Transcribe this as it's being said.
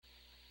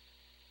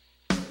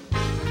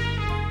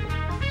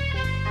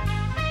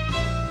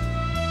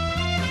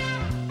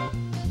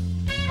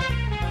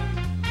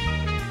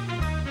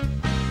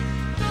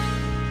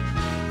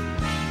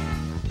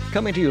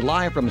Coming to you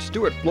live from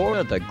Stuart,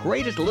 Florida, the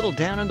greatest little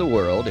town in the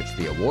world, it's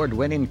the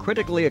award-winning,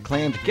 critically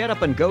acclaimed Get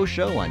Up and Go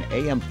show on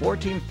AM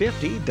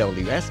 1450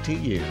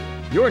 WSTU.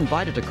 You're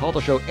invited to call the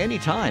show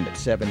anytime at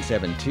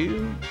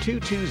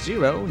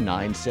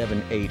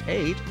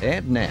 772-220-9788.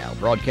 And now,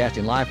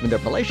 broadcasting live from their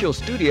palatial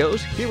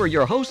studios, here are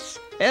your hosts,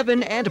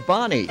 Evan and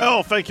Bonnie.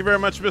 Oh, thank you very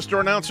much,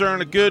 Mr. Announcer,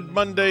 on a good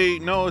Monday.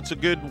 No, it's a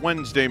good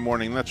Wednesday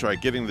morning. That's right,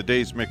 getting the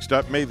days mixed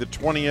up. May the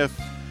 20th.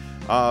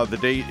 The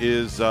date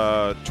is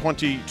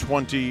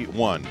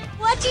 2021.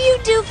 What do you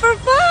do for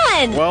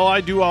fun? Well,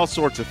 I do all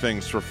sorts of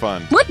things for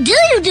fun. What do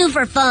you do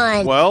for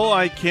fun? Well,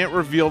 I can't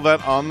reveal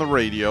that on the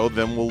radio,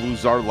 then we'll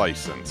lose our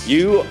license.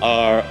 You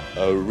are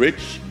a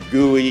rich,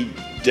 gooey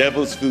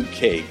devil's food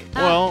cake.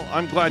 Well,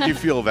 I'm glad you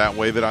feel that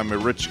way, that I'm a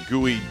rich,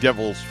 gooey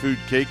devil's food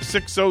cake.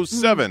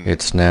 6:07.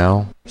 It's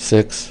now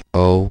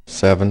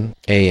 6:07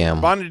 a.m.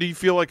 Bonnie, do you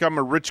feel like I'm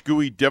a rich,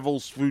 gooey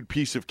devil's food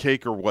piece of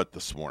cake or what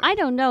this morning? I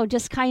don't know,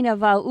 just kind of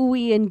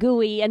ooey and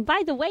gooey. And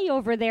by the way,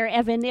 over there,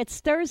 Evan, it's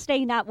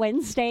Thursday, not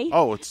Wednesday.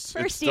 Oh, it's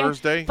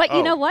Thursday? But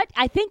you know what?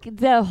 I think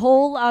the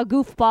whole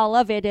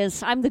goofball of it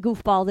is I'm the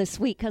goofball this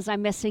week because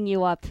I'm messing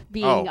you up.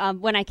 Being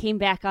when I came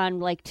back on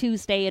like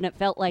Tuesday and it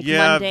felt like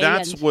Monday. Yeah,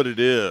 that's what it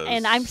is.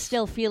 And I'm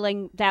still feeling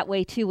that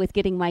way too with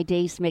getting my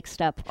days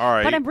mixed up. All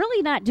right. But I'm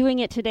really not doing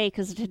it today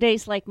because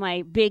today's like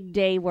my big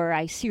day where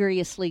I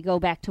seriously go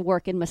back to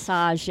work and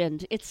massage,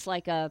 and it's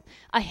like a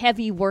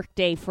heavy work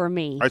day for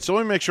me. All right, so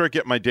let me make sure I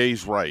get my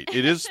days right.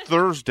 It is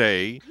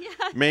Thursday,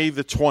 May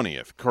the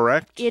 20th,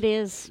 correct? It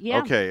is, yeah.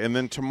 Okay, and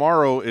then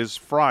tomorrow is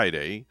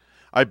Friday.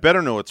 I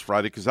better know it's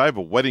Friday because I have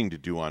a wedding to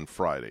do on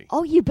Friday.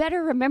 Oh, you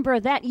better remember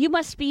that. You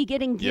must be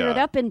getting geared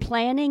up and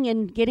planning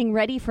and getting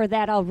ready for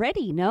that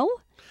already, no?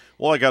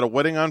 Well, I got a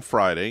wedding on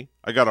Friday.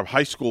 I got a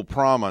high school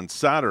prom on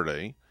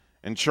Saturday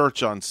and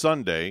church on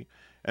Sunday.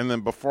 And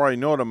then before I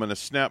know it, I'm going to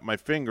snap my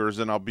fingers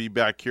and I'll be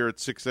back here at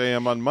 6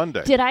 a.m. on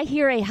Monday. Did I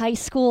hear a high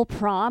school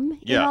prom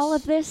in all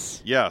of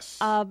this? Yes.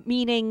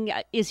 Meaning,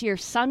 is your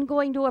son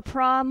going to a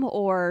prom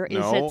or is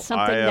it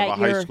something that I have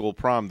a high school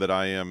prom that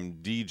I am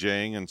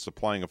DJing and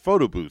supplying a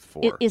photo booth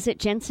for. Is it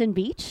Jensen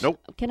Beach? Nope.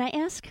 Can I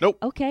ask? Nope.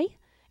 Okay.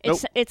 Nope.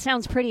 It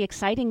sounds pretty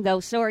exciting, though.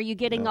 So are you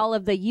getting all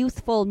of the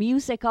youthful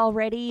music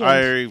already?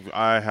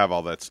 I have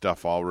all that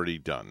stuff already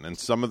done. And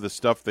some of the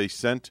stuff they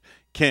sent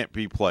can't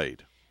be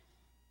played.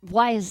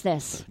 Why is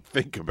this?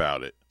 Think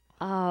about it.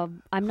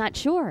 I'm not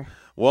sure.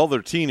 Well,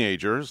 they're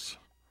teenagers.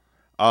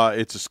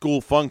 It's a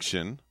school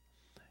function.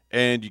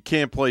 And you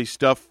can't play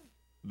stuff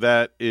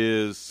that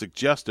is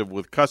suggestive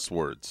with cuss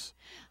words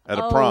at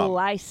a prom. Oh,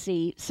 I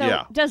see.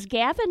 So does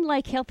Gavin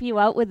help you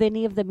out with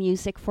any of the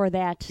music for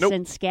that? Nope.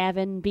 Since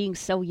Gavin being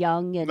so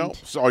young and No.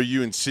 So are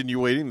you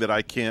insinuating that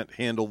I can't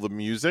handle the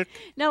music?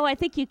 No, I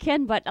think you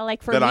can, but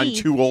for that me, I'm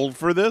too old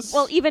for this?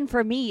 Well, even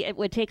for me, it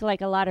would take a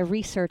lot of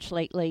research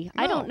lately.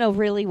 No. I don't know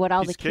really what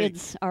all the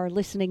kids are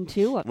listening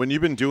to. When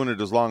you've been doing it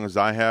as long as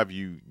I have,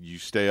 you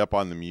stay up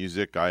on the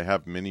music. I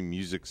have many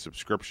music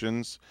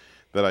subscriptions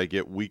that I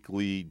get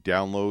weekly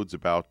downloads,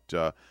 about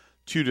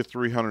 200 to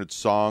 300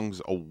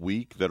 songs a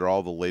week that are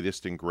all the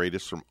latest and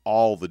greatest from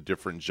all the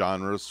different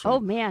genres.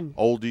 From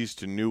oldies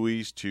to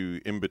newies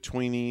to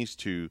in-betweenies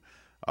to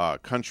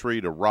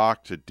country to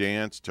rock to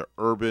dance to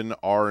urban,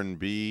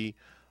 R&B,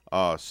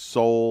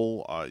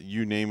 soul,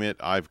 you name it,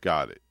 I've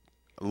got it.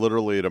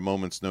 Literally at a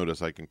moment's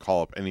notice, I can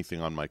call up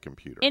anything on my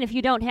computer. And if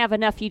you don't have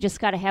enough, you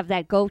just got to have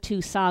that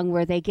go-to song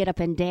where they get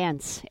up and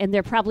dance. And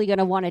they're probably going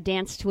to want to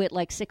dance to it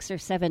 6 or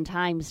 7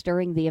 times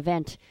during the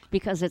event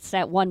because it's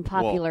that one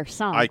popular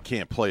song. I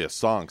can't play a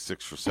song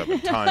 6 or 7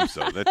 times,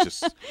 though.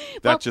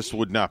 That just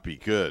would not be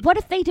good. What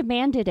if they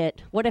demanded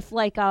it? What if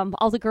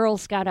all the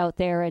girls got out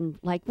there and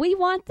we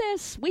want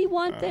this, we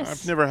want this?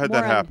 I've never had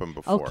that happen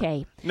before.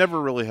 Okay. Never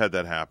really had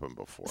that happen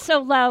before.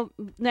 So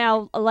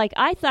now,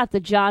 I thought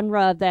the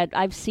genre that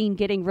I've seen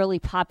getting really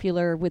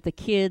popular with the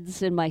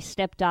kids and my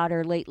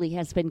stepdaughter lately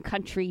has been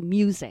country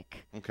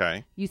music.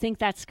 Okay. You think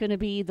that's going to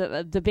be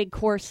the big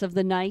course of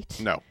the night?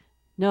 No.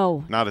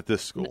 No. Not at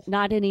this school.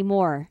 Not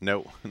anymore.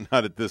 No,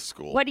 not at this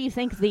school. What do you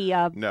think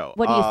No.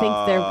 What do you think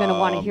they're going to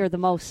want to hear the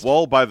most?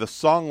 Well, by the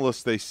song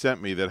list they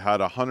sent me that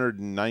had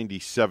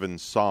 197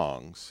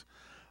 songs,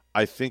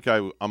 I think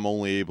I'm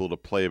only able to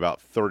play about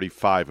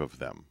 35 of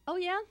them. Oh,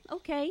 yeah?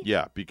 Okay.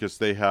 Yeah, because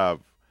they have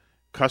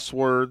cuss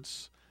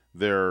words.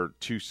 They're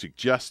too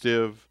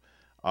suggestive.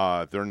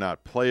 They're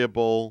not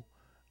playable.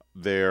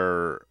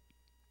 They're,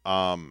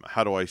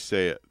 how do I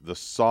say it? The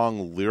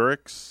song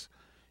lyrics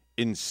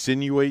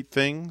insinuate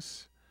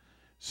things,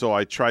 so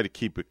I try to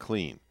keep it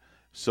clean.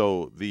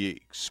 So the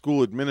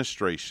school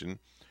administration,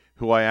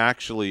 who I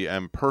actually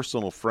am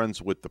personal friends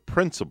with the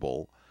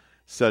principal,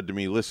 said to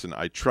me, listen,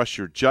 I trust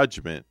your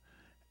judgment,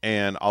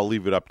 and I'll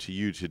leave it up to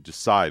you to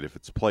decide if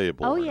it's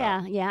playable or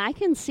not. Yeah, I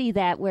can see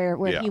that where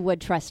you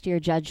would trust your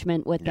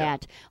judgment with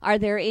that. Are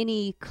there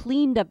any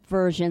cleaned up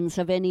versions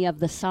of any of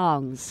the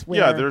songs?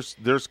 Yeah,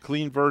 there's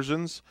clean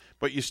versions,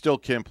 but you still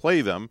can't play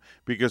them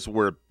because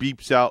where it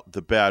beeps out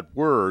the bad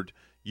word,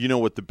 you know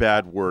what the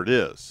bad word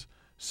is.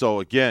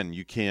 So again,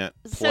 you can't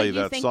play you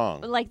that think,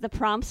 song. Like the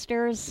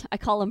prompters, I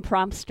call them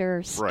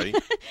prompters. Right.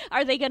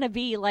 Are they going to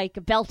be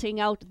like belting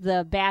out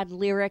the bad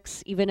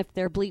lyrics, even if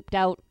they're bleeped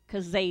out,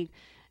 because they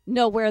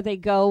know where they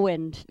go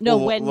and know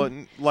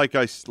when? Like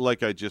I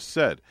just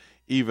said,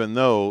 even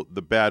though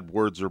the bad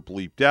words are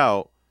bleeped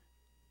out,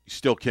 you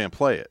still can't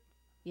play it.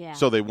 Yeah.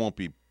 So they won't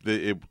be.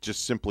 It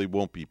just simply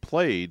won't be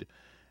played.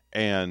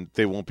 And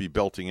they won't be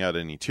belting out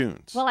any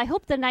tunes. Well, I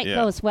hope the night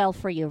goes well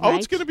for you, right? Oh,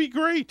 it's going to be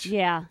great.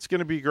 Yeah. It's going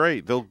to be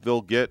great.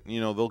 They'll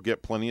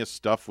get plenty of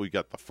stuff. We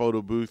got the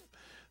photo booth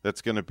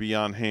that's going to be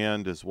on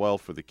hand as well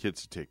for the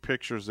kids to take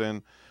pictures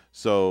in.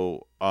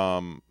 So,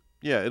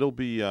 it'll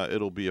be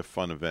a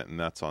fun event, and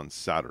that's on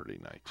Saturday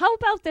night. How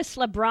about this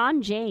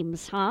LeBron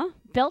James, huh?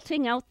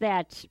 Belting out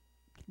that,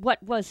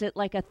 what was it,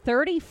 like a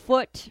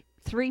 30-foot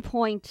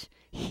three-point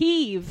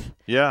heave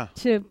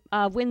to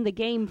win the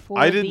game for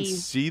I didn't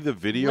see the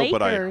video, Lakers.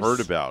 But I heard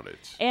about it.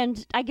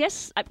 And I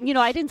guess, I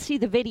didn't see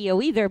the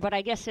video either, but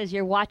I guess as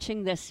you're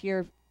watching this,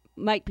 you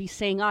might be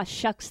saying, oh,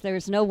 shucks,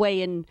 there's no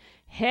way in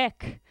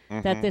heck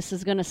that this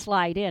is going to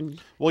slide in.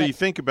 Well, you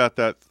think about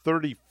that,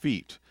 30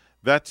 feet,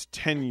 that's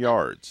 10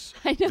 yards.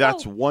 I know.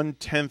 That's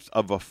 1/10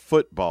 of a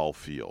football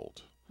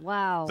field.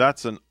 Wow.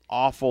 That's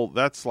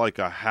like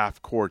a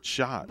half-court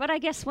shot. But I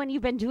guess when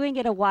you've been doing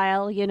it a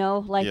while, like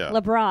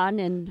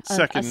LeBron and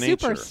a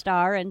nature.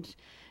 superstar, and,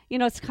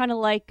 it's kind of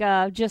like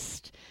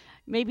just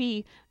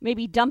maybe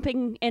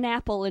dumping an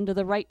apple into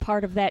the right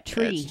part of that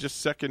tree. It's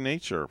just second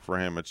nature for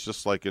him. It's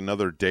just like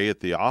another day at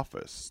the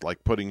office,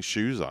 like putting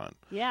shoes on.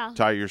 Yeah.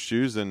 Tie your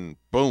shoes and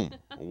boom,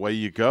 away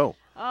you go.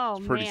 Oh,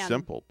 it's pretty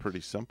man. pretty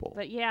simple.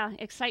 But, yeah,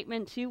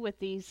 excitement, too, with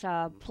these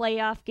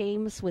playoff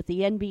games with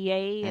the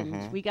NBA.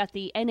 And we got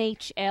the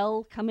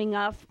NHL coming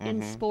up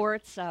in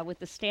sports with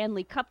the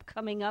Stanley Cup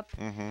coming up.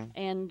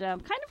 And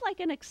kind of like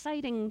an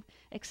exciting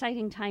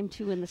time,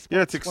 too, in the sports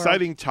Yeah, it's world.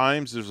 exciting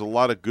times. There's a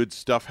lot of good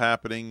stuff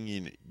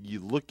happening. You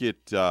look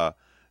at the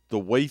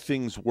way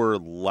things were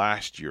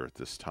last year at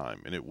this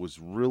time, and it was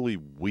really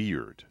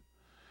weird.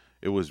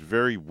 It was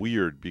very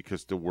weird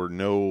because there were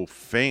no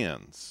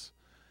fans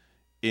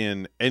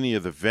in any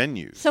of the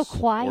venues, so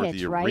quiet, or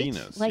the right?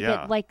 arenas.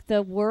 Like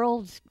the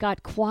world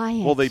got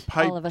quiet. Well, they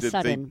piped all of a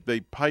sudden. They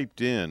piped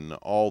in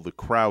all the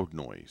crowd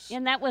noise,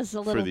 and that was a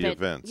little for the bit,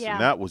 events, yeah.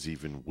 and that was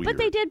even weird. But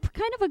they did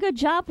kind of a good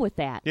job with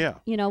that. Yeah,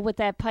 with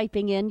that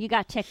piping in. You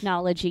got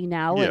technology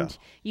now, Yeah. and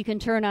you can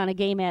turn on a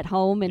game at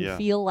home and Yeah.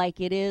 feel like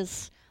it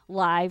is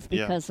live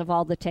because of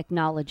all the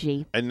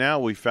technology. And now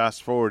we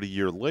fast forward a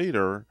year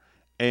later,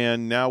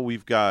 and now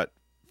we've got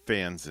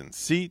fans in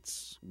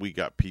seats. We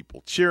got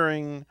people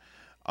cheering.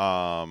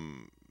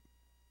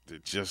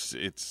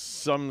 It's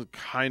some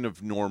kind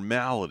of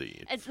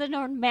normality. The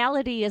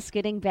normality is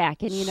getting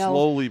back, and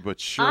slowly but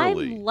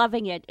surely. I'm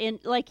loving it. And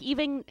like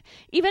even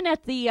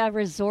at the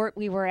resort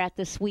we were at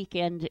this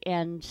weekend,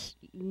 and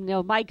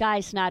my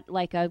guy's not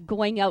like a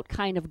going out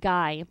kind of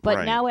guy, but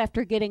Right. now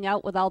after getting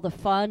out with all the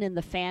fun and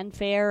the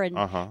fanfare, and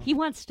he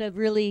wants to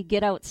really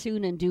get out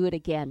soon and do it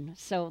again.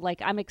 So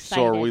like I'm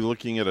excited. So are we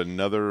looking at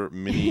another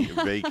mini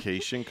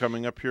vacation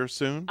coming up here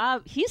soon?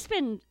 He's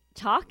been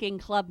talking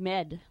Club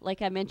Med,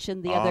 like I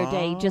mentioned the other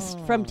day, just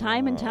from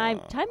time and time.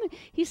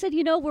 He said,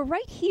 we're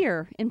right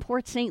here in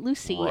Port St.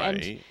 Lucie,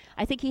 Right. and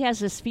I think he has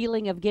this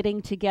feeling of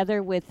getting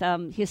together with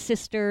his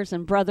sisters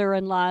and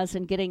brother-in-laws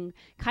and getting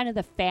kind of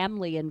the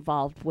family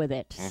involved with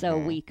it, so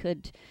we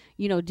could,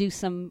 do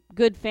some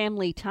good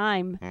family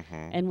time.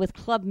 And with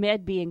Club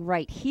Med being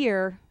right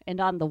here and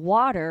on the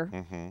water,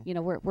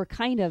 we're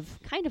kind of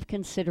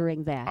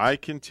considering that. I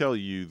can tell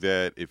you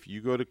that if you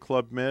go to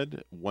Club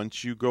Med,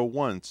 once you go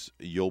once,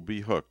 you'll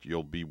be hooked.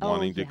 You'll be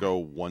wanting to go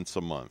once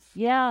a month.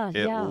 Yeah,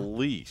 At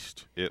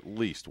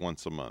least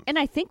once a month. And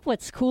I think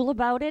what's cool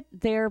about it,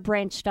 they're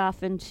branched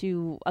off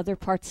into other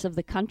parts of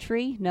the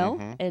country,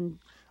 and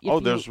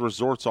there's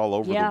resorts all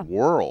over Yeah. the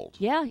world.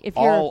 Yeah, if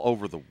you're all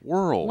over the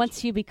world.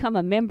 once you become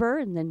a member,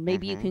 and then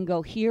maybe you can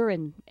go here,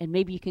 and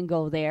maybe you can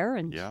go there,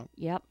 and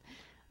yep.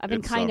 I've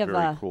been It's, kind of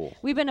very cool.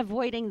 We've been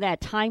avoiding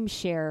that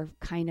timeshare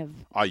kind of.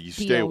 You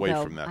stay deal, away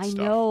though. from that I stuff.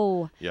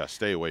 know. Yeah,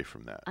 stay away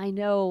from that. I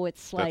know.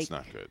 It's like That's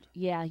not good.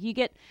 Yeah, you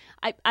get.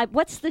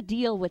 What's the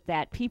deal with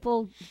that?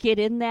 People get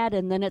in that,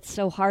 and then it's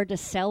so hard to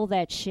sell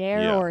that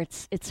share, or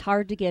it's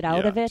hard to get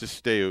out of it. Just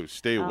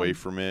stay away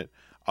from it.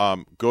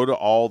 Go to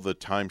all the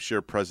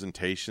timeshare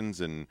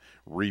presentations and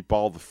reap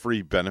all the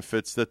free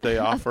benefits that they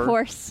offer. Of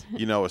course.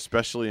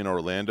 Especially in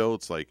Orlando,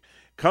 it's like,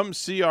 come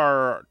see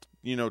our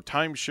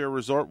timeshare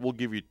resort. We'll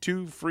give you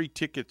 2 free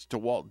tickets to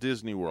Walt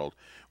Disney World.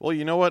 Well,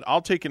 you know what?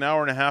 I'll take an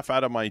hour and a half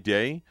out of my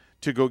day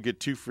to go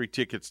get 2 free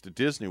tickets to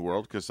Disney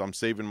World because I'm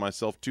saving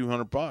myself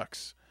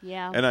 $200.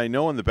 Yeah. And I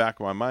know in the back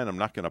of my mind I'm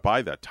not going to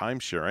buy that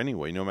timeshare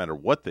anyway, no matter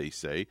what they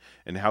say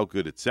and how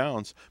good it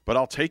sounds. But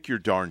I'll take your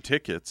darn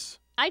tickets.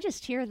 I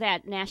just hear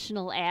that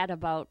national ad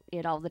about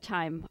it all the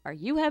time. Are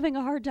you having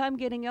a hard time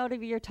getting out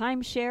of your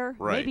timeshare?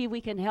 Right. Maybe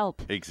we can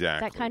help.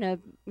 Exactly. That kind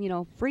of,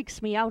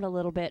 freaks me out a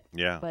little bit.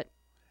 Yeah. But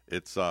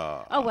It's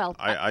well,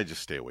 I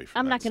just stay away from.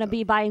 I'm not going to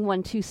be buying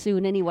one too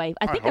soon anyway.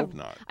 I hope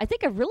not. I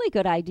think a really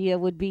good idea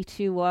would be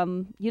to,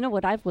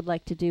 what I would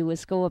like to do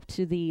is go up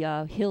to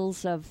the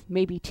hills of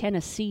maybe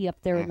Tennessee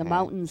up there in the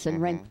mountains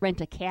and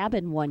rent a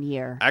cabin one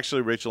year.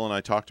 Actually, Rachel and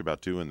I talked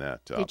about doing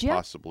that. Did you?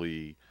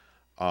 Possibly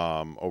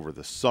over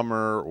the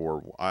summer,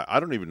 or I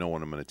don't even know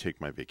when I'm going to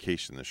take my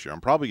vacation this year.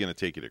 I'm probably going to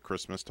take it at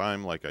Christmas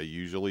time like I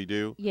usually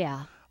do.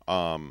 Yeah.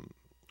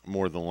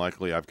 More than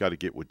likely, I've got to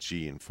get with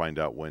G and find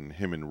out when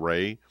him and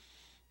Ray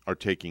are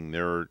taking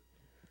their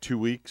 2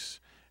 weeks,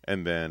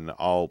 and then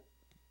I'll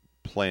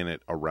plan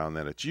it around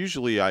that. It's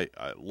usually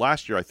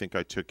last year I think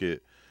I took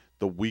it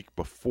the week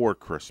before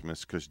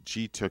Christmas because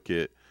G took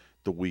it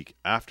the week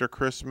after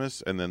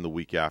Christmas and then the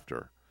week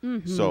after.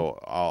 So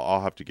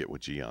I'll have to get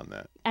with G on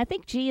that. I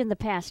think G in the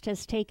past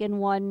has taken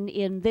one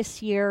in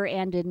this year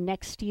and in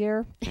next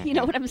year. You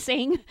know what I'm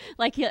saying?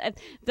 Like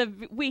the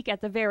week at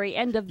the very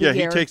end of the year.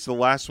 Yeah, he takes the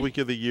last week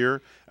of the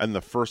year and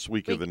the first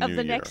week of the new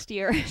year. Next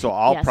year. So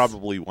I'll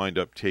probably wind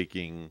up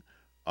taking,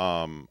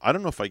 I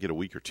don't know if I get a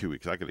week or 2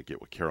 weeks. I got to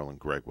get with Carol and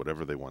Greg,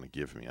 whatever they want to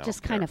give me.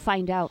 Just kind of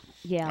find out.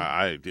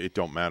 Yeah. It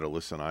don't matter.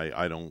 Listen,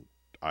 I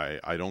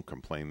don't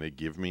complain. They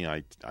give me,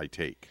 I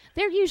take.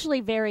 They're usually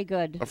very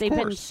good. Of They've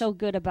course. been so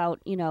good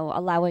about,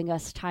 allowing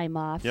us time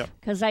off. Yep.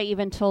 Because I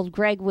even told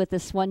Greg with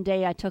this one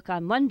day I took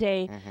on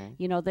Monday,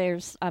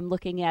 I'm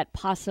looking at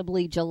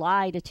possibly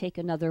July to take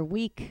another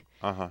week.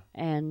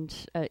 And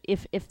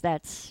if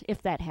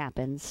that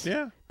happens.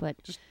 Yeah.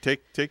 But just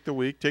take the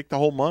week, take the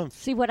whole month.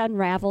 See what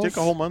unravels. Take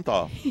a whole month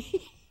off.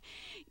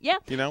 Yeah.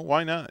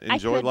 Why not?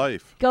 Enjoy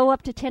life. Go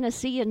up to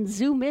Tennessee and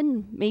zoom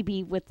in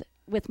maybe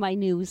with my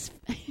news.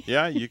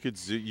 Yeah, you could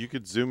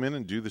zoom in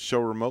and do the show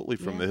remotely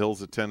from the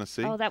hills of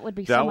Tennessee. Oh, that would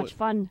be so much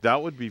fun.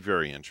 That would be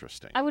very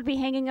interesting. I would be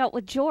hanging out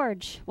with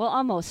George. Well,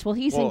 almost. Well,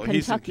 he's in Kentucky.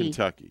 He's in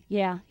Kentucky.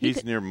 Yeah.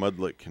 He's near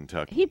Mudlick,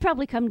 Kentucky. He'd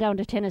probably come down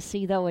to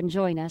Tennessee, though, and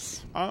join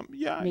us.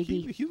 Yeah,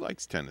 maybe. He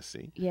likes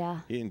Tennessee.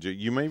 Yeah.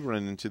 You may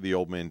run into the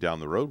old man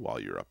down the road while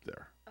you're up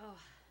there.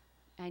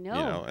 I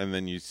know. And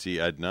then you'd see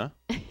Edna,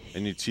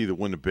 and you'd see the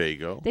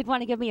Winnebago. They'd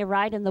want to give me a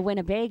ride in the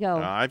Winnebago.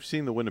 I've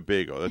seen the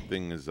Winnebago. That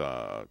thing is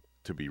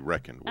to be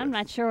reckoned with. I'm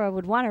not sure I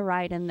would want to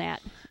ride in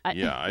that.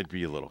 I'd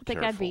be a little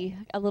careful. I think I'd be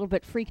a little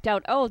bit freaked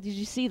out. Oh, did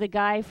you see the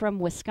guy from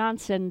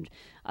Wisconsin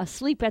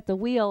asleep at the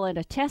wheel in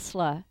a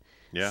Tesla?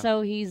 Yeah.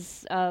 So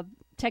he's a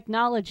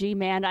technology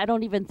man. I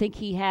don't even think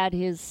he had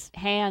his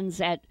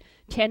hands at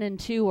 10 and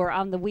 2 or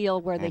on the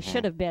wheel where they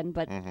should have been,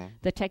 but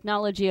the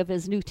technology of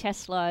his new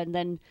Tesla, and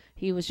then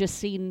he was just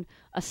seen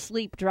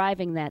asleep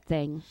driving that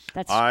thing.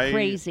 That's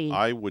crazy.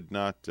 I would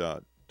not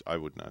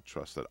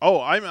trust that.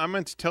 Oh, I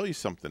meant to tell you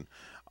something.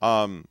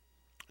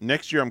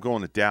 Next year I'm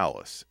going to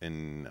Dallas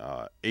in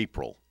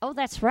April. Oh,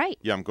 that's right.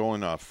 Yeah, I'm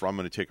going I'm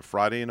going to take a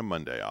Friday and a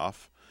Monday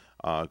off,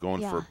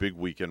 going for a big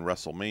weekend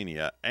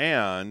WrestleMania.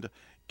 And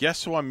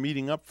guess who I'm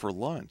meeting up for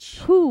lunch?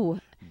 Who?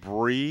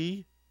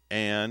 Bree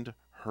and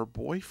her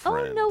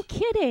boyfriend. Oh, no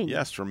kidding.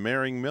 Yes, from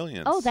Marrying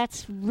Millions. Oh,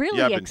 that's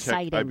really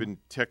exciting. I've been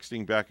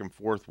texting back and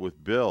forth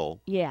with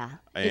Bill. Yeah.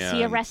 Is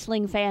he a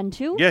wrestling fan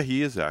too? Yeah,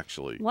 he is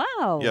actually.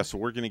 Wow. Yeah, so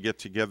we're going to get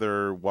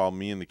together while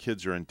me and the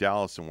kids are in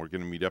Dallas, and we're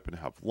going to meet up and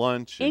have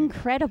lunch. And,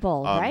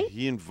 incredible, right?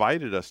 He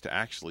invited us to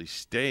actually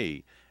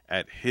stay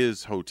at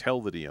his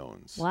hotel that he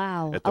owns.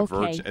 Wow. At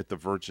the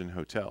Virgin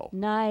Hotel.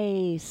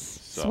 Nice.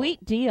 So,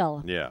 sweet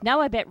deal. Yeah. Now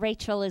I bet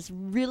Rachel is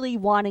really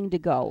wanting to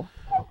go.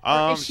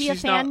 Is she a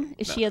fan?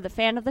 Is she a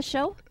fan of the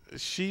show?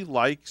 She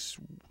likes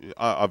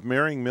of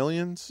Marrying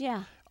Millions.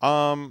 Yeah.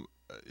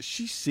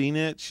 She's seen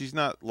it. She's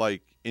not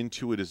like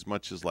into it as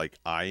much as like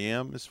I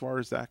am as far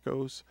as that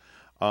goes.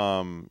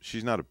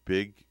 She's not a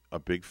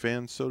big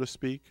fan, so to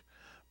speak.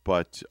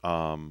 But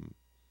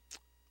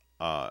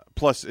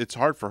plus, it's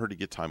hard for her to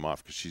get time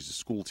off because she's a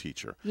school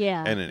teacher.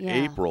 Yeah. And in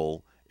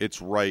April, it's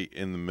right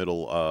in the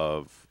middle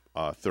of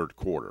third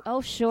quarter.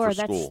 Oh, sure.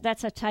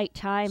 That's a tight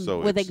time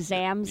with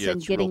exams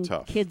and getting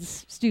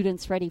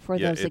students ready for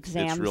those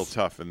exams. It's real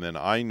tough. And then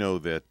I know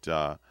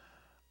that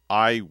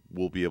I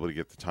will be able to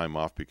get the time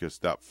off because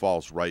that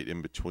falls right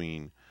in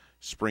between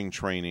spring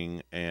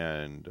training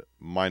and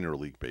minor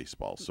league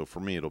baseball. So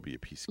for me, it'll be a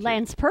piece of cake.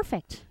 Lands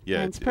perfect. Yeah,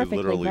 lands it perfectly,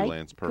 literally right?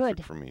 lands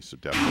perfect for me. So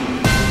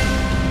definitely.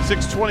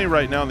 6:20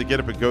 right now on the Get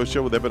Up and Go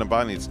show with Evan and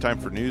Bonnie. It's time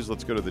for news.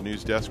 Let's go to the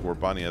news desk where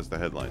Bonnie has the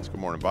headlines. Good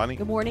morning, Bonnie.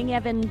 Good morning,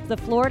 Evan. The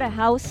Florida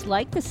House,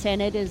 like the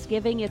Senate, is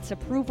giving its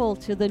approval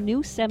to the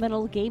new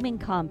Seminole Gaming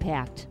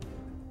Compact.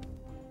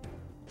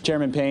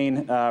 Chairman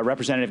Payne,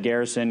 Representative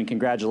Garrison,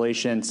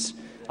 congratulations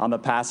on the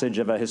passage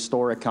of a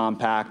historic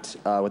compact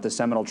with the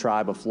Seminole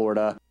Tribe of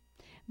Florida.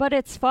 But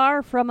it's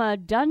far from a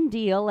done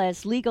deal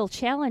as legal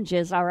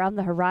challenges are on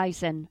the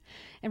horizon.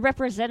 And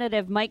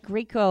Representative Mike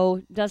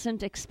Grieco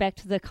doesn't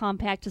expect the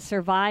compact to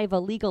survive a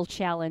legal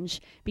challenge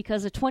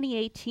because a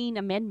 2018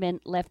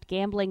 amendment left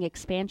gambling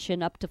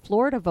expansion up to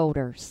Florida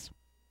voters.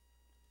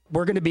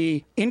 We're going to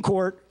be in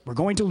court, we're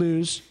going to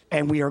lose,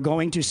 and we are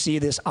going to see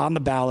this on the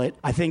ballot.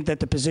 I think that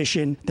the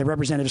position that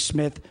Representative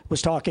Smith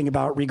was talking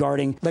about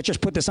regarding, let's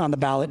just put this on the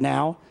ballot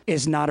now,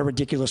 is not a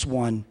ridiculous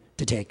one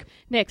to take.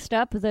 Next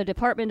up, the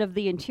Department of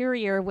the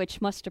Interior,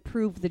 which must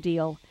approve the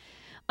deal.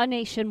 A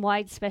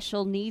nationwide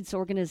special needs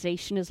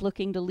organization is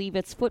looking to leave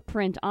its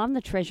footprint on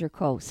the Treasure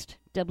Coast.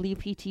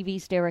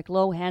 WPTV's Derek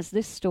Lowe has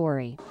this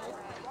story.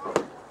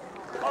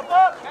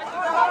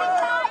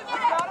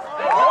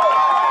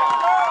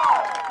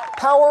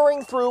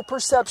 Powering through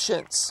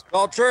perceptions.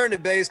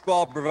 Alternative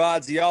baseball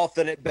provides the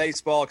authentic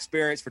baseball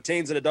experience for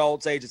teens and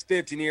adults ages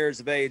 15 years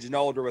of age and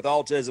older with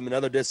autism and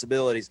other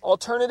disabilities.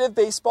 Alternative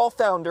baseball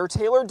founder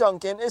Taylor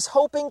Duncan is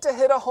hoping to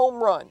hit a home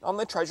run on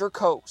the Treasure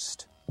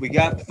Coast. We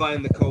got to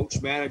find the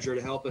coach manager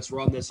to help us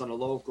run this on a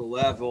local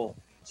level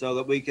so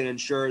that we can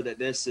ensure that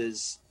this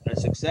is a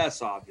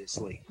success,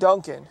 obviously.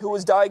 Duncan, who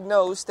was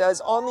diagnosed as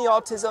on the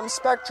autism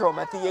spectrum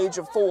at the age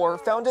of 4,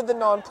 founded the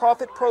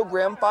nonprofit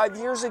program 5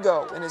 years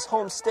ago in his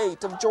home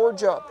state of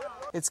Georgia.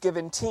 It's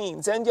given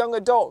teens and young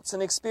adults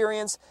an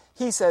experience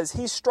he says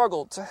he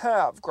struggled to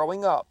have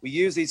growing up. We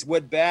use these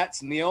wood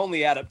bats, and the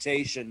only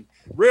adaptation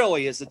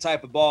really is the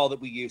type of ball that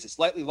we use. It's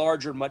slightly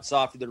larger and much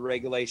softer than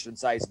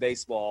regulation-sized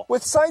baseball.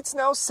 With sights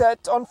now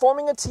set on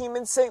forming a team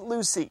in St.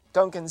 Lucie,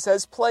 Duncan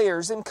says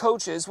players and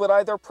coaches would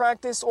either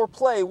practice or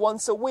play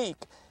once a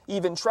week,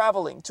 even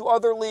traveling to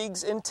other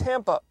leagues in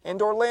Tampa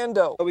and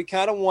Orlando. We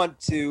kind of want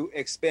to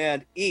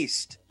expand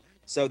east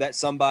so that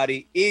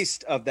somebody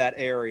east of that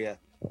area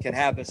can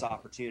have this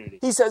opportunity.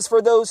 He says for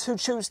those who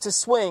choose to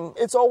swing,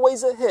 it's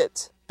always a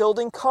hit,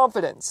 building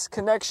confidence,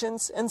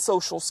 connections, and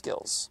social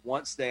skills.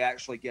 Once they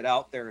actually get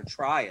out there and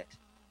try it,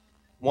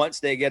 once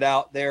they get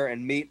out there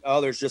and meet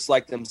others just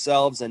like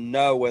themselves and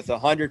know with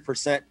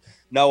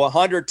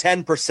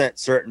 110%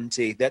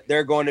 certainty that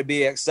they're going to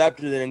be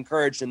accepted and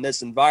encouraged in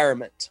this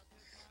environment,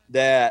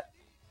 that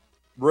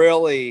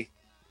really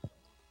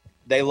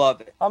they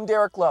love it. I'm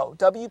Derek Lowe,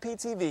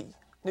 WPTV.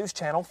 News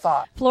Channel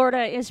 5.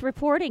 Florida is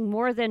reporting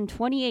more than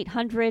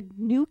 2,800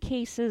 new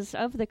cases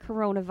of the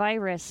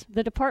coronavirus.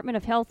 The Department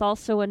of Health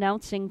also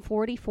announcing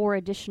 44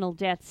 additional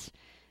deaths.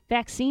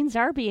 Vaccines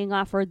are being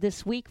offered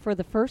this week for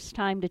the first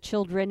time to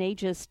children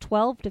ages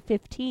 12 to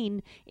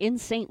 15 in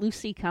St.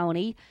 Lucie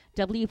County.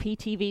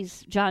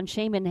 WPTV's John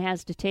Shaman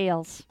has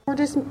details. We're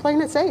just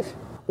playing it safe.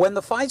 When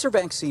the Pfizer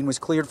vaccine was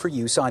cleared for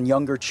use on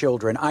younger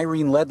children,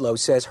 Irene Ledlow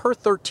says her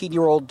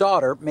 13-year-old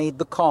daughter made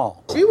the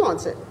call. She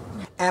wants it.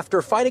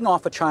 After fighting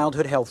off a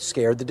childhood health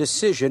scare, the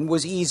decision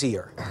was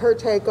easier. Her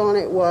take on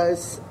it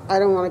was, I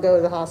don't want to go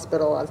to the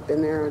hospital. I've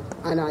been there,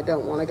 and I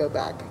don't want to go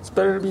back. It's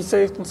better to be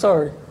safe than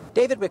sorry.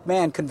 David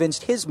McMahon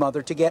convinced his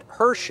mother to get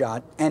her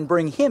shot and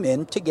bring him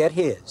in to get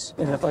his.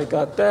 And if I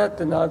got that,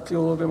 then I'd feel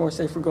a little bit more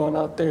safer going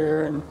out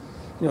there and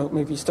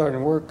maybe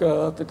starting work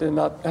up, but then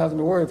not having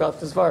to worry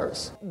about this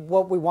virus.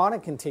 What we want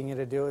to continue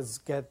to do is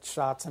get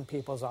shots in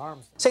people's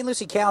arms. St.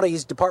 Lucie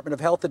County's Department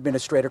of Health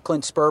Administrator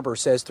Clint Sperber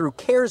says through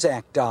CARES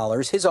Act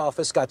dollars, his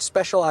office got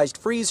specialized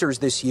freezers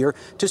this year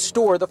to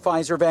store the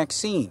Pfizer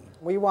vaccine.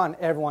 We want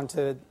everyone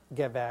to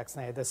get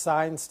vaccinated. The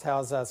science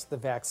tells us the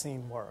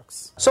vaccine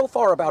works. So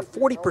far, about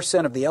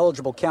 40% of the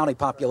eligible county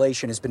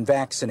population has been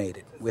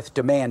vaccinated. With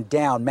demand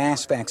down,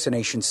 mass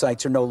vaccination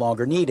sites are no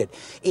longer needed.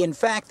 In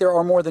fact, there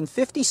are more than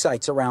 50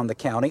 sites around the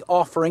county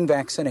offering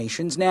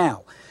vaccinations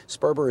now.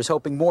 Sperber is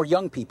hoping more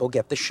young people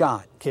get the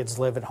shot. Kids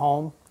live at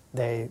home.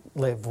 They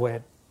live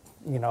with,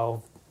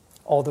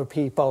 older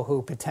people who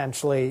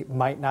potentially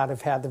might not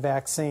have had the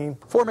vaccine.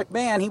 For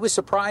McMahon, he was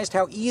surprised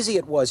how easy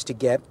it was to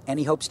get, and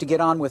he hopes to get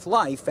on with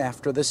life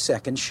after the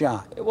second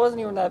shot. It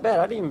wasn't even that bad.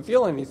 I didn't even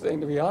feel anything,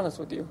 to be honest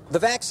with you. The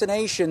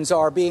vaccinations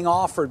are being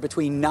offered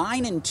between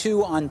 9 and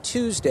 2 on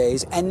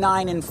Tuesdays and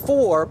 9 and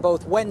 4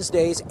 both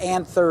Wednesdays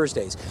and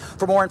Thursdays.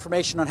 For more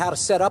information on how to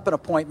set up an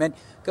appointment,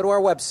 go to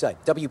our website,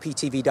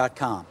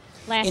 WPTV.com.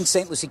 In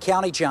St. Lucie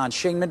County, John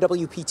Shaman,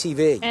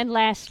 WPTV. And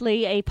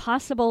lastly, a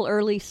possible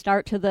early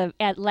start to the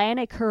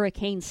Atlantic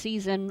hurricane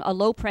season. A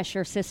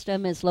low-pressure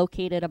system is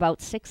located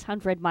about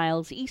 600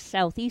 miles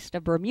east-southeast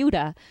of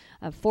Bermuda.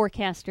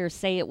 Forecasters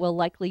say it will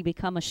likely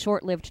become a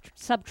short-lived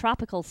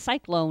subtropical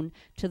cyclone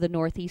to the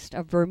northeast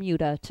of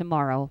Bermuda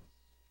tomorrow.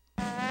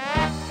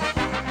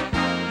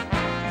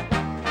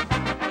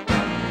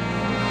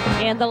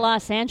 And the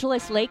Los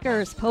Angeles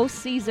Lakers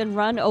postseason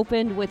run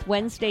opened with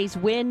Wednesday's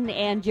win,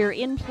 and you're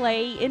in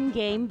play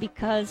in-game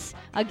because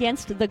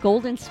against the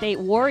Golden State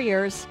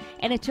Warriors,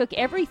 and it took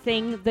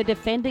everything. The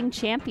defending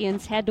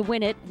champions had to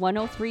win it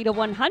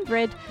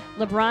 103-100.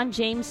 LeBron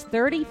James'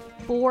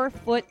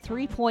 34-foot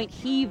three-point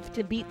heave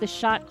to beat the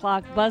shot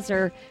clock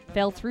buzzer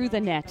fell through the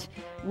net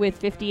with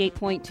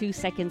 58.2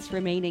 seconds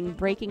remaining,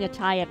 breaking a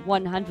tie at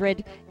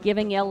 100,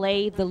 giving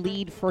LA the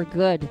lead for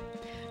good.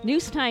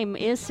 News time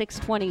is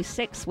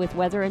 6:26 with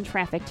weather and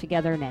traffic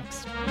together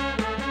next.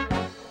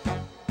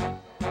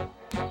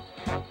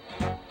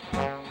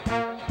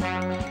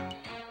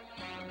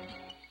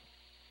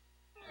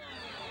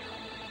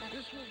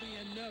 This will be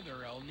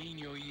another El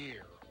Nino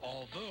year,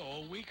 although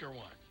a weaker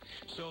one.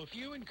 So if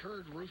you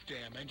incurred roof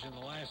damage in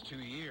the last 2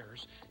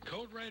 years,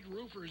 Code Red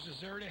Roofers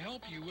is there to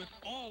help you with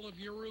all of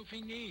your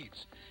roofing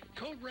needs.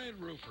 Code Red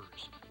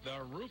Roofers, the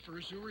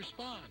roofers who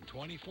respond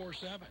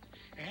 24/7.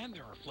 And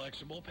there are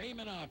flexible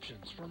payment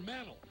options for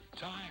metal,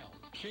 tile,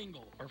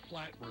 shingle, or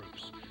flat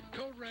roofs.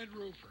 Code Red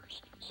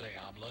Roofers. Se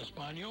habla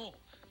español.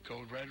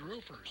 Code Red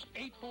Roofers.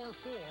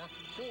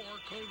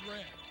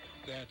 844-4-CODE-RED.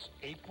 That's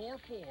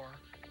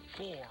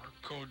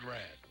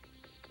 844-4-CODE-RED.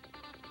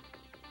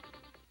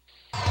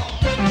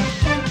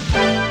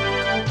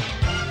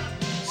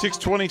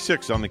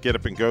 .626 on the Get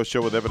Up and Go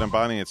show with Evan and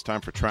Bonnie. It's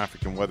time for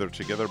traffic and weather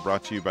together,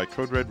 brought to you by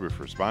Code Red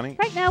Roofers. Bonnie?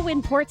 Right now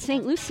in Port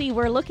St. Lucie,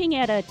 we're looking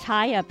at a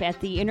tie-up at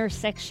the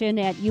intersection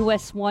at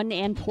US 1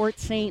 and Port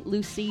St.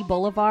 Lucie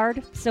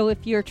Boulevard. So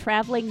if you're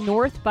traveling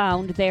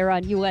northbound there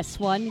on US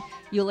 1,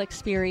 you'll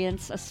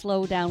experience a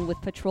slowdown with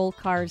patrol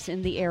cars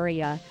in the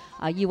area.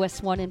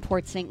 US 1 and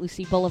Port St.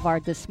 Lucie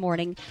Boulevard this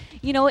morning.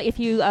 You know, if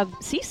you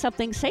see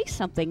something, say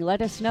something.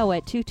 Let us know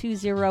at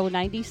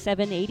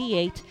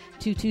 220-9788,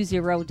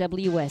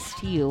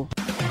 220-WSTU.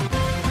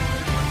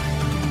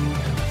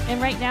 And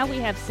right now we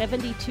have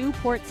 72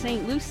 Port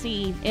St.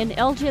 Lucie. In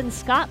Elgin,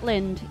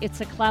 Scotland,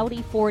 it's a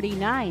cloudy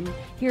 49.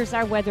 Here's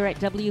our weather at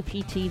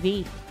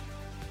WPTV.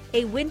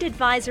 A wind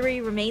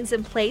advisory remains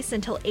in place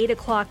until 8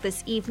 o'clock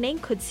this evening,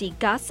 could see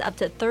gusts up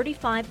to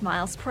 35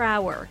 miles per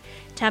hour.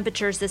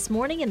 Temperatures this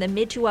morning in the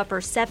mid to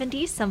upper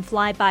 70s, some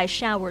flyby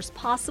showers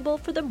possible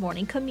for the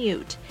morning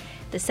commute.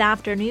 This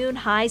afternoon,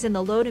 highs in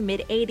the low to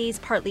mid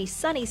 80s, partly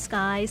sunny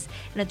skies,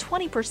 and a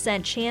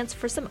 20% chance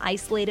for some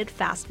isolated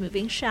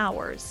fast-moving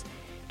showers.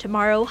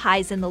 Tomorrow,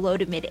 highs in the low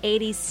to mid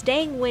 80s,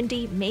 staying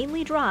windy,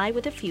 mainly dry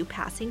with a few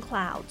passing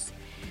clouds.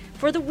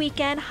 For the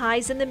weekend,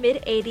 highs in the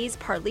mid-80s,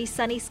 partly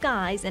sunny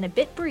skies, and a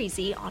bit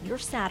breezy on your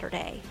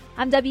Saturday.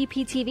 I'm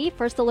WPTV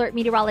First Alert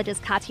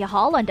Meteorologist Katya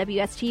Hall on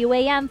WSTU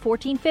AM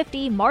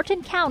 1450,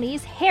 Martin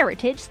County's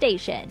Heritage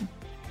Station.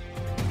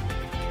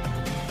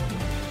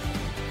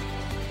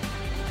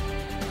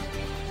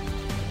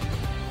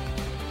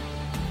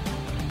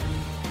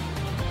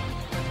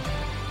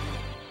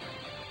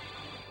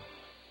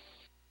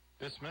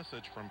 This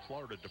message from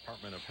Florida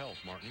Department of Health,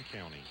 Martin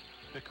County.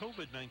 The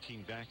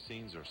COVID-19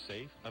 vaccines are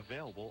safe,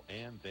 available,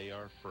 and they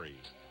are free.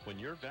 When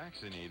you're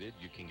vaccinated,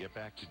 you can get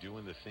back to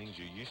doing the things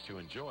you used to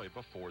enjoy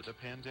before the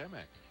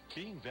pandemic.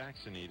 Being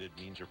vaccinated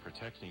means you're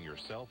protecting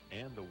yourself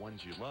and the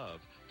ones you love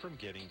from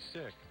getting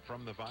sick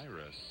from the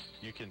virus.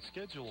 You can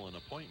schedule an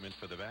appointment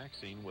for the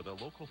vaccine with a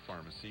local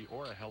pharmacy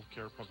or a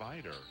healthcare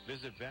provider.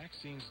 Visit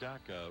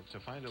vaccines.gov to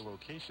find a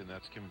location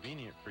that's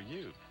convenient for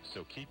you.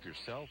 So keep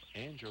yourself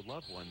and your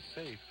loved ones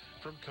safe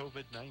from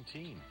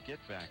COVID-19. Get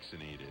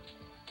vaccinated.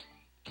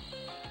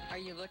 Are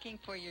you looking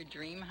for your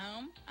dream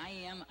home? I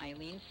am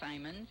Eileen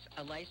Simons,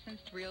 a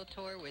licensed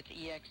realtor with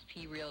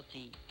eXp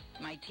Realty.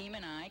 My team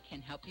and I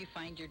can help you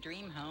find your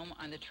dream home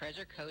on the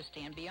Treasure Coast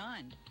and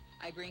beyond.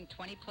 I bring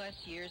 20-plus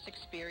years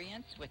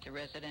experience with the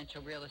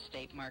residential real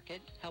estate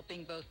market,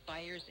 helping both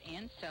buyers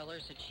and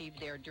sellers achieve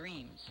their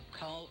dreams.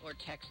 Call or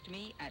text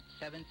me at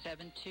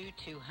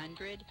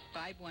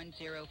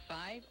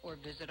 772-200-5105 or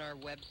visit our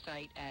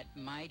website at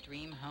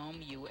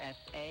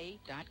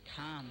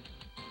mydreamhomeusa.com.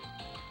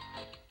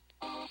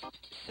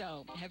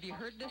 So, have you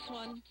heard this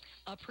one?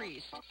 A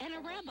priest and a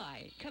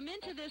rabbi come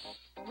into this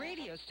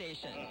radio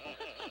station.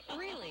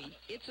 Really,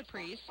 it's a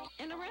priest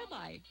and a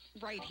rabbi.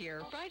 Right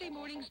here, Friday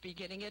mornings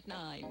beginning at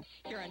 9.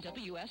 Here on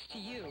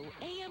WSTU,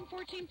 AM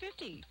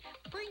 1450.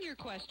 Bring your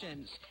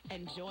questions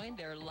and join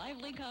their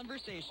lively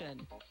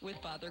conversation with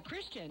Father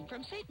Christian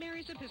from St.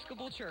 Mary's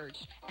Episcopal Church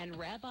and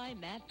Rabbi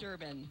Matt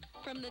Durbin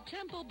from the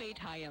Temple Beit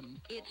Hayim.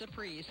 It's a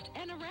priest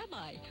and a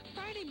rabbi.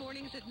 Friday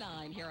mornings at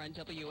 9 here on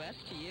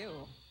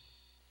WSTU.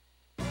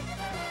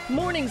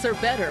 Mornings are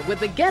better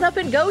with the Get Up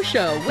and Go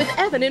Show with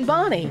Evan and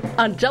Bonnie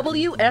on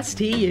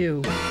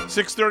WSTU.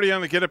 6:30 on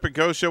the Get Up and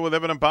Go Show with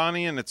Evan and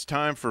Bonnie, and it's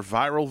time for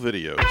viral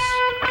videos.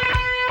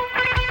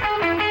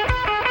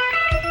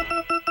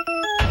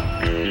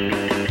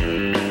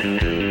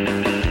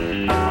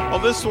 Well,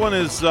 this one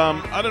is,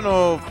 I don't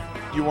know if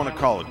you want to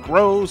call it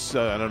gross.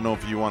 I don't know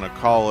if you want to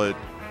call it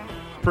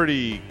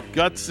pretty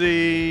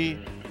gutsy,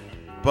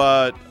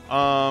 but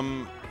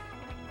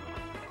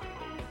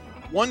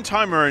one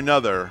time or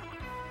another,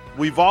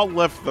 we've all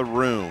left the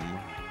room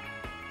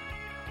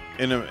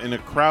in a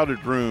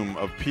crowded room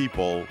of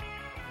people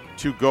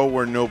to go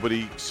where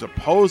nobody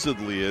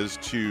supposedly is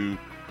to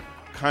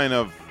kind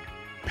of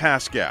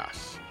pass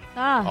gas.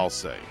 I'll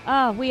say.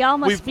 We all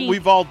must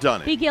we've all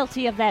done it. Be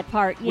guilty of that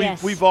part.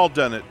 Yes, we've all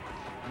done it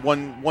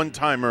one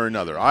time or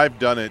another. I've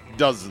done it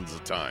dozens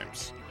of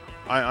times.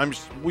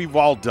 We've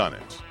all done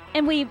it.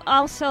 And we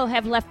also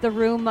have left the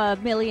room a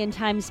million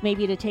times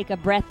maybe to take a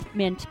breath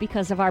mint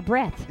because of our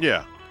breath.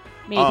 Yeah.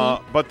 Maybe.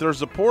 But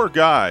there's a poor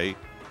guy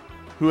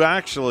who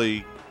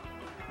actually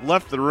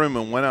left the room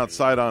and went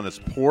outside on his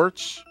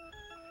porch,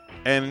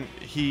 and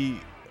he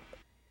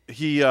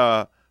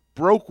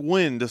broke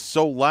wind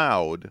so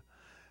loud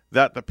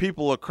that the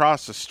people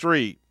across the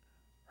street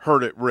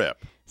heard it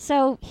rip.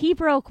 So he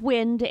broke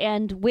wind,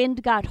 and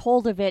wind got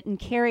hold of it and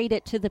carried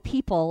it to the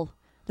people.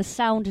 The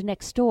sound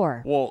next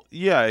door. Well,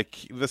 yeah,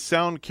 the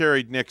sound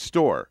carried next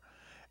door.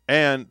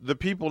 And the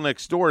people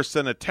next door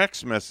sent a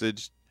text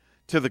message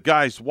to the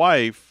guy's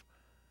wife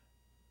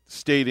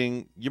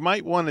stating you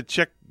might want to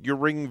check your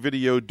Ring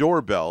video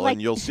doorbell,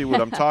 and you'll see what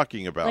I'm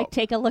talking about. Like,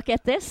 take a look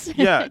at this?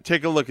 Yeah,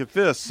 take a look at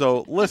this.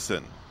 So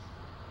listen.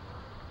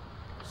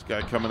 This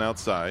guy coming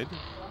outside.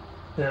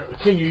 Yeah,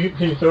 can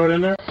you throw it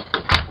in there?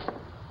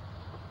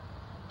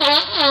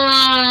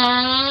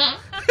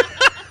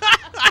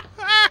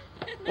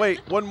 Wait,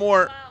 one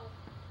more.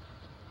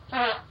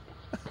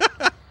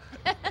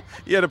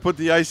 You had to put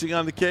the icing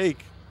on the cake.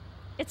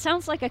 It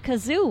sounds like a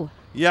kazoo.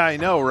 Yeah, I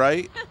know,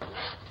 right?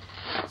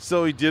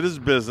 So he did his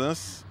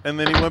business, and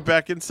then he went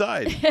back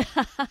inside.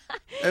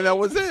 And that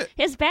was it.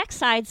 His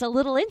backside's a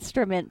little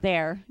instrument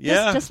there.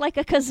 Yeah. Just like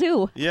a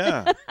kazoo.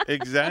 Yeah,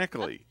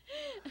 exactly.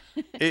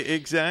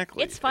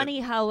 Exactly. It's funny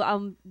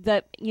how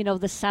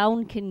the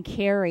sound can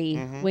carry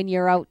when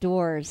you're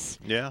outdoors.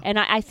 Yeah. And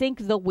I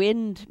think the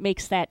wind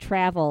makes that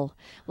travel.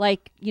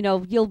 Like,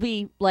 you'll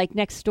be like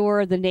next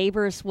door, the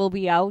neighbors will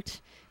be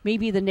out.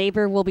 Maybe the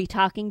neighbor will be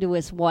talking to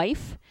his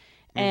wife.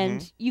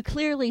 And you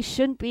clearly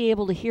shouldn't be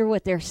able to hear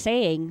what they're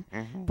saying,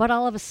 but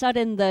all of a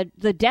sudden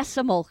the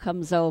decimal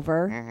comes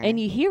over and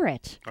you hear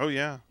it. Oh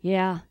yeah,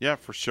 yeah,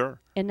 for sure.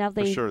 And now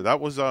for sure that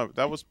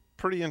was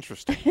pretty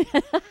interesting.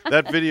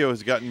 That video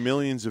has gotten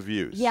millions of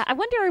views. Yeah, I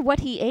wonder what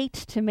he ate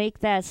to make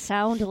that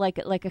sound like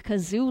a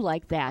kazoo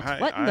like that.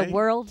 What in the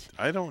world?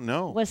 I don't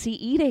know. Was he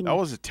eating? That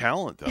was a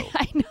talent, though.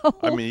 I know.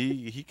 I mean,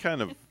 he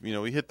kind of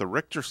he hit the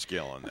Richter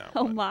scale on that.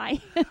 Oh one.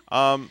 my.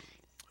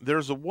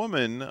 There's a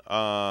woman,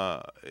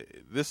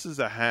 this is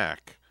a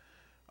hack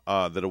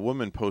that a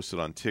woman posted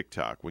on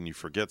TikTok when you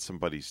forget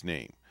somebody's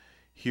name.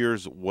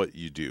 Here's what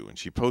you do. And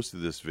she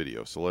posted this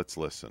video, so let's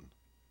listen.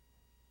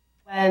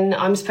 When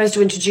I'm supposed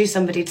to introduce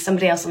somebody to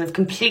somebody else and I've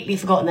completely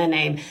forgotten their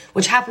name,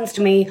 which happens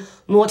to me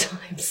more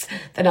times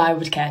than I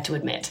would care to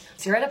admit.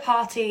 So you're at a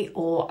party,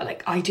 or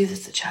like I do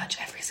this at church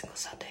every single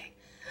Sunday.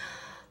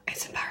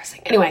 It's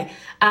embarrassing. Anyway,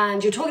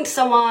 and you're talking to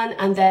someone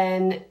and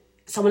then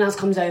someone else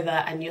comes over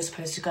and you're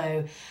supposed to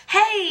go,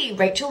 hey,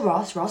 Rachel,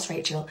 Ross,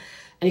 Rachel.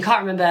 And you can't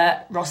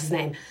remember Ross's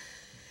name.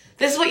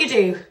 This is what you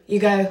do. You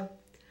go,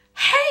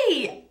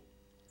 hey,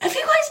 have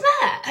you guys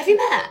met? Have you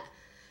met?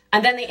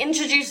 And then they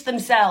introduce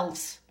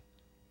themselves.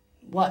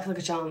 Works like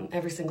a charm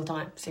every single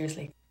time.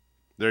 Seriously.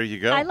 There you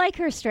go. I like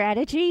her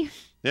strategy.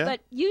 Yeah.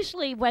 But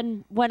usually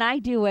when I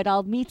do it,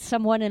 I'll meet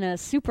someone in a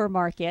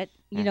supermarket,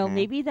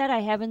 maybe that I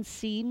haven't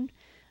seen.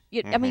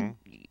 I mean,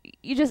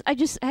 I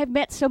just have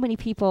met so many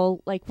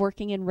people like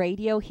working in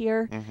radio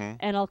here,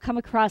 and I'll come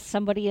across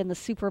somebody in the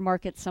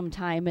supermarket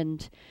sometime,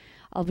 and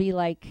I'll be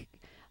like,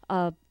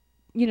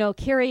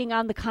 carrying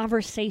on the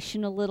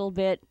conversation a little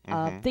bit,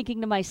 thinking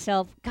to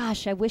myself,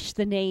 gosh, I wish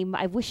the name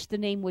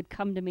would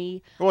come to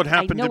me. Well, it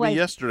happened to me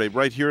yesterday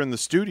right here in the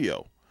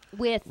studio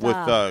with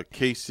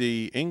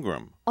Casey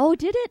Ingram. Oh,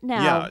 did it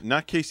now? Yeah,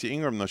 not Casey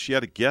Ingram, though. She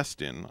had a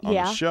guest in on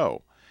the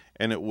show.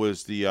 And it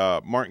was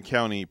the Martin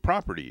County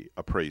property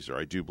appraiser.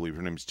 I do believe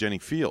her name's Jenny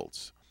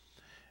Fields.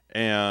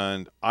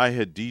 And I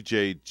had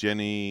DJ'd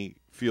Jenny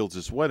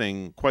Fields'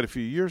 wedding quite a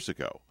few years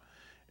ago.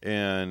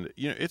 And,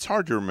 it's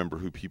hard to remember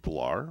who people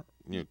are,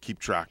 keep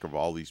track of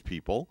all these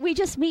people. We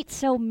just meet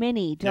so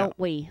many, don't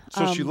we?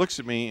 So she looks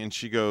at me and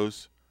she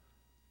goes,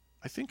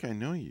 I think I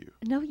know you.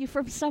 Know you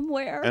from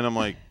somewhere. And I'm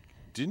like,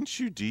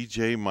 didn't you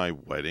DJ my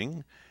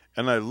wedding?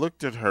 And I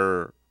looked at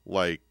her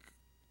like,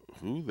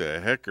 who the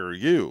heck are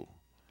you?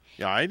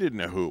 Yeah, I didn't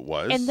know who it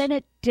was. And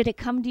then did it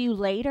come to you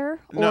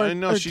later?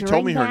 No, she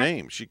told me her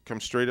name. She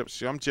comes straight up.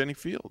 I'm Jenny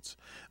Fields.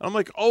 And I'm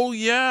like, oh,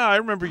 yeah, I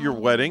remember your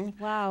wedding.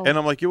 Wow. And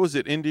I'm like, it was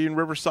at Indian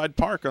Riverside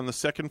Park on the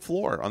second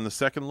floor, on the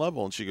second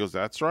level. And she goes,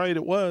 that's right,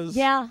 it was.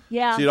 Yeah.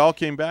 See, it all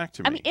came back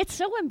to me. I mean, it's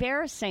so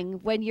embarrassing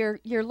when you're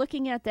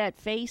looking at that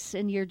face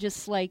and you're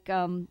just like,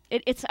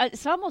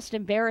 it's almost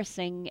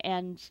embarrassing,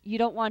 and you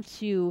don't want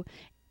to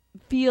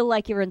feel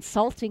like you're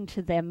insulting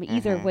to them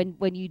either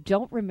when you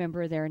don't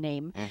remember their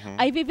name.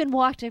 I've even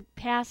walked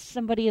past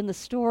somebody in the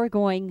store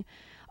going,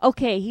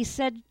 okay, he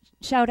said,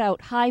 shout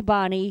out, hi,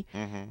 Bonnie,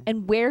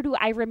 and where do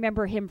I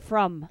remember him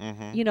from?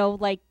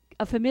 Like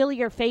a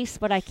familiar face,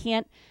 but I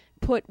can't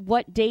put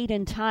what date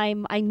and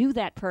time I knew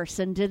that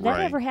person. Did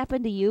that ever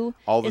happen to you?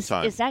 All the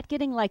time. Is that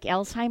getting like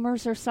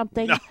Alzheimer's or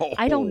something? No.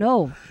 I don't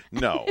know.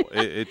 No,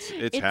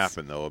 it's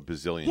happened, though, a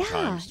bazillion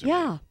times to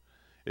me.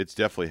 It's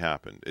definitely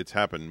happened. It's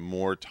happened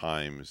more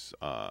times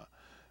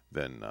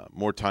than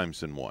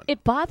one.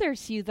 It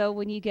bothers you though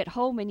when you get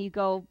home and you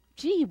go,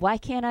 "Gee, why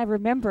can't I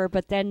remember?"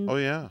 But then,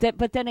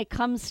 but then it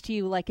comes to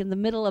you like in the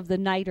middle of the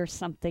night or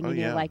something, and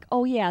you're like,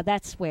 "Oh yeah,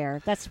 that's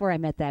where I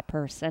met that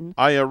person."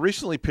 I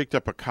recently picked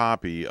up a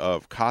copy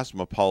of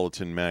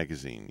Cosmopolitan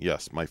magazine.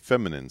 Yes, my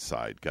feminine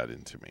side got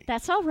into me.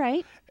 That's all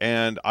right.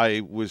 And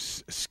I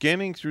was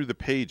scanning through the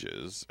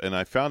pages, and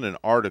I found an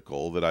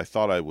article that I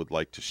thought I would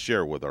like to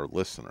share with our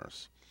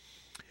listeners.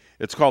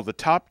 It's called The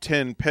Top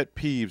 10 Pet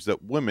Peeves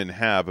That Women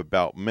Have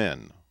About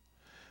Men.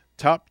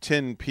 Top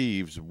 10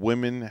 peeves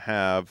women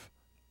have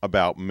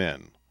about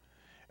men.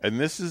 And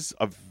this is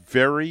a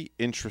very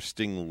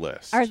interesting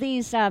list. Are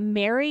these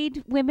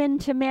married women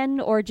to men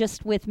or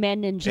just with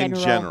men in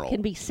general? In general.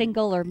 Can be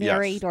single or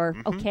married or,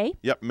 okay?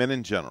 Yep, men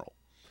in general.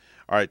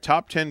 All right,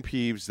 top 10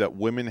 peeves that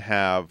women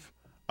have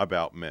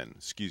about men.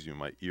 Excuse me,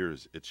 my ear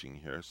is itching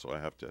here, so I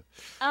have to.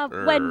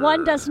 When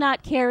one does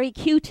not carry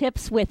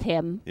Q-tips with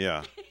him.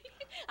 Yeah.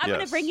 I'm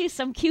going to bring you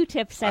some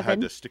Q-tips, Evan. I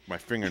had to stick my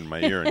finger in my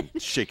ear and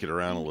shake it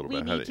around a little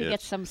bit. We need to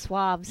get some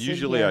swabs.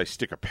 Usually I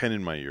stick a pen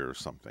in my ear or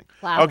something.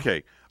 Wow.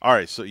 Okay. All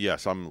right. So,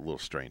 yes, I'm a little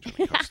strange when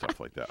it comes to stuff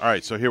like that. All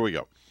right. So, here we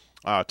go.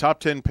 Top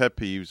 10 pet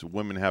peeves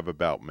women have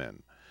about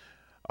men,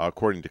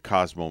 according to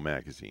Cosmo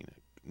magazine.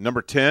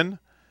 Number 10,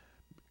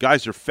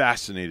 guys are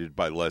fascinated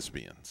by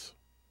lesbians.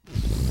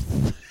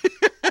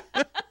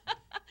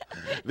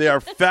 They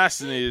are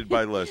fascinated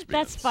by lesbians.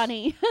 That's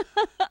funny.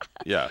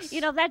 Yes.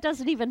 That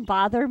doesn't even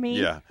bother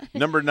me. Yeah.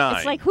 Number 9.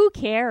 It's like, who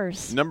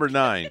cares? Number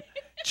 9,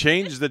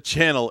 change the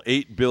channel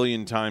 8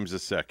 billion times a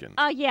second.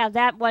 Yeah,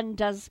 that one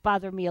does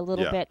bother me a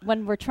little bit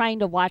when we're trying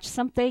to watch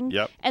something.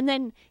 Yep. And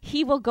then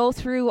he will go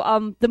through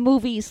the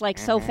movies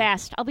so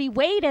fast. I'll be,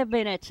 wait a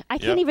minute. I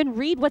can't even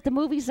read what the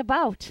movie's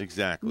about.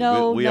 Exactly.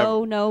 No.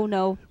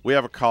 We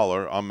have a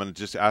caller. I'm going to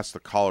just ask the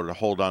caller to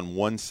hold on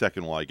 1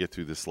 second while I get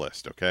through this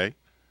list, okay?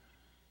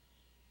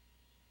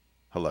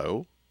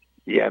 Hello?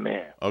 Yeah,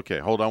 man. Okay,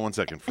 hold on 1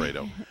 second,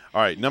 Fredo.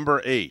 All right,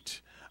 number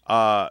 8.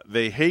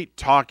 They hate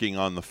talking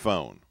on the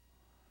phone.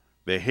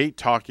 They hate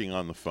talking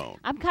on the phone.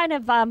 I'm kind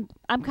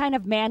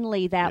of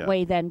manly that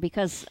way then,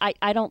 because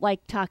I don't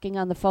like talking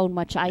on the phone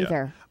much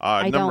either.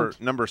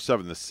 Number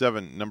 7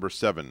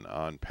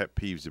 on pet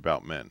peeves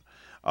about men.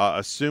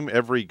 Assume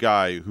every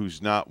guy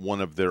who's not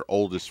one of their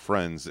oldest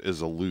friends is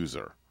a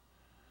loser.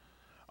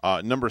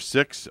 Number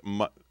 6,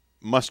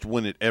 must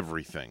win at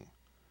everything.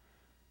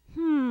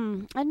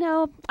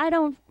 No, I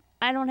don't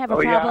have a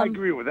problem. Yeah, I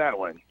agree with that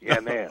one. Yeah,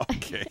 man.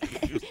 Okay.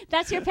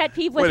 That's your pet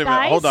peeve with Wait a guys?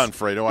 minute. Hold on,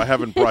 Fredo. I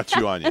haven't brought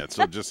you on yet,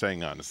 so just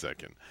hang on a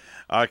second.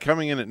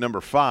 Coming in at number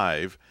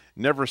 5,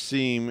 never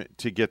seem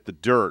to get the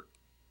dirt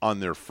on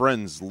their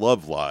friends'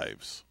 love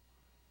lives.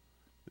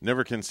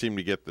 Never can seem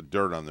to get the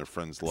dirt on their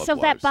friends' love lives.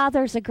 So that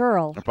bothers a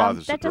girl. It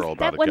bothers a girl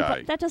about a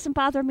guy. That doesn't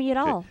bother me at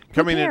all.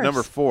 Coming in at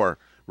number 4,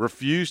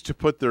 refuse to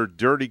put their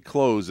dirty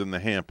clothes in the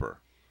hamper.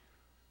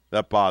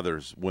 That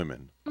bothers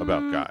women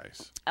about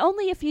guys.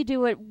 Only if you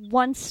do it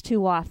once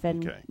too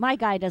often. Okay. My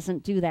guy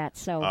doesn't do that.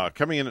 So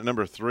coming in at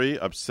number 3,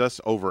 obsess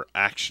over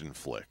action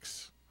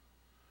flicks.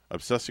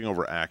 Obsessing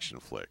over action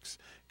flicks.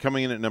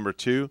 Coming in at number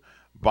 2,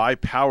 buy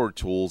power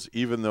tools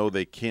even though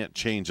they can't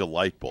change a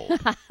light bulb.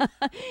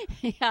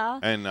 Yeah.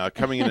 And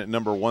coming in at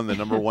number 1, the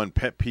number 1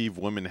 pet peeve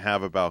women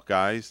have about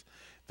guys,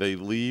 they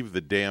leave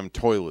the damn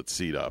toilet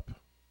seat up.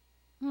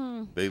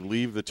 They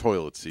leave the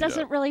toilet seat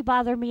Doesn't really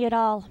bother me at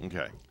all.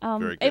 Okay,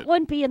 very good. It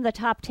wouldn't be in the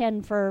top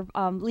 10 for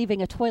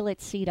leaving a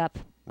toilet seat up.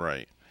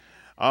 Right.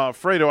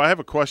 Fredo, I have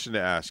a question to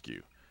ask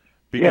you.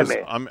 Because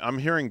I'm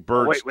hearing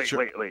birds... Wait.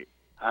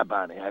 Hi,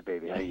 Bonnie. Hi,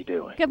 baby. How you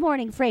doing? Good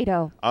morning,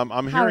 Fredo.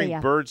 I'm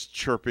hearing birds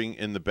chirping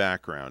in the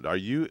background. Are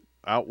you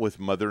out with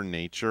Mother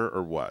Nature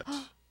or what?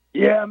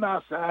 Yeah, I'm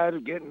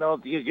outside getting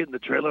the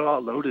trailer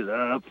all loaded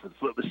up for the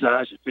foot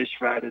massage and fish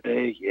fry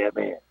today. Yeah,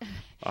 man.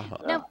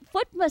 Now,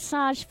 foot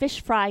massage, fish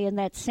fry in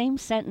that same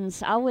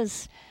sentence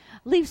always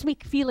leaves me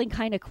feeling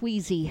kind of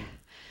queasy.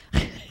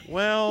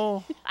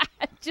 Well,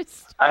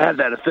 I have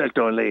that effect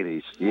on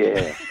ladies.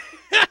 Yeah.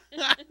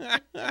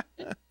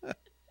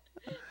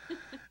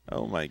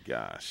 Oh my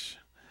gosh.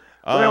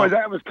 Anyways,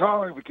 I was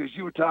calling because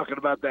you were talking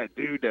about that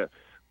dude that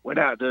went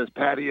out to his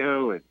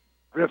patio and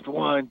ripped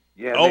one.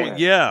 Yeah. Oh, man.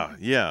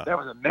 yeah. That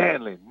was a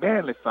manly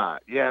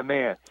fight. Yeah,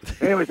 man.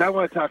 Anyways, I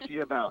want to talk to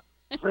you about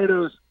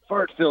Fredo's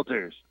fart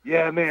filters.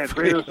 Yeah, man.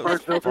 Fredo's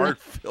fart filters. Fart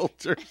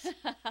filters.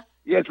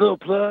 Yeah, it's a little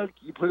plug.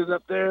 You put it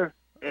up there,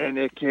 and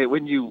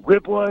when you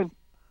rip one,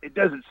 it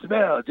doesn't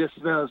smell. It just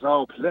smells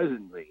all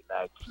pleasantly,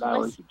 like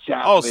flowers and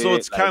chocolate. Oh, so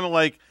it's kind of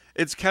like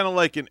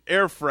an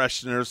air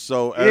freshener.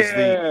 So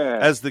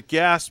as the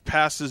gas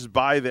passes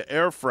by the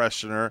air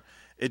freshener,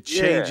 it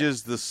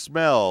changes the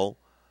smell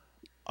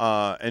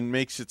and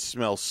makes it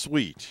smell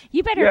sweet.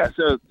 You better.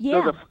 So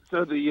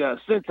the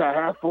scent I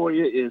have for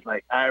you is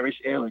like Irish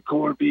ale and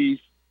corned beef,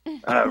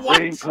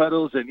 rain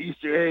puddles and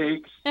Easter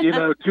eggs.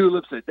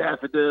 Tulips and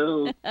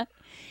daffodils.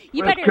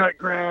 Cut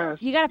grass.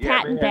 You got to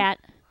patent that.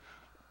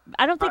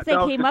 I don't think they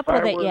came up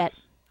with it yet.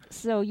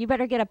 So you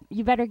better get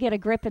a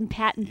grip and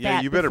patent that.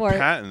 Yeah, you better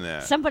patent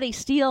that. Somebody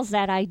steals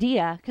that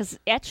idea, because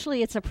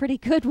actually it's a pretty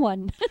good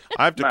one.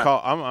 I have to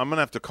call. I'm going to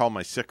have to call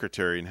my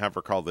secretary and have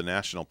her call the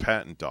National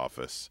Patent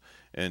Office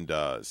and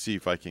see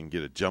if I can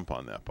get a jump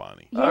on that,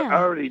 Bonnie. Yeah. I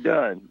already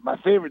done. My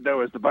favorite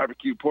though is the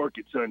barbecue pork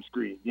at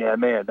sunscreen. Yeah,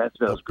 man, that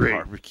smells great.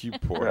 Barbecue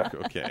pork.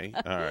 Okay,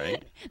 all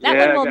right.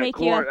 That one will make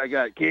corn. I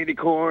got candy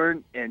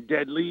corn and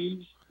dead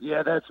leaves.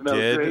 Yeah, that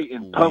smells great.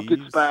 And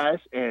pumpkin spice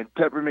and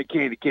peppermint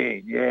candy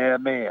cane. Yeah,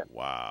 man.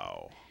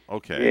 Wow.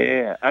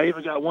 Okay. Yeah, I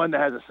even got one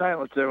that has a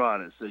silencer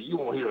on it, so you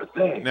won't hear a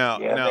thing. Now,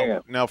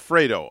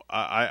 Fredo,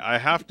 I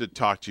have to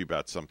talk to you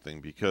about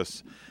something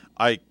because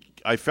I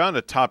found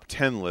a top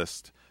 10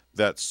 list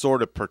that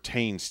sort of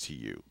pertains to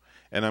you,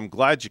 and I'm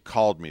glad you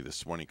called me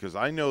this morning because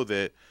I know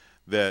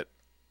that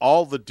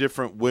all the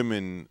different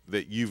women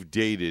that you've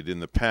dated in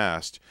the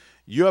past,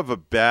 you have a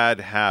bad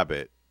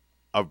habit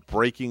of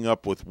breaking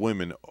up with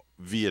women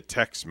via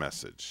text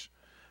message.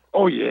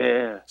 Oh,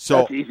 yeah. So,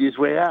 that's the easiest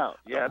way out.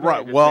 Yeah,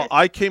 right. Well,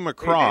 I came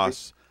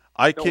across...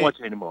 I don't watch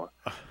anymore.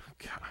 Oh,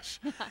 gosh.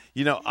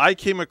 I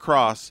came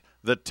across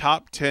the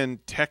top 10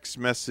 text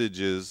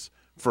messages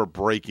for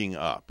breaking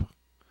up.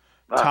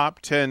 Top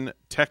 10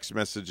 text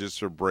messages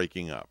for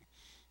breaking up.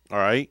 All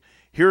right?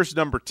 Here's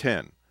number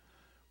 10.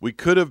 We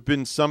could have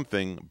been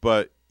something,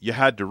 but you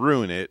had to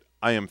ruin it.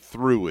 I am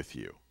through with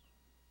you.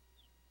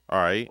 All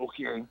right?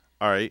 Okay.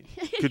 All right.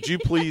 Could you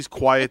please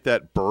quiet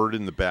that bird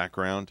in the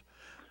background?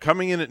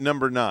 Coming in at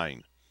number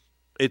 9.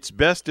 It's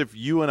best if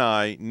you and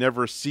I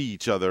never see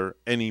each other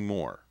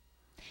anymore.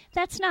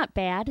 That's not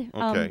bad.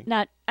 Okay.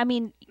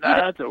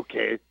 That's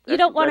okay. You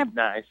don't want to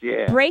nice,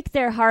 yeah. break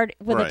their heart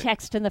with Right. a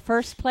text in the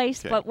first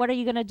place, but what are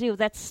you going to do?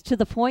 That's to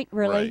the point,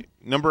 really. Right.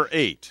 Number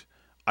 8.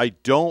 I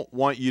don't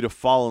want you to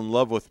fall in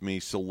love with me,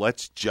 so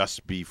let's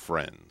just be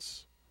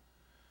friends.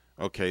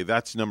 Okay,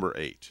 that's number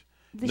 8.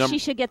 She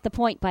should get the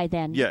point by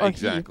then. Yeah, or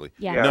exactly.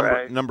 He.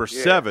 Yeah. Number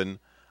 7,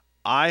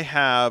 I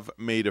have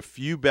made a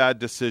few bad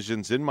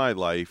decisions in my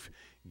life.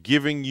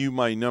 Giving you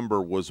my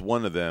number was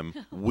one of them.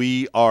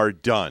 We are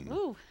done.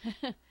 Ooh.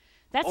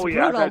 That's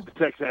brutal. brutal. I've had to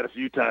text that a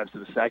few times to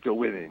the psycho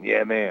women.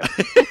 Yeah, man.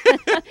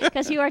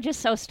 Because you are just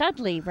so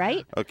studly,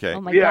 right? Okay. Oh,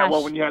 my yeah, gosh.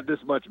 well, when you have this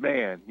much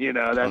man,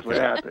 that's what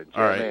happens.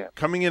 All right. Man.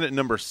 Coming in at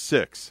number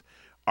 6,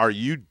 are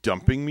you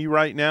dumping me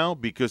right now?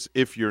 Because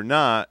if you're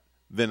not,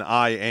 then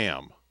I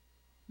am.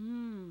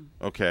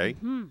 Okay.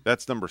 Mm-hmm.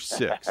 That's number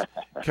 6.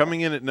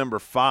 Coming in at number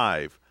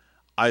 5,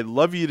 I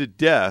love you to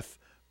death,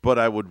 but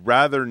I would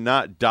rather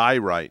not die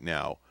right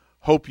now.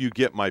 Hope you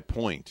get my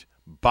point.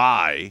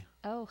 Bye.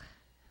 Oh,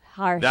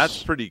 harsh.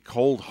 That's pretty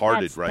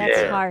cold-hearted right there.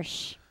 That's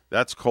harsh.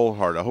 That's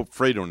cold-hearted. I hope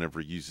Fredo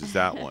never uses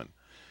that one.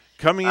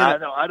 Coming in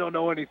I don't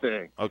know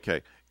anything.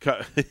 Okay.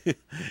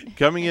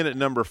 Coming in at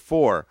number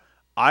 4,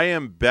 I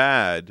am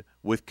bad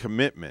with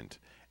commitment,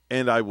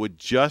 and I would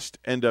just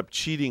end up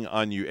cheating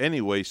on you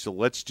anyway, so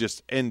let's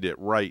just end it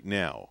right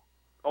now.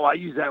 Oh, I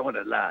use that one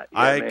a lot. Yeah,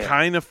 I man.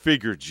 kind of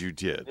figured you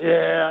did.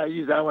 Yeah, I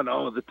use that one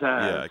all the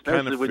time. Yeah, I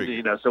kind of Especially when,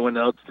 figured. someone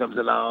else comes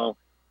along,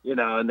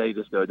 and they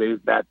just go, they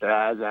bat their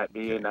eyes at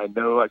me, and I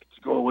know I can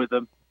score with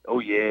them. Oh,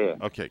 yeah.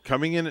 Okay,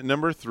 coming in at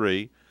number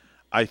 3,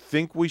 I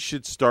think we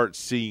should start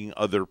seeing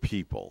other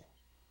people.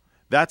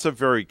 That's a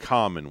very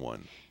common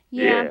one.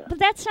 Yeah, but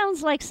that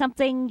sounds like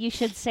something you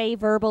should say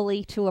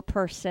verbally to a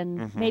person,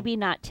 Mm-hmm. maybe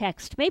not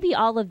text. Maybe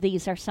all of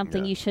these are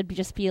something you should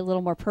just be a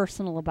little more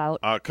personal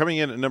about. Coming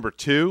in at number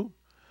 2,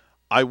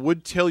 I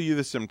would tell you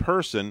this in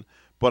person,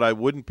 but I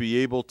wouldn't be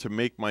able to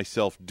make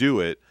myself do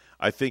it.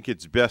 I think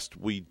it's best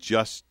we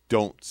just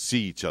don't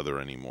see each other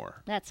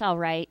anymore. That's all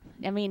right.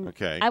 I mean,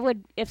 Okay. I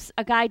would, if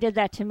a guy did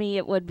that to me,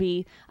 it would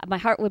be, my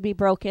heart would be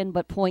broken,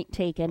 but point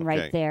taken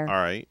right there. All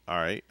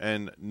right.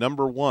 And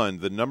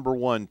the number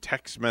one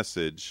text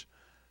message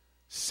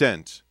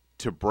sent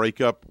to break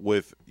up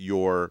with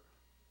your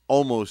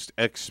almost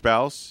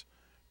ex-spouse,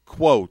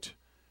 quote,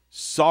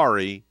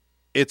 sorry,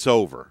 it's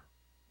over.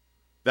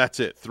 That's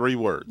it. 3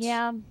 words.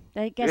 Yeah,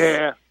 I guess.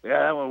 Yeah,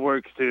 that one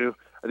works too.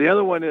 The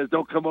other one is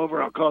don't come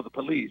over, I'll call the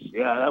police.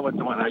 Yeah, that one's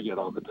the one I get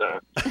all the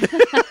time.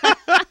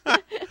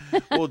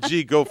 Well,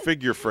 gee, go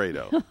figure,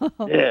 Fredo.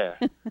 Yeah.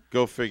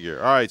 Go figure.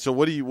 All right, so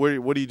what are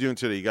you doing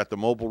today? You got the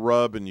mobile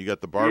rub and you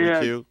got the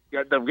barbecue?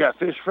 Yeah, we got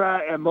fish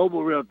fry and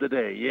mobile rib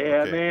today.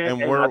 Yeah, Okay.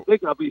 man. And I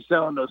think I'll be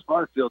selling those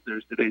spark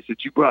filters today since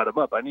you brought them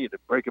up. I need to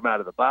break them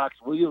out of the box.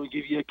 We'll even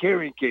give you a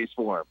carrying case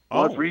for them.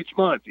 One for each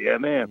month. Yeah,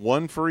 man.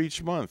 One for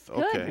each month.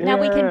 Good. Okay. Now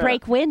we can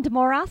break wind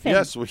more often.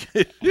 Yes, we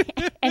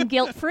and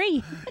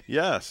guilt-free.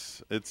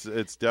 Yes,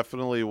 it's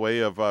definitely a way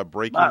of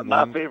breaking My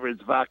wind. favorite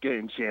is vodka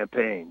and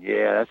champagne.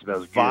 Yeah, that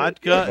smells good.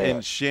 Vodka Yeah.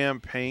 and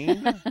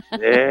champagne?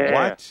 Yeah.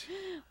 What?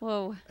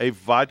 Whoa. A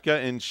vodka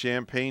and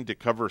champagne to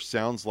cover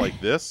sounds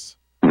like this?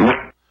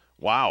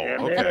 Wow. Yeah,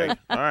 Okay. man.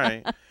 All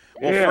right.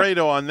 Well, Yeah.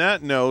 Fredo, on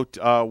that note,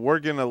 we're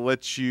going to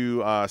let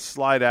you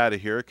slide out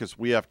of here because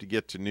we have to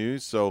get to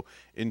news. So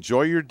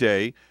enjoy your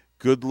day.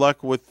 Good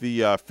luck with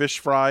the fish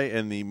fry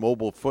and the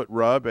mobile foot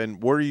rub.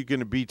 And where are you going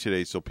to be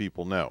today so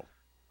people know?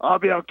 I'll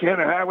be on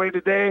Cannon Highway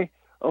today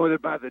over there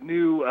by the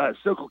new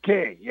Circle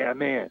K. Yeah,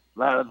 man. A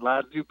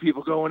lot of new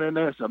people going in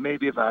there. So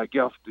maybe if I get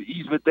off the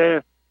easement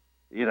there,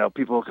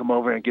 people will come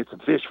over and get some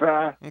fish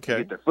fry. Okay.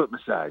 Get their foot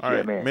massage. All yeah,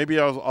 right. man. Maybe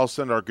I'll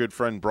send our good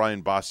friend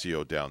Brian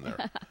Bassio down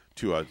there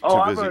to I've visit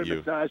already you.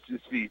 massaged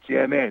his feet.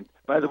 Yeah, man.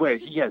 By the way,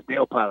 he has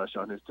nail polish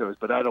on his toes,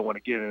 but I don't want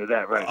to get into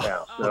that right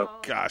now. So,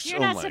 gosh,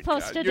 You're not my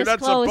supposed God. to You're not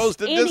disclose supposed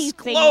to anything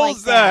disclose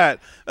like that.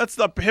 That's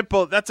the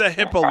HIPAA. That's a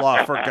HIPAA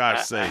law, for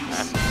gosh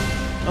sakes.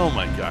 Oh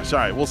my gosh! All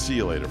right, we'll see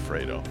you later,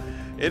 Fredo.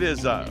 It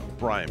is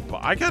Brian,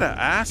 I gotta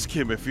ask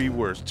him if he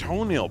wears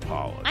toenail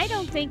polish. I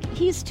don't think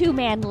he's too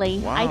manly.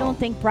 Wow. I don't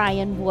think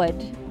Brian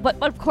would. But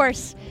of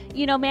course,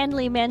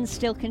 manly men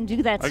still can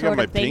do that sort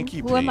of thing.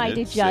 Who am I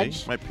to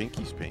judge? See? My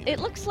pinky's painted. It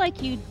looks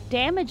like you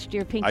damaged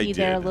your pinky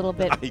there a little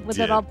bit. I did.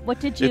 What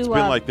did you? It's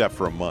been like that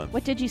for a month.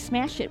 What did you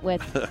smash it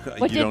with?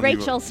 What did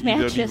Rachel smash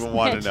it? You don't even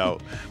want to know.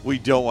 We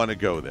don't want to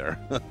go there.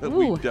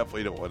 We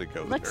definitely don't want to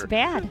go there. Looks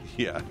bad.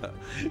 Yeah.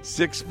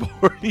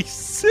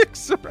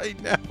 6:46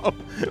 right now.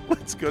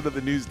 Let's go to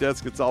the news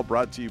desk. It's all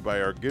brought to you by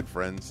our good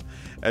friends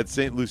at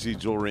St. Lucie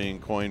Jewelry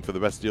and Coin. For the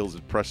best deals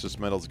in precious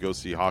metals, go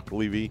see Hawk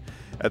Levy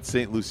at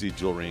St. Lucie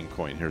Jewelry and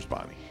Coin. Here's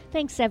Bonnie.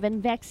 Thanks,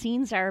 Evan.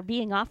 Vaccines are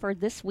being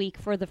offered this week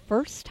for the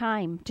first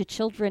time to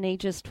children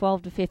ages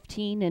 12 to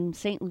 15 in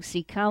St.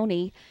 Lucie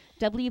County.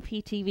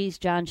 WPTV's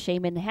John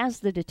Shaman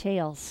has the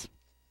details.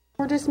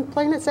 We're just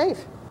playing it safe.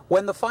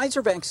 When the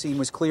Pfizer vaccine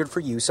was cleared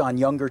for use on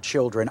younger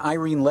children,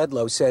 Irene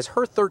Ledlow says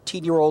her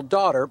 13-year-old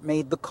daughter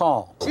made the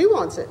call. She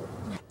wants it.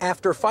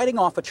 After fighting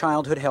off a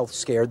childhood health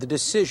scare, the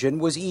decision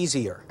was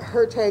easier.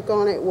 Her take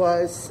on it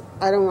was,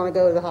 I don't want to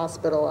go to the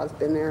hospital. I've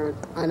been there,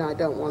 and I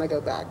don't want to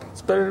go back.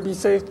 It's better to be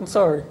safe than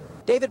sorry.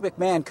 David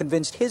McMahon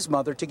convinced his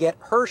mother to get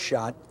her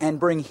shot and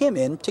bring him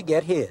in to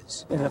get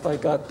his. And if I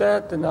got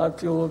that, then I'd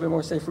feel a little bit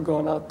more safer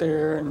going out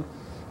there and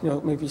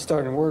maybe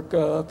starting work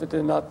up, and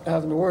then not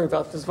having to worry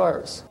about this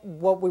virus.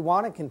 What we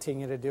want to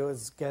continue to do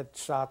is get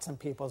shots in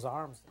people's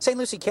arms. St.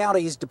 Lucie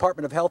County's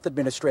Department of Health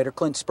Administrator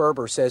Clint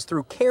Sperber says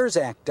through CARES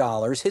Act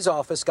dollars, his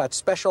office got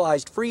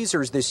specialized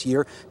freezers this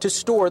year to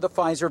store the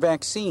Pfizer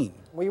vaccine.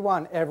 We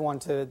want everyone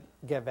to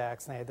get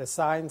vaccinated. The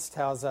science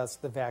tells us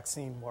the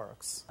vaccine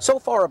works. So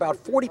far, about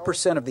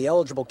 40% of the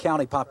eligible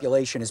county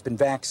population has been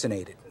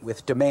vaccinated.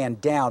 With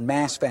demand down,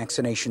 mass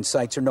vaccination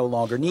sites are no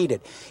longer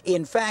needed.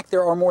 In fact,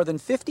 there are more than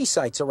 50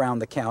 sites around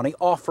the county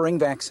offering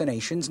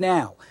vaccinations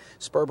now.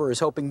 Sperber is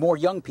hoping more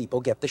young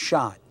people get the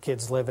shot.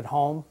 Kids live at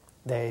home.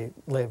 They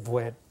live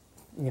with,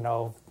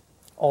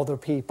 older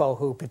people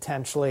who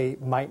potentially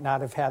might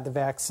not have had the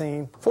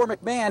vaccine. For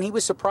McMahon, he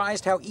was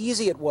surprised how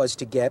easy it was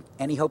to get,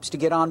 and he hopes to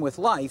get on with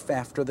life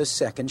after the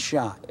second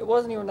shot. It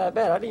wasn't even that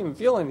bad. I didn't even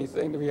feel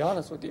anything, to be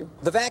honest with you.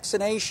 The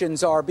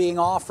vaccinations are being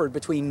offered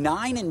between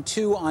 9 and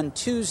 2 on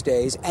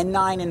Tuesdays and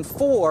 9 and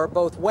 4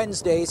 both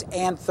Wednesdays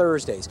and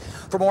Thursdays.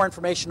 For more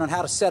information on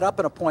how to set up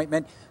an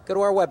appointment, go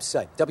to our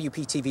website,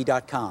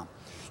 WPTV.com.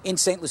 In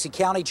St. Lucie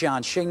County,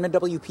 John Shingman,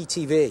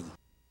 WPTV.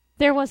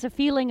 There was a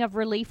feeling of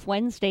relief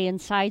Wednesday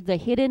inside the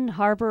Hidden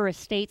Harbor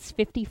Estates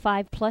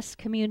 55-plus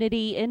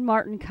community in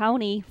Martin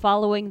County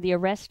following the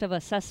arrest of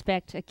a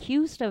suspect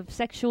accused of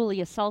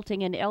sexually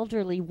assaulting an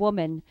elderly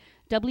woman.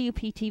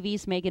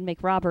 WPTV's Megan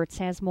McRoberts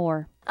has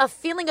more. A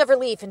feeling of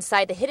relief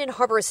inside the Hidden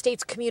Harbor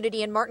Estates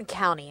community in Martin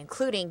County,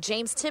 including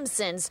James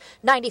Timpson's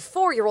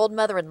 94-year-old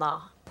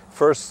mother-in-law.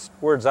 First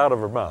words out of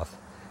her mouth,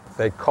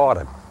 they caught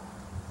him.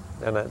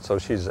 And so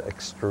she's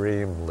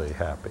extremely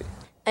happy.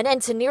 An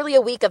end to nearly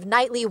a week of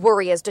nightly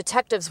worry as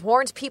detectives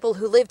warned people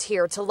who lived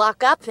here to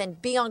lock up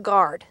and be on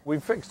guard. We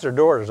fixed her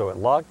doors so it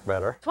locked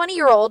better.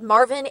 20-year-old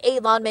Marvin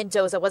Alon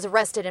Mendoza was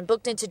arrested and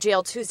booked into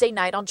jail Tuesday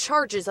night on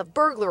charges of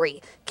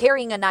burglary,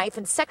 carrying a knife,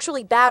 and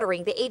sexually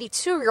battering the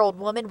 82-year-old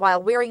woman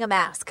while wearing a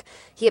mask.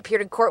 He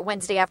appeared in court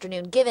Wednesday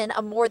afternoon, given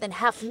a more than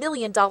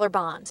 $500,000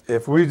 bond.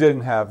 If we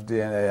didn't have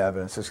DNA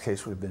evidence, this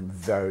case would have been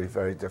very,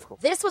 very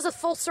difficult. This was a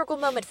full circle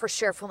moment for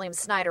Sheriff William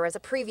Snyder. As a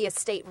previous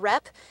state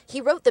rep,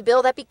 he wrote the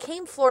bill that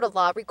became Florida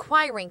law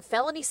requiring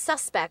felony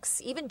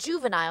suspects, even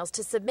juveniles,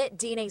 to submit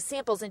DNA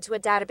samples into a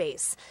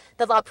database.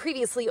 The law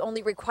previously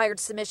only required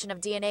submission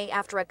of DNA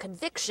after a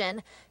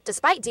conviction,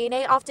 despite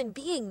DNA often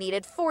being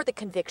needed for the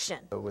conviction.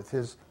 With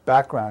his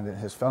background in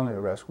his felony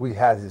arrest, we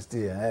had his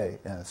DNA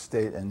in a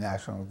state and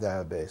national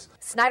database.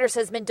 Snyder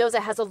says Mendoza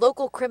has a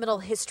local criminal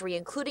history,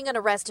 including an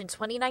arrest in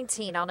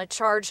 2019 on a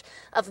charge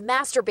of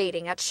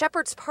masturbating at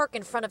Shepherd's Park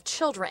in front of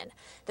children.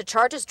 The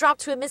charge is dropped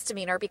to a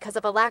misdemeanor because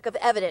of a lack of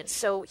evidence,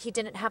 so he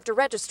didn't have to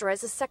register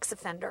as a sex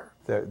offender.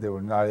 They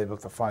were not able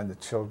to find the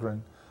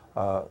children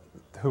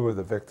who were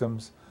the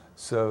victims,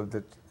 so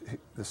that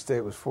the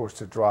state was forced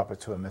to drop it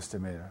to a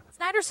misdemeanor.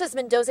 Snyder says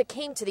Mendoza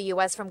came to the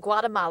U.S. from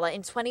Guatemala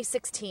in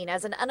 2016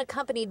 as an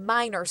unaccompanied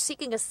minor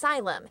seeking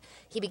asylum.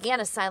 He began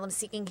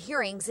asylum-seeking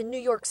hearings in New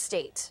York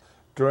State.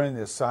 During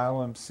the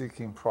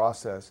asylum-seeking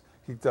process,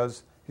 he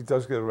does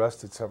get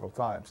arrested several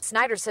times.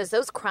 Snyder says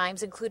those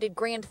crimes included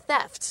grand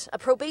theft, a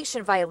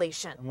probation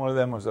violation. And one of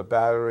them was a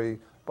battery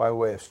by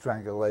way of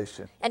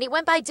strangulation. And he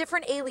went by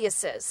different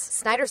aliases.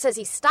 Snyder says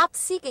he stopped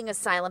seeking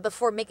asylum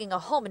before making a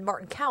home in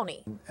Martin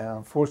County. And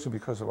unfortunately,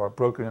 because of our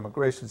broken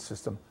immigration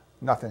system,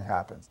 nothing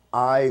happens.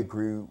 I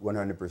agree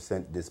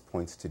 100% this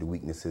points to the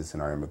weaknesses in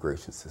our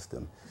immigration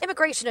system.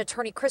 Immigration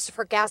attorney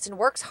Christopher Gaston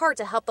works hard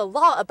to help the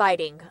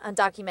law-abiding,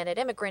 undocumented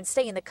immigrants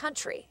stay in the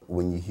country.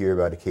 When you hear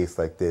about a case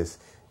like this,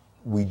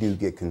 we do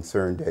get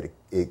concerned that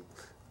it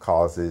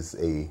causes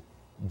a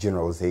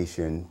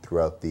generalization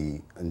throughout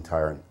the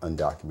entire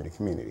undocumented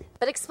community.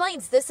 But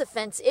explains this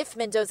offense, if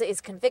Mendoza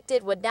is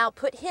convicted, would now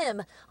put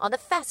him on the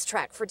fast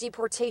track for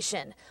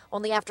deportation,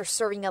 only after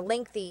serving a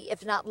lengthy,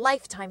 if not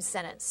lifetime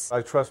sentence.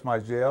 I trust my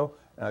jail,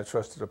 and I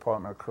trust the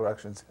Department of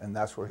Corrections, and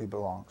that's where he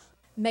belongs.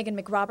 Megan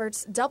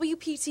McRoberts,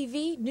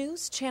 WPTV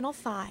News Channel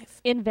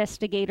 5.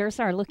 Investigators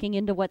are looking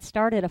into what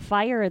started a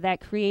fire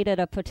that created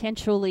a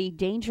potentially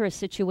dangerous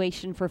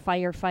situation for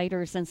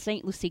firefighters in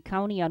St. Lucie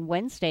County on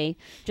Wednesday.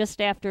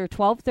 Just after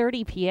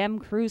 12:30 p.m.,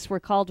 crews were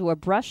called to a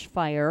brush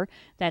fire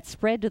that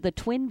spread to the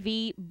Twin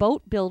V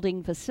boat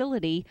building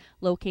facility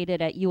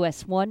located at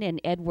US 1 and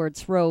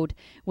Edwards Road.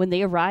 When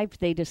they arrived,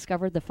 they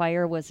discovered the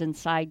fire was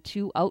inside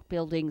two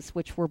outbuildings,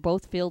 which were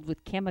both filled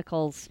with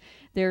chemicals.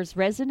 There's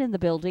resin in the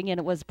building, and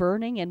it was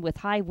burning, and with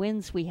high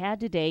winds we had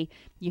today,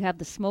 you have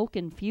the smoke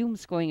and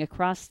fumes going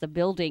across the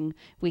building.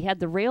 We had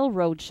the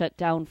railroad shut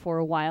down for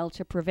a while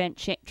to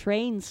prevent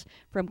trains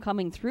from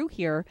coming through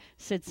here,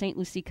 said St.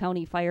 Lucie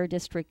County Fire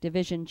District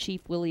Division Chief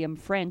William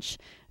French.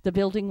 The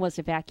building was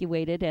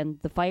evacuated, and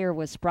the fire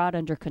was brought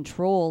under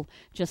control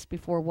just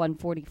before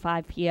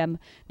 1:45 p.m.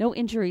 No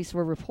injuries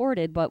were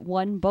reported, but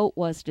one boat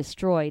was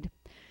destroyed.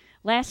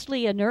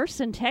 Lastly, a nurse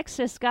in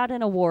Texas got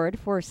an award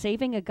for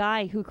saving a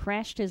guy who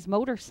crashed his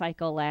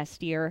motorcycle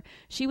last year.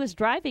 She was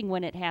driving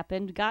when it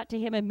happened, got to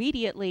him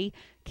immediately,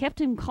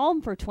 kept him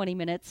calm for 20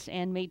 minutes,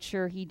 and made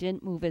sure he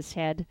didn't move his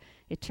head.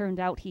 It turned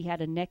out he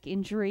had a neck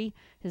injury.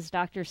 His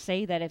doctors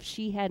say that if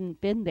she hadn't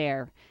been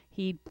there,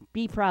 he'd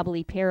be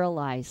probably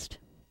paralyzed.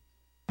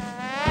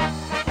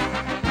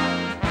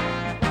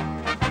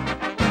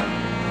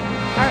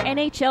 Our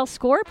NHL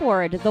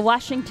scoreboard, the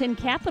Washington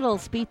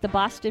Capitals beat the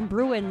Boston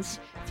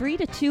Bruins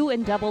 3-2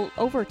 in double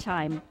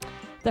overtime.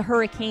 The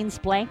Hurricanes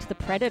blanked the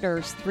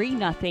Predators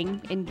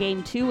 3-0 in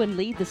Game 2 and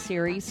lead the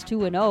series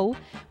 2-0.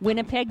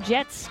 Winnipeg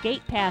Jets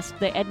skate past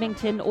the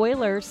Edmonton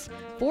Oilers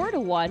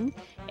 4-1,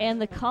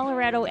 and the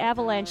Colorado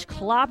Avalanche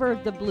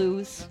clobbered the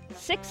Blues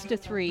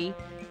 6-3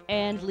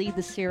 and lead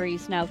the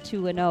series now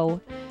 2-0.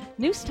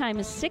 News time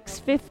is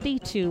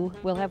 6:52.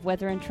 We'll have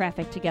weather and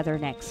traffic together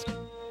next.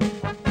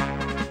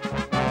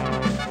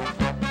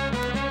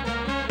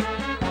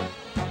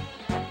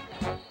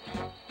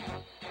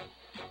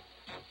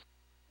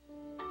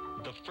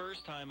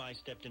 First time I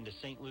stepped into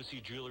St.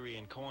 Lucie Jewelry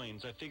and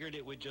Coins, I figured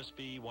it would just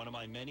be one of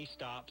my many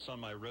stops on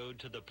my road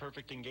to the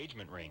perfect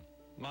engagement ring.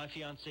 My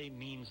fiance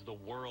means the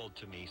world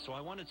to me, so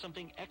I wanted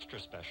something extra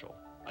special.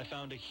 I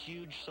found a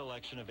huge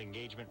selection of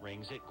engagement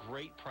rings at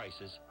great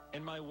prices,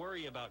 and my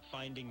worry about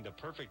finding the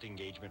perfect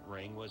engagement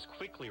ring was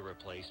quickly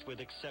replaced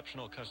with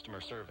exceptional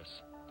customer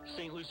service.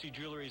 St. Lucie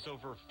Jewelry's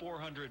over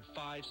 400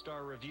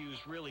 five-star reviews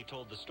really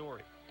told the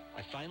story.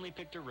 I finally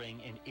picked a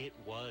ring, and it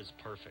was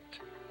perfect.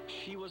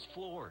 She was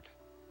floored.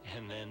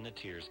 And then the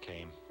tears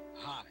came.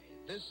 Hi,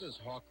 this is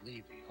Hawk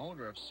Levy,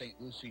 owner of St.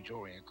 Lucie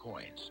Jewelry and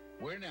Coins.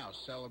 We're now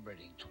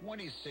celebrating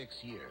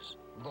 26 years,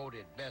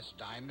 voted best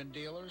diamond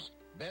dealers,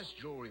 best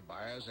jewelry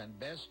buyers, and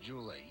best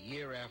jeweler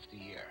year after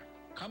year.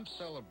 Come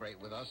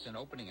celebrate with us in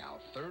opening our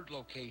third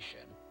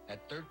location at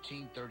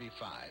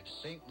 1335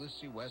 St.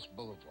 Lucie West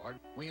Boulevard.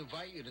 We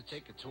invite you to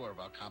take a tour of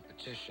our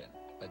competition,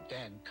 but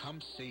then come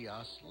see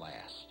us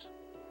last.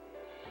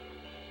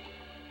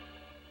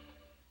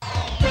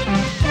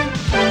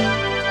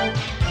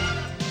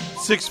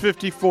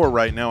 6:54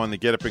 right now on the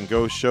Get Up and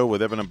Go show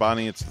with Evan and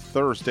Bonnie. It's the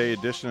Thursday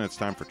edition. It's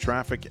time for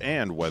traffic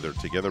and weather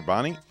together.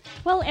 Bonnie?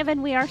 Well,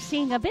 Evan, we are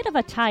seeing a bit of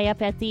a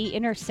tie-up at the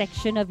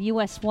intersection of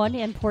US 1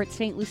 and Port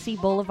St. Lucie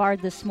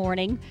Boulevard this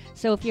morning.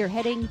 So if you're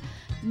heading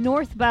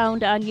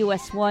northbound on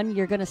US 1,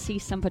 you're going to see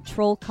some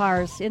patrol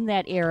cars in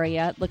that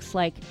area. It looks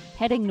like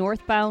heading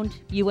northbound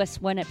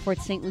US 1 at Port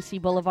St. Lucie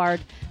Boulevard,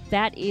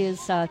 that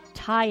is a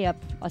tie-up,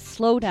 a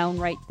slowdown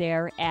right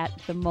there at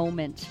the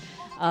moment.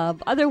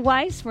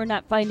 Otherwise, we're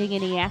not finding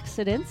any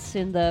accidents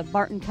in the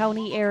Martin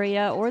County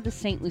area or the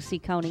St. Lucie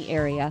County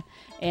area.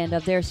 And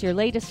there's your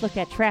latest look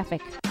at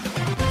traffic.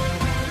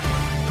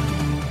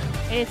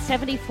 It's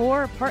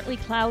 74, partly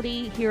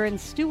cloudy here in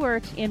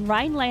Stuart. In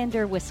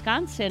Rhinelander,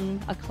 Wisconsin,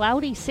 a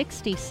cloudy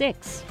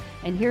 66.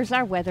 And here's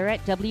our weather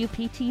at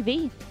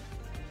WPTV.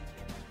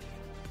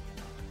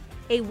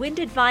 A wind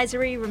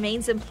advisory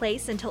remains in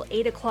place until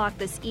 8 o'clock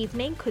this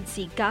evening. Could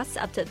see gusts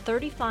up to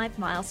 35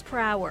 miles per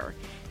hour.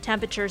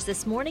 Temperatures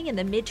this morning in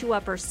the mid to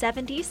upper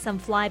 70s, some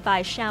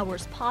flyby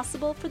showers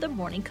possible for the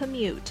morning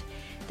commute.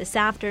 This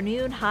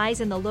afternoon,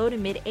 highs in the low to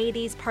mid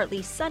 80s,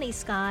 partly sunny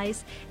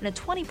skies, and a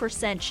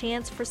 20%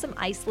 chance for some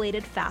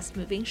isolated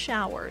fast-moving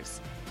showers.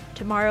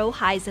 Tomorrow,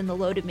 highs in the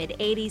low to mid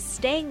 80s,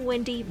 staying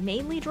windy,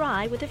 mainly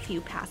dry with a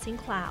few passing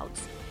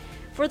clouds.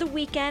 For the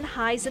weekend,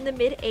 highs in the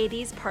mid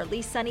 80s,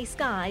 partly sunny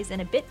skies,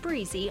 and a bit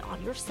breezy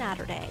on your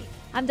Saturday.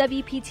 I'm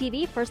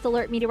WPTV First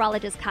Alert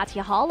Meteorologist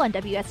Katya Hall on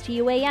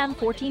WSTU AM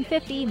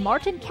 1450,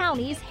 Martin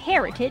County's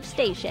Heritage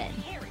Station.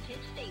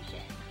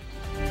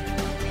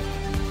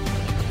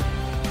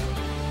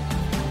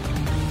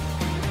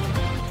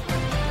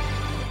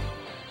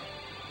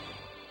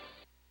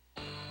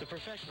 The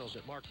professionals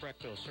at Mark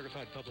Breckville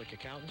Certified Public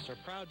Accountants are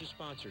proud to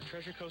sponsor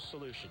Treasure Coast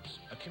Solutions,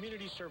 a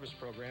community service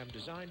program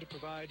designed to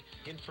provide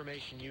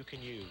information you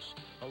can use,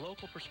 a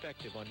local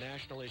perspective on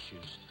national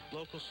issues,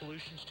 local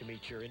solutions to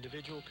meet your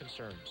individual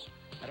concerns.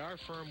 At our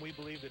firm, we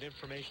believe that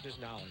information is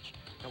knowledge,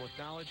 and with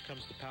knowledge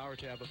comes the power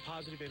to have a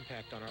positive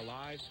impact on our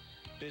lives,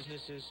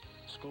 businesses,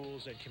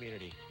 schools, and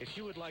community. If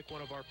you would like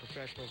one of our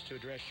professionals to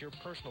address your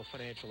personal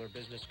financial or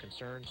business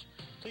concerns,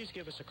 please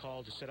give us a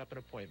call to set up an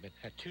appointment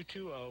at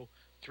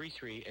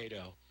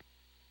 220-3380.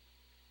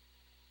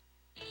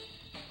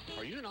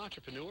 Are you an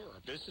entrepreneur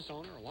or business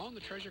owner along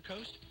the Treasure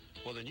Coast?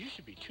 Well, then you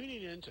should be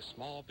tuning in to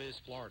Small Biz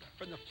Florida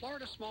from the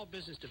Florida Small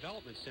Business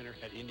Development Center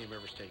at Indian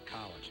River State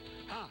College.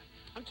 Hi,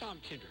 I'm Tom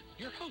Kindred,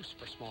 your host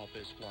for Small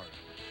Biz Florida.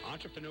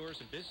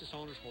 Entrepreneurs and business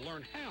owners will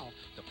learn how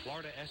the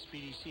Florida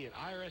SBDC and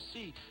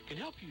IRSC can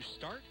help you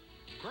start,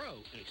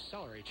 grow, and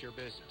accelerate your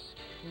business.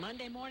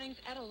 Monday mornings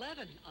at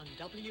 11 on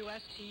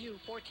WSTU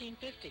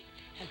 1450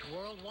 and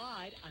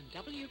worldwide on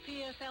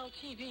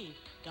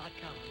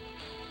WPSLTV.com.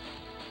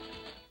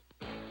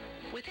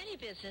 With any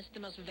business, the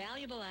most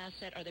valuable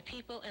asset are the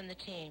people and the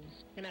teams,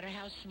 no matter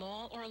how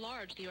small or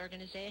large the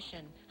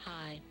organization.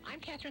 Hi, I'm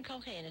Catherine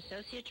Culhane,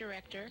 Associate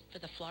Director for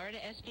the Florida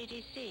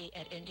SBDC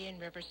at Indian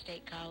River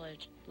State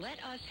College.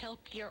 Let us help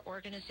your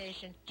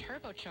organization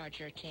turbocharge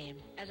your team.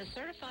 As a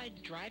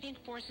certified driving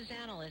forces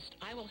analyst,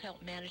 I will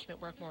help management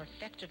work more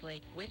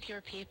effectively with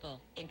your people,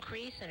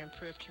 increase and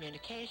improve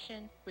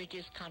communication,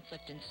 reduce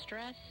conflict and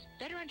stress,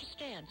 better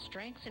understand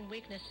strengths and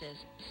weaknesses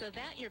so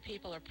that your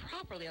people are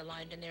properly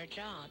aligned in their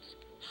jobs.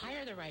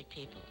 Hire the right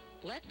people.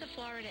 Let the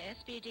Florida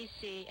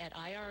SBDC at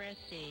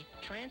IRSC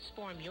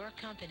transform your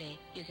company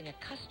using a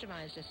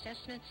customized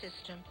assessment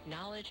system,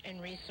 knowledge,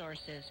 and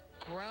resources.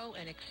 Grow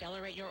and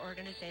accelerate your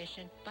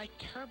organization by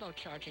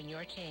turbocharging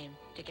your team.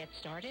 To get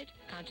started,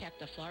 contact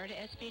the Florida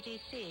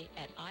SBDC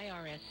at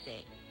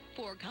IRSC.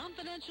 For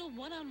confidential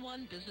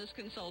one-on-one business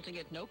consulting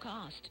at no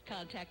cost,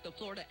 contact the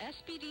Florida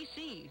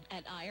SBDC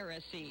at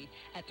IRSC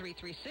at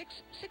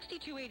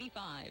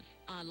 336-6285.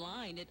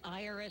 Online at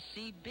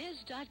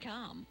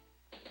irscbiz.com.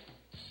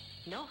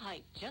 No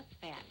hype, just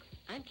facts.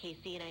 I'm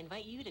Casey, and I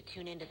invite you to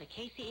tune into the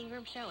Casey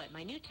Ingram Show at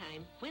my new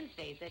time,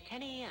 Wednesdays at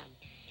 10 a.m.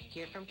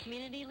 Hear from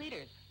community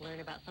leaders, learn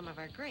about some of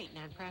our great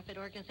nonprofit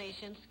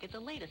organizations, get the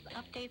latest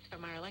updates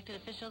from our elected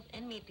officials,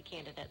 and meet the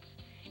candidates.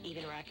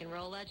 Even rock and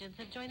roll legends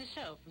have joined the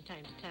show from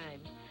time to time.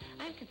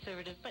 I'm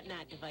conservative but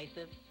not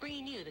divisive,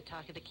 bringing you the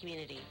talk of the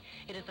community.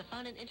 It is a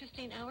fun and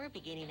interesting hour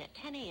beginning at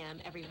 10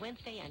 a.m. every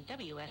Wednesday on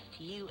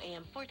WSTU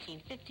AM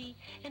 1450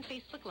 and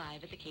Facebook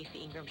Live at The Casey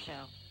Ingram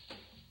Show.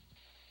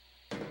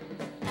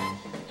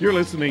 You're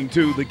listening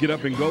to the Get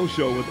Up and Go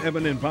Show with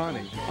Evan and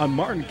Bonnie on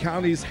Martin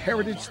County's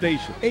Heritage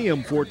Station,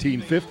 AM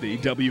 1450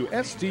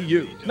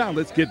 WSTU. Now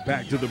let's get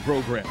back to the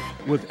program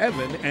with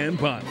Evan and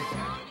Bonnie.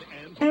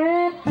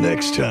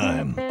 Next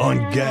time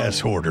on Gas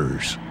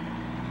Hoarders.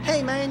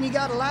 Hey, man, you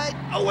got a light?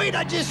 Oh, wait,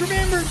 I just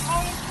remembered.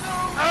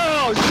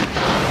 Oh,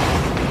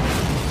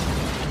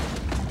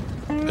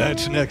 no.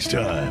 That's next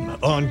time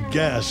on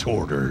Gas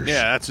Hoarders.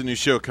 Yeah, that's a new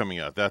show coming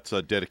out. That's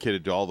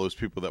dedicated to all those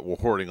people that were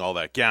hoarding all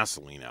that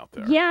gasoline out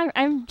there. Yeah,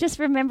 I just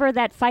remember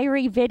that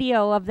fiery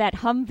video of that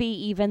Humvee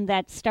even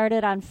that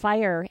started on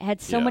fire. It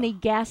had so many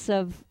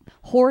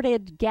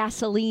hoarded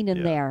gasoline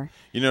in there.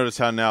 You notice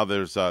how now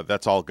there's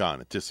that's all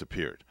gone. It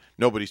disappeared.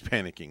 Nobody's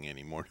panicking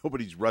anymore.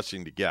 Nobody's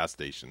rushing to gas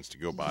stations to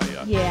go buy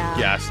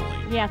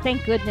gasoline. Yeah,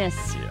 thank goodness.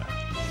 Yeah.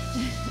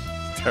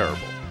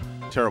 Terrible.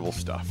 Terrible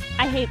stuff.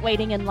 I hate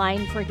waiting in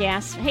line for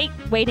gas. I hate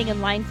waiting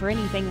in line for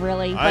anything,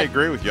 really. I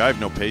agree with you. I have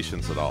no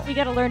patience at all. We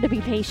got to learn to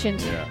be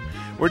patient. Yeah.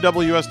 We're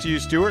WSTU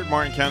Stuart,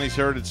 Martin County's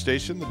Heritage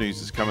Station. The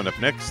news is coming up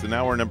next. In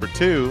hour number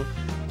 2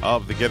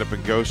 of the Get Up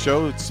and Go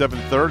Show. It's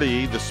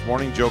 7:30 this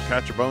morning. Joe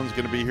Catrombone is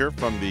going to be here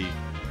from the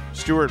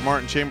Stuart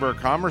Martin Chamber of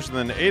Commerce, and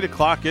then 8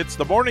 o'clock it's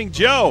the Morning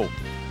Joe,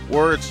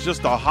 where it's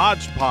just a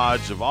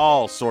hodgepodge of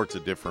all sorts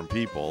of different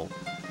people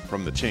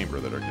from the chamber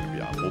that are going to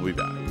be on. We'll be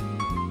back.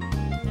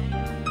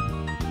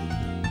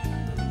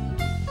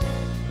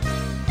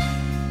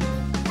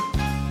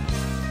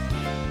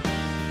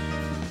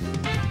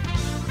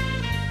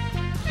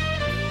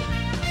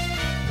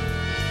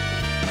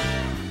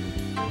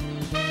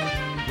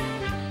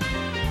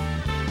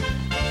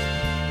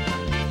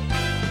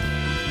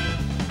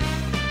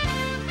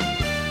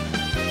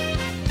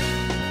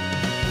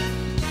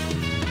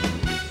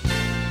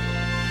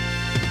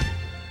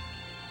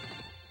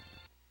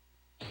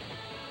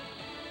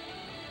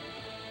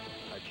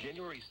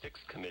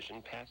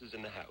 Passes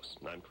in the House.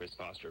 I'm Chris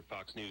Foster at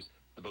Fox News.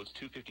 The vote's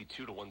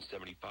 252 to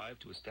 175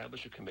 to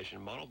establish a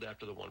commission modeled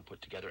after the one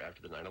put together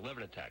after the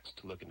 9/11 attacks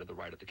to look into the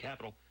riot at the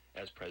Capitol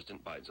as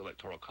President Biden's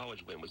Electoral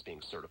College win was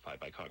being certified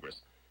by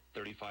Congress.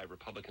 35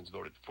 Republicans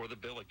voted for the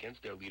bill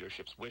against their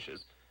leadership's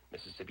wishes.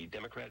 Mississippi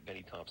Democrat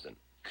Benny Thompson.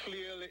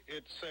 Clearly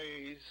it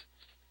says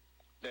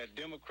that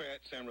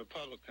Democrats and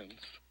Republicans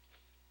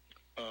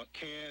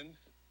can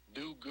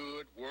do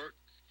good work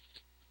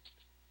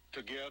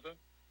together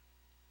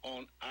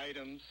on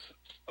items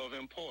of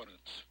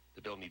importance.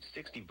 The bill needs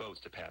 60 votes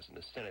to pass in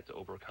the Senate to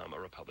overcome a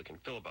Republican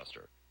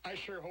filibuster. I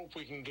sure hope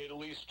we can get at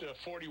least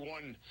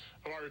 41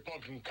 of our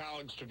Republican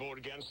colleagues to vote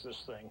against this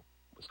thing.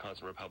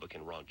 Wisconsin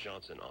Republican Ron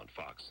Johnson on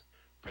Fox.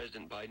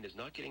 President Biden is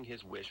not getting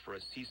his wish for a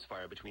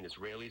ceasefire between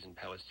Israelis and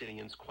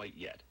Palestinians quite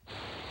yet.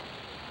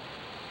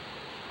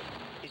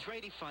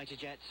 Israeli fighter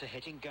jets are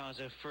hitting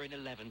Gaza for an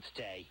 11th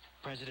day.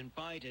 President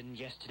Biden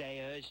yesterday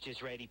urged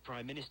Israeli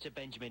Prime Minister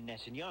Benjamin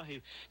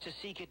Netanyahu to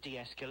seek a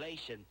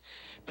de-escalation.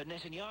 But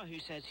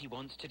Netanyahu says he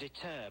wants to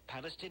deter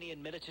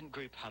Palestinian militant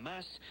group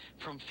Hamas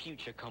from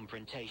future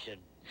confrontation.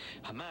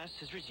 Hamas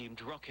has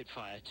resumed rocket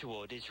fire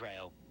toward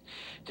Israel.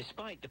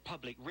 Despite the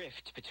public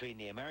rift between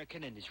the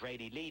American and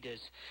Israeli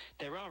leaders,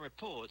 there are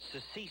reports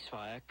a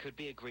ceasefire could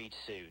be agreed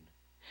soon.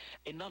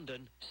 In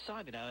London,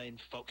 Simon Owen,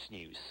 Fox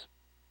News.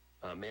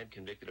 A man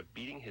convicted of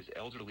beating his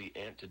elderly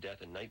aunt to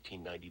death in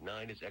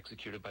 1999 is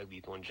executed by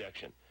lethal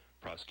injection.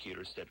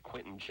 Prosecutors said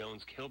Quentin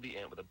Jones killed the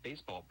aunt with a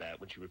baseball bat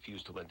when she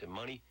refused to lend him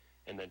money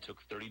and then took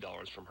 $30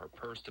 from her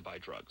purse to buy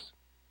drugs.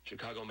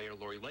 Chicago Mayor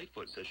Lori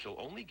Lightfoot says she'll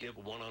only give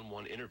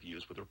one-on-one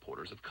interviews with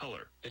reporters of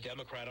color. The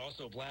Democrat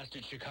also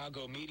blasted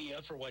Chicago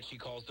media for what she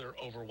calls their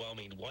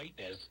overwhelming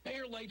whiteness.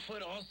 Mayor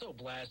Lightfoot also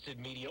blasted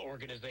media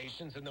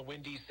organizations in the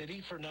Windy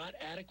City for not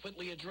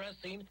adequately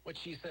addressing what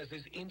she says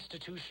is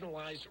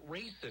institutionalized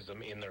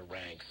racism in their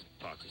ranks.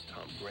 Fox's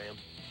Tom Graham.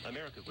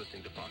 America's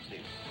listening to Fox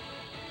News.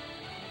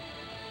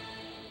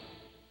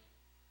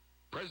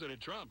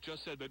 President Trump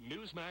just said that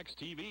Newsmax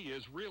TV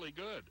is really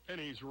good, and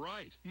he's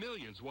right.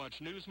 Millions watch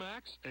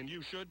Newsmax, and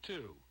you should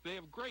too. They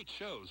have great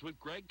shows with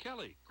Greg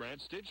Kelly,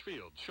 Grant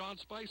Stinchfield, Sean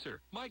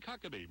Spicer, Mike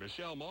Huckabee,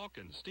 Michelle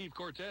Malkin, Steve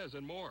Cortez,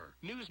 and more.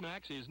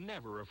 Newsmax is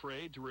never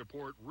afraid to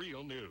report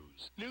real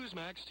news.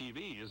 Newsmax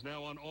TV is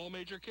now on all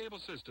major cable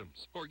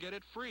systems, or get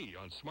it free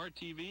on smart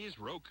TVs,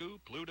 Roku,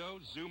 Pluto,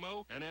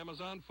 Xumo, and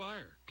Amazon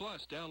Fire.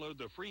 Plus, download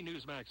the free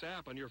Newsmax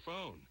app on your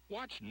phone.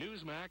 Watch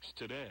Newsmax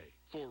today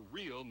for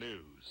real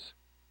news.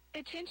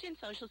 Attention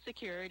Social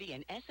Security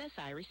and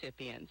SSI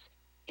recipients.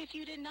 If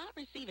you did not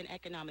receive an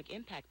economic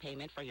impact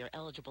payment for your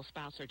eligible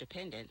spouse or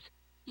dependents,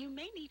 you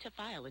may need to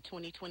file a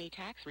 2020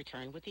 tax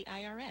return with the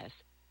IRS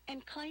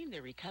and claim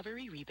the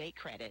recovery rebate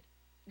credit.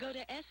 Go to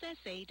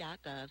ssa.gov/EIP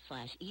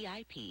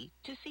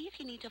to see if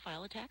you need to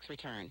file a tax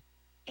return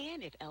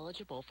and if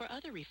eligible for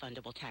other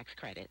refundable tax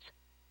credits,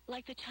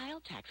 like the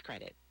child tax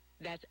credit.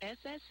 That's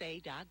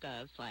ssa.gov/EIP.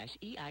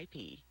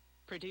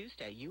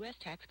 Produced at U.S.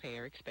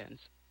 taxpayer expense.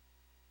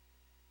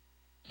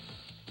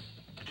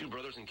 Two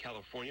brothers in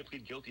California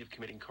plead guilty of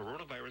committing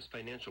coronavirus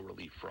financial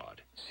relief fraud.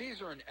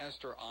 Caesar and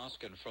Esther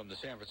Oskin from the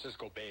San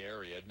Francisco Bay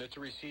Area admit to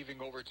receiving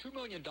over $2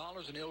 million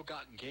in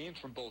ill-gotten gains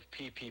from both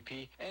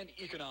PPP and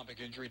economic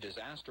injury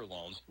disaster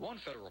loans. One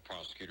federal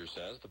prosecutor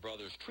says the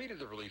brothers treated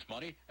the relief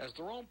money as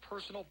their own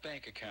personal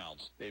bank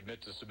accounts. They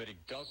admit to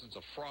submitting dozens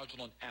of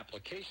fraudulent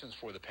applications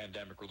for the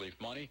pandemic relief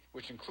money,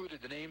 which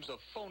included the names of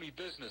phony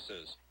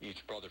businesses.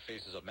 Each brother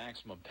faces a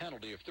maximum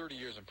penalty of 30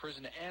 years in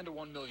prison and a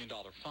 $1 million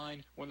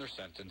fine when they're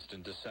sentenced in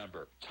December.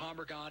 Tom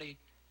Rigotti,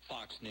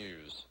 Fox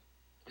News.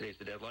 Today's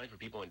the deadline for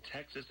people in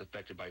Texas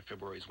affected by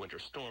February's winter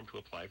storm to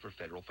apply for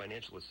federal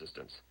financial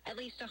assistance. At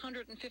least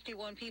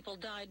 151 people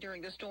died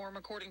during the storm,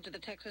 according to the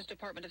Texas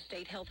Department of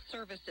State Health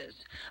Services.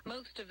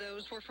 Most of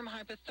those were from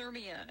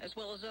hypothermia, as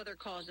well as other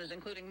causes,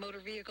 including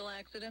motor vehicle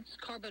accidents,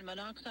 carbon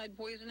monoxide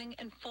poisoning,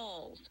 and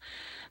falls.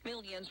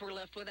 Millions were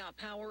left without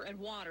power and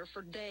water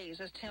for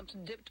days as temps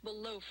dipped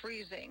below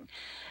freezing.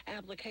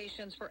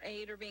 Applications for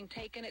aid are being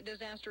taken at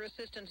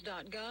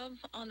disasterassistance.gov,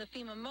 on the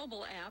FEMA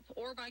mobile app,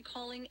 or by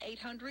calling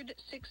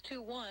 800-621-3362.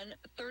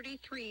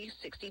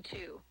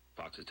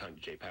 Fox's time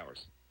to Jay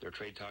Powers. There are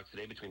trade talks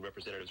today between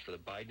representatives for the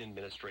Biden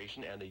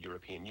administration and the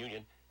European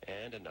Union.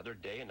 And another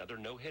day, another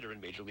no-hitter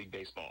in Major League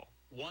Baseball.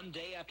 One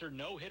day after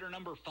no-hitter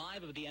number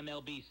 5 of the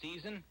MLB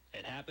season,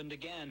 it happened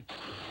again.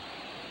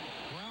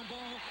 Ground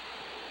ball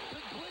to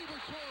Gleyber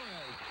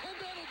Torres, and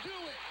that'll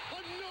do it.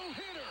 A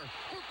no-hitter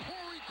for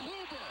Corey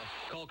Kluber.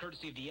 Call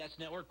courtesy of the Yes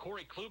Network.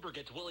 Corey Kluber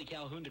gets Willie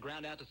Calhoun to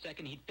ground out to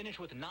second. He'd finish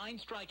with 9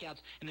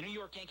 strikeouts in the New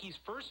York Yankees'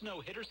 first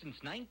no-hitter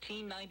since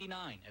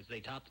 1999 as they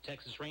top the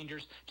Texas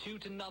Rangers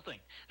 2-0.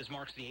 This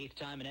marks the 8th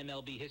time in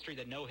MLB history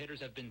that no-hitters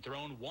have been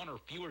thrown one or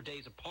fewer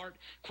days apart.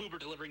 Kluber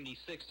delivering the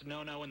 6th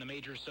no-no in the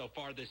majors so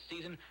far this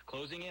season,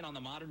 closing in on the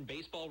modern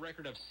baseball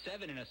record of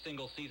 7 in a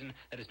single season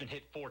that has been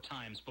hit 4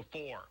 times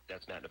before.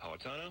 That's Matt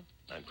Napolitano.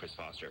 I'm Chris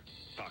Foster.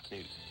 Fox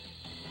News.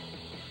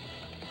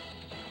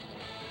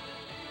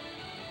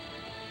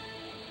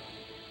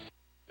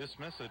 This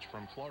message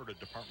from Florida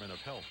Department of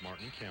Health,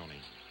 Martin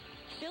County.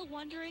 Still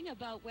wondering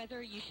about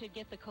whether you should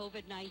get the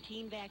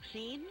COVID-19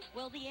 vaccine?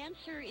 Well, the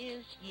answer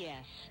is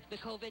yes. The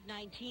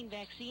COVID-19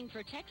 vaccine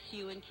protects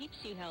you and keeps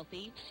you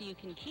healthy so you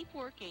can keep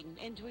working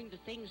and doing the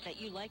things that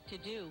you like to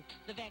do.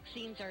 The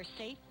vaccines are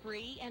safe,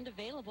 free, and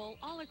available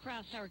all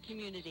across our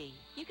community.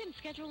 You can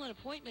schedule an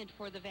appointment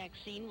for the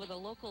vaccine with a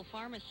local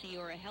pharmacy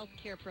or a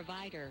healthcare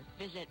provider.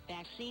 Visit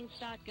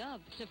vaccines.gov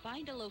to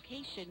find a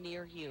location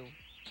near you.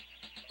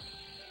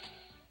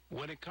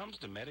 When it comes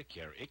to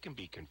Medicare, it can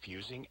be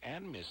confusing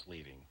and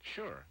misleading.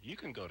 Sure, you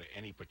can go to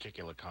any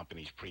particular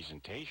company's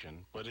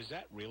presentation, but is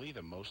that really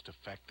the most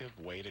effective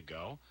way to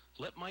go?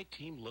 Let my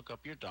team look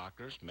up your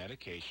doctors,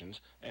 medications,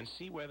 and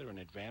see whether an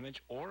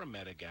Advantage or a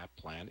Medigap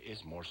plan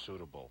is more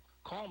suitable.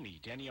 Call me,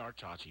 Denny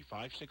Artachi,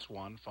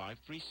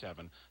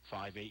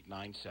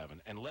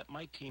 561-537-5897, and let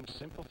my team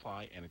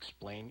simplify and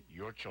explain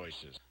your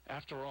choices.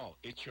 After all,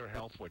 it's your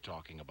health we're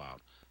talking about.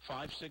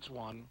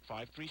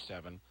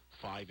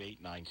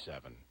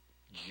 561-537-5897.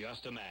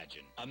 Just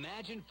imagine.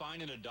 Imagine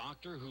finding a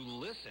doctor who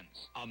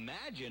listens.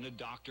 Imagine a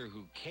doctor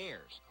who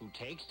cares, who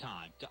takes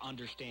time to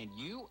understand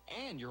you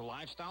and your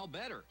lifestyle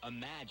better.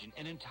 Imagine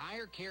an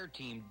entire care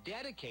team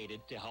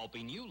dedicated to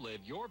helping you live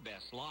your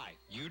best life.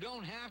 You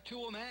don't have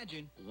to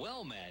imagine.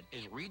 WellMed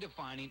is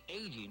redefining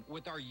aging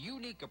with our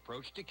unique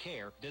approach to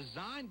care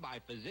designed by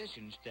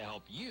physicians to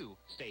help you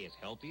stay as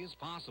healthy as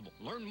possible.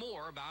 Learn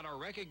more about our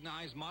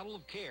recognized model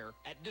of care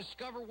at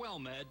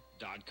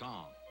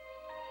discoverwellmed.com.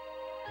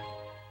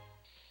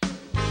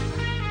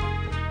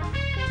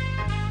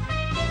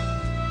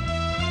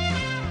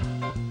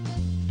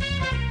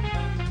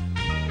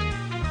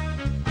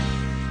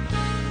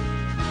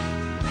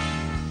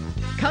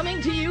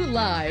 Coming to you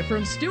live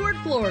from Stuart,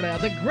 Florida,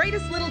 the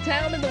greatest little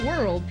town in the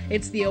world,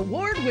 it's the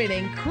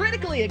award-winning,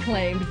 critically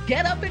acclaimed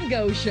Get Up and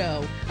Go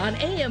show on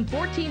AM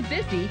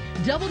 1450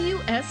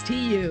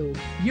 WSTU.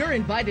 You're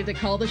invited to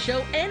call the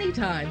show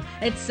anytime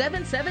at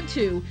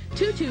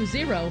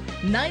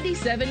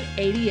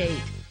 772-220-9788.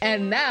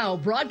 And now,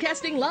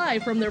 broadcasting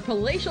live from their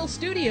palatial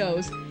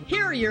studios,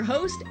 here are your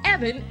hosts,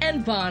 Evan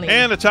and Bonnie.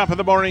 And at top of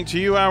the morning to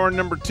you, hour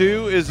number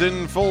 2 is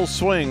in full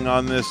swing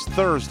on this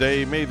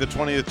Thursday, May the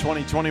 20th,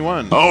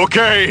 2021.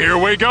 Okay, here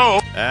we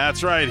go.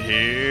 That's right,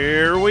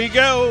 here we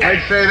go.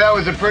 I'd say that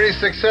was a pretty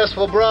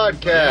successful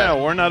broadcast. Yeah,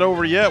 we're not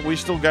over yet. We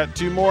still got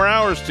 2 more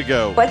hours to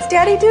go. What's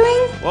Daddy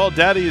doing? Well,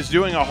 Daddy is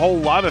doing a whole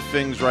lot of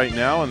things right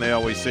now, and they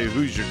always say,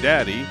 who's your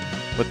daddy?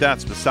 But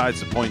that's besides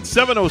the point.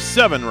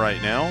 7:07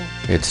 right now.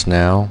 It's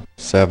now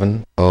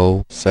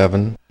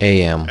 7:07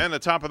 a.m. And the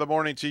top of the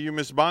morning to you,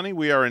 Miss Bonnie.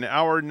 We are in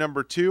hour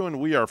number 2, and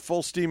we are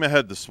full steam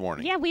ahead this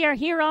morning. Yeah, we are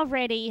here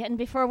already, and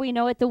before we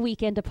know it, the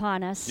weekend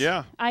upon us.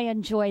 Yeah. I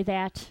enjoy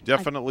that.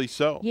 Definitely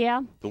so.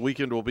 Yeah. The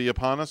weekend will be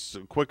upon us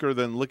quicker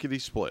than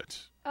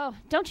lickety-split. Oh,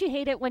 don't you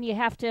hate it when you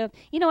have to,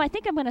 I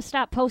think I'm going to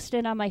stop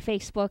posting on my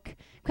Facebook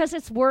because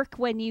it's work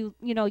when you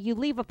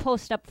leave a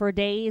post up for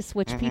days,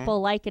 which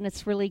people like, and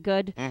it's really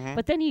good.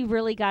 But then you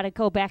really got to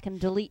go back and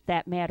delete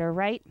that matter,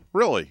 right?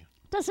 Really?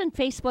 Doesn't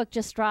Facebook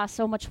just draw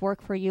so much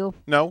work for you?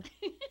 No.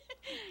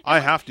 I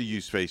have to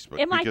use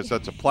Facebook because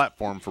that's a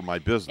platform for my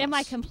business. Am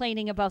I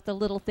complaining about the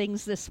little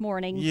things this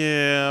morning?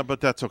 Yeah, but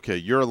that's okay.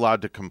 You're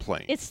allowed to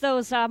complain. It's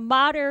those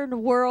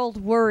modern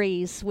world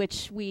worries,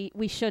 which we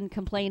shouldn't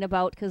complain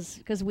about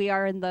because we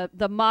are in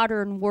the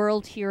modern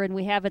world here, and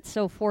we have it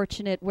so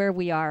fortunate where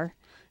we are.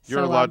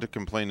 You're allowed to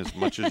complain as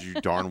much as you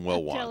darn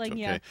well want. Telling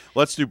Okay, you.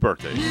 Let's do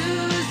birthdays.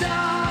 News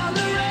on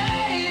the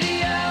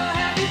radio.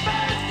 Happy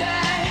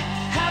birthday.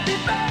 Happy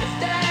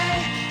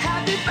birthday.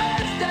 Happy birthday.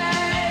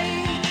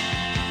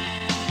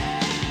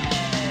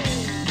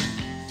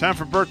 Time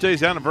for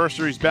birthdays,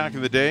 anniversaries back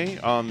in the day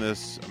on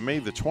this May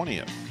the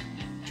 20th,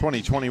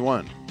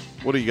 2021.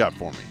 What do you got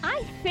for me?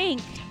 I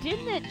think,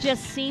 didn't it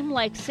just seem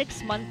like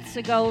 6 months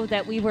ago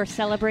that we were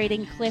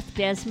celebrating Cliff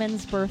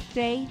Desmond's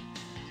birthday?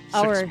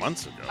 6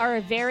 months ago?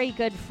 Our very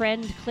good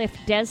friend Cliff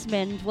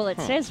Desmond. Well,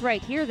 it says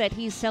right here that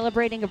he's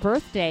celebrating a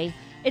birthday.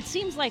 It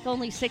seems like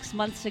only 6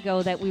 months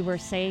ago that we were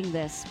saying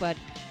this, but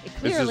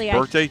clearly is his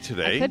birthday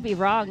today? I could be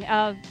wrong.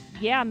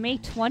 Yeah, May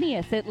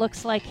 20th. It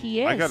looks like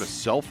he is. I got a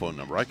cell phone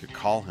number. I could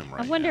call him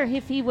right now. I wonder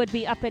if he would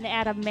be up and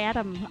at 'em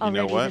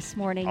already this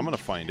morning. I'm going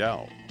to find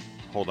out.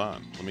 Hold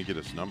on. Let me get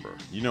his number.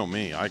 You know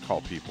me. I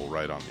call people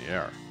right on the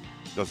air.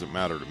 Doesn't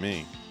matter to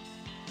me.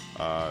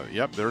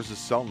 Yep, there's his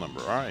cell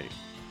number. All right.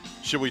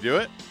 Should we do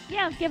it?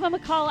 Yeah, give him a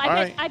call.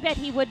 I bet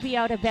he would be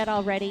out of bed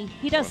already.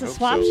 He does the hope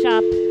swap so.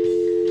 shop.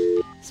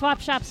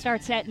 Swap shop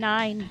starts at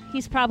 9.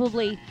 He's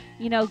probably,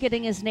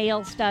 getting his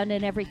nails done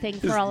and everything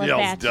for all of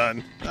that. His nails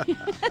done.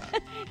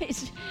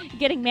 He's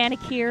getting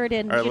manicured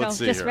and, All right, let's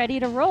see just here. ready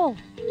to roll.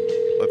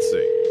 Let's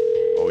see.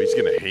 Oh, he's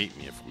going to hate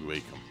me if we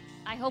wake him.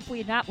 I hope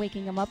we're not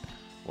waking him up.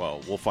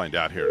 Well, we'll find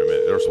out here in a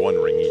minute. There's one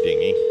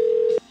ringy-dingy.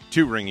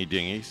 2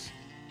 ringy-dingies.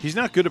 He's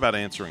not good about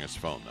answering his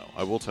phone, though.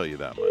 I will tell you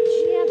that much.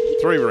 Yeah,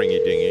 3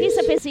 ringy-dingies. He's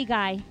a busy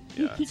guy.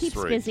 Yeah, he it's keeps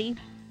 3. busy.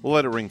 We'll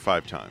let it ring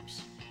 5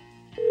 times.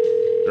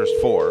 There's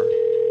 4. All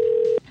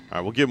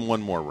right, we'll give him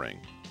one more ring.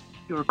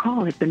 Your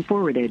call has been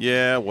forwarded.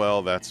 Yeah,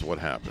 well, that's what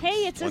happens.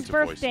 Hey, it's Went his to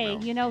birthday.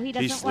 voicemail. He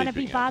He's doesn't want to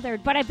be sleeping in.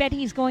 bothered. But I bet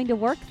he's going to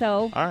work,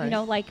 though. All right.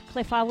 Like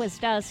Cliff always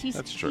does.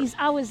 That's true. He's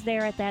always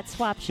there at that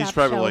swap shop He's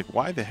probably show. like,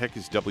 why the heck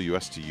is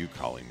WSTU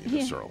calling me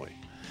this Yeah. early?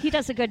 He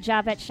does a good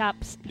job at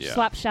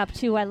Swap Shop,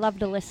 too. I love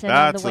to listen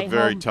That's on the way a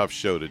very home. tough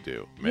show to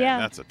do. Man,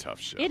 that's a tough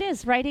show. It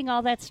is, writing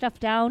all that stuff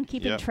down,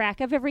 keeping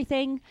track of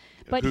everything.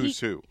 But Who's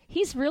who?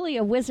 He's really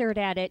a wizard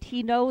at it.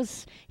 He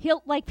knows,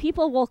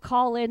 people will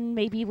call in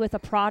maybe with a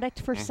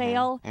product for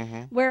sale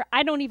where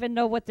I don't even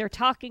know what they're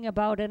talking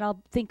about, and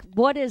I'll think,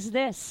 what is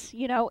this?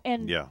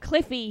 And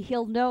Cliffy,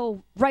 he'll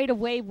know right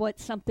away what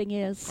something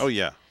is. Oh,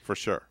 yeah, for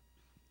sure.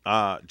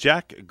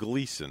 Jack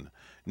Gleason,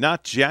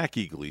 not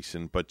Jackie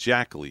Gleason, but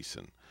Jack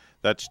Gleason.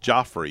 That's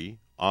Joffrey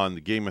on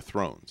the Game of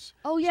Thrones.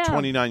 Oh, yeah. He's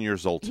 29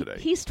 years old today.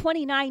 He's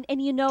 29, and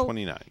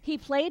 29. He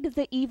played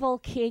the evil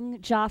King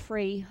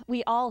Joffrey.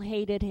 We all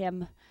hated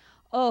him.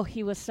 Oh,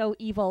 he was so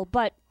evil.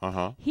 But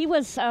he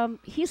was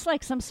he's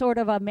like some sort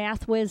of a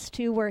math whiz,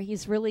 too, where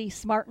he's really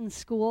smart in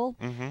school.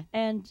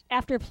 And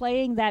after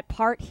playing that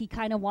part, he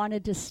kind of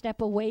wanted to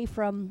step away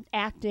from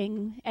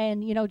acting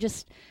and,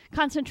 just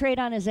concentrate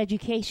on his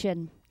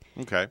education.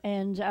 Okay.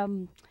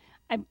 And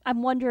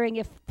I'm wondering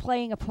if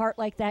playing a part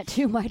like that,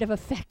 too, might have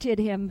affected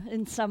him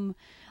in some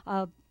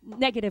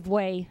negative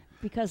way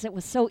because it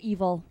was so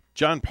evil.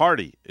 John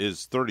Party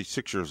is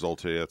 36 years old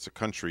today. That's a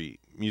country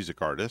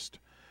music artist.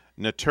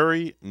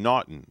 Naturi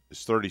Naughton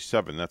is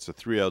 37. That's a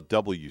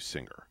 3LW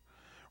singer.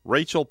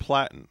 Rachel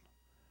Platten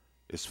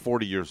is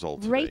 40 years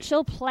old today.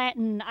 Rachel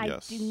Platten, I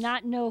Yes. do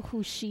not know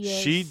who she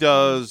is. She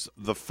does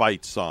the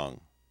fight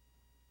song.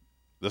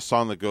 The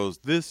song that goes,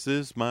 "This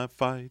is my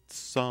fight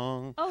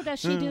song." Oh, does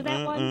she do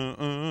that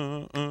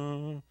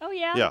one? Oh,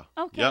 yeah? Yeah.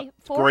 Okay. Yep.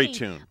 40. Great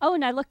tune. Oh,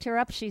 and I looked her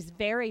up. She's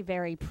very,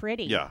 very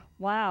pretty. Yeah.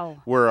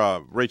 Wow.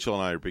 Rachel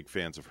and I are big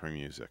fans of her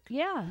music.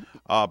 Yeah.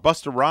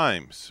 Busta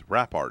Rhymes,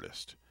 rap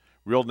artist.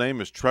 Real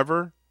name is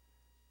Trevor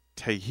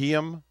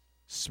Tahiam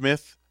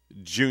Smith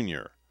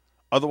Jr.,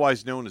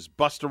 otherwise known as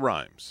Busta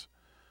Rhymes.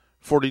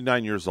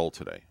 49 years old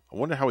today. I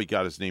wonder how he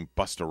got his name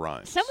Busta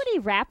Rhymes. So many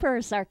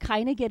rappers are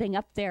kind of getting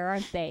up there,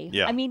 aren't they?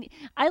 Yeah. I mean,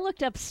 I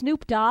looked up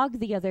Snoop Dogg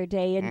the other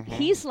day, and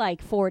he's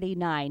like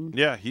 49.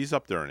 Yeah, he's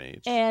up there in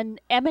age.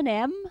 And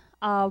Eminem,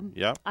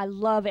 Yeah. I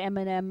love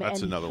Eminem.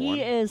 That's and another he one.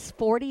 is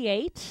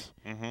 48.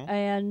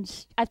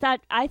 And I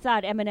thought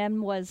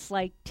Eminem was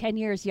like 10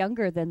 years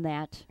younger than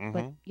that.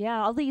 But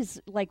yeah, all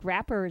these like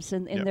rappers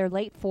in their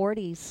late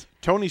 40s.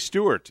 Tony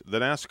Stewart, the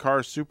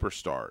NASCAR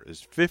superstar,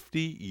 is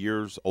 50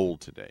 years old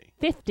today.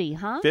 50,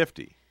 huh?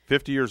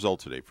 50 years old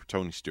today for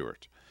Tony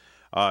Stewart.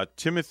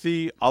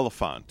 Timothy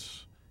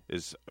Oliphant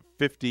is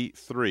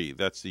 53.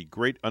 That's the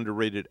great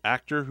underrated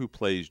actor who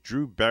plays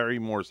Drew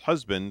Barrymore's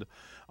husband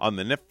on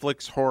the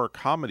Netflix horror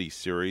comedy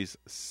series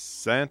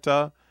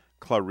Santa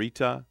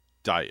Clarita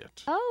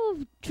Diet.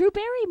 Oh, Drew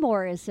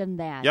Barrymore is in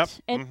that. Yep.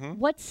 And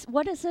what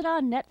is it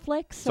on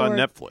Netflix? It's on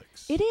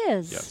Netflix. It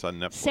is. Yes, on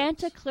Netflix.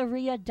 Santa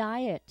Clarita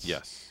Diet.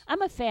 Yes.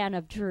 I'm a fan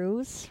of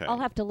Drew's. Okay. I'll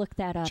have to look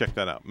that up. Check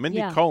that out.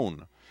 Mindy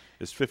Cohn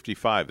is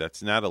 55.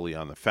 That's Natalie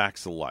on The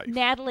Facts of Life.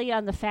 Natalie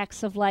on The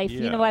Facts of Life.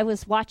 Yeah. I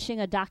was watching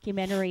a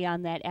documentary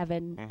on that,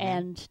 Evan,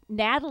 and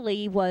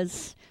Natalie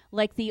was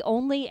like the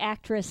only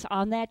actress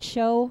on that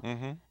show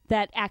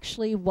that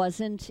actually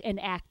wasn't an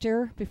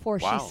actor before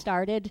she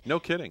started. No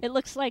kidding. It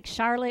looks like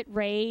Charlotte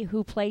Ray,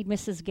 who played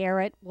Mrs.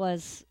 Garrett,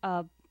 was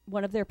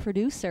one of their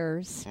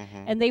producers,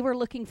 and they were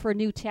looking for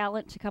new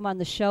talent to come on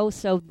the show,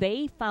 so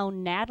they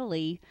found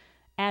Natalie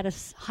at a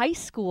high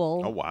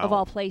school, of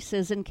all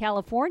places, in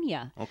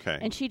California. Okay.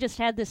 And she just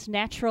had this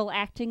natural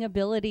acting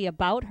ability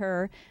about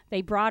her.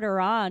 They brought her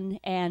on,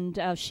 and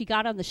she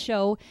got on the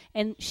show,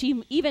 and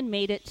she even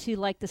made it to,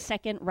 like, the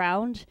second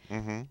round,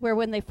 where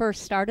when they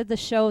first started the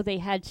show, they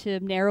had to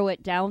narrow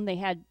it down. They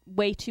had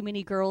way too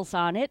many girls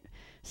on it.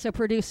 So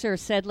producer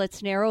said,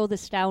 let's narrow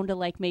this down to,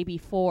 like, maybe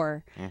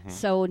 4.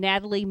 So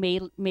Natalie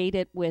made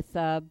it with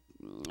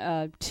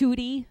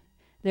Tootie.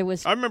 There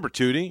was... I remember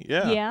Tootie,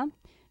 Yeah.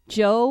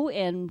 Joe,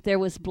 and there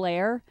was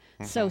Blair.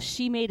 So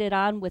she made it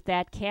on with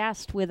that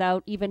cast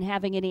without even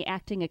having any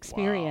acting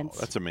experience.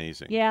 Wow, that's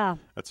amazing. Yeah.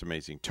 That's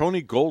amazing.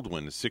 Tony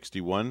Goldwyn is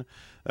 61.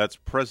 That's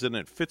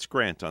President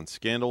Fitzgrant on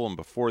Scandal, and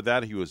before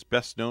that he was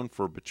best known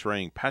for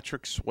betraying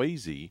Patrick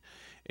Swayze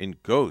in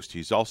Ghost.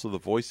 He's also the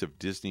voice of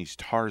Disney's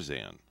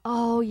Tarzan.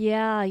 Oh,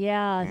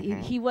 yeah.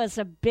 He was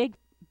a big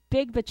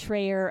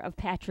betrayer of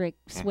Patrick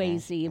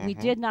Swayze. We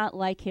did not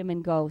like him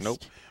in Ghost.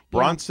 Nope.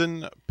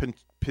 Bronson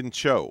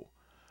Pinchot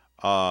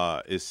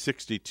is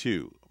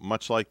 62.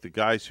 Much like the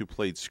guys who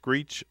played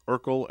Screech,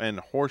 Urkel, and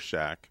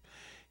Horshack,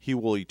 he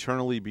will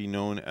eternally be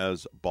known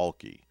as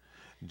Balky.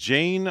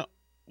 Jane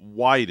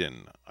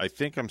Wyden, I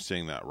think I'm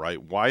saying that right.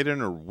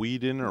 Wyden or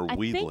Whedon or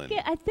Wheedlin?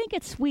 I think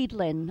it's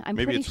Wheedlin.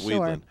 Maybe pretty it's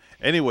sure. Wheedlin.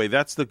 Anyway,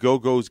 that's the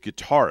Go-Go's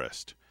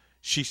guitarist.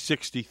 She's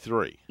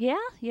 63. Yeah.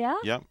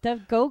 Yep.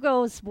 The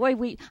Go-Go's,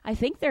 boy, I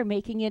think they're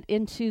making it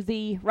into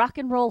the Rock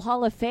and Roll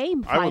Hall of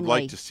Fame finally. I would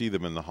like to see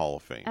them in the Hall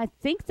of Fame. I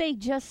think they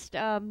just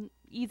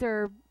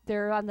either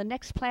they're on the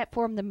next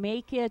platform to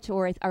make it,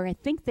 or I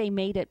think they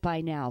made it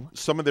by now.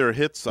 Some of their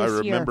hits I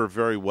This year. remember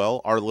very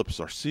well. Our Lips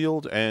Are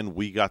Sealed and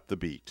We Got the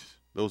Beat.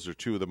 Those are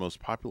two of the most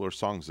popular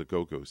songs the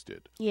Go-Go's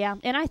did. Yeah,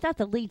 and I thought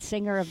the lead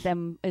singer of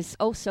them is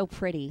so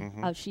pretty.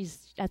 Mm-hmm.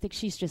 I think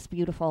she's just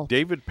beautiful.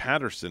 David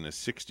Patterson is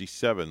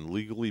 67,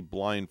 legally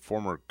blind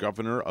former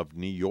governor of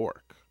New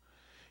York.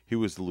 He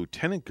was the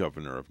lieutenant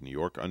governor of New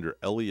York under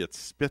Elliot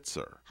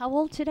Spitzer. How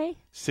old today?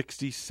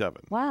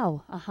 67.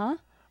 Wow, uh-huh.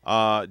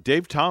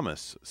 Dave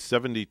Thomas,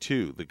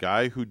 72, the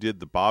guy who did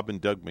the Bob and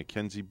Doug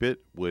McKenzie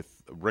bit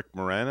with Rick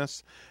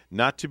Moranis,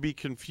 not to be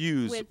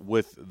confused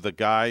with the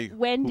guy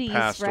Wendy's, who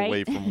passed right?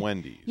 away from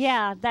Wendy's.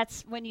 Yeah,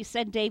 that's when you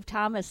said Dave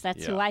Thomas,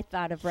 that's who I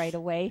thought of right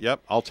away.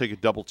 Yep, I'll take a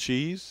double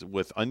cheese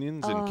with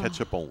onions and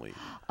ketchup only.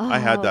 I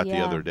had that the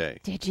other day.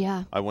 Did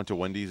ya? I went to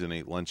Wendy's and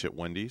ate lunch at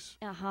Wendy's.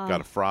 Uh-huh.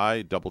 Got a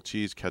fry, double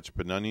cheese, ketchup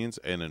and onions,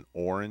 and an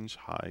orange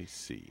high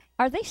C.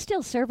 Are they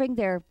still serving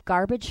their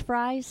garbage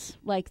fries,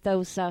 like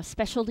those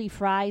specialty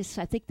fries?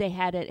 I think they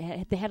had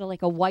it. They had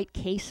like a white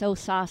queso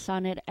sauce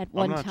on it at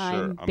one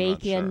time. Sure.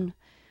 Bacon. Sure.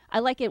 I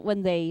like it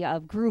when they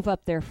groove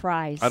up their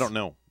fries. I don't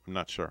know. I'm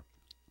not sure.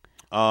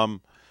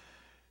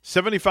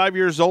 75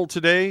 years old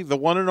today, the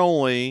one and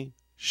only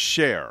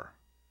Cher.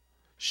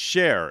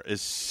 Cher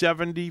is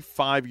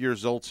 75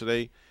 years old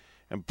today,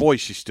 and boy,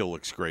 she still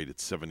looks great at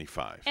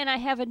 75. And I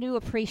have a new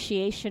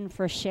appreciation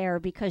for Cher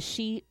because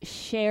she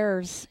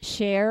shares.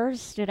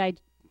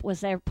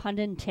 Was there pun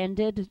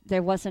intended?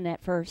 There wasn't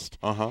at first.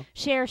 Uh-huh.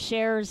 Cher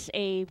shares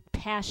a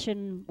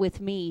passion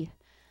with me.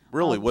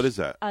 Really? What is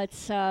that?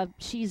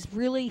 She's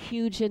really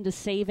huge into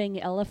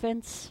saving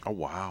elephants. Oh,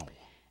 wow.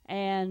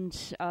 And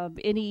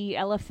any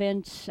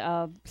elephant,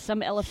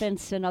 some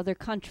elephants in other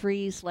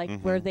countries,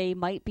 like where they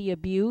might be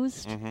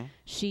abused,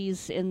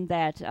 she's in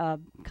that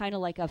kind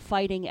of like a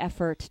fighting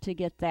effort to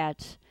get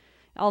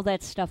all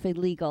that stuff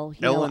illegal.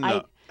 Ellen,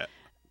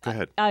 go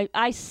ahead. I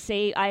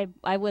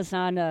was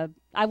on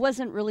I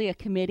wasn't really a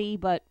committee,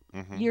 but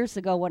years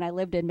ago when I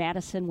lived in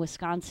Madison,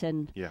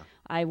 Wisconsin,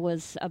 I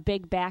was a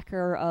big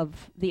backer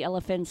of the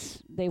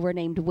elephants. They were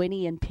named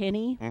Winnie and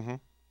Penny,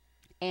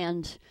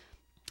 and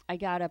I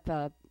got up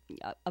a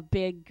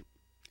big.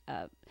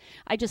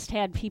 I just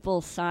had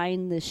people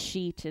sign this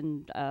sheet,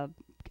 and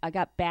I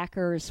got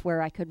backers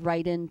where I could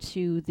write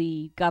into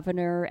the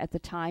governor at the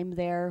time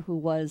there, who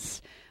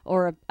was,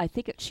 I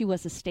think she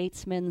was a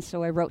statesman,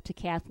 so I wrote to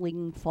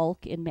Kathleen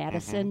Falk in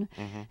Madison,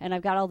 and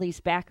I've got all these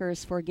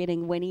backers for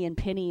getting Winnie and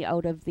Penny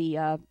out of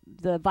the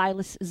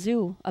Vilas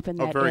Zoo up in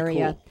that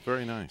area. Cool.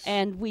 Very nice.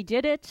 And we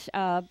did it.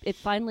 It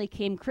finally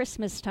came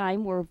Christmas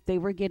time where they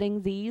were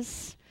getting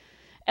these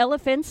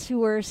elephants who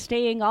were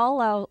staying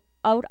out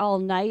all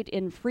night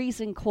in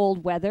freezing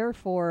cold weather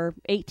for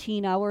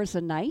 18 hours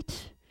a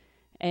night.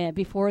 And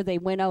before they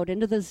went out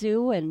into the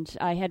zoo, and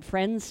I had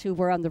friends who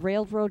were on the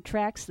railroad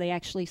tracks. They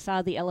actually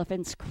saw the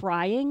elephants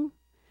crying.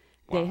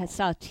 Wow. They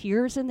saw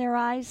tears in their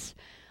eyes.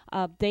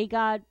 They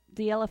got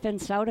the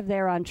elephants out of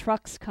there on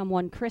trucks come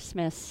one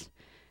Christmas,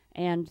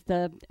 and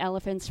the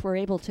elephants were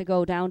able to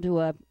go down to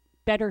a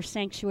better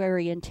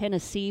sanctuary in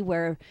Tennessee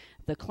where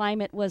the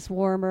climate was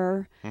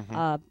warmer,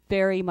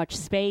 very much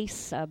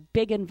space, a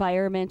big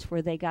environment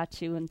where they got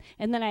to,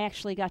 and then I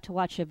actually got to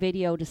watch a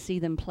video to see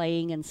them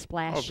playing and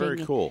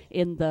splashing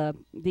in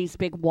these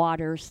big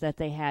waters that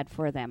they had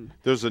for them.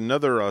 There's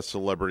another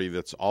celebrity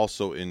that's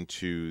also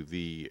into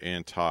the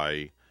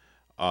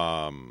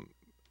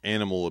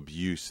animal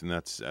abuse, and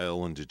that's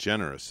Ellen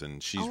DeGeneres,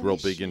 and she's real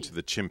big into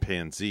the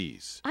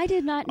chimpanzees. I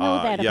did not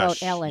know that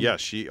about Ellen. Yeah,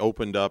 she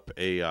opened up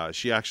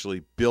she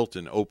actually built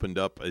and opened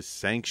up a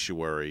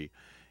sanctuary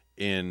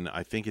in,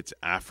 I think it's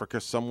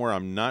Africa somewhere.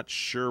 I'm not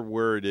sure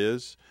where it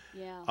is.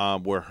 Yeah.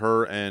 Where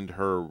her and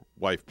her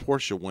wife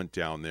Portia went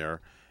down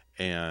there,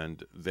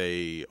 and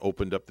they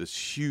opened up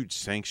this huge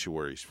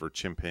sanctuaries for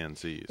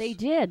chimpanzees. They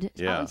did.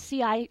 Yeah.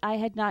 See, I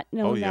had not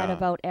known that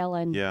about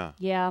Ellen. Yeah.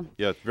 Yeah.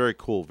 Yeah, it's very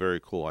cool,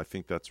 very cool. I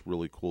think that's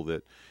really cool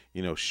that,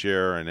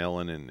 Cher and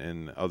Ellen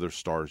and other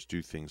stars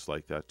do things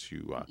like that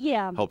to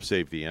help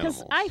save the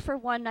animals. Because for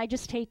one, I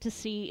just hate to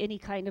see any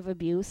kind of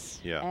abuse.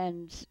 Yeah.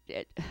 And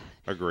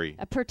agree.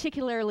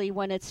 Particularly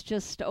when it's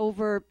just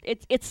over.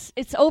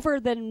 It's over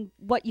than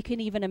what you can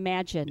even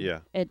imagine. Yeah.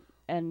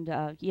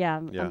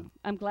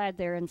 I'm glad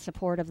they're in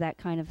support of that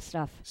kind of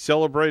stuff.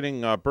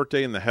 Celebrating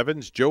birthday in the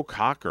heavens, Joe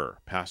Cocker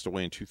passed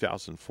away in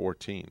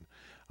 2014.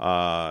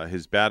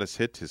 His baddest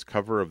hit, his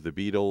cover of the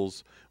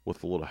Beatles,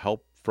 With a Little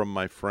Help from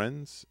My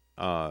Friends,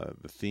 the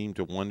theme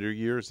to Wonder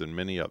Years, and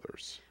many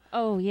others.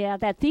 Oh, yeah,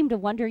 that theme to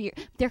Wonder Years.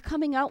 They're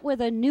coming out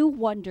with a new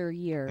Wonder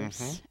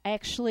Years.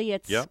 Actually,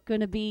 it's going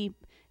to be,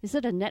 is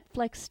it a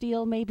Netflix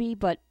deal maybe?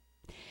 But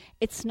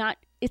it's not.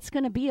 It's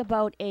going to be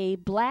about a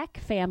black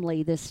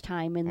family this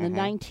time in the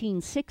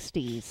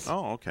 1960s.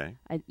 Oh, okay.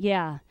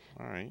 Yeah.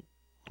 All right.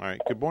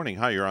 Good morning.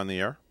 Hi, you're on the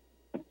air.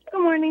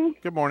 Good morning.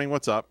 Good morning.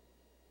 What's up?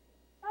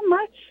 Not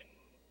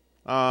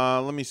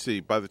much. Let me see.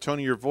 By the tone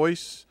of your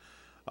voice,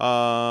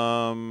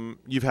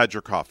 you've had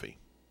your coffee.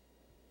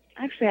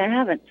 Actually, I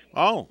haven't.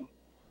 Oh,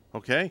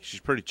 okay. She's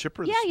pretty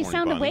chipper this morning, you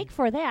sound Bonnie. awake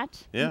for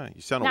that. Yeah,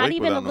 you sound Not awake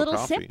even without a little no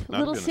coffee. sip? Not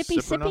Little even a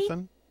sippy sip or sippy?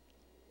 nothing?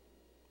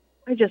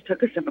 I just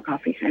took a sip of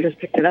coffee. I just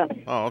picked it up.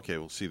 Oh, okay.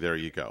 Well, see, there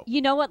you go.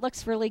 You know what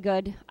looks really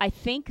good? I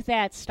think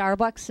that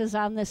Starbucks is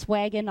on this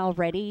wagon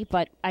already,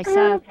 but I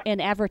saw an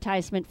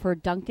advertisement for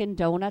Dunkin'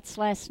 Donuts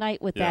last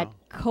night with that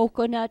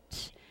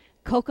coconut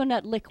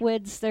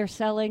liquids they're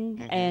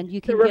selling, and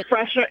you can the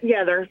refresher.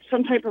 Yeah, there's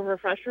some type of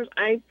refreshers.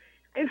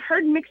 I've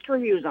heard mixed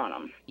reviews on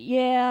them.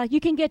 Yeah, you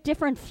can get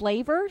different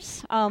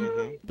flavors.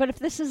 But if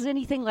this is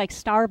anything like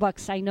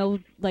Starbucks, I know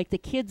like the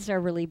kids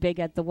are really big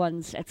at the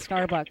ones at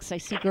Starbucks. I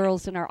see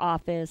girls in our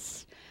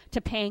office.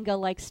 Topanga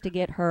likes to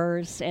get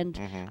hers, and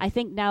I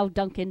think now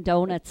Dunkin'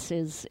 Donuts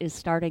is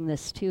starting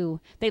this too.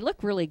 They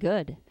look really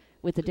good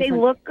with the different. They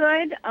look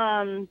good,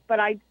 but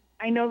I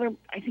know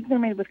I think they're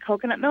made with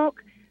coconut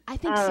milk. I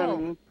think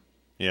so.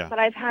 Yeah. But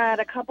I've had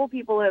a couple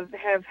people have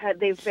had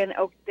they said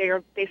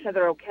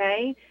they're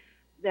okay.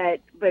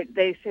 But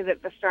they say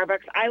that the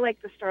Starbucks. I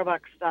like the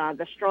Starbucks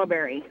the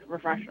strawberry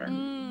refresher.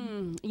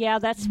 Yeah,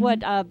 that's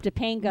what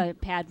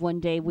Topanga had one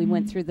day. We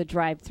went through the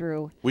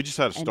drive-through. We just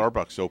had a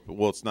Starbucks open.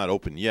 Well, it's not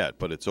open yet,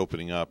 but it's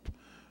opening up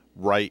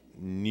right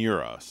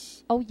near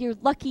us. Oh, you're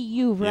lucky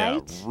you,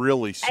 right? Yeah,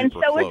 really super And so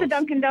close. is the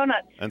Dunkin'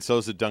 Donuts. And so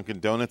is the Dunkin'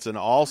 Donuts. And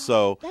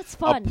also that's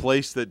fun. A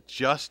place that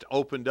just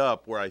opened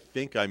up where I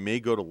think I may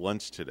go to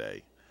lunch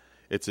today.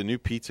 It's a new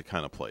pizza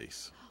kind of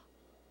place.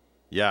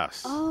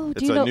 Yes. Oh,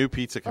 it's a new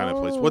pizza kind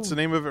of place. What's the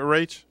name of it,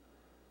 Rach?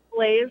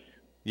 Blaze.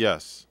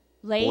 Yes.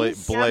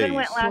 Blaze? Gavin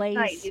went last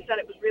night. He said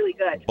it was really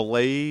good.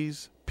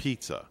 Blaze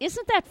Pizza.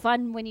 Isn't that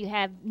fun when you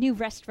have new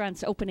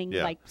restaurants opening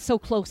like so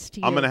close to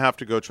you? I'm going to have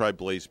to go try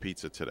Blaze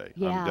Pizza today.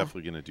 Yeah. I'm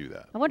definitely going to do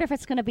that. I wonder if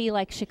it's going to be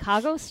like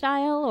Chicago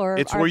style or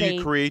it's where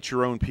you create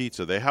your own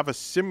pizza. They have a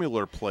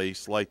similar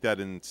place like that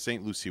in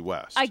St. Lucie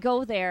West. I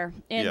go there,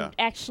 and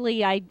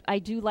actually I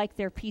do like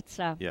their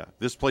pizza. Yeah.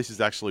 This place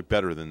is actually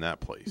better than that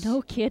place.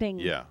 No kidding.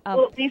 Yeah.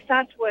 Well, at least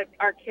that's what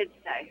our kids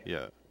say.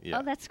 Yeah. Yeah.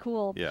 Oh, that's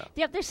cool. Yeah.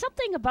 Yeah, there's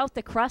something about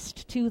the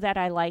crust, too, that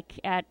I like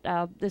at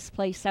this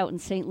place out in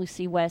St.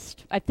 Lucie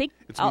West. I think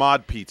it's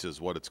Mod Pizza is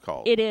what it's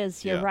called. It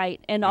is, you're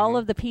right. And all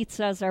of the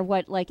pizzas are,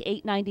 like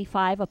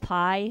 $8.95 a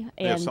pie?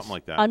 And something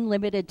like that.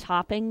 Unlimited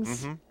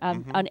toppings.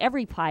 On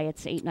every pie,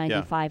 it's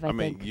 $8.95, I think.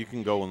 mean, you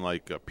can go in,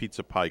 like, a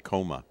pizza pie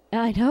coma.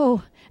 I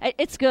know.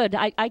 It's good.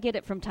 I get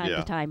it from time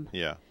to time.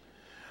 Yeah.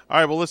 All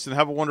right, well, listen,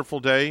 have a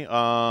wonderful day,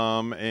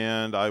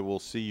 and I will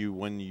see you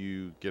when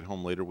you get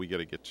home later. We got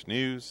to get to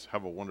news.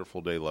 Have a wonderful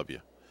day. Love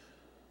you.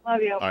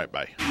 Love you. All right,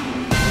 bye.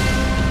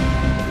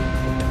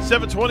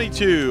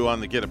 7:22 on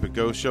the Get Up and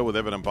Go show with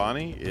Evan and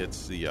Bonnie.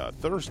 It's the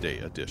Thursday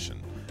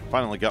edition.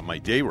 Finally got my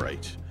day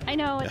right. I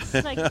know. It's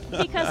like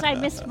because I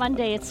missed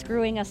Monday, it's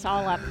screwing us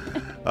all up.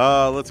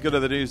 Let's go to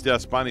the news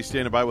desk. Bonnie's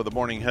standing by with the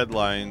morning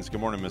headlines.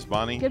 Good morning, Miss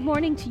Bonnie. Good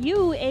morning to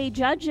you. A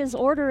judge is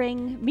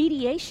ordering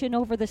mediation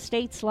over the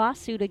state's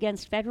lawsuit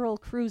against federal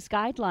cruise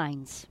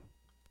guidelines.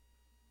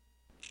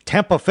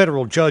 Tampa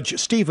federal judge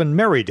Stephen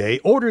Merriday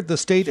ordered the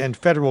state and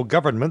federal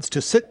governments to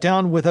sit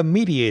down with a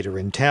mediator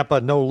in Tampa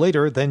no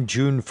later than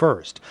June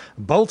 1st.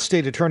 Both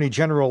State Attorney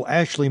General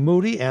Ashley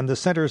Moody and the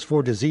Centers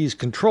for Disease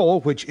Control,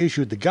 which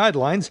issued the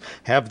guidelines,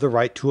 have the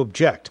right to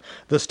object.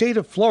 The state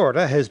of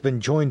Florida has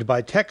been joined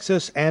by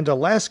Texas and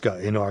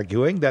Alaska in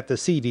arguing that the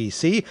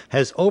CDC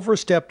has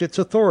overstepped its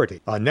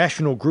authority. A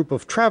national group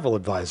of travel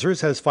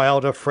advisors has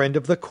filed a friend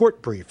of the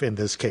court brief in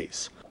this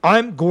case.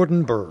 I'm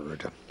Gordon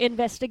Bird.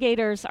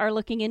 Investigators are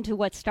looking into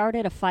what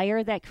started a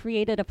fire that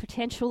created a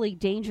potentially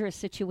dangerous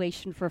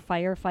situation for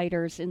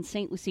firefighters in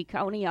St. Lucie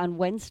County on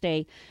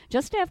Wednesday.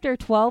 Just after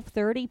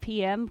 12:30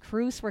 p.m.,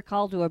 crews were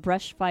called to a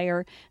brush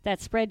fire that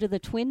spread to the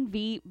Twin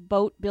V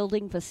boat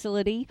building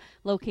facility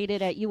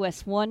located at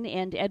US 1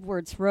 and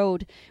Edwards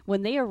Road.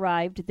 When they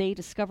arrived, they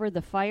discovered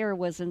the fire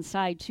was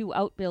inside two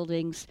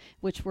outbuildings,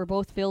 which were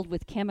both filled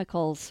with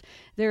chemicals.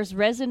 There's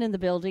resin in the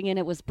building, and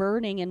it was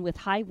burning, and with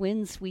high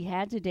winds we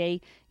had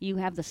today, you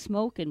have the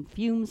smoke and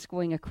fumes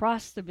going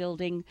across the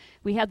building.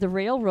 We had the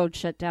railroad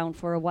shut down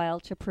for a while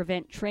to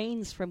prevent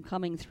trains from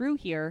coming through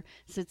here,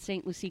 said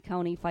St. Lucie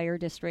County Fire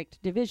District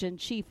Division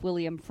Chief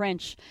William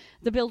French.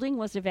 The building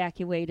was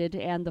evacuated,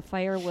 and the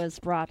fire was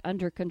brought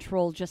under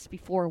control just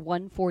before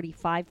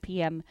 1:45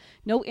 p.m.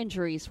 No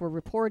injuries were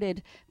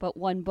reported, but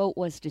one boat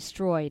was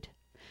destroyed.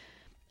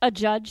 A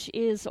judge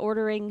is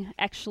ordering,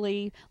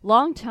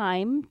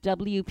 longtime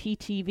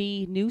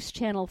WPTV News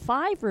Channel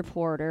 5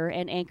 reporter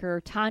and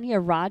anchor Tanya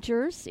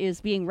Rogers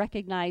is being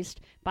recognized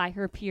by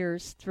her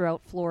peers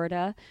throughout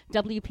Florida.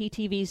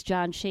 WPTV's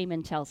John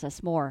Shaman tells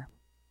us more.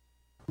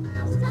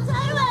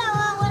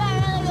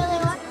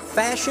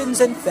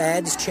 Fashions and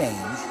fads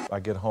change. I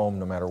get home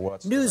no matter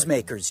what.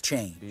 Newsmakers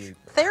change.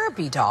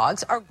 Therapy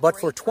dogs are But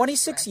for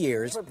 26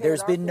 years,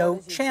 there's been no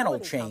channel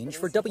change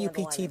for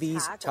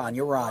WPTV's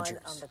Tanya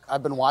Rogers.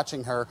 I've been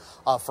watching her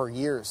for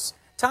years.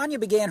 Tanya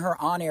began her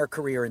on-air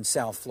career in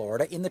South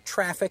Florida in the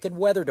traffic and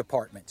weather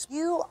departments.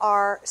 You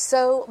are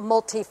so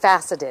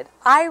multifaceted.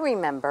 I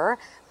remember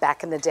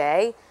back in the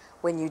day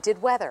when you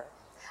did weather.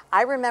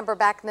 I remember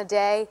back in the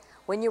day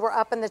when you were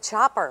up in the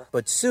chopper.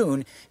 But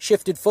soon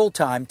shifted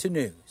full-time to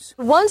news.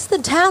 Once the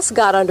task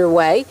got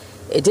underway,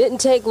 it didn't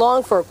take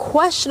long for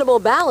questionable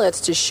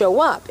ballots to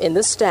show up in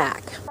the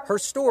stack. Her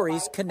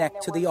stories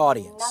connect to the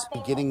audience.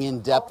 Getting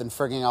in depth and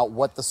figuring out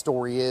what the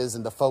story is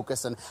and the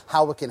focus and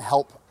how it can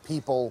help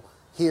people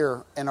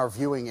here in our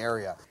viewing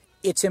area.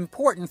 It's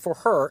important for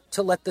her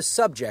to let the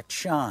subject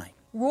shine.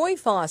 Roy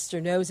Foster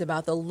knows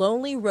about the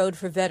lonely road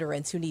for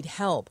veterans who need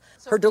help.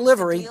 Her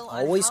delivery,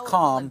 always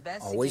calm,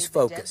 always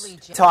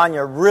focused.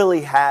 Tanya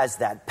really has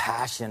that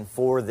passion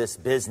for this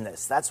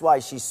business. That's why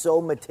she's so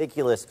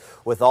meticulous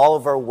with all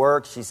of her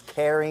work. She's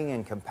caring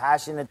and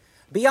compassionate.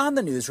 Beyond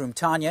the newsroom,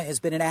 Tanya has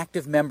been an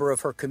active member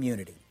of her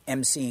community,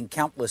 emceeing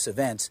countless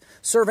events,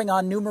 serving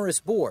on numerous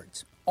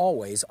boards,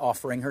 always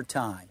offering her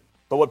time.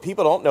 But what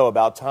people don't know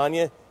about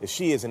Tanya is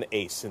she is an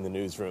ace in the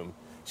newsroom.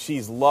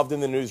 She's loved in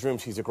the newsroom.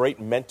 She's a great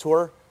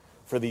mentor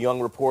for the young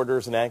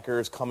reporters and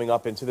anchors coming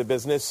up into the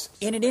business.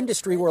 In an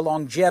industry where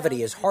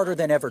longevity is harder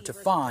than ever to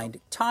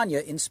find, Tanya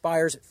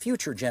inspires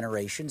future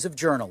generations of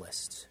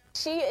journalists.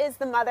 She is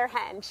the mother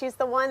hen. She's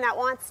the one that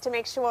wants to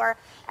make sure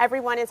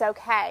everyone is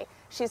okay.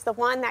 She's the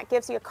one that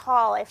gives you a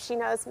call if she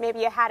knows maybe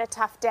you had a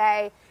tough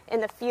day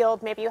in the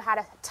field, maybe you had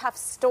a tough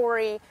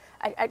story,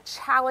 a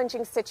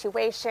challenging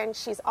situation.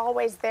 She's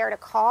always there to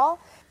call.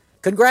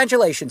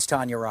 Congratulations,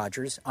 Tanya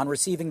Rogers, on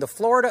receiving the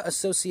Florida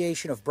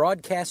Association of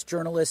Broadcast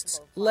Journalists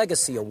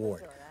Legacy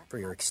Award for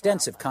your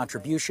extensive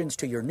contributions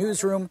to your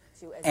newsroom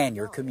and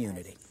your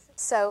community.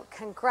 So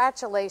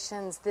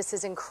congratulations. This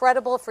is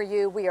incredible for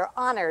you. We are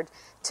honored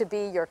to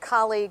be your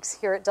colleagues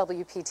here at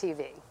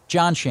WPTV.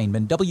 John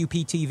Shainman,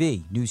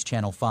 WPTV, News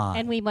Channel 5.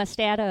 And we must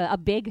add a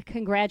big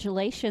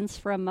congratulations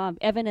from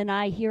Evan and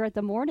I here at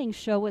the morning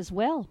show as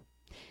well.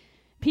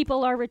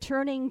 People are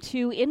returning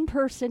to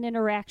in-person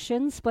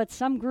interactions, but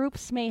some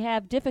groups may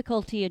have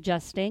difficulty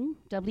adjusting.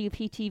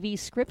 WPTV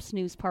Scripps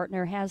news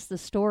partner has the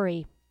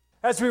story.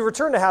 As we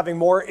return to having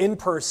more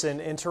in-person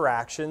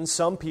interactions,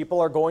 some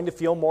people are going to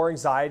feel more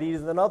anxiety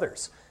than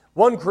others.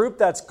 One group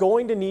that's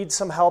going to need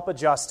some help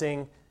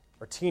adjusting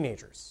are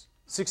teenagers.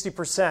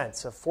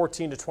 60% of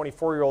 14 to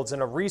 24-year-olds in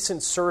a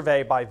recent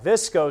survey by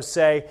Visco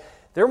say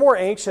they're more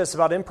anxious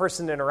about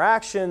in-person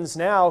interactions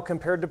now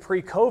compared to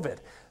pre-COVID.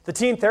 The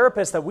teen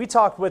therapist that we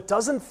talked with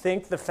doesn't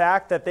think the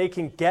fact that they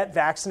can get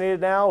vaccinated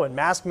now and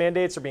mask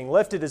mandates are being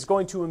lifted is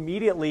going to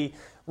immediately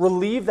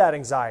relieve that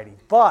anxiety.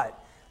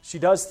 But she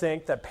does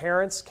think that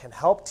parents can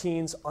help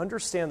teens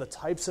understand the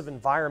types of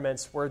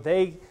environments where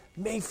they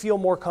may feel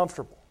more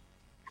comfortable.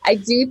 I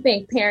do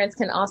think parents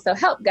can also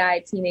help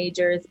guide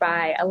teenagers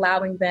by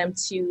allowing them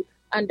to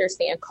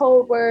understand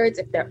code words.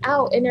 If they're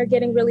out and they're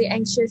getting really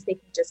anxious, they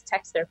can just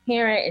text their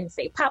parent and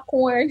say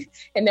popcorn,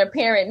 and their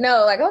parent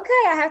know, like,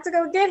 okay, I have to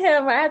go get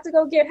him, I have to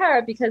go get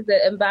her, because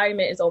the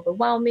environment is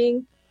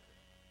overwhelming.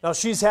 Now,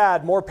 she's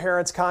had more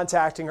parents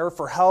contacting her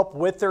for help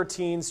with their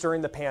teens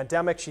during the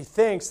pandemic. She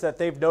thinks that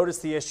they've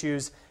noticed the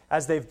issues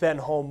as they've been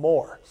home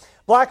more.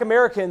 Black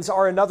Americans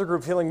are another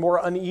group feeling more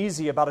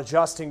uneasy about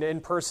adjusting to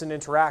in-person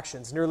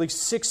interactions. Nearly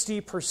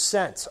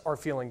 60% are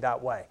feeling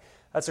that way.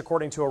 That's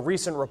according to a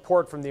recent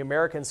report from the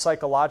American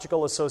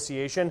Psychological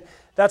Association.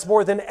 That's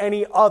more than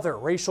any other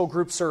racial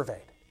group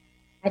surveyed.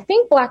 I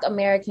think Black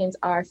Americans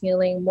are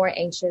feeling more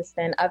anxious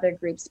than other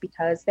groups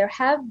because there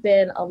have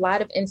been a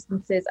lot of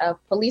instances of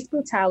police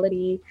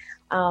brutality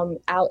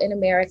out in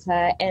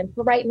America. And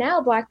for right now,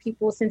 Black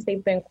people, since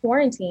they've been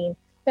quarantined,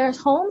 their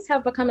homes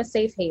have become a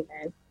safe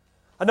haven.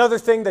 Another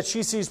thing that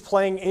she sees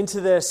playing into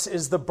this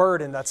is the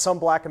burden that some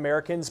Black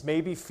Americans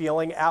may be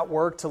feeling at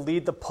work to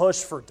lead the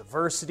push for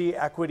diversity,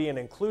 equity, and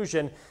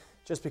inclusion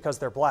just because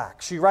they're Black.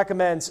 She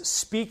recommends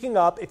speaking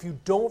up if you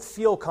don't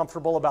feel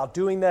comfortable about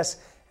doing this,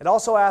 and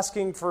also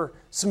asking for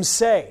some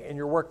say in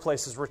your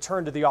workplace's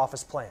return to the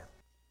office plan.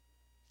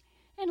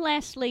 And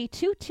lastly,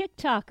 2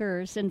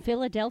 TikTokers in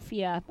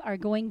Philadelphia are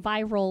going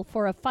viral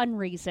for a fun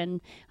reason.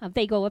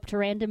 They go up to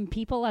random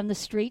people on the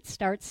street,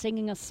 start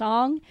singing a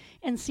song,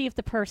 and see if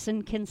the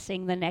person can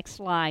sing the next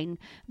line.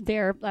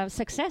 Their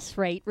success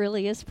rate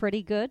really is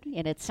pretty good,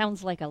 and it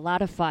sounds like a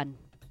lot of fun.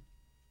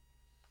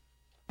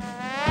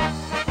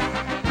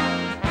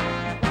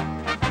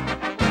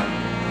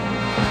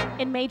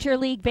 In Major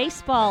League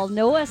Baseball,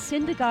 Noah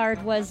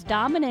Syndergaard was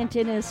dominant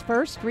in his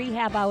first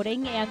rehab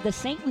outing, and the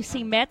St.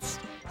 Lucie Mets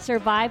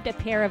survived a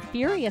pair of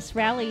furious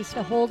rallies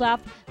to hold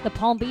off the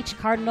Palm Beach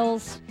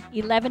Cardinals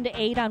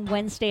 11-8 on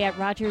Wednesday at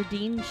Roger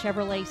Dean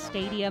Chevrolet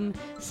Stadium.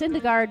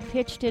 Syndergaard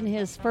pitched in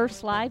his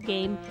first live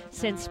game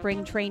since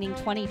spring training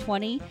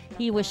 2020.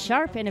 He was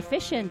sharp and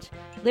efficient,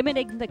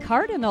 limiting the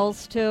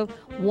Cardinals to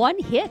 1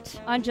 hit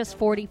on just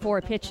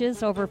 44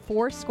 pitches over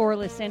 4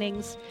 scoreless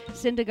innings.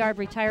 Syndergaard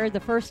retired the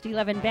first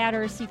 11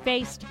 batters he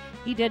faced.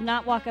 He did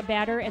not walk a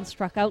batter and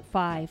struck out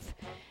 5.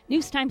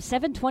 News time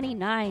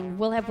 7:29.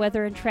 We'll have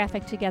weather and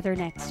traffic together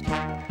next. This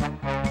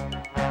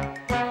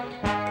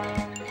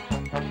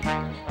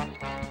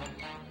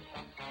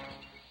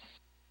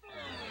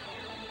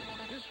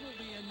will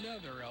be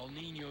another El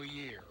Nino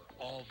year,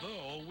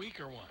 although a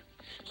weaker one.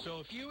 So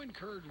if you encourage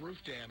incurred roof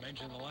damage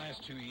in the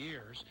last 2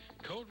 years,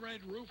 Code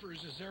Red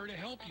Roofers is there to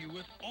help you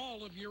with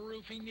all of your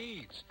roofing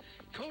needs.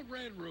 Code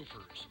Red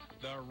Roofers,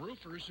 the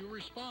roofers who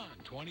respond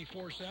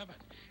 24/7.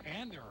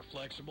 And there are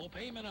flexible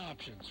payment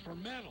options for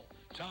metal,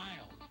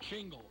 tile,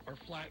 shingle, or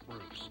flat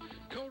roofs.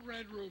 Code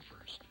Red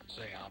Roofers.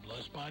 Se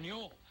habla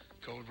español.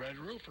 Code Red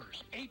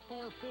Roofers,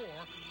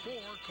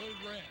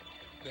 844-4-CODE-RED.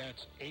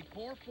 That's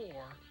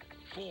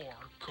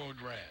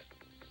 844-4-CODE-RED.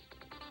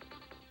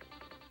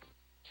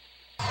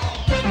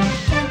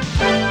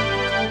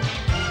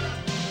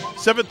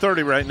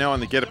 $7:30 right now on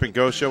the Get Up and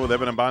Go show with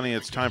Evan and Bonnie.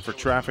 It's time for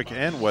traffic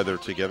and weather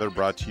together,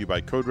 brought to you by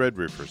Code Red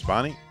Roofers.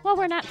 Bonnie? Well,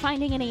 we're not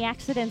finding any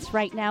accidents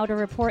right now to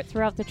report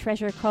throughout the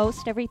Treasure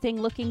Coast.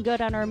 Everything looking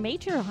good on our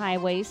major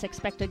highways.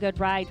 Expect a good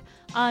ride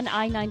on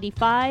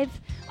I-95.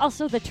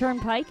 Also, the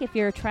Turnpike, if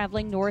you're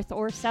traveling north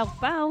or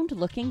southbound,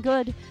 looking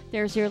good.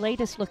 There's your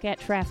latest look at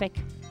traffic.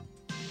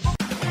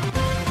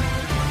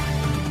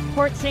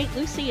 Port St.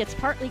 Lucie, it's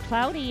partly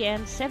cloudy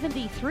and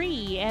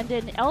 73. And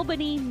in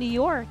Albany, New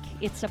York,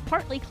 it's a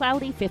partly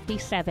cloudy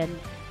 57.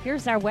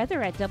 Here's our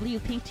weather at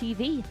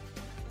WPTV.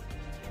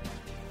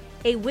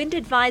 A wind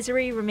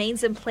advisory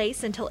remains in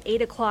place until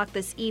 8 o'clock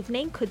this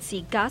evening. Could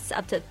see gusts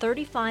up to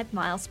 35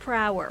 miles per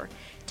hour.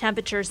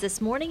 Temperatures this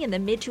morning in the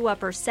mid to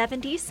upper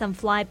 70s. Some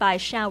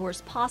flyby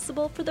showers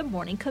possible for the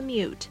morning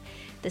commute.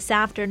 This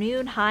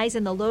afternoon, highs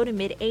in the low to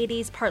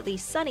mid-80s, partly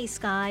sunny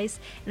skies,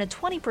 and a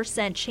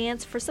 20%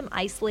 chance for some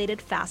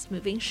isolated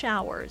fast-moving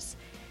showers.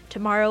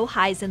 Tomorrow,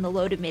 highs in the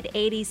low to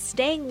mid-80s,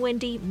 staying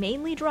windy,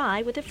 mainly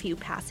dry with a few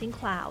passing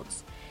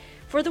clouds.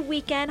 For the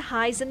weekend,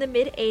 highs in the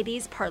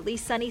mid-80s, partly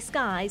sunny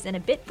skies, and a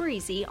bit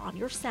breezy on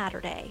your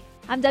Saturday.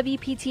 I'm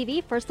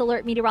WPTV First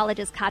Alert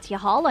Meteorologist Katya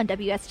Hall on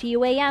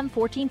WSTU AM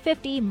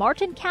 1450,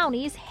 Martin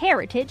County's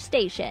Heritage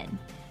Station.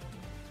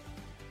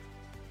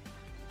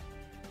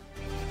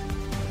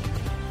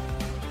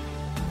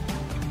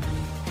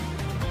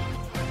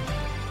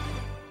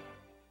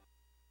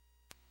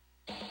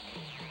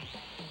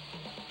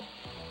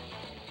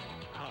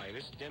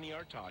 Denny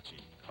Artachi,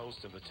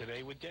 host of the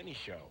Today with Denny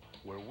show,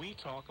 where we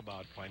talk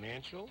about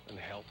financial and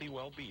healthy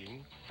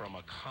well-being from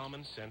a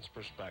common sense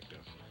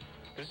perspective.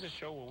 This is a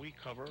show where we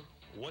cover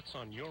what's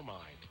on your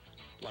mind,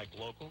 like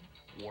local,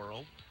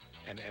 world,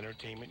 and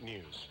entertainment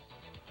news.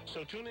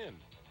 So tune in,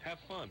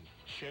 have fun,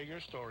 share your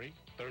story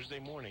Thursday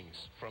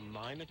mornings from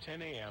 9 to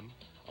 10 a.m.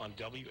 on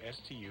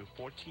WSTU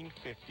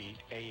 1450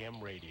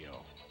 AM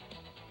radio.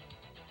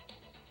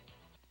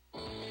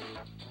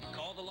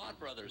 Call the Lott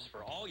Brothers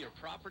for all your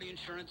property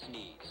insurance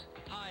needs.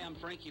 Hi, I'm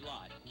Frankie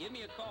Lott. Give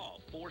me a call,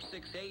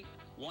 468-1009.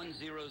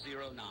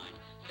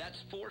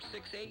 That's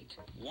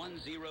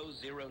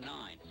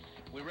 468-1009.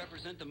 We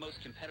represent the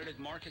most competitive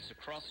markets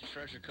across the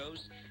Treasure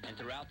Coast and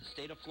throughout the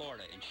state of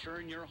Florida,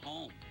 insuring your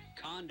home,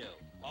 condo,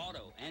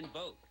 auto, and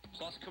boat,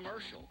 plus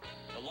commercial.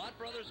 The Lott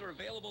Brothers are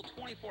available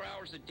 24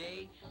 hours a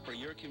day for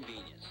your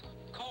convenience.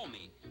 Call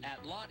me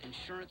at Lott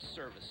Insurance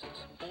Services,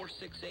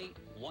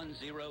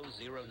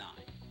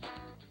 468-1009.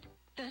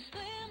 The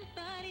Slim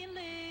Body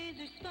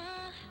Laser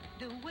Spa,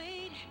 the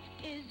wait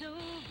is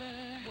over.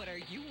 What are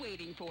you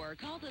waiting for?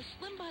 Call the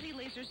Slim Body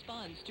Laser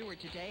Spa in Stuart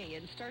today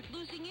and start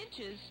losing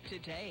inches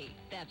today.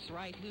 That's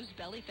right, lose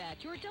belly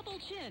fat, your double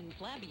chin,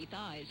 flabby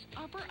thighs,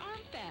 upper arm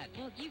fat.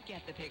 Well, you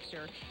get the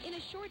picture. In a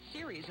short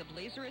series of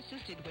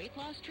laser-assisted weight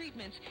loss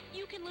treatments,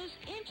 you can lose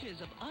inches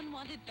of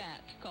unwanted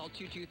fat. Call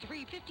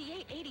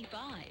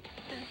 223-5885.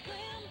 The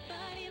Slim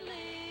Body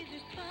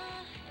Laser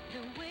Spa,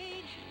 the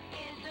wait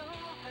is over.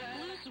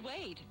 Lose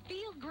weight,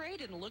 feel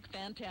great, and look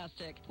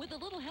fantastic with a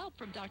little help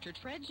from Dr.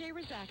 Tred J.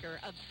 Rizacker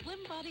of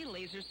Slim Body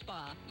Laser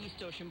Spa,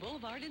 East Ocean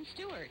Boulevard in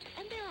Stuart.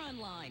 And they're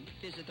online.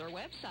 Visit their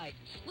website,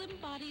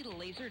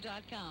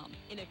 slimbodylaser.com.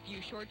 In a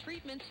few short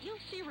treatments, you'll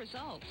see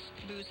results.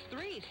 Lose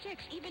 3,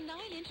 6, even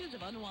 9 inches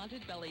of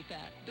unwanted belly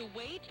fat. The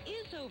wait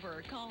is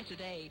over. Call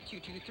today,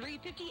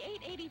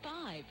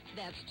 223-5885.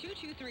 That's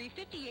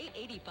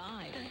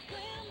 223-5885. The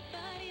Slim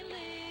Body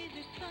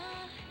Laser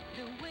Spa,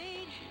 the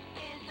wait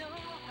is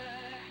over.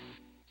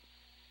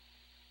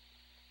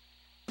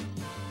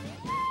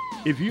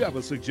 If you have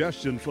a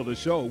suggestion for the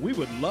show, we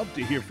would love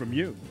to hear from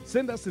you.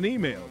 Send us an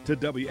email to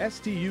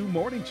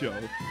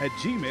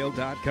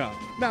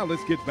WSTUmorningshow@gmail.com. Now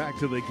let's get back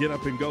to the Get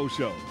Up and Go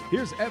show.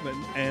 Here's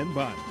Evan and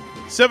Bonnie.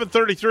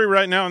 7:33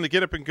 right now on the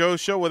Get Up and Go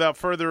show. Without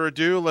further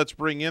ado, let's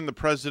bring in the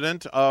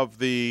president of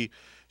the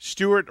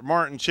Stuart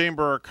Martin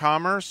Chamber of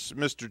Commerce.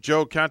 Mr.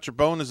 Joe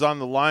Catrombone is on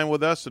the line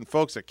with us. And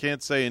folks, I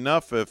can't say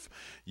enough, if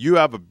you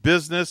have a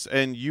business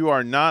and you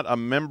are not a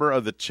member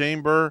of the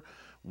chamber,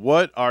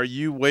 what are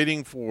you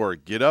waiting for?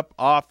 Get up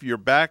off your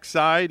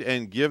backside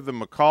and give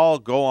them a call.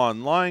 Go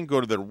online, go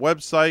to their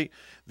website.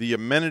 The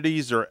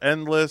amenities are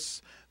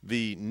endless.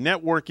 The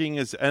networking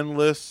is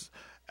endless.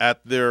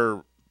 At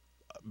their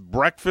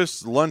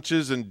breakfasts,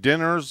 lunches, and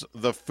dinners,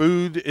 the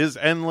food is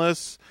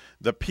endless.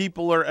 The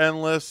people are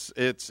endless.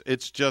 It's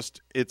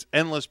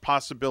endless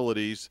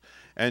possibilities.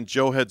 And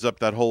Joe heads up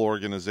that whole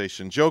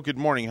organization. Joe, good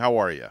morning. How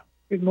are you?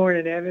 Good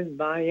morning, Evan.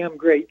 Bonnie, I'm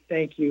great.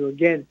 Thank you.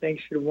 Again,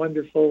 thanks for the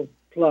wonderful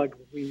plug.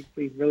 We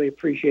really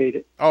appreciate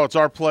it. Oh, it's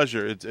our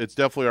pleasure. It's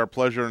definitely our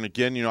pleasure. And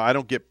again, I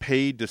don't get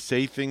paid to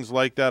say things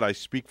like that. I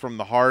speak from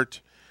the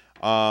heart.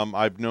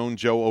 I've known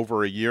Joe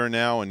over a year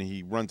now, and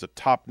he runs a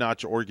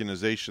top-notch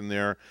organization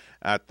there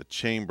at the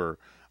Chamber.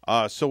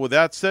 So with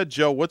that said,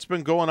 Joe, what's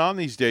been going on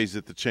these days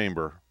at the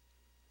Chamber?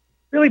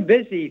 Really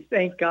busy,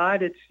 thank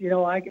God. It's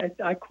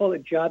I call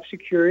it job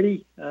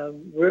security.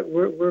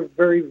 We're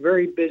very,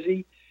 very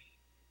busy.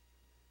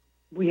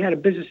 We had a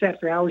business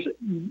after hours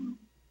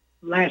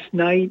last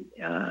night.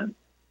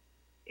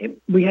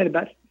 We had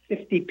about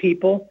 50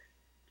 people.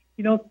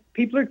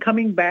 People are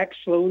coming back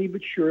slowly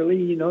but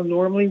surely.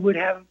 Normally would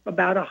have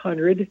about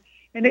 100.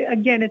 And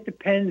again, it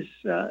depends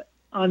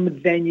on the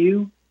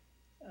venue.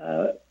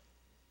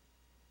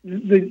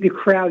 The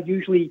crowd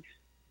usually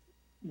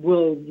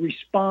will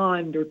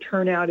respond or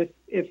turn out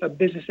if a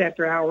business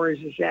after hours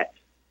is at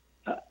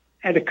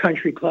a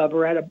country club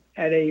or at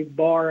a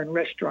bar and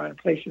restaurant,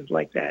 places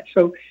like that.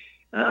 So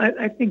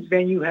I think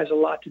venue has a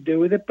lot to do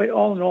with it. But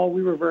all in all,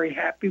 we were very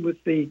happy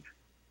with the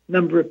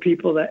number of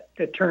people that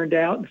turned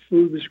out, and the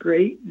food was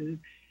great. And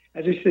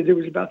as I said, there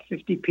was about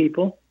 50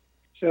 people.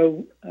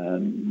 So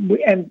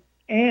we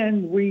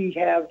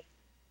have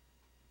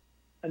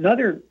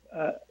another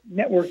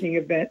networking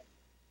event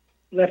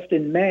left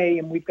in May,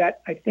 and we've got,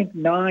 I think,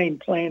 9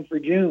 planned for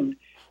June.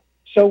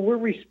 So we're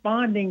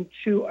responding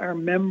to our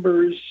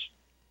members'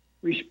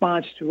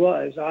 response to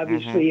us.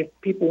 Obviously, if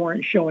people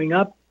weren't showing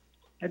up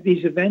at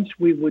these events,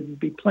 we wouldn't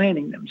be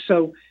planning them.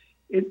 So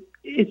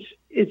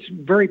it's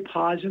very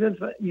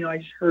positive. I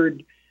just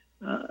heard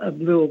a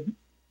little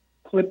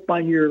clip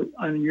on your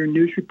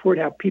news report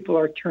how people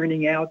are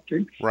turning out.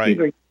 Right.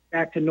 People are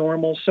back to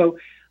normal. So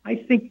I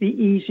think the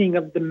easing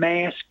of the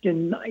mask,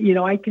 and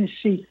I can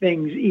see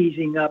things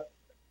easing up.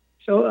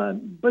 So,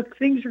 but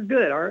things are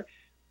good.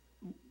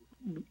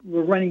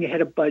 We're running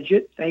ahead of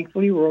budget.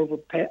 Thankfully, we're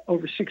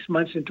over 6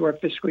 months into our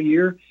fiscal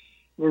year.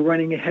 We're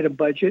running ahead of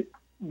budget.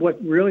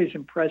 What really is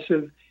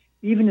impressive,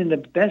 even in the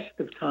best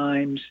of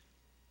times,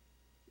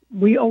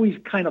 we always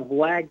kind of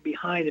lag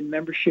behind in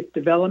membership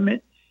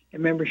development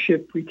and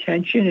membership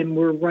retention, and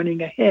we're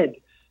running ahead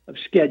of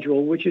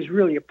schedule, which is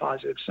really a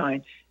positive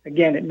sign.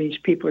 Again, it means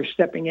people are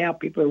stepping out,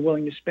 people are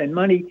willing to spend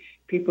money,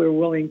 people are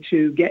willing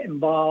to get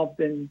involved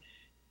and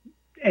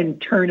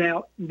turn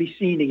out and be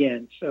seen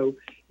again. So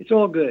it's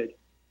all good.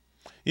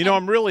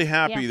 I'm really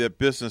happy that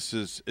business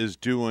is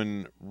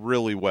doing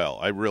really well.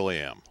 I really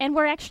am. And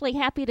we're actually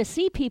happy to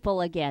see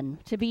people again,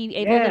 to be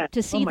able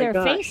to see their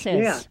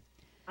faces. Yeah.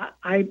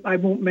 I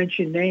won't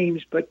mention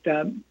names, but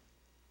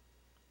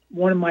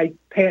one of my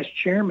past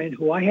chairmen,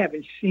 who I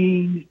haven't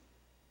seen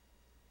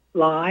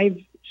live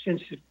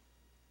since the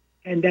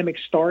pandemic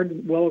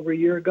started well over a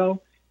year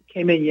ago,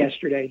 came in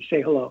yesterday to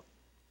say hello.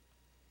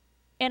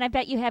 And I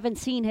bet you haven't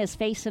seen his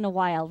face in a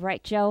while,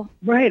 right, Joe?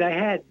 Right, I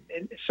had.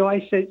 And so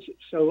I said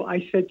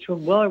to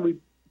him, well, are we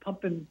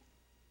bumping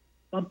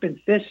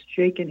fists,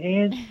 shaking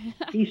hands?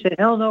 He said,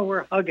 hell no,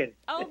 we're hugging.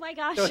 Oh, my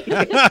gosh. So he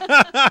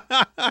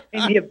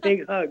gave me a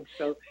big hug.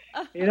 So,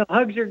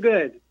 hugs are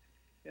good.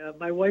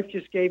 My wife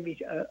just gave me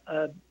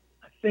a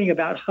thing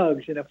about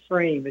hugs in a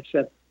frame. It's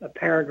a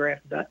paragraph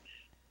about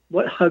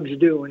what hugs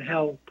do and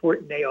how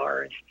important they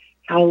are and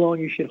how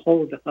long you should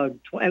hold the hug,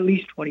 at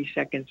least 20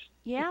 seconds.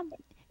 Yeah.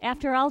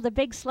 After all, the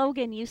big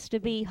slogan used to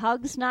be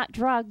hugs, not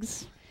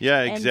drugs.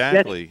 Yeah,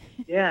 exactly.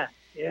 Yeah.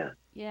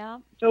 Yeah.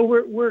 So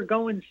we're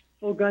going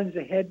full guns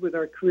ahead with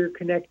our Career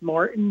Connect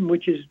Martin,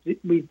 which is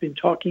we've been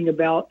talking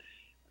about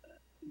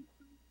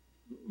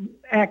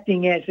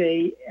acting as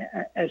a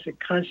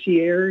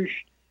concierge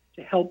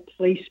to help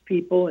place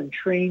people and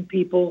train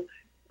people.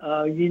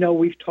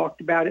 We've talked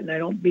about it, and I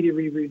don't mean to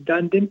be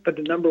redundant, but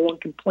the number one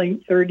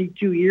complaint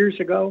 32 years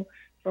ago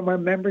from our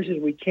members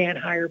is we can't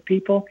hire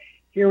people.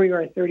 Here we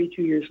are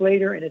 32 years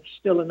later, and it's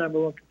still the number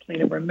one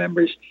complaint of our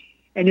members.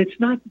 And it's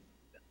not,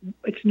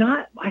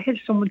 I had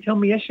someone tell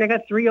me yesterday I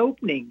got 3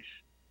 openings.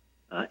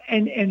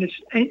 And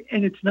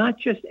it's not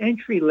just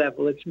entry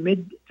level, it's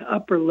mid to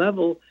upper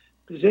level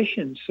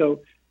positions. So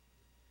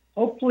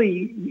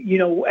hopefully,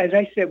 as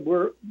I said,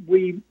 we're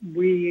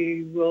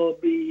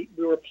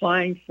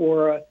applying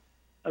for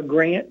a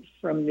grant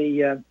from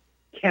the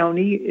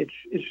county.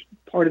 It's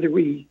part of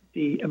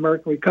the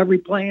American Recovery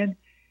Plan.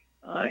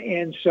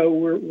 And so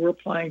we're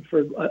applying for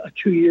a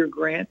 2-year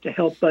grant to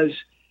help us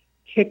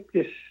kick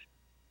this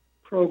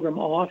program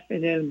off.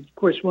 And then, of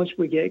course, once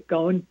we get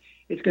going,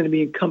 it's going to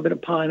be incumbent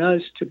upon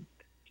us to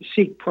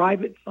seek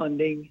private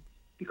funding,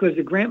 because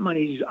the grant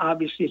money is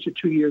obviously, it's a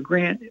 2-year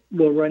grant,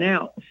 will run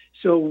out.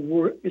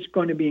 So it's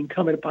going to be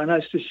incumbent upon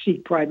us to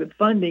seek private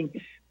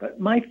funding. But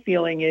my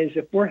feeling is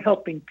if we're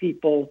helping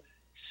people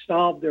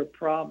solve their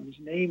problems,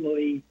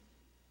 namely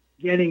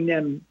getting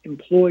them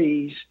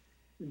employees,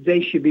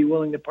 they should be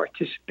willing to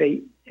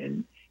participate,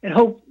 and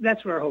hope.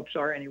 That's what our hopes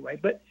are anyway.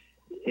 But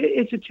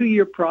it's a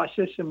 2-year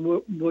process, and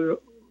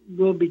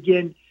we'll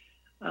begin.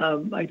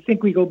 I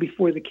think we go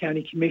before the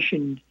county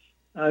commission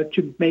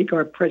to make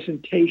our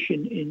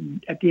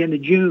presentation at the end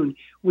of June.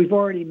 We've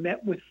already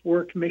met with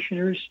 4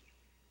 commissioners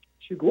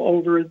to go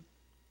over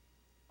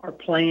our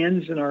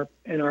plans and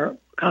our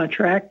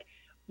contract.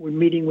 We're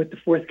meeting with the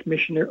fourth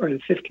commissioner or the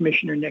fifth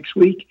commissioner next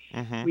week.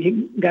 Mm-hmm.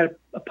 We got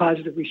a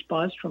positive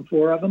response from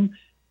 4 of them.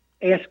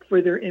 Ask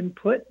for their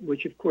input,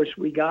 which of course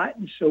we got,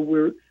 and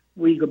so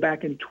we go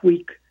back and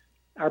tweak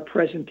our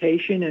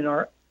presentation and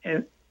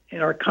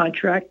our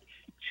contract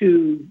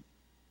to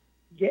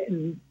get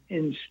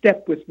in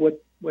step with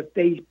what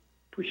they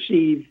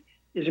perceive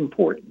is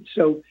important.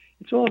 So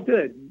it's all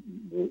good.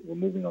 We're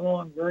moving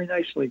along very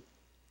nicely.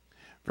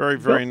 Very,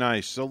 very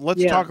nice. So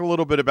let's Yeah. talk a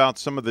little bit about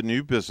some of the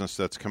new business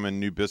that's come in,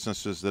 new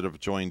businesses that have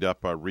joined up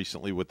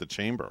recently with the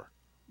Chamber.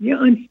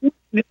 Yeah,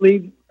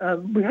 unfortunately,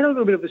 we had a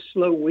little bit of a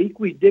slow week.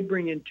 We did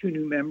bring in 2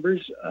 new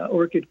members,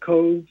 Orchid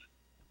Cove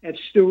at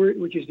Stuart,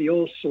 which is the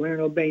old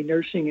Salerno Bay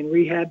Nursing and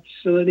Rehab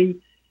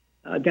Facility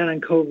down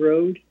on Cove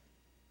Road.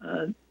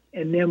 And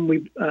then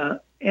we,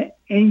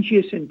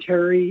 Angius and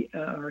Terry,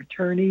 our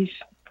attorneys,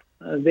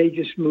 they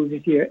just moved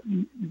in here.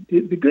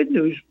 The good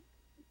news,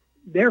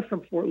 they're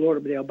from Fort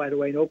Lauderdale, by the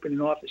way, and opened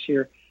an office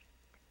here.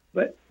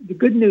 But the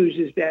good news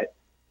is that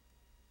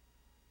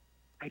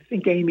I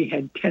think Amy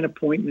had 10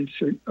 appointments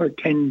or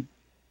 10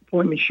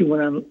 appointments she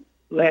went on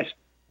last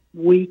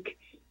week.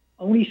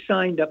 Only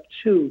signed up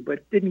 2,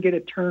 but didn't get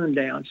a turn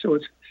down. So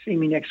it's see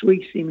me next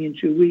week, see me in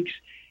 2 weeks.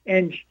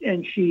 And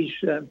she's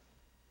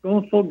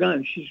going full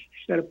gun. She's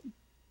got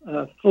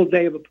a full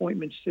day of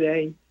appointments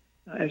today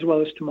as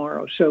well as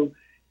tomorrow. So,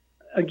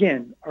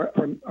 again,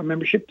 our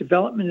membership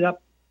development is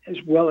up as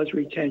well as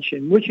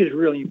retention, which is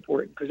really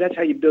important because that's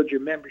how you build your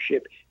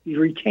membership. You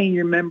retain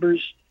your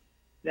members.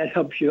 That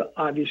helps you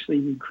obviously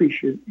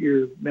increase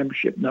your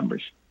membership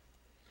numbers.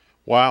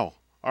 Wow.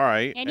 All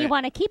right. And you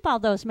want to keep all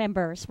those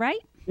members, right?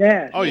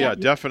 Yeah. Oh, yeah,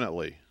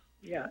 definitely.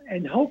 Yeah,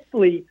 and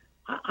hopefully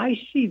I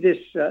see this,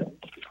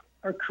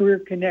 our Career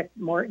Connect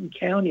Martin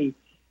County,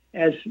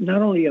 as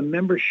not only a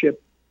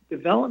membership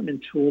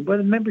development tool, but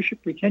a membership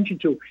retention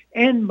tool.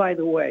 And by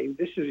the way,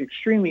 this is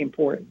extremely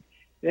important,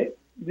 that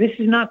this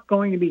is not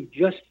going to be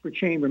just for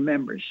Chamber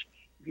members.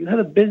 If you have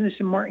a business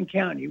in Martin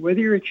County, whether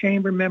you're a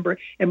Chamber member,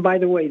 and by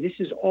the way, this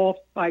is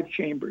all 5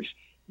 chambers,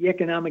 the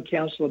Economic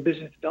Council, the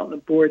Business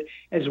Development Board,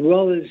 as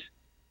well as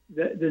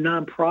the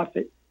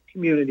nonprofit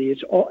community.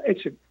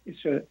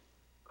 It's a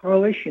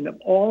coalition of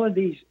all of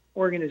these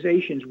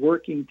organizations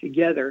working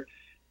together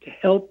to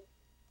help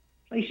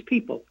place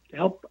people, to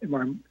help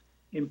our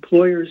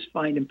employers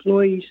find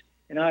employees,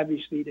 and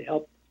obviously to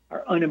help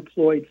our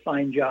unemployed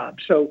find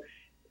jobs. So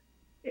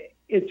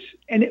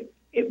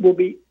it will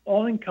be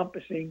all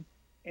encompassing,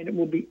 and it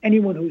will be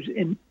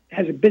anyone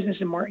has a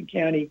business in Martin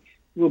County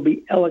will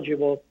be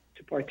eligible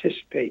to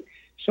participate.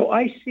 So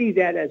I see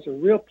that as a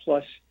real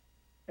plus,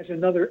 as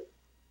another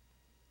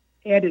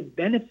added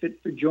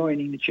benefit for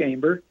joining the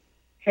Chamber.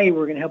 Hey,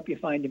 we're going to help you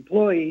find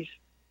employees,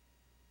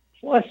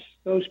 plus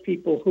those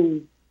people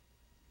who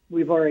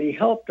we've already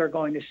helped are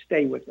going to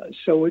stay with us.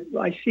 So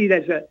I see it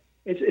as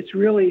it's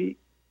really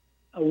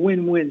a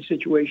win-win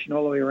situation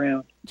all the way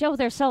around. Joe,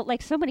 there's so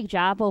many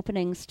job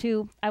openings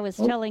too. I was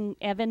telling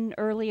Evan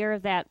earlier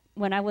that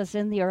when I was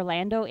in the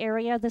Orlando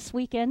area this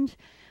weekend,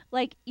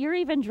 you're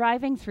even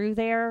driving through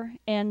there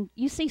and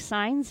you see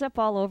signs up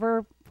all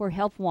over for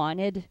help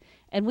wanted.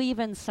 And we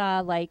even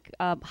saw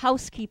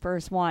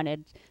housekeepers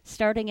wanted,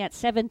 starting at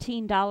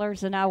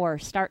 $17 an hour,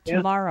 start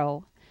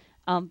tomorrow.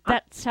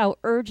 That's how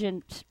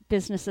urgent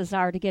businesses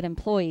are to get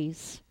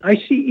employees. I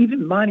see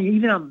even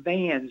on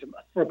vans.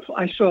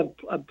 I saw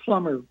a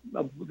plumber,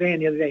 a van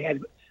the other day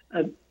had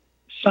a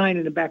sign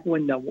in the back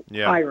window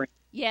hiring.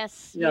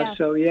 Yes.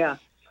 So it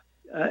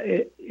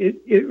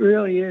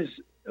really is.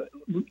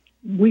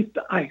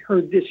 I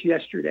heard this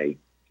yesterday,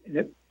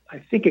 and I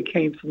think it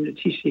came from the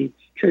TC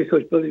Trade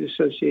Coast Building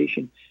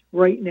Association.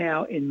 Right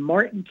now in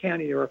Martin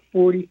County, there are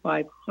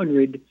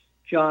 4,500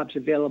 jobs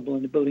available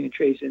in the building and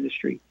trades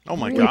industry. Oh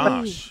my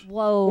gosh!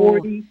 Whoa,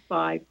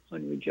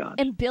 4,500 jobs.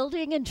 And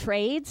building and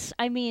trades.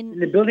 I mean, in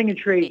the building and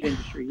trades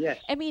industry, yes.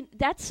 I mean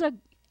that's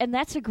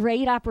a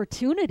great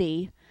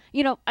opportunity.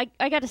 You know,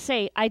 I got to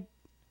say,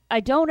 I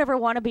don't ever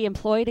want to be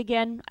employed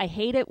again. I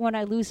hate it when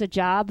I lose a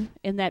job,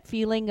 and that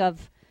feeling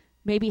of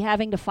maybe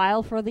having to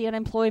file for the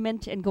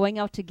unemployment and going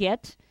out to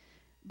get.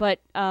 But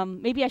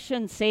maybe I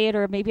shouldn't say it,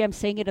 or maybe I'm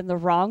saying it in the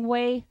wrong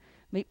way.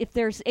 If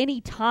there's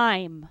any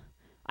time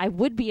I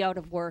would be out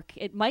of work,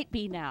 it might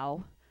be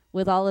now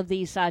with all of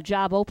these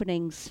job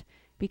openings,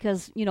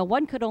 because,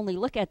 one could only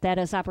look at that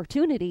as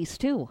opportunities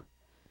too.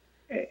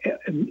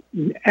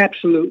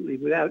 Absolutely.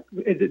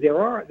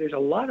 There's a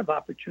lot of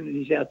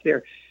opportunities out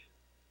there.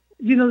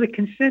 The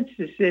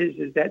consensus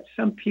is that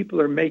some people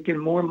are making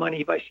more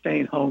money by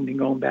staying home than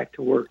going back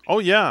to work. Oh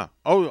yeah.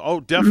 Oh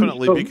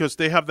definitely, because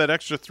they have that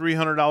extra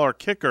 $300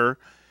 kicker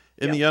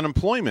in the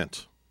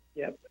unemployment.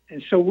 Yep.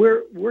 And so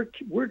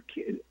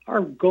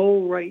our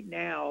goal right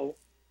now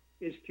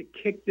is to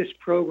kick this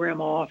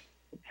program off,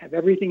 have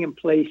everything in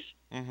place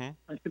on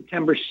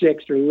September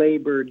 6th or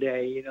Labor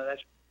Day.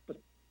 That's the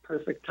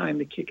perfect time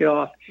to kick it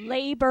off.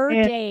 Labor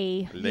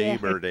Day.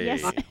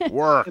 Yes.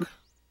 Work.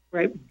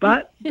 Right.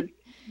 But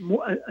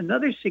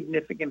another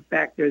significant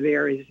factor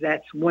there is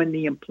that's when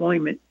the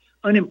unemployment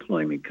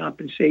unemployment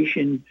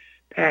compensation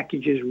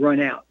packages run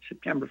out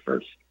September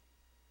 1st.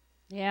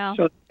 Yeah.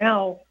 So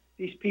now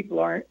these people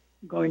aren't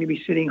going to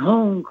be sitting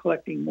home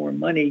collecting more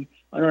money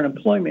on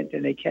unemployment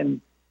than they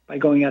can by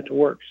going out to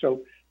work.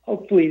 So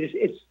hopefully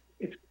it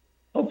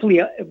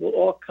will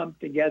all come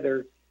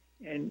together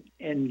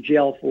and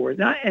gel for it.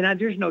 And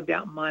there's no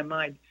doubt in my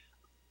mind.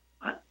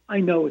 I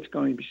know it's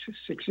going to be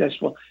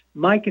successful.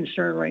 My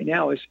concern right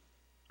now is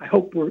I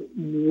hope we're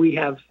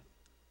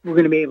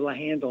going to be able to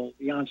handle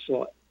the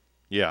onslaught.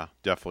 Yeah,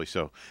 definitely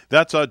so.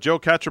 That's Joe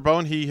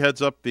Catrombone. He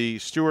heads up the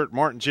Stuart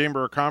Martin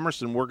Chamber of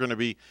Commerce, and we're going to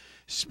be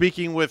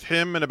speaking with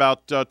him in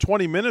about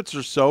 20 minutes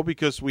or so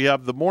because we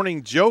have the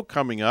Morning Joe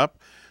coming up.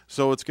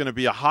 So it's going to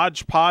be a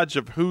hodgepodge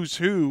of who's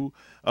who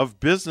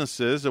of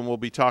businesses, and we'll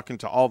be talking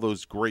to all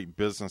those great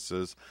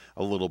businesses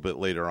a little bit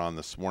later on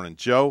this morning.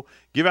 Joe,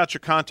 give out your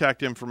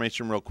contact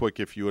information real quick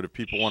if you would, if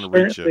people want to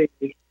reach you.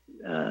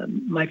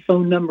 My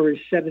phone number is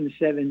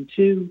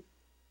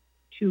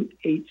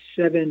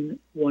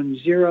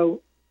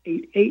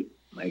 772-287-1088.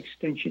 My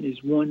extension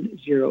is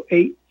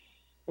 108.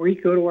 Or you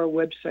can go to our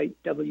website,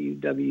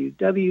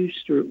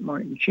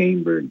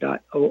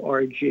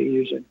 www.stuartmartinchamber.org.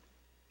 There's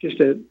just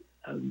a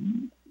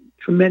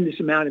tremendous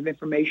amount of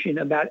information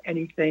about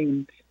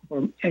anything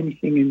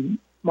in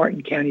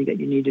Martin County that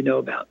you need to know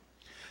about.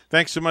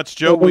 Thanks so much,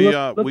 Joe. We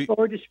look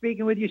forward to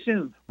speaking with you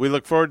soon. We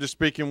look forward to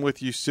speaking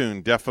with you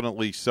soon.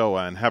 Definitely so,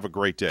 and have a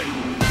great day.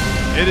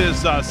 It is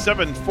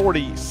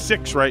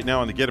 7:46 right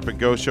now on the Get Up and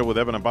Go show with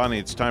Evan and Bonnie.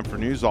 It's time for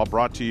news, all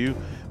brought to you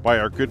by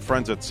our good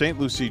friends at St.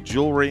 Lucie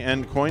Jewelry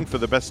and Coin. For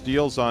the best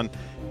deals on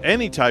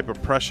any type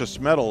of precious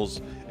metals,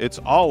 it's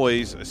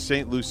always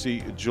St.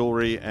 Lucie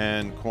Jewelry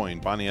and Coin.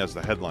 Bonnie has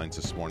the headlines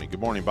this morning.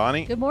 Good morning,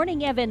 Bonnie. Good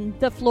morning, Evan.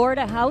 The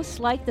Florida House,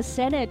 like the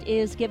Senate,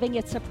 is giving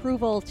its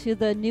approval to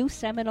the new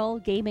Seminole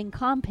Gaming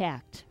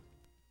Compact.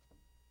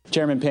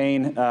 Chairman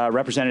Payne,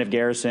 Representative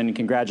Garrison,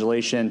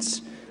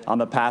 congratulations on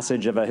the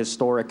passage of a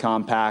historic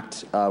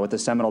compact with the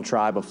Seminole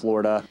Tribe of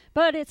Florida.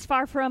 But it's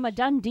far from a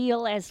done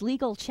deal as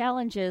legal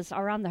challenges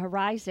are on the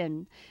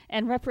horizon.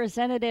 And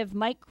Representative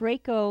Mike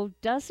Greco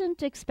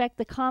doesn't expect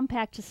the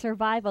compact to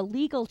survive a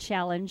legal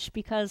challenge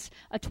because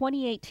a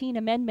 2018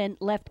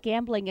 amendment left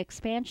gambling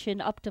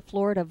expansion up to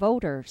Florida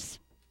voters.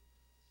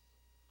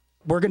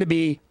 We're going to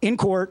be in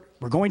court,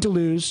 we're going to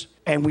lose,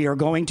 and we are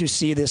going to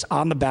see this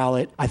on the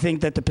ballot. I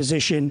think that the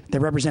position that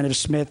Representative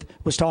Smith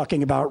was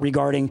talking about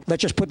regarding,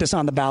 let's just put this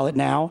on the ballot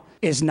now,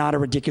 is not a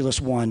ridiculous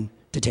one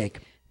to take.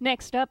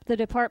 Next up, the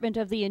Department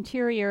of the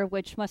Interior,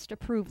 which must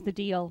approve the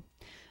deal.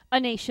 A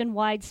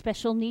nationwide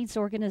special needs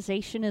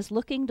organization is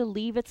looking to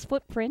leave its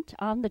footprint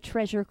on the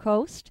Treasure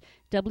Coast.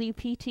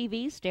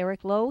 WPTV's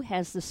Derek Lowe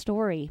has the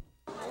story.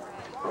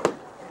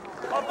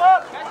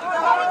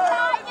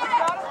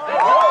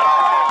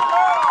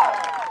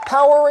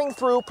 Powering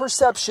through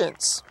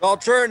perceptions.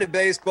 Alternative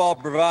baseball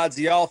provides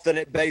the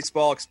authentic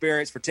baseball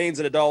experience for teens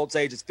and adults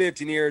ages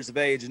 15 years of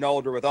age and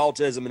older with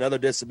autism and other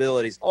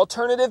disabilities.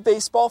 Alternative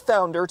baseball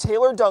founder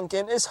Taylor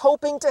Duncan is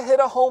hoping to hit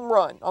a home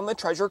run on the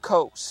Treasure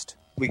Coast.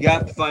 We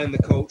got to find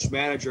the coach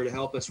manager to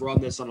help us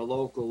run this on a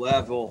local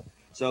level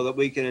so that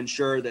we can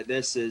ensure that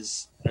this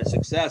is a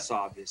success,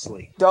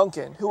 obviously.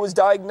 Duncan, who was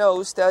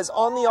diagnosed as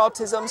on the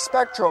autism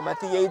spectrum at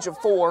the age of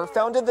 4,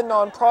 founded the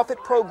nonprofit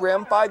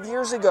program 5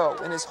 years ago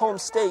in his home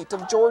state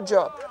of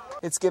Georgia.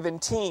 It's given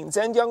teens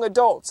and young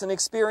adults an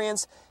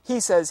experience he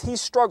says he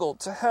struggled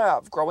to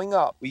have growing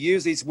up. We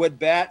use these wood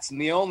bats, and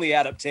the only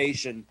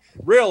adaptation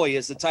really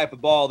is the type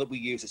of ball that we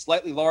use. It's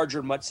slightly larger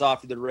and much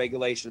softer than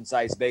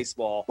regulation-sized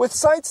baseball. With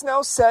sights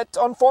now set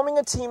on forming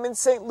a team in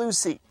St.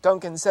 Lucie,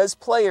 Duncan says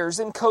players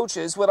and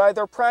coaches would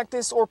either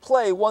practice or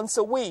play once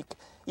a week,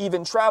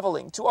 even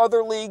traveling to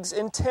other leagues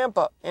in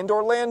Tampa and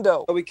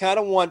Orlando. We kind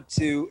of want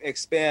to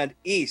expand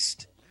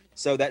east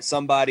so that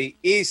somebody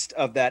east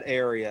of that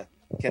area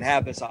can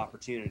have this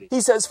opportunity.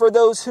 He says for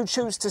those who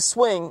choose to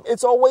swing,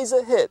 it's always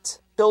a hit,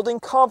 building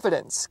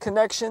confidence,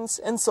 connections,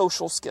 and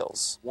social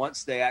skills.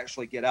 Once they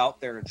actually get out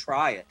there and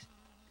try it,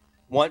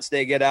 once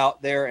they get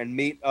out there and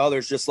meet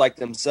others just like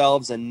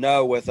themselves and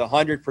know with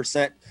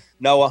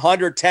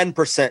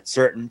 110%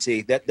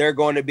 certainty that they're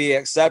going to be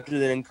accepted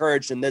and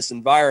encouraged in this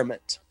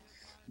environment,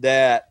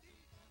 that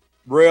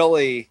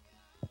really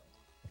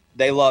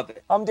they love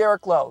it. I'm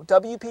Derek Lowe,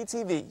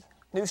 WPTV,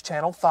 News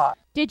Channel 5.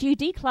 Did you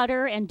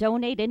declutter and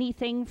donate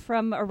anything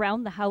from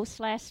around the house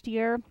last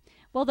year?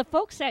 Well, the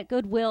folks at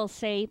Goodwill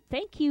say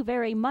thank you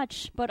very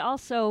much, but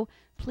also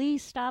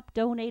please stop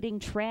donating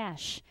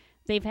trash.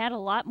 They've had a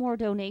lot more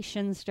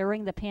donations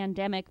during the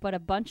pandemic, but a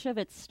bunch of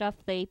it's stuff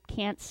they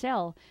can't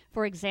sell.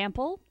 For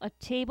example, a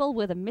table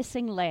with a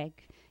missing leg.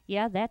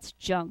 Yeah, that's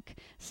junk.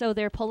 So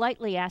they're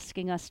politely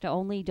asking us to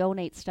only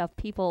donate stuff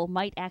people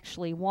might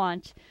actually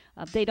want.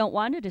 They don't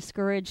want to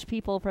discourage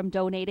people from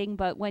donating,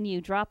 but when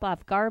you drop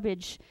off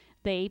garbage,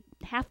 they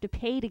have to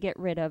pay to get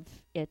rid of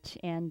it,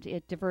 and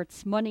it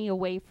diverts money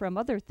away from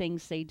other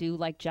things they do,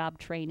 like job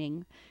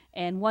training.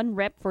 And one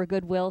rep for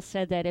Goodwill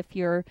said that if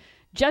your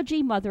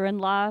judgy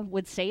mother-in-law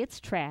would say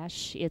it's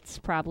trash, it's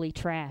probably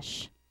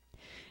trash.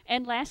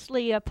 And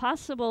lastly, a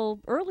possible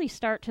early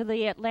start to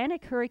the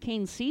Atlantic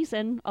hurricane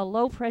season. A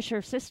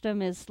low-pressure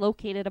system is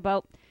located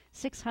about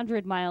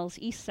 600 miles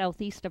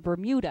east-southeast of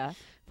Bermuda.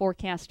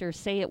 Forecasters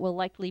say it will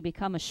likely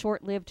become a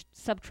short-lived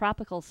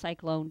subtropical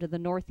cyclone to the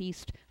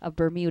northeast of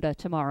Bermuda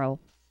tomorrow.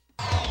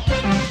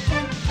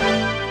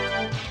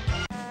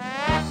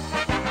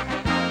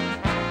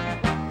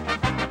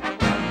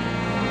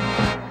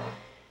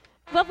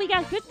 Well, we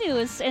got good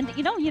news, and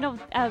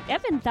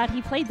Evan thought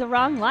he played the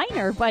wrong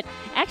liner, but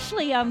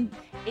actually,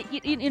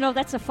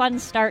 that's a fun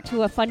start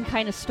to a fun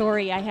kind of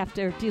story I have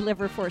to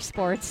deliver for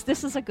sports.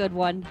 This is a good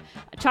one.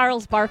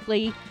 Charles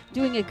Barkley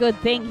doing a good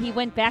thing. He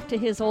went back to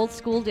his old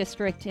school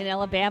district in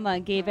Alabama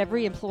and gave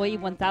every employee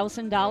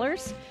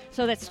 $1,000.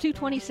 So that's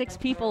 226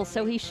 people.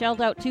 So he shelled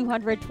out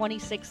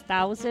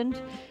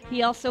 $226,000.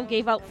 He also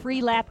gave out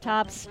free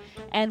laptops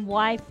and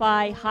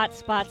Wi-Fi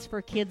hotspots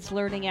for kids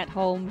learning at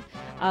home,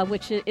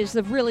 which is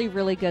a really,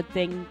 really good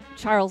thing.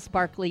 Charles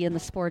Barkley in the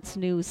sports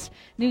news.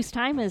 News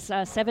time is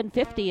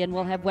 7:50, and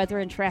we'll have weather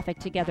and traffic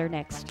together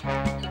next.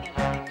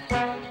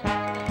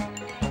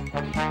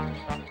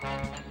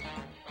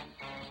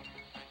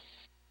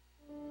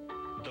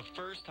 The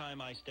first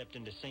time I stepped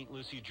into St.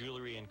 Lucie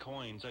Jewelry and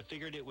Coins, I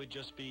figured it would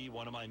just be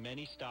one of my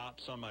many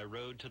stops on my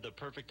road to the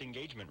perfect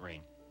engagement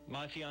ring.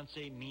 My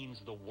fiancée means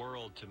the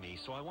world to me,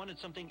 so I wanted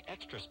something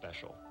extra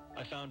special.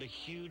 I found a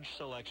huge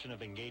selection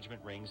of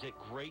engagement rings at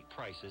great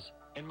prices,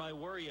 and my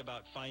worry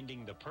about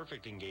finding the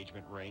perfect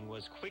engagement ring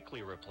was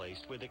quickly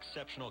replaced with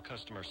exceptional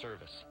customer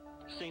service.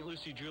 St.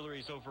 Lucie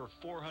Jewelry's over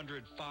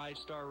 400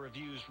 five-star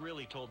reviews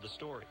really told the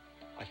story.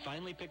 I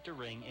finally picked a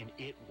ring, and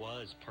it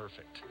was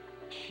perfect.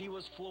 She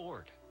was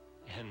floored.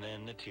 And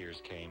then the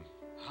tears came.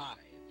 Hi,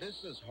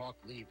 this is Hawk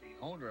Levy,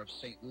 owner of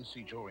St.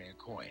 Lucie Jewelry and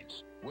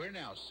Coins. We're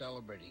now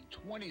celebrating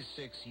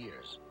 26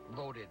 years,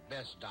 voted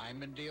best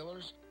diamond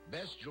dealers,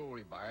 best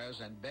jewelry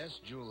buyers, and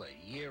best jeweler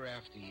year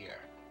after year.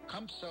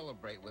 Come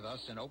celebrate with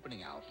us in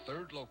opening our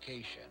third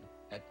location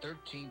at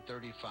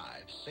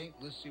 1335 St.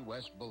 Lucie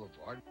West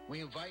Boulevard. We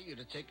invite you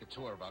to take a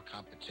tour of our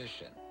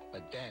competition,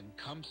 but then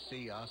come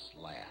see us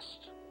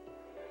last.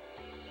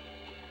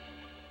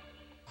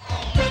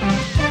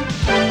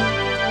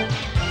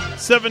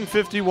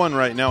 7:51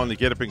 right now on the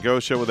Get Up and Go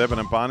show with Evan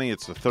and Bonnie.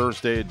 It's the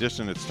Thursday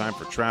edition. It's time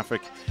for traffic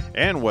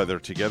and weather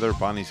together.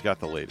 Bonnie's got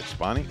the latest.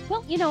 Bonnie?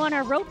 Well, on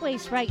our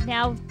roadways right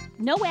now,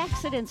 no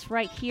accidents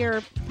right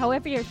here.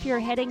 However, if you're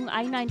heading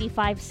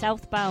I-95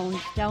 southbound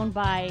down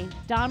by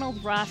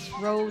Donald Ross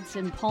Roads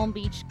and Palm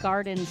Beach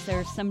Gardens,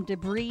 there's some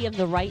debris in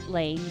the right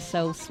lane,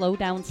 so slow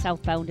down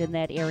southbound in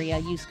that area.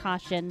 Use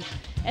caution.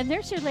 And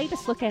there's your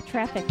latest look at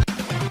traffic.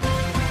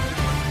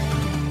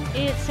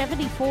 It's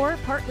 74,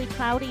 partly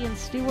cloudy in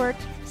Stuart.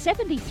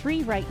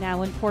 73 right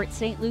now in Port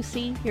St.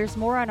 Lucie. Here's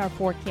more on our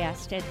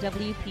forecast at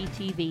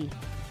WPTV.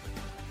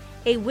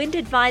 A wind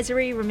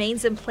advisory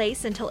remains in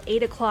place until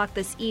 8 o'clock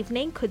this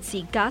evening. Could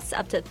see gusts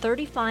up to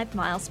 35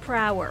 miles per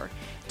hour.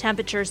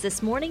 Temperatures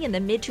this morning in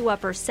the mid to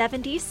upper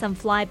 70s. Some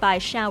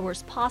flyby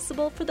showers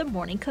possible for the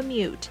morning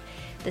commute.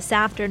 This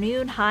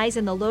afternoon, highs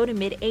in the low to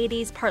mid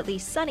 80s, partly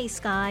sunny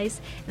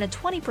skies, and a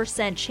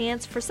 20%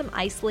 chance for some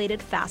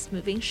isolated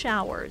fast-moving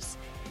showers.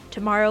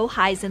 Tomorrow,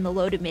 highs in the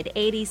low to mid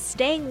 80s,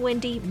 staying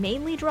windy,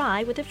 mainly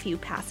dry with a few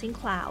passing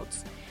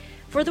clouds.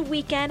 For the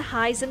weekend,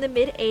 highs in the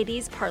mid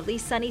 80s, partly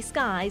sunny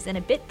skies, and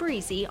a bit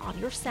breezy on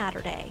your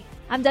Saturday.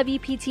 I'm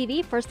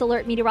WPTV First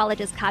Alert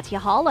Meteorologist Katya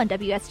Hall on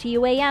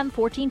WSTU AM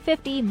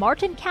 1450,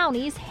 Martin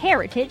County's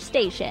Heritage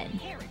Station.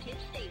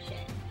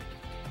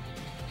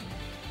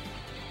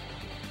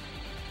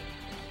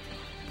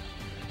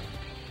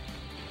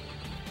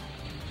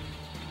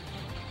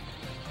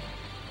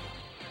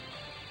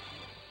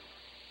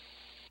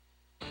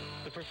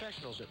 The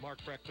professionals at Mark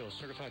Breckville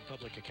Certified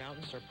Public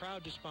Accountants are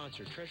proud to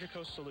sponsor Treasure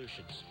Coast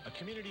Solutions, a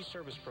community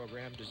service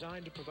program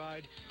designed to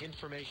provide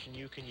information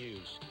you can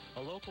use,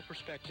 a local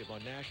perspective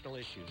on national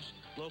issues,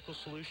 local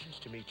solutions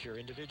to meet your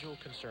individual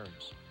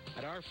concerns.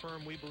 At our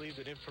firm, we believe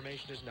that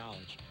information is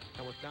knowledge,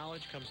 and with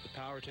knowledge comes the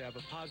power to have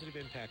a positive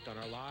impact on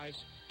our lives,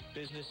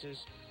 businesses,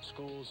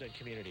 schools, and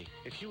community.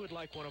 If you would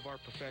like one of our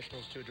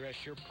professionals to address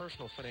your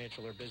personal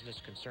financial or business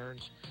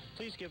concerns,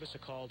 please give us a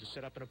call to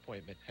set up an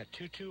appointment at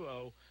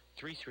 220-3380.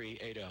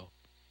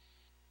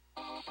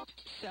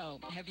 So,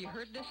 have you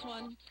heard this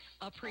one?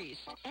 A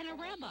priest and a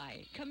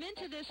rabbi come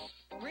into this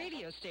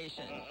radio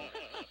station.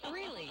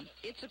 Really,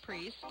 it's a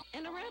priest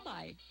and a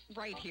rabbi.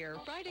 Right here,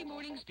 Friday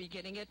mornings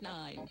beginning at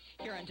 9.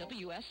 Here on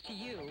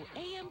WSTU,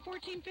 AM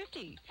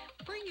 1450.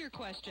 Bring your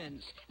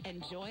questions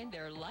and join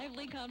their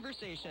lively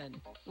conversation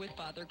with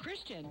Father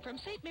Christian from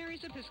St.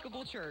 Mary's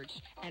Episcopal Church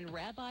and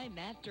Rabbi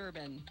Matt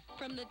Durbin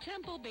from the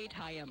Temple Beit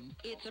Hayim.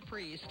 It's a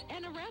priest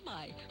and a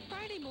rabbi.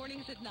 Friday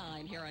mornings at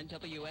 9 here on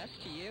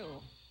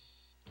WSTU.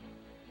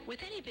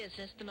 With any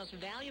business, the most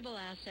valuable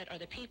asset are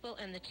the people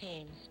and the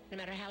teams, no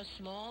matter how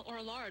small or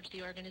large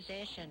the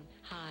organization.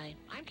 Hi,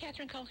 I'm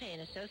Catherine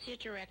Culhane, Associate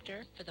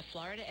Director for the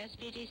Florida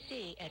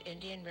SBDC at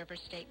Indian River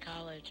State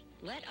College.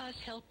 Let us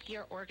help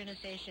your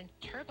organization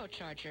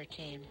turbocharge your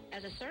team.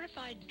 As a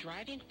certified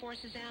driving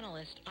forces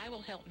analyst, I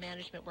will help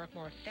management work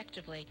more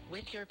effectively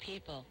with your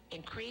people,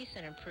 increase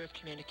and improve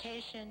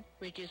communication,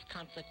 reduce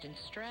conflict and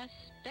stress,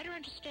 better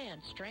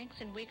understand strengths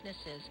and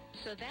weaknesses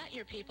so that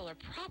your people are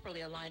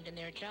properly aligned in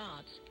their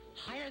jobs.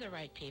 Hire the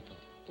right people.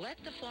 Let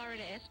the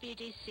Florida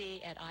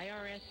SBDC at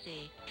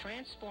IRSC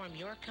transform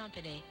your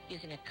company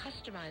using a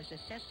customized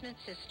assessment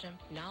system,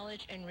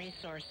 knowledge, and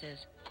resources.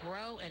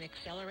 Grow and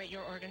accelerate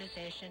your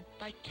organization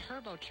by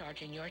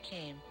turbocharging your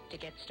team. To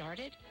get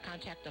started,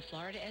 contact the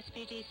Florida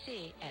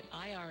SBDC at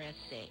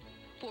IRSC.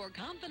 For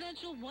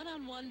confidential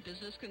one-on-one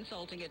business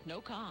consulting at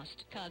no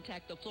cost,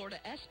 contact the Florida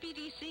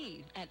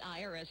SBDC at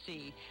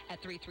IRSC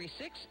at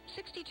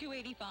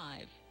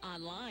 336-6285.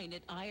 Online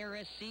at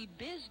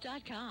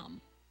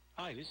irscbiz.com.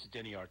 Hi, this is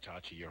Denny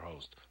Artachi, your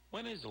host.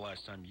 When is the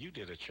last time you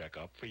did a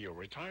checkup for your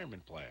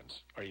retirement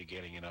plans? Are you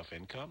getting enough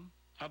income?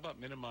 How about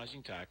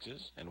minimizing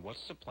taxes? And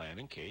what's the plan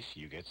in case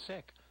you get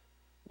sick?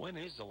 When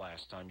is the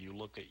last time you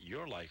looked at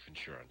your life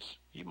insurance?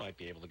 You might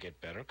be able to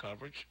get better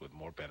coverage with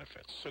more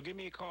benefits. So give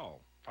me a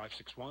call.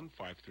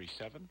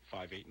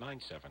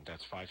 561-537-5897.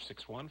 That's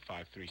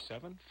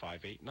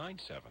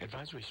 561-537-5897.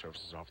 Advisory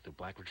services offered through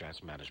Blackridge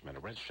Asset Management, a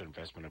registered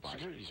investment advisor.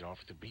 Securities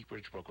offered through Peak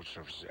Ridge Brokerage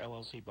Services,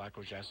 LLC.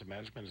 Blackridge Asset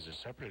Management is a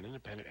separate and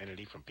independent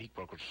entity from Peak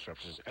Brokerage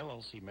Services,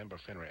 LLC, member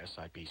FINRA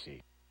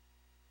SIPC.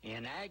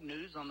 In Ag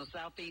News on the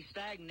Southeast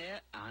AgNet,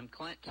 I'm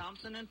Clint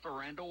Thompson and for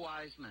Randall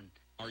Wiseman.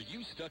 Are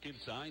you stuck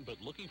inside but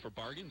looking for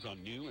bargains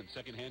on new and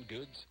secondhand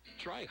goods?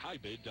 Try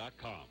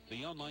HighBid.com,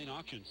 the online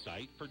auction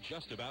site for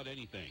just about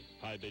anything.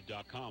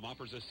 HighBid.com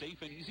offers a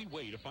safe and easy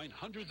way to find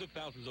hundreds of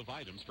thousands of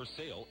items for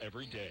sale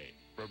every day.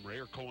 From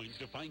rare coins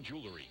to fine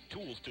jewelry,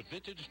 tools to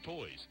vintage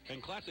toys,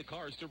 and classic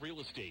cars to real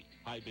estate,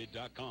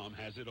 HighBid.com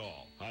has it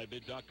all.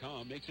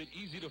 HighBid.com makes it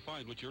easy to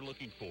find what you're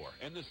looking for,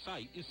 and the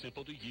site is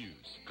simple to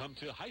use. Come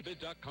to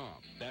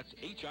HighBid.com, that's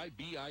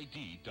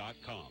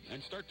HIBID.com,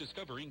 and start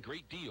discovering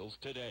great deals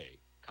today.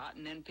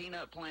 Cotton and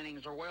peanut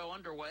plantings are well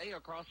underway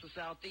across the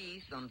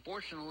southeast.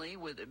 Unfortunately,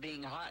 with it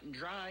being hot and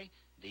dry,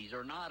 these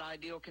are not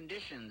ideal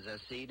conditions as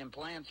seed and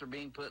plants are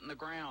being put in the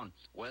ground.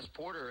 Wes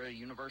Porter, a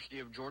University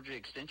of Georgia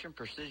Extension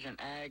Precision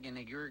Ag and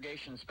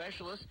Irrigation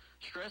Specialist,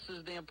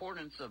 stresses the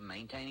importance of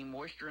maintaining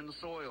moisture in the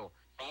soil.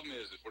 Problem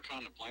is, if we're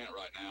trying to plant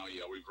right now,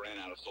 we've ran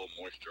out of soil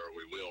moisture.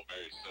 We will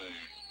very soon.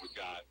 We've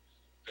got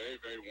very,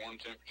 very warm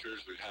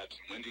temperatures. We've had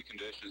some windy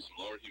conditions, some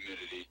lower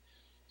humidity.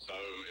 So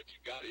if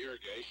you've got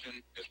irrigation,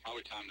 it's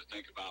probably time to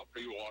think about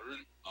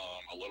pre-watering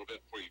a little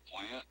bit before you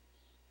plant.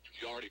 If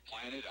you already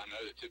planted, I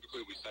know that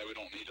typically we say we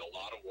don't need a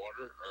lot of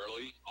water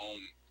early on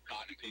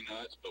cotton and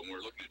peanuts, but when we're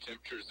looking at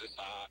temperatures this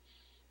high,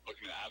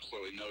 looking at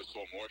absolutely no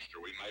soil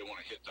moisture, we may want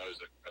to hit those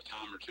a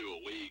time or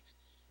two a week.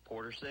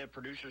 Porter said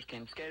producers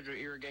can schedule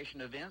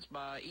irrigation events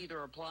by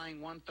either applying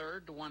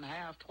 1/3 to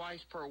 1/2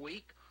 twice per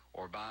week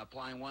or by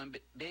applying one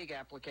big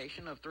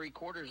application of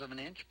 3/4 of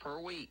an inch per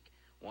week.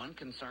 One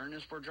concern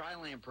is for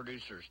dryland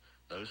producers.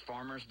 Those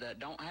farmers that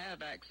don't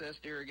have access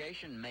to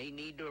irrigation may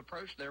need to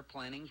approach their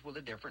plantings with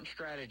a different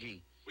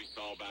strategy. We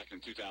saw back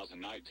in 2019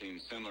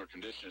 similar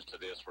conditions to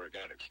this where it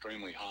got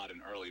extremely hot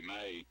in early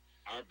May.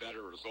 Our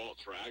better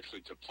results were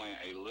actually to plant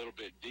a little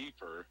bit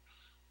deeper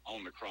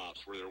on the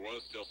crops where there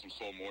was still some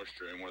soil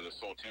moisture and where the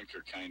soil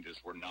temperature changes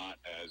were not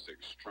as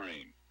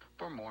extreme.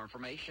 For more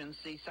information,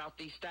 see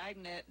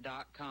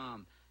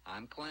SoutheastAgNet.com.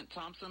 I'm Clint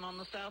Thompson on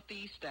the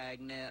Southeast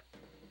AgNet.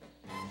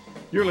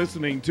 You're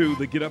listening to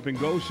the Get Up and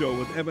Go Show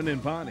with Evan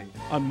and Bonnie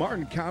on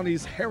Martin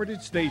County's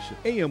Heritage Station,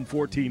 AM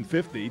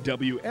 1450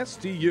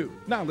 WSTU.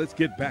 Now let's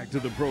get back to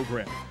the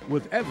program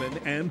with Evan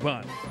and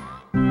Bonnie.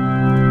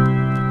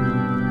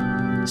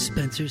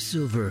 Spencer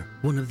Silver,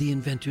 one of the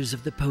inventors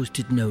of the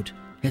Post-it note,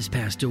 has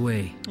passed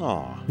away.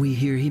 Aww. We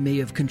hear he may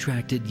have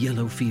contracted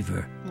yellow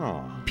fever.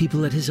 Aww.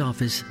 People at his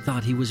office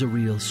thought he was a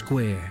real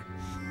square.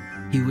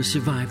 He was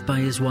survived by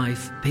his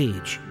wife,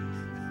 Paige.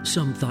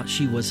 Some thought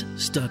she was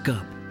stuck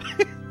up.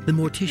 The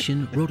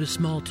mortician wrote a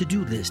small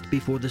to-do list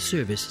before the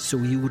service so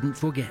he wouldn't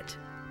forget.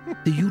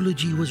 The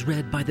eulogy was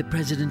read by the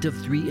president of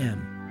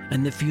 3M,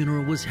 and the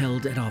funeral was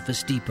held at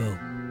Office Depot.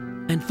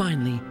 And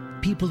finally,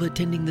 people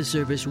attending the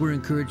service were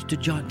encouraged to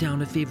jot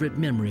down a favorite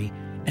memory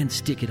and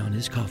stick it on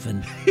his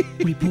coffin.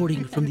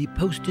 Reporting from the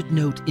Post-it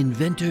Note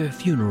Inventor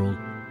Funeral,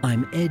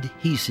 I'm Ed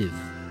Hesiv.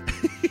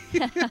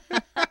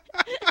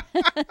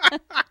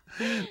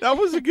 That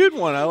was a good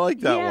one. I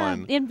like that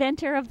one.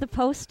 Inventor of the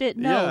Post-it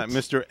note. Yeah,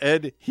 Mr.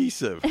 Ed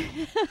Hesiv.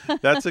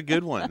 That's a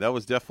good one. That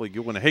was definitely a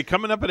good one. Hey,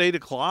 coming up at 8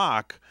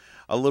 o'clock,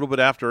 a little bit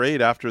after 8,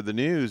 after the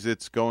news,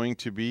 it's going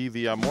to be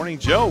the Morning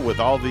Joe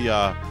with all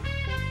the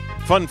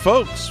fun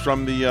folks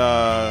from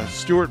the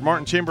Stuart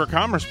Martin Chamber of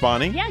Commerce,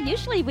 Bonnie. Yeah,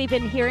 usually we've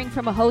been hearing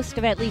from a host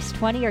of at least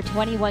 20 or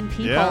 21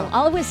 people. Yeah.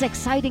 Always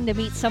exciting to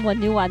meet someone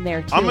new on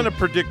there, too. I'm going to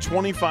predict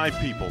 25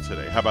 people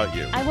today. How about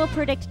you? I will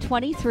predict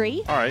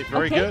 23. All right,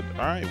 very good.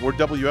 All right, we're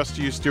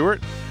WSTU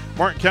Stuart,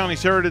 Martin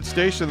County's Heritage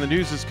Station. The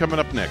news is coming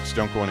up next.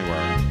 Don't go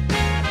anywhere.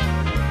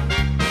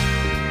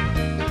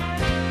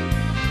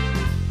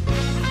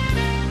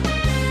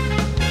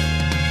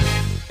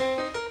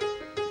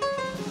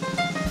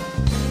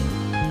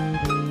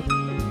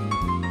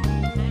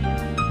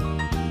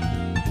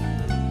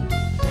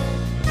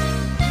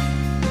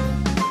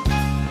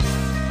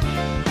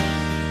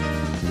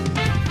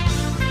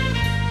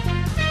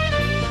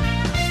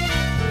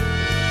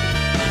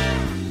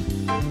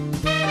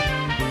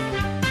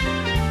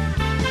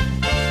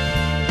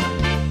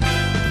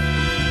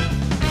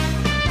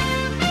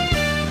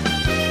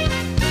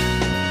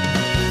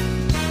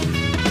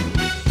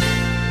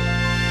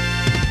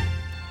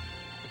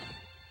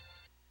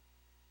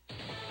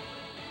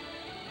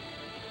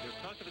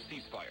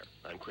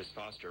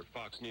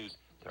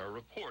 There are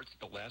reports that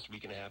the last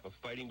week and a half of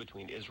fighting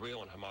between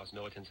Israel and Hamas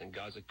militants in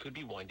Gaza could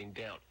be winding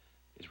down.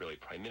 Israeli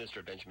Prime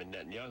Minister Benjamin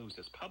Netanyahu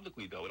says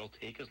publicly, though, it'll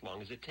take as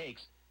long as it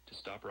takes to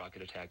stop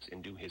rocket attacks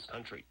into his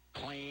country.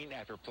 Plane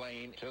after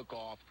plane took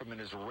off from an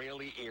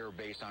Israeli air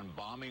base on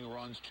bombing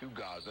runs to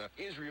Gaza,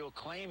 Israel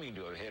claiming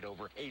to have hit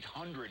over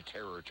 800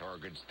 terror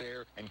targets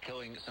there and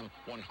killing some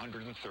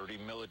 130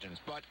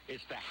 militants. But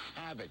it's the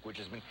havoc which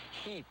has been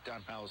heaped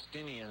on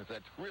Palestinians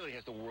that really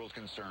has the world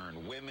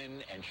concerned.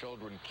 Women and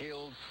children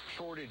killed,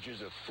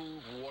 shortages of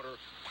food, water,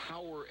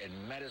 power, and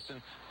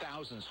medicine,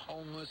 thousands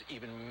homeless,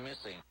 even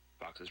missing.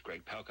 Fox's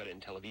Greg Palkut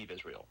in Tel Aviv,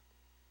 Israel.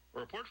 A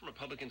report from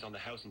Republicans on the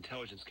House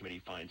Intelligence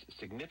Committee finds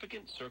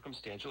significant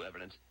circumstantial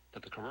evidence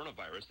that the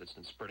coronavirus that's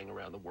been spreading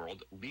around the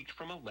world leaked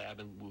from a lab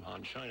in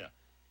Wuhan, China.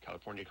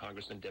 California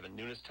Congressman Devin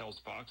Nunes tells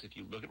Fox if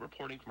you look at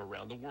reporting from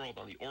around the world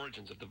on the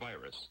origins of the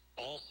virus,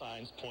 all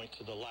signs point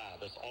to the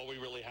lab. That's all we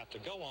really have to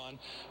go on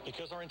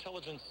because our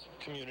intelligence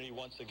community,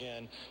 once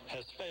again,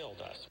 has failed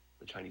us.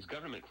 The Chinese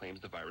government claims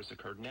the virus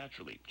occurred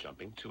naturally,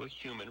 jumping to a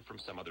human from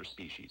some other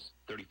species.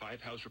 35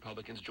 House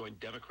Republicans joined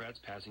Democrats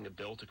passing a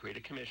bill to create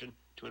a commission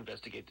to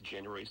investigate the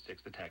January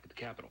 6th attack at the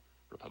Capitol.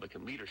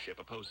 Republican leadership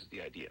opposes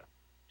the idea.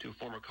 2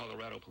 former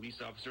Colorado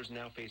police officers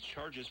now face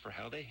charges for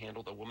how they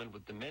handled a woman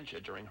with dementia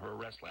during her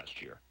arrest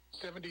last year.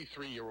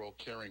 73-year-old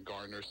Karen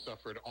Gardner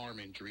suffered arm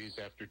injuries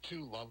after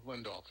 2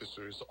 Loveland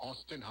officers,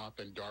 Austin Hopp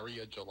and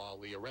Daria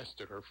Jalali,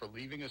 arrested her for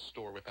leaving a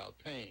store without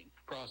paying.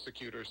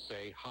 Prosecutors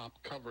say Hopp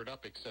covered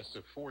up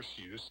excessive force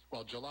use,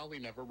 while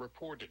Jalali never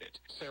reported it.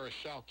 Sarah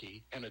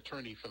Schalke, an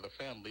attorney for the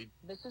family,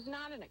 "This is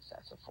not an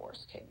excessive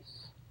force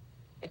case.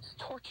 It's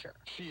torture."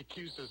 She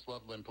accuses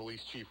Loveland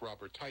Police Chief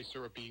Robert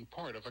Ticer of being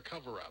part of a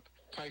cover-up.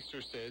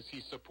 Ticer says he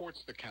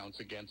supports the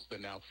counts against the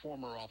now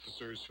former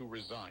officers who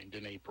resigned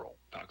in April.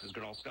 Fox's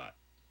Gernal Scott.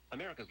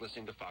 America's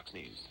listening to Fox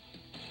News.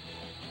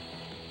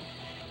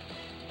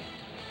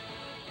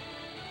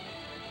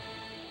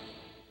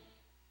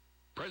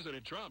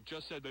 President Trump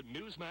just said that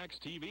Newsmax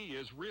TV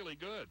is really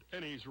good,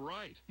 and he's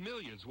right.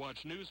 Millions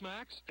watch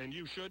Newsmax, and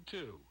you should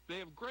too. They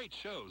have great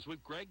shows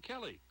with Greg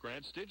Kelly,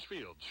 Grant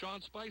Stinchfield, Sean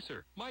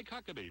Spicer, Mike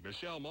Huckabee,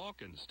 Michelle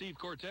Malkin, Steve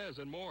Cortez,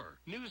 and more.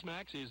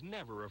 Newsmax is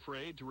never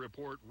afraid to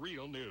report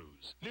real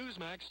news.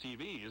 Newsmax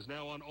TV is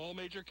now on all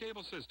major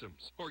cable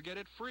systems, or get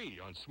it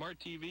free on smart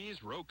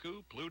TVs,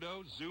 Roku,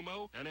 Pluto,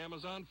 Zumo, and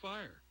Amazon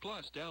Fire.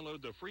 Plus,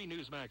 download the free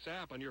Newsmax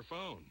app on your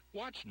phone.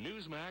 Watch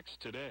Newsmax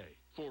today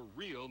for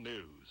real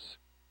news.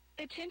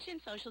 Attention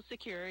Social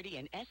Security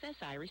and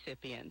SSI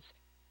recipients.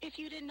 If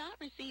you did not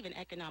receive an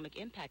economic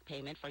impact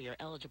payment for your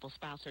eligible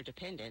spouse or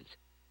dependents,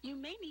 you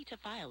may need to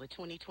file a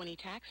 2020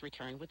 tax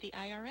return with the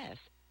IRS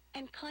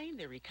and claim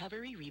the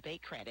recovery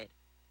rebate credit.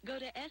 Go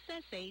to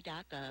ssa.gov/EIP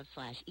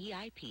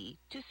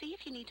to see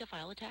if you need to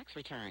file a tax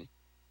return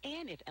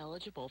and if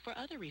eligible for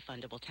other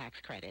refundable tax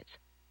credits,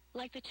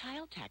 like the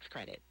child tax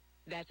credit.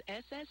 That's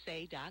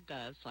ssa.gov/EIP.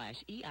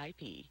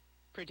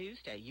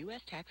 Produced at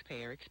U.S.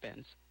 taxpayer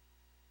expense.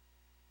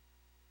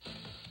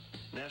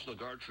 National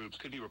Guard troops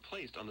could be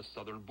replaced on the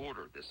southern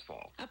border this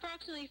fall.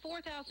 Approximately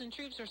 4,000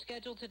 troops are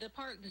scheduled to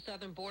depart the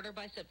southern border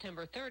by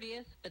September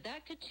 30th, but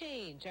that could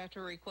change after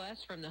a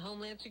request from the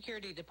Homeland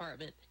Security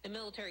Department. The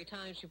Military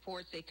Times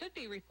reports they could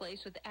be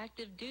replaced with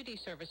active duty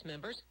service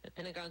members. The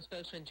Pentagon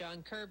spokesman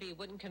John Kirby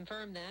wouldn't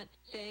confirm that,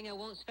 saying, "I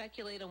won't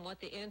speculate on what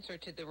the answer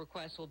to the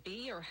request will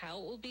be or how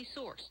it will be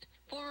sourced."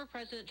 Former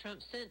President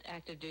Trump sent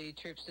active duty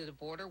troops to the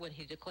border when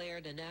he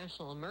declared a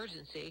national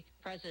emergency.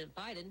 President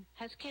Biden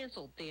has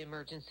canceled the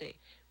emergency.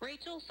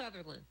 Rachel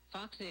Sutherland,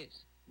 Fox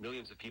News.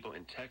 Millions of people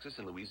in Texas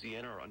and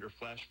Louisiana are under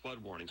flash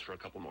flood warnings for a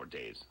couple more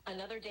days.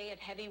 Another day of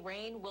heavy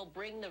rain will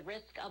bring the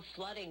risk of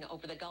flooding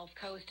over the Gulf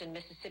Coast and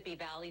Mississippi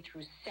Valley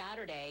through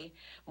Saturday.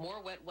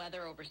 More wet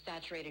weather over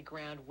saturated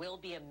ground will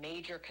be a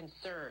major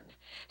concern.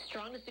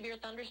 Strong to severe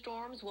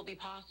thunderstorms will be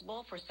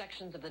possible for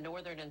sections of the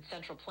northern and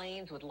central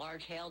plains with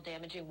large hail,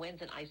 damaging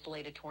winds, and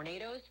isolated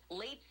tornadoes.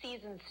 Late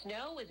season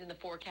snow is in the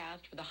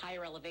forecast for the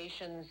higher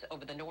elevations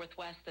over the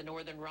northwest, the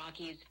northern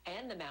Rockies,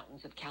 and the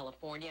mountains of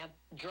California.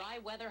 Dry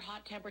weather,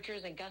 hot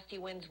temperatures, and gusty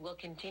winds will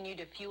continue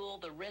to fuel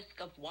the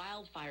risk of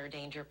wildfire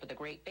danger for the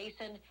Great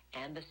Basin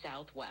and the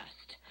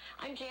Southwest.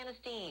 I'm Janice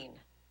Dean,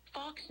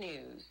 Fox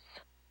News.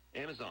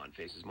 Amazon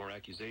faces more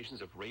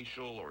accusations of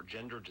racial or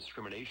gender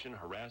discrimination,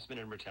 harassment,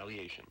 and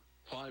retaliation.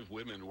 5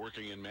 women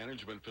working in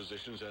management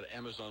positions at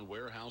Amazon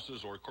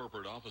warehouses or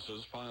corporate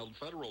offices filed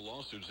federal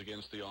lawsuits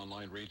against the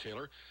online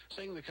retailer,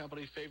 saying the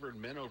company favored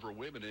men over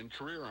women in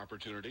career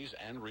opportunities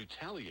and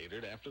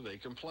retaliated after they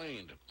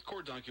complained.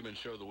 Court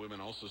documents show the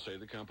women also say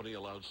the company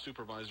allowed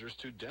supervisors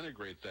to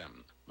denigrate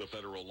them. The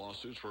federal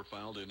lawsuits were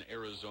filed in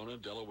Arizona,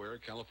 Delaware,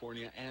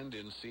 California, and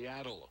in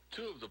Seattle.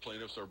 2 of the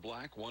plaintiffs are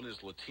black, 1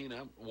 is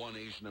Latina, 1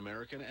 Asian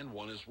American, and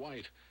 1 is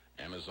white.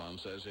 Amazon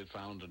says it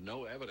found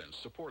no evidence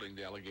supporting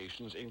the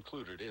allegations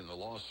included in the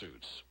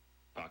lawsuits.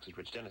 Fox's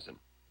Rich Dennison.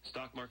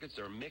 Stock markets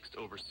are mixed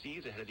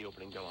overseas ahead of the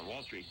opening bell on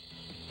Wall Street.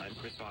 I'm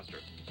Chris Foster,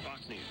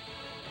 Fox News.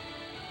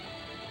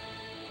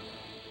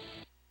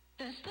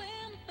 The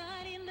Slim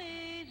Body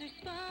Laser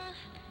Spa,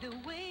 the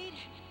wait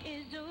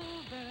is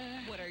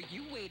over. What are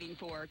you waiting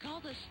for?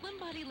 Call the Slim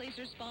Body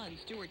Laser Spa in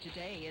Stuart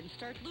today and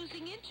start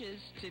losing inches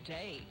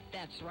today.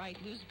 That's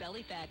right, lose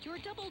belly fat, your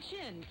double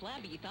chin,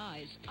 flabby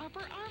thighs,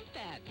 upper arm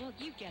fat. Well,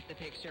 you get the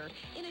picture.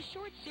 In a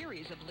short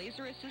series of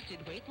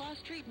laser-assisted weight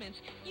loss treatments,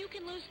 you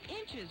can lose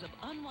inches of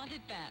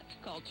unwanted fat.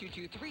 Call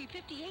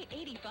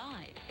 223-5885.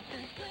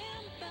 The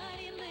Slim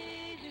Body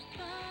Laser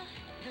Spa,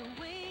 the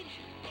wait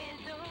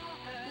is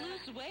over.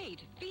 Lose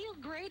weight, feel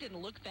great, and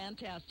look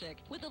fantastic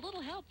with a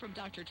little help from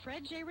Dr.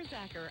 Fred J.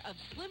 Rizacker of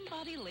Slim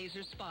Body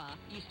Laser Spa,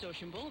 East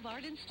Ocean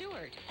Boulevard in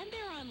Stuart. And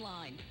they're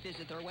online.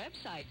 Visit their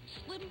website,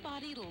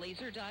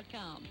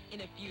 slimbodylaser.com.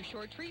 In a few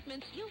short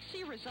treatments, you'll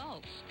see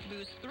results.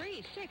 Lose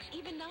 3, 6,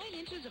 even 9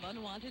 inches of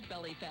unwanted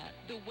belly fat.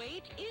 The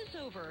wait is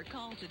over.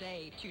 Call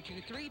today,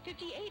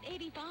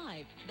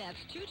 223-5885. That's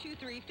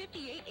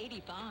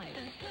 223-5885.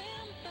 The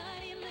Slim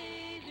Body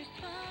Laser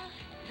Spa,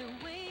 the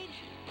wait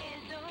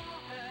is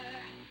over.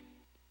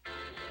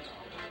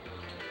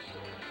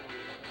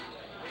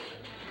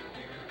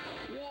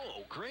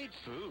 Whoa, great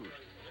food.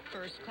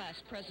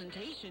 First-class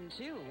presentation,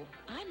 too.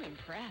 I'm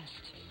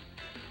impressed.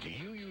 Do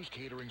you use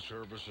catering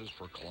services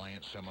for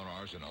client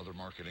seminars and other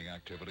marketing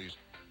activities?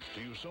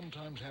 Do you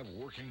sometimes have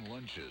working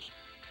lunches?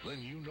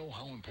 Then you know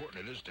how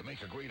important it is to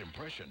make a great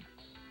impression.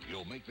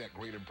 You'll make that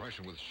great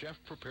impression with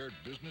chef-prepared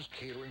business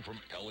catering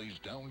from Ellie's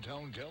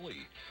Downtown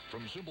Deli.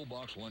 From simple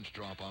box lunch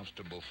drop-offs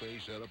to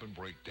buffet setup and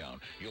breakdown,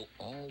 you'll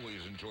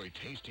always enjoy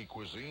tasty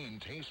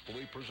cuisine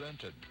tastefully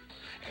presented.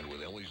 And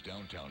with Ellie's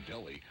Downtown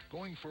Deli,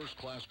 going first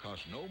class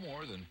costs no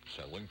more than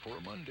settling for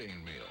a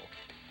mundane meal.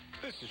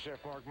 This is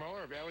Chef Mark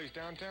Muller of Ellie's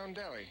Downtown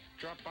Deli.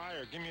 Drop by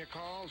or give me a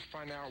call to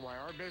find out why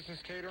our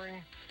business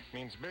catering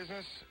means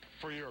business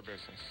for your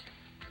business.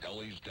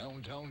 Ellie's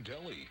Downtown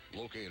Deli,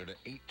 located at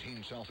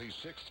 18 Southeast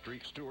 6th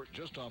Street, Stuart,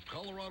 just off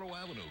Colorado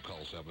Avenue.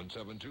 Call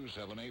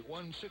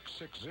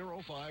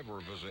 772-781-6605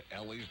 or visit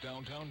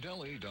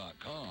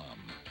elliesdowntowndeli.com.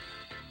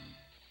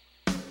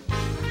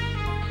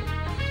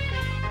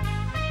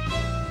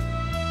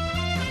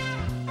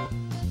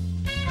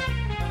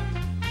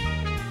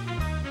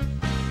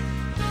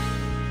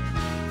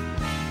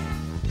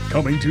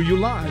 Coming to you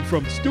live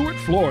from Stuart,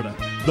 Florida,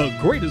 the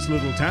greatest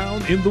little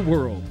town in the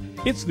world.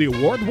 It's the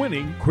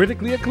award-winning,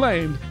 critically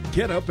acclaimed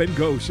Get Up and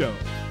Go show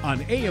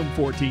on AM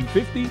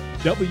 1450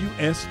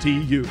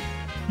 WSTU.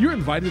 You're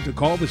invited to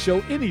call the show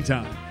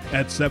anytime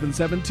at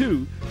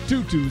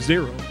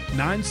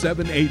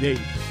 772-220-9788.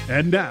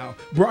 And now,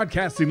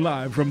 broadcasting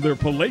live from their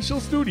palatial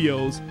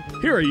studios,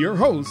 here are your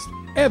hosts,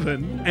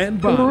 Evan and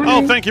Bonnie.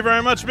 Oh, thank you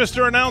very much,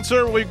 Mr.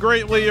 Announcer. We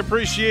greatly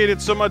appreciate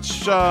it so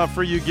much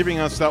for you giving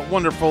us that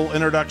wonderful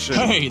introduction.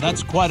 Hey,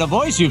 that's quite a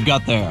voice you've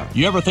got there.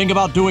 You ever think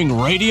about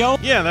doing radio?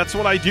 Yeah, that's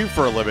what I do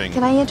for a living.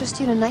 Can I interest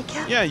you in a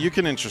nightcap? Yeah, you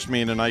can interest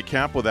me in a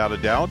nightcap without a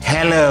doubt.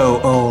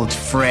 Hello, old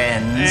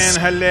friends. And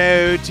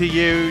hello to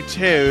you,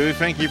 too.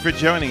 Thank you for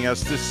joining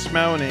us this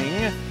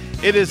morning.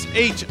 It is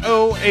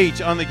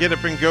 8:08 on the Get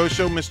Up and Go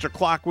show. Mr.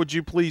 Clock, would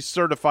you please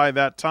certify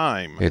that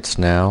time? It's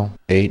now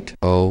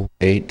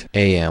 8:08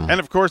 a.m. And,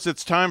 of course,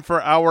 it's time for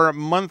our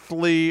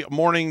monthly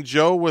Morning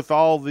Joe with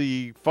all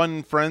the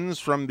fun friends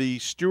from the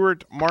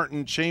Stuart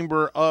Martin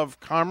Chamber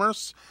of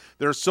Commerce.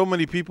 There are so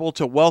many people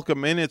to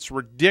welcome in. It's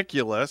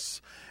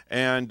ridiculous.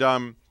 And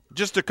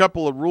just a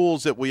couple of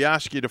rules that we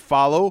ask you to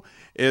follow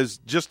is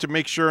just to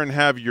make sure and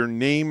have your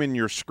name in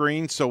your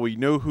screen so we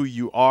know who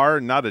you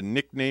are, not a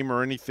nickname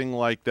or anything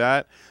like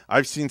that.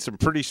 I've seen some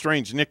pretty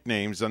strange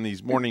nicknames on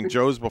these Morning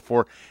Joes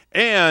before.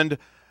 And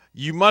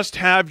You must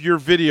have your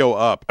video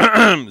up.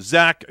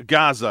 Zach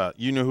Gaza,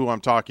 you know who I'm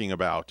talking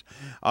about.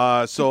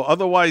 So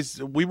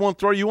otherwise, we won't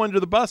throw you under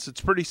the bus. It's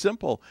pretty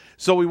simple.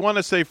 So we want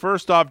to say,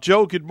 first off,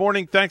 Joe, good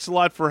morning. Thanks a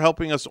lot for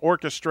helping us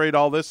orchestrate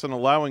all this and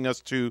allowing us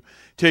to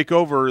take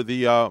over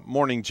the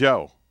Morning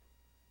Joe.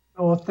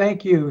 Oh,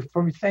 thank you.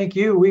 Thank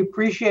you. We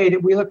appreciate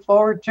it. We look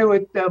forward to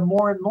it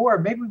more and more.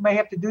 Maybe we may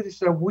have to do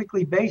this on a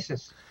weekly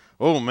basis.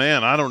 Oh,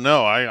 man, I don't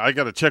know. I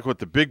got to check with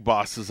the big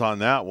bosses on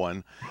that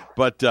one.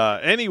 But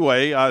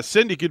anyway,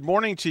 Cindy, good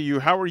morning to you.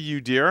 How are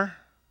you, dear?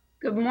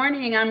 Good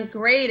morning. I'm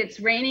great.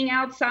 It's raining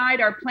outside.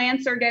 Our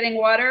plants are getting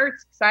water.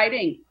 It's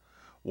exciting.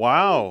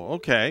 Wow.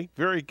 Okay.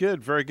 Very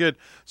good. Very good.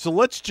 So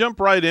let's jump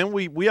right in.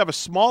 We have a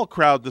small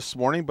crowd this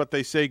morning, but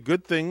they say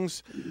good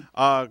things,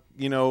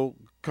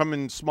 come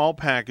in small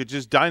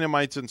packages,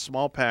 dynamites in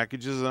small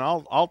packages, and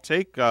I'll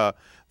take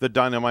the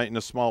dynamite in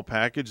a small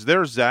package.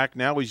 There's Zach.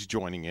 Now he's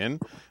joining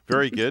in.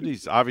 Very good.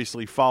 He's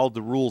obviously followed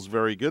the rules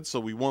very good, so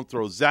we won't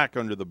throw Zach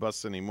under the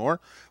bus anymore.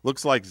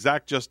 Looks like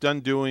Zach just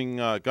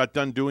got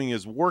done doing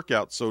his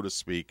workout, so to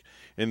speak,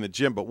 in the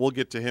gym, but we'll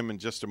get to him in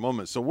just a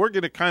moment. So we're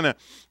going to kind of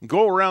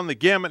go around the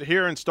gamut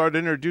here and start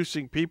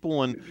introducing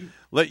people and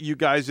let you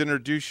guys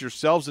introduce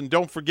yourselves. And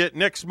don't forget,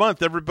 next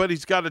month,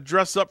 everybody's got to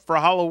dress up for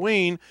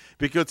Halloween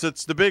because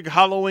it's the big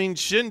Halloween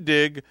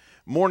shindig,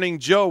 Morning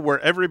Joe, where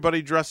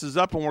everybody dresses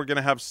up, and we're going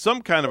to have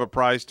some kind of a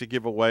prize to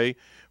give away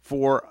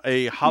for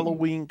a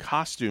Halloween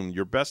costume,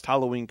 your best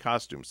Halloween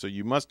costume. So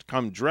you must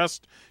come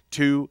dressed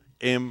to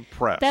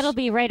impress. That'll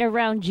be right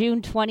around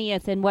June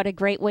 20th, and what a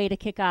great way to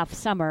kick off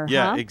summer.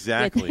 Yeah,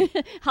 exactly.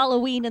 With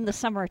Halloween in the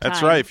summertime.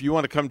 That's right. If you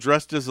want to come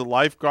dressed as a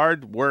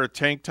lifeguard, wear a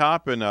tank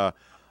top and a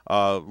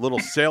little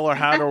sailor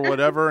hat or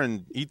whatever,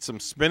 and eat some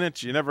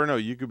spinach, you never know.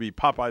 You could be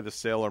Popeye the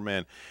Sailor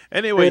Man.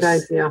 Anyway,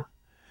 great idea.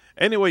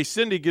 Anyway,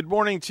 Cindy, good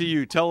morning to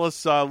you. Tell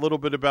us a little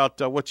bit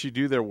about what you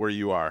do there where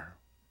you are.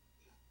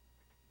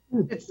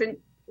 Am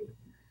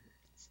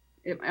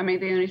I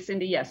the only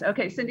Cindy? Yes.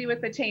 Okay, Cindy with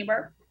the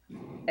Chamber,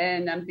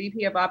 and I'm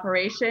VP of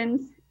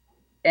Operations,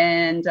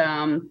 and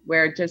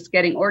we're just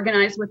getting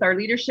organized with our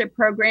leadership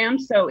program.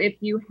 So if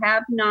you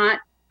have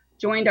not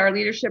joined our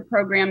leadership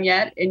program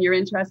yet and you're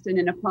interested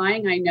in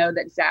applying, I know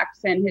that Zach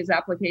sent his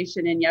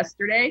application in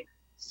yesterday.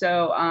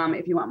 So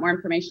if you want more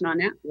information on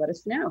that, let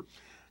us know.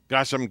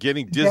 Gosh, I'm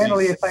getting dizzy.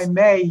 Generally, if I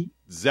may,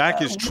 Zach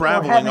is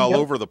traveling all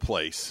over the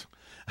place.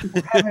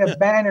 We're having a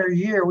banner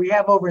year. We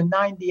have over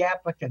 90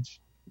 applicants.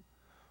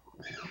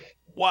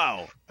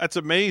 Wow, that's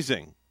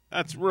amazing.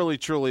 That's really,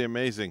 truly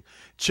amazing.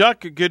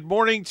 Chuck, good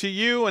morning to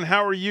you, and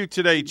how are you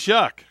today,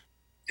 Chuck?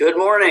 Good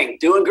morning.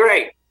 Doing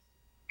great.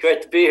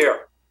 Great to be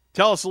here.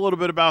 Tell us a little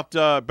bit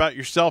about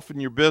yourself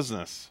and your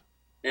business.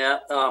 Yeah,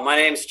 my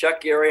name's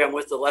Chuck Gary. I'm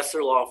with the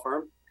Lesser Law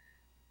Firm.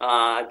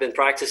 I've been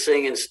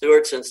practicing in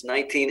Stuart since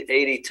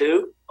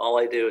 1982. All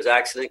I do is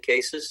accident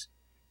cases.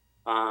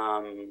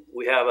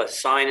 We have a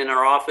sign in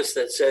our office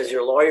that says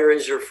your lawyer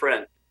is your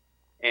friend.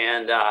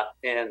 And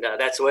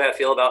that's the way I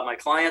feel about my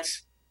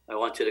clients. I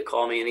want you to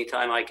call me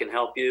anytime I can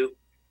help you.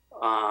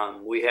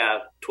 We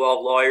have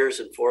 12 lawyers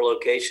in 4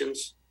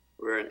 locations.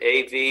 We're an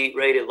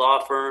AV-rated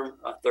law firm,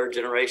 a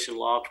third-generation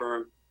law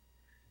firm.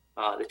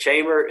 The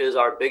Chamber is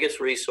our biggest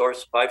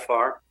resource by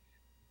far.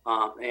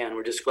 And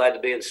we're just glad to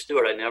be in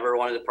Stuart. I never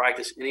wanted to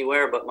practice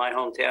anywhere but my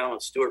hometown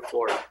of Stuart,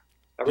 Florida.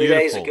 Every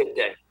day is a good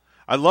day.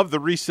 I love the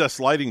recessed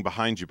lighting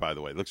behind you, by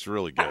the way. It looks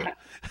really good.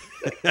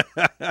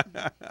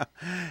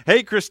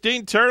 Hey,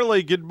 Christine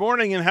Turley, good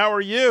morning, and how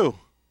are you?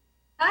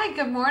 Hi,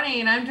 good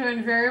morning. I'm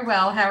doing very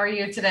well. How are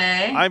you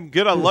today? I'm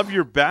good. I love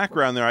your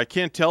background there. I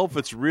can't tell if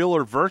it's real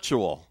or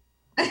virtual.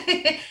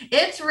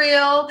 It's real.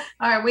 All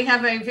right, we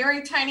have a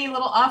very tiny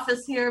little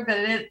office here, but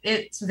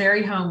it's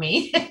very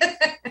homey.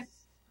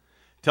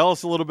 Tell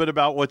us a little bit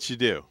about what you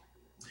do.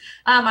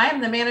 I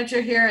am the manager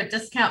here at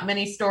Discount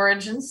Mini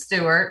Storage in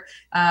Stuart.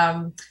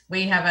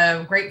 We have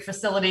a great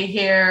facility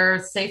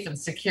here, safe and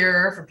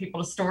secure for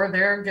people to store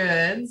their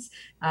goods.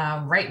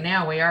 Right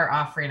now, we are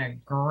offering a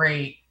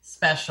great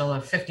special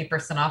of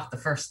 50% off the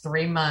first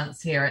 3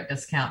 months here at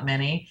Discount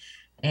Mini.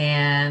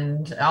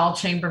 And all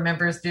chamber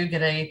members do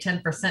get a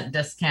 10%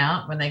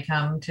 discount when they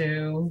come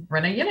to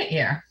rent a unit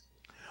here.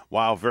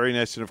 Wow, very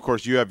nice. And, of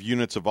course, you have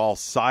units of all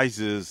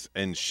sizes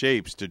and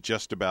shapes to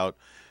just about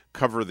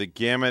cover the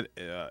gamut,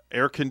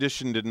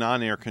 air-conditioned and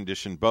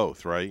non-air-conditioned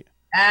both, right?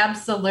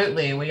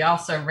 Absolutely. We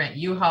also rent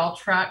U-Haul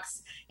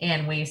trucks,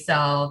 and we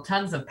sell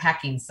tons of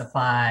packing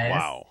supplies.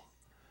 Wow.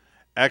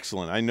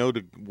 Excellent. I know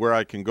where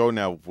I can go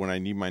now when I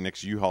need my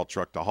next U-Haul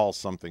truck to haul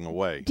something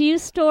away. Do you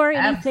store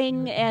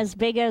anything as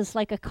big as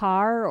like a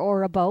car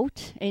or a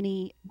boat?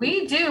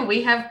 We do.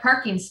 We have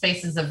parking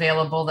spaces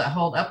available that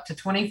hold up to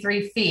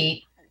 23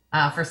 feet.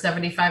 For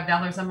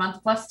 $75 a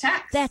month plus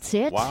tax. That's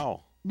it?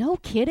 Wow. No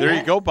kidding. There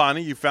you go,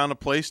 Bonnie. You found a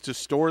place to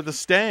store the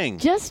Stang.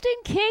 Just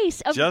in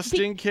case. Just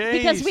in case.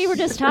 Because we were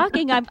just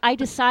talking, I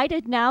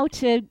decided now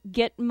to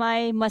get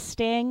my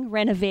Mustang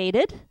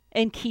renovated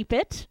and keep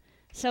it.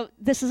 So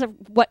this is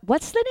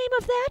what's the name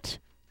of that?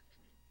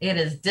 It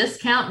is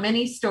Discount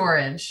Mini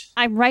Storage.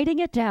 I'm writing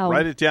it down.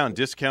 Write it down.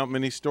 Discount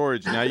Mini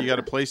Storage. Now you got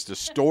a place to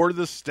store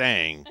the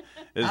stang,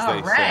 as All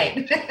they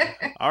right.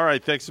 say. All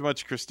right. Thanks so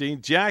much, Christine.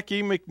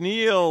 Jackie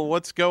McNeil,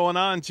 what's going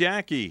on,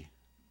 Jackie?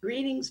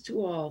 Greetings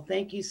to all.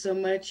 Thank you so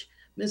much,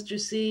 Mr.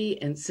 C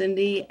and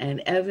Cindy and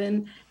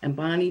Evan and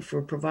Bonnie,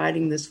 for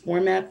providing this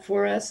format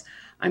for us.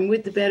 I'm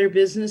with the Better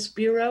Business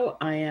Bureau.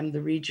 I am the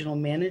regional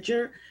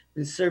manager,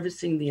 been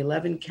servicing the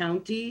 11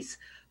 counties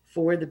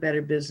for the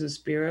Better Business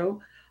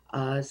Bureau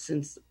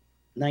since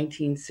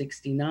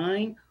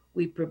 1969.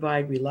 We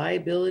provide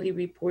reliability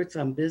reports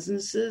on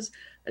businesses,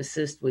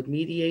 assist with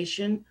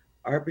mediation,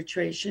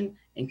 arbitration,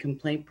 and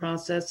complaint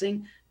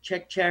processing,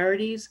 check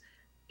charities.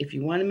 If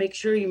you want to make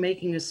sure you're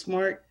making a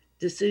smart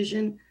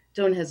decision,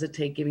 don't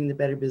hesitate giving the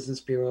Better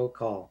Business Bureau a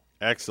call.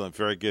 Excellent.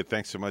 Very good.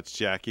 Thanks so much,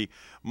 Jackie.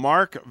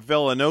 Mark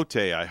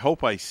Villanote. I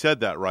hope I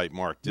said that right,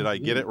 Mark. Did I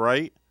get it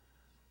right?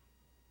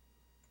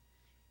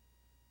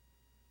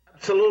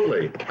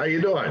 Absolutely. How you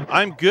doing?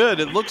 I'm good.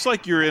 It looks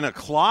like you're in a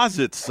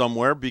closet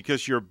somewhere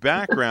because your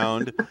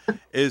background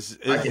is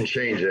I can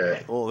change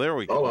that. Oh, there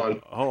we go. Hold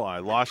on. Oh, I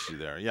lost you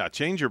there. Yeah,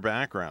 change your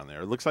background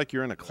there. It looks like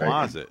you're in a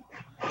closet.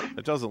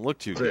 It doesn't look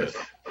too good.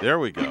 There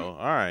we go.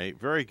 All right.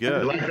 Very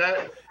good. You like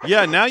that?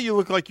 Yeah, now you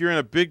look like you're in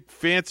a big,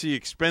 fancy,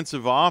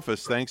 expensive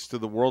office thanks to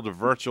the world of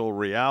virtual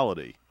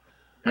reality.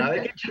 I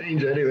can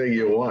change anything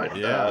you want.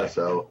 Yeah.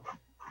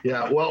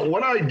 Well,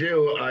 what I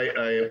do,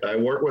 I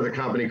work with a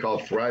company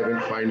called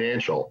Thrivent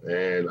Financial,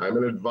 and I'm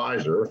an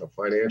advisor, a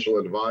financial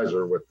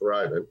advisor with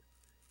Thrivent.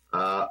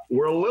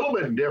 We're a little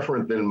bit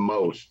different than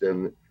most,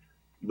 and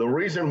the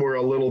reason we're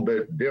a little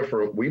bit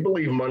different, we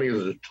believe money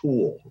is a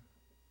tool.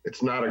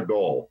 It's not a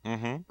goal.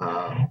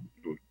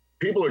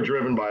 People are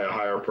driven by a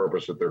higher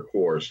purpose at their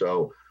core.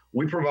 So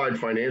we provide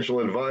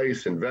financial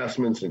advice,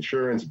 investments,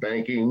 insurance,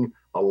 banking,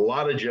 a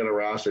lot of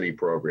generosity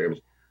programs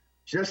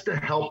just to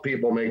help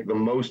people make the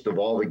most of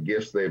all the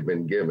gifts they've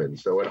been given.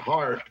 So at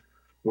heart,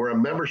 we're a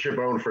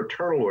membership-owned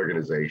fraternal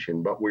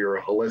organization, but we are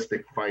a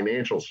holistic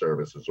financial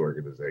services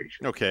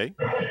organization. Okay.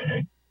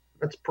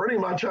 That's pretty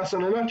much us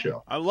in a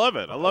nutshell. I love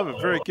it. I love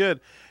it. Very good.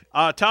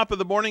 Top of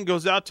the morning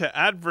goes out to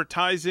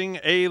advertising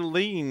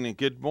Aileen.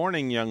 Good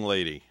morning, young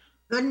lady.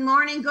 Good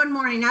morning. Good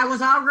morning. I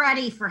was all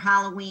ready for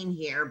Halloween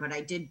here, but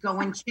I did go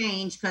and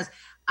change because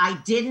I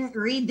didn't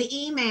read the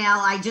email.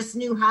 I just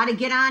knew how to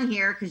get on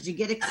here because you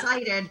get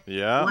excited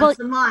once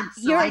a month.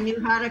 So I knew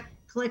how to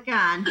click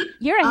on.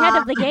 You're ahead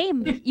of the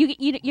game.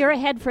 You're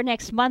ahead for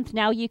next month.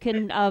 Now you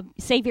can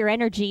save your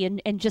energy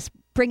and just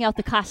bring out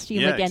the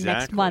costume again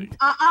next month.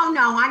 Oh,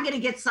 no, I'm going to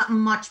get something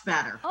much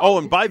better. Oh,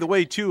 and by the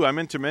way, too, I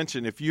meant to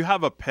mention, if you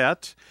have a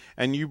pet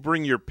and you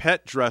bring your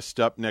pet dressed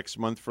up next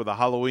month for the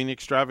Halloween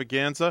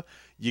extravaganza,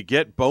 you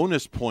get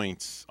bonus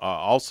points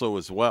also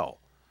as well.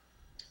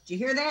 Did you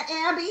hear that,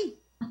 Abby?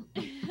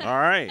 All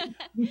right.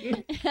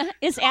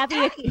 Is Abby?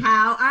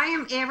 Anyhow, I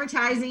am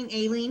advertising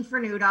Aileen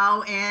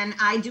Fernudo, and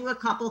I do a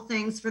couple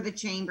things for the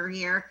chamber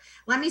here.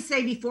 Let me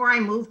say, before I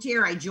moved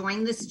here, I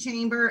joined this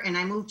chamber, and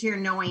I moved here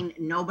knowing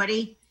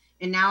nobody,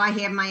 and now I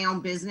have my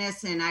own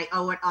business, and I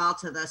owe it all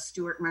to the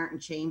Stuart Martin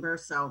Chamber.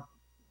 So,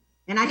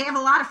 and I have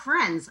a lot of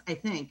friends, I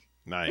think.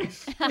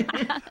 Nice.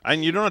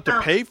 And you don't have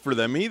to pay for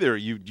them either.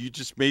 You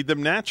just made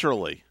them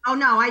naturally. Oh,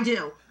 no, I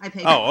do. I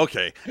pay. Oh,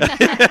 okay.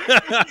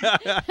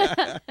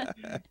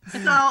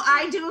 So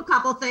I do a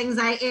couple things.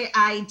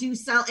 I do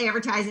sell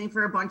advertising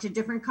for a bunch of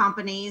different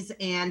companies,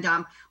 and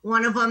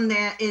one of them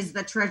that is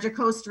the Treasure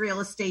Coast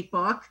Real Estate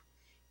book,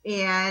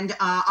 and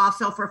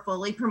also for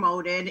Fully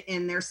Promoted,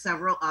 and there's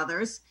several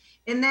others.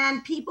 And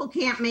then people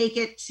can't make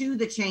it to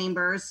the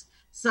chambers,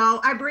 so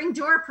I bring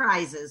door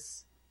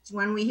prizes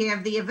when we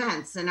have the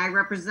events, and I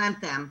represent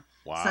them,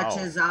 such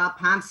as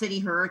Palm City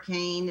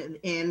Hurricane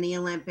and the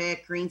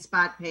Olympic, Green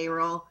Spot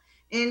Payroll,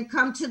 and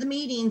come to the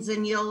meetings,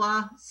 and you'll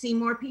see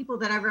more people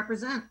that I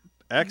represent.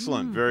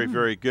 Excellent. Very,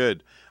 very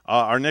good.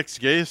 Our next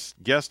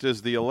guest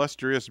is the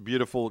illustrious,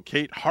 beautiful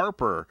Kate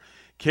Harper.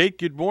 Kate,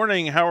 good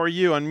morning. How are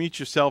you? Unmute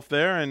yourself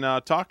there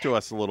and talk to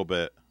us a little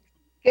bit.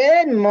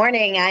 Good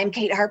morning. I'm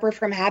Kate Harper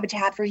from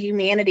Habitat for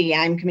Humanity.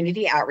 I'm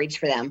community outreach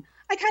for them.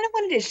 I kind of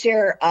wanted to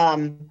share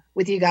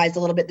with you guys a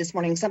little bit this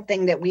morning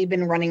something that we've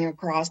been running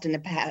across in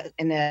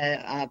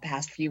the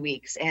past few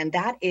weeks, and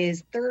that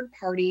is third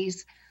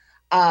parties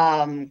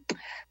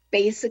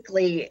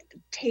basically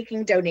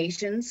taking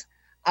donations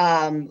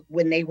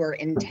when they were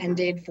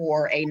intended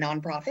for a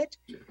nonprofit.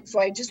 So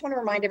I just want to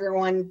remind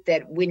everyone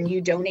that when you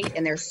donate,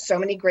 and there's so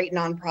many great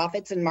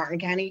nonprofits in Martin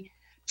County,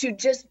 to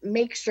just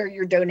make sure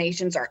your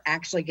donations are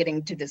actually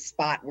getting to the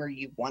spot where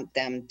you want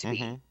them to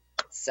be.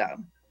 So.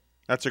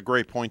 That's a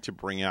great point to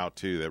bring out,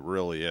 too. That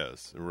really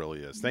is. It really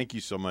is. Thank you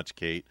so much,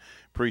 Kate.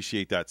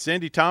 Appreciate that.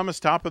 Sandy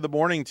Thomas, top of the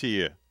morning to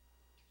you.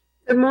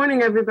 Good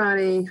morning,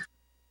 everybody.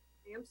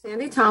 I'm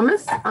Sandy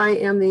Thomas. I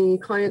am the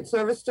Client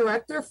Service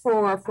Director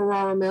for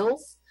Ferrara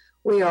Mills.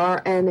 We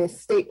are an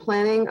estate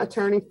planning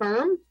attorney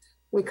firm.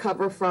 We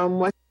cover from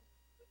West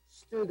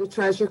through the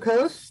Treasure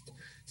Coast.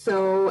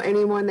 So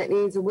anyone that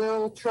needs a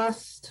will,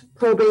 trust,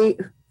 probate,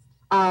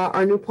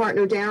 Our new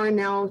partner, Darren,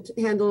 now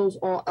handles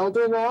all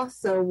elder law,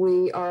 so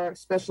we are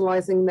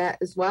specializing that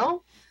as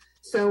well.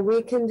 So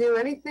we can do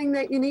anything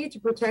that you need to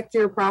protect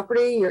your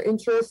property, your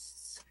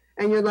interests,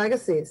 and your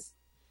legacies.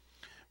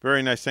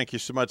 Very nice. Thank you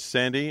so much,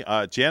 Sandy.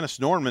 Janice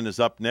Norman is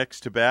up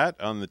next to bat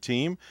on the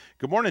team.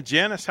 Good morning,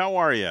 Janice. How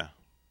are you?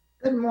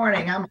 Good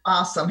morning. I'm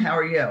awesome. How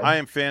are you? I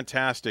am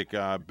fantastic.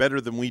 Better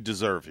than we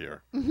deserve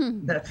here.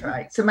 That's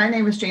right. So my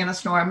name is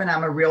Janice Norman.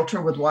 I'm a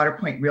realtor with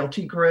Waterpoint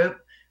Realty Group.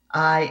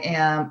 I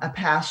am a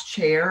past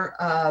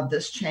chair of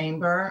this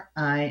chamber.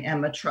 I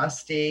am a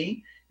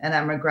trustee, and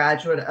I'm a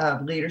graduate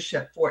of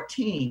Leadership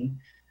 14.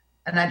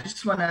 And I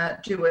just want to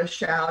do a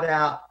shout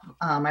out.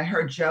 I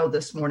heard Joe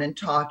this morning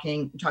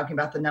talking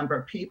about the number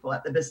of people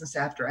at the Business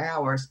After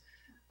Hours.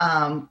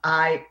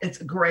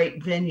 It's a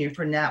great venue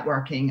for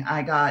networking.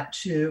 I got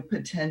 2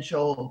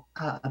 potential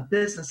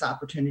business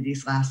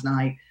opportunities last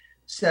night.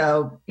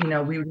 So,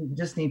 we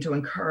just need to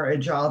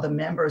encourage all the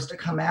members to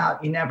come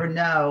out. You never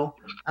know,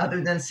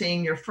 other than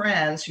seeing your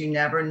friends, you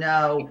never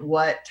know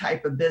what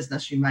type of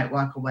business you might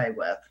walk away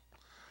with.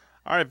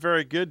 All right,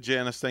 very good,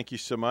 Janice. Thank you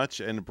so much.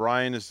 And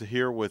Brian is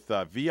here with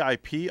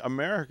VIP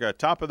America.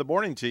 Top of the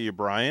morning to you,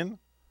 Brian.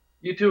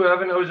 You too,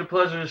 Evan. Always a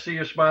pleasure to see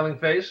your smiling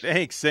face.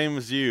 Thanks. Same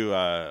as you.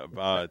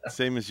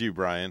 Same as you,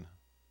 Brian.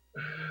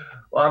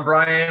 Well, I'm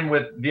Brian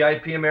with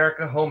VIP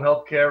America Home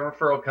Health Care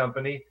Referral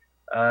Company.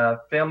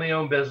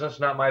 Family-owned business,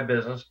 not my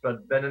business,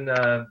 but been in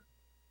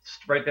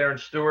right there in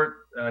Stuart,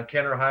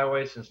 Cantor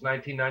Highway since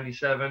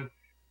 1997.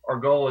 Our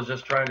goal is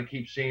just trying to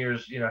keep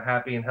seniors,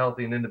 happy and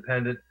healthy and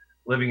independent,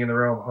 living in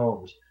their own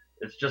homes.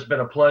 It's just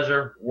been a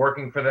pleasure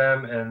working for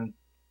them, and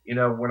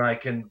when I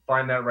can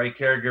find that right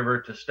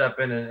caregiver to step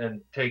in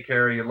and take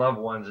care of your loved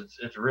ones,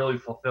 it's really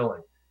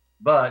fulfilling.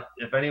 But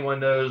if anyone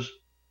knows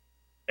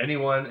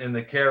anyone in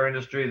the care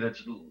industry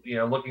that's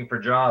looking for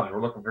jobs,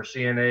 we're looking for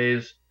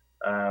CNAs,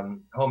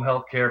 home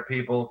health care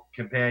people,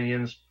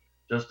 companions,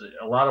 just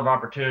a lot of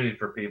opportunity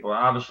for people.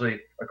 Obviously,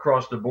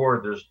 across the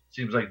board,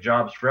 seems like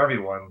jobs for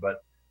everyone,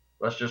 but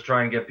let's just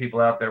try and get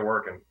people out there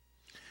working.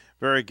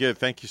 Very good.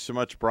 Thank you so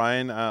much,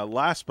 Brian.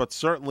 Last but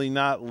certainly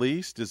not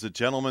least is a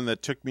gentleman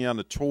that took me on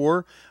a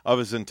tour of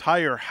his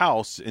entire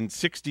house in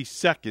 60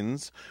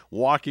 seconds,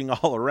 walking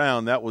all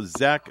around. That was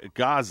Zach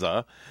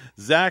Gaza.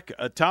 Zach,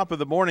 top of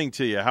the morning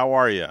to you. How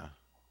are you?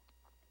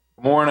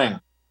 Morning.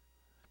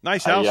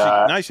 Nice house.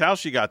 Nice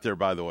house you got there,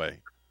 by the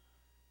way.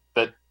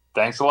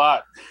 Thanks a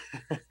lot.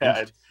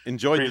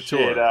 Enjoyed the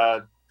tour.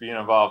 Appreciate being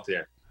involved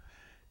here.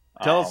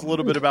 Tell us a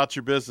little bit about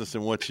your business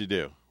and what you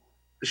do.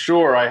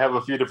 Sure. I have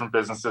a few different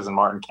businesses in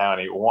Martin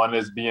County. One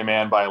is Be a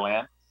Man, Buy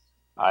Land.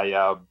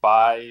 I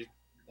buy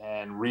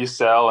and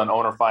resell and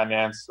owner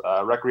finance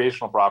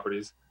recreational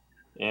properties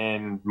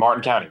in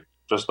Martin County,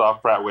 just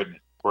off Pratt Whitney,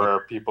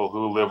 where people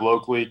who live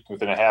locally,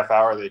 within a half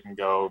hour, they can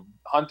go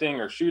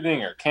hunting or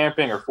shooting or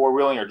camping or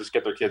four-wheeling or just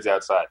get their kids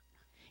outside.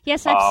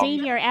 Yes, I've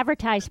seen your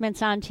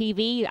advertisements on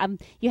TV.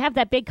 You have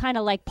that big kind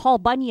of like Paul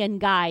Bunyan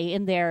guy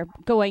in there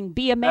going,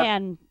 be a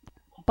man,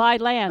 buy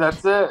land.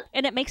 That's it.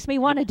 And it makes me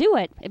want to do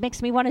it. It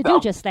makes me want to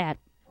do just that.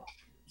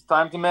 It's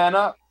time to man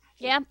up.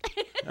 Yeah.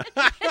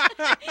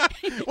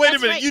 Wait a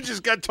minute. Right. You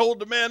just got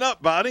told to man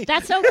up, Bonnie.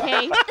 That's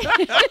okay.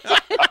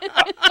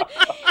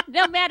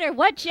 No matter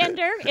what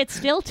gender, it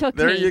still took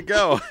me. There you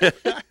go.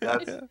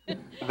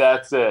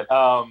 That's it.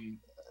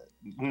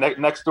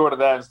 Next door to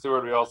that in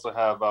Stuart, we also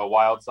have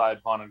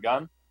Wildside Pawn and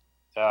Gun.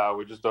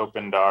 We just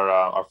opened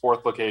our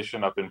 4th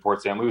location up in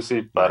Port St.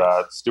 Lucie,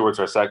 but Stuart's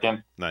our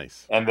 2nd.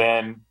 Nice. And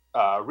then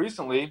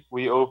recently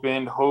we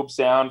opened Hope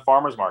Sound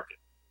Farmers Market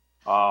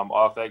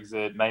off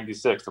exit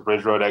 96, the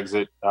Bridge Road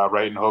exit,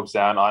 right in Hope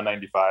Sound on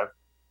 95.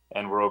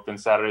 And we're open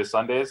Saturdays,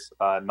 Sundays,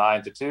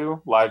 9 to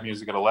 2, live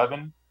music at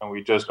 11. And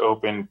we just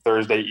opened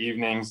Thursday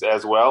evenings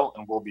as well,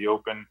 and we'll be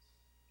open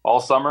all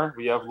summer.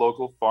 We have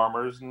local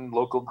farmers and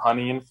local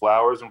honey and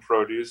flowers and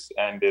produce,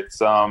 and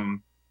it's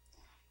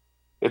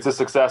a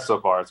success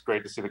so far. It's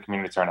great to see the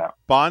community turn out.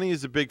 Bonnie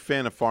is a big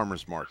fan of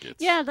farmers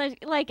markets. Yeah,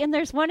 and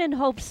there's one in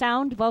Hope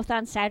Sound both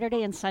on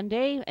Saturday and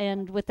Sunday,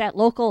 and with that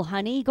local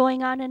honey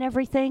going on and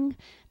everything,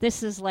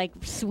 this is like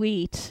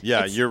sweet.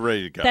 Yeah, you're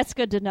ready to go. That's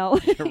good to know.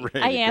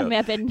 I am,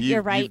 Evan.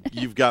 You're right.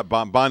 You've got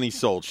Bonnie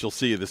sold. She'll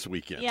see you this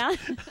weekend. Yeah.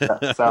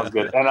 Sounds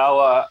good. And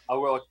I'll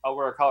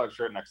wear a collared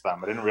shirt next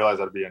time. I didn't realize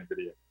I'd be in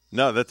video.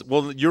 No,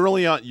 you're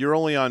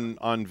only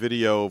on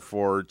video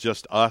for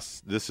just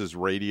us. This is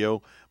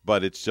radio,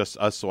 but it's just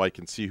us, so I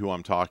can see who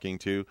I'm talking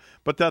to.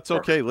 But that's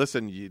okay.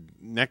 Listen,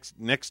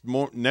 next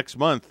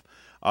month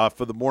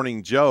for the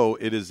Morning Joe,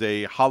 it is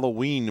a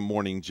Halloween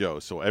Morning Joe,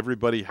 so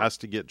everybody has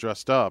to get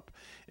dressed up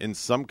in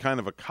some kind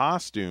of a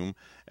costume,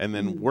 and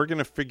then we're going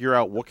to figure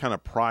out what kind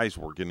of prize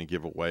we're going to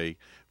give away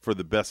for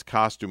the best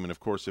costume. And of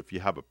course, if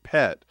you have a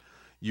pet,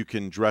 you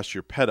can dress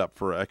your pet up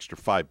for an extra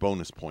 5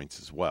 bonus points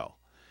as well.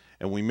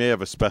 And we may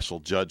have a special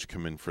judge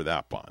come in for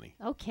that, Bonnie.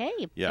 Okay.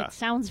 Yeah. It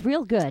sounds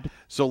real good.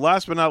 So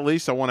last but not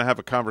least, I want to have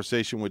a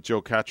conversation with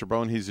Joe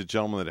Catrombone. He's a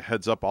gentleman that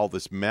heads up all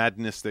this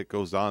madness that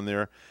goes on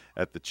there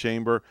at the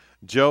Chamber.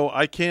 Joe,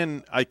 I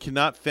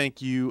cannot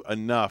thank you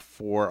enough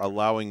for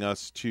allowing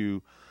us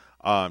to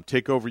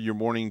take over your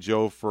Morning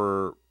Joe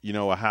for,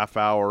 a half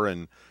hour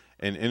and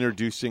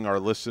introducing our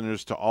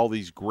listeners to all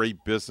these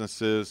great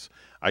businesses.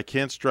 I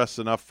can't stress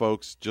enough,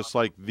 folks, just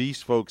like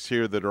these folks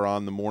here that are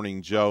on the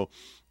Morning Joe,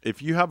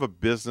 if you have a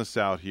business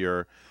out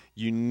here,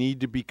 you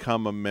need to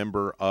become a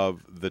member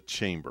of the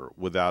Chamber,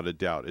 without a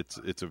doubt.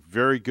 It's a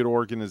very good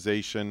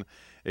organization.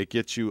 It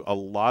gets you a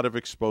lot of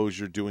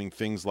exposure doing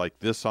things like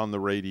this on the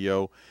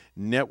radio,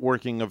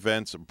 networking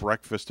events,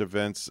 breakfast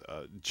events.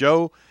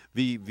 Joe,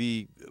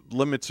 the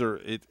limits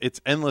it's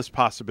endless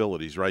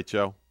possibilities, right,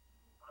 Joe?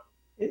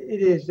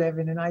 It is,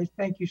 Evan, and I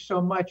thank you so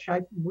much.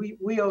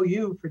 We owe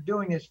you for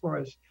doing this for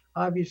us.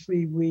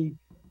 Obviously,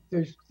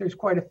 there's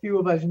quite a few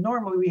of us.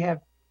 Normally, we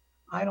have,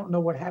 I don't know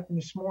what happened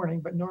this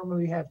morning, but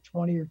normally we have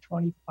 20 or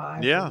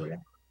 25. Yeah. Or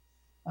whatever.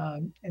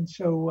 And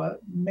so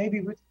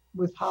maybe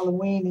with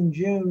Halloween in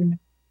June,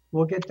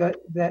 we'll get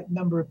that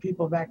number of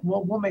people back.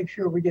 We'll make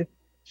sure we get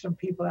some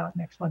people out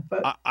next month.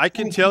 But I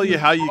can tell you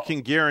how you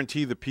can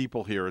guarantee the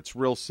people here. It's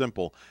real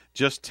simple.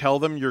 Just tell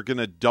them you're going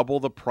to double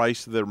the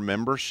price of their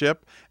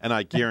membership, and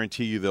I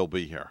guarantee you they'll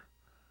be here.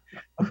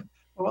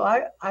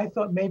 Well, I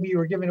thought maybe you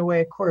were giving away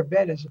a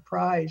Corvette as a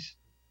prize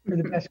for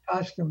the best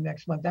costume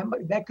next month.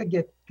 That could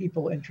get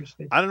people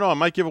interested. I don't know. I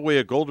might give away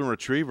a golden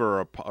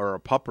retriever or a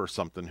pup or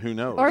something. Who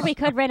knows? Or we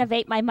could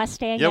renovate my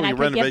Mustang, and I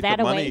could give that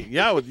away.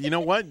 Yeah, you know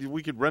what?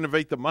 We could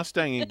renovate the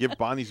Mustang and give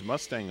Bonnie's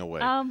Mustang away.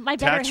 My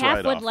better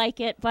half would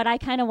like it, but I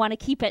kind of want to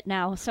keep it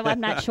now, so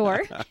I'm not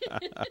sure.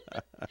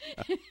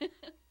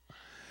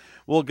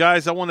 Well,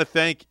 guys, I want to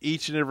thank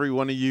each and every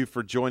one of you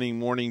for joining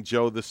Morning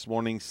Joe this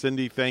morning.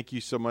 Cindy, thank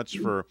you so much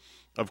for,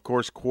 of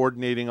course,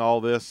 coordinating all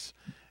this.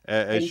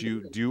 As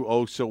you do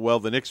so well.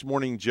 The next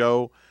Morning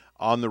Joe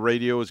on the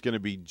radio is going to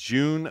be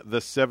June the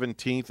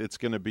 17th. It's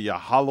going to be a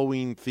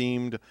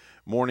Halloween-themed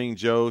Morning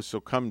Joe, so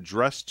come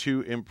dressed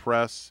to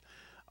impress.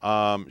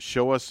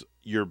 Show us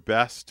your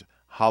best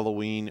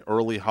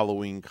early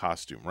Halloween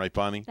costume. Right,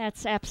 Bonnie?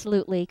 That's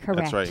absolutely correct.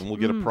 That's right, and we'll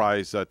get a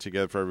prize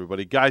together for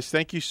everybody. Guys,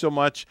 thank you so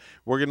much.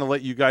 We're going to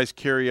let you guys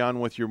carry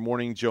on with your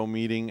Morning Joe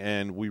meeting,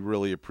 and we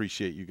really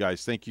appreciate you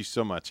guys. Thank you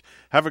so much.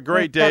 Have a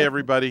great day,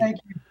 everybody. Thank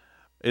you.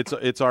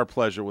 It's our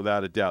pleasure,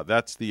 without a doubt.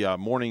 That's the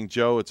Morning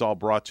Joe. It's all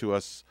brought to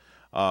us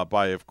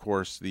by, of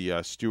course,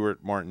 the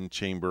Stuart Martin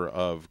Chamber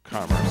of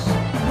Commerce.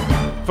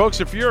 Folks,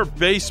 if you're a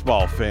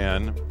baseball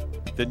fan,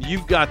 then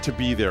you've got to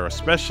be there,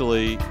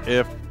 especially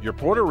if you're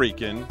Puerto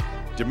Rican,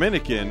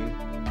 Dominican,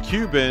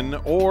 Cuban,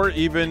 or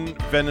even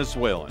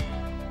Venezuelan.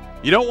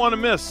 You don't want to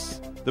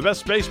miss the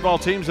best baseball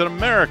teams in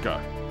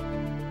America.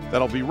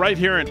 That'll be right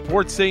here in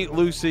Port St.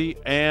 Lucie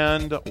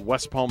and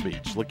West Palm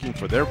Beach, looking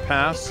for their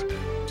pass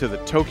to the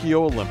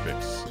Tokyo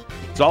Olympics.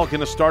 It's all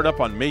going to start up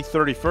on May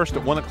 31st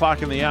at 1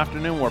 o'clock in the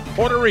afternoon, where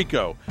Puerto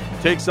Rico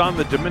takes on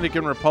the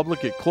Dominican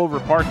Republic at Clover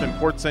Park in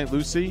Port St.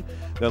 Lucie.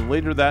 Then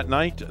later that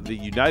night, the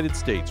United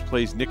States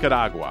plays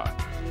Nicaragua.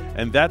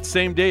 And that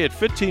same day at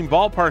 15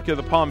 Ballpark of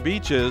the Palm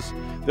Beaches,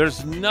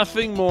 there's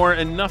nothing more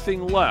and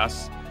nothing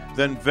less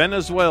than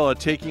Venezuela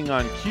taking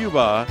on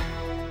Cuba,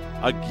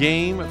 a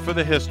game for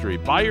the history.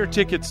 Buy your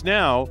tickets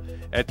now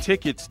at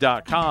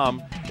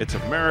tickets.com. It's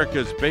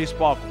America's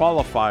baseball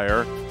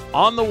qualifier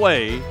on the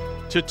way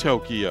to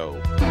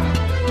Tokyo.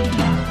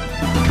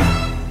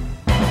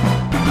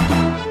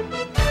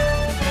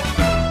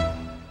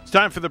 It's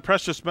time for the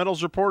Precious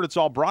Metals Report. It's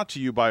all brought to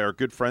you by our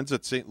good friends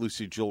at St.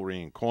 Lucie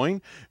Jewelry and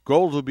Coin.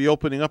 Gold will be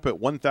opening up at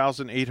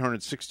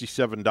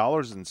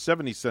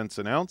 $1,867.70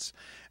 an ounce,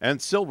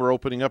 and silver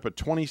opening up at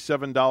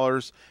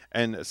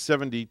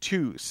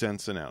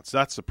 $27.72 an ounce.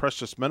 That's the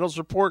Precious Metals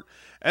Report,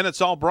 and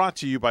it's all brought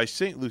to you by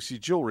St. Lucie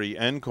Jewelry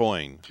and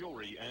Coin.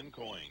 Jewelry and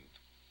Coin.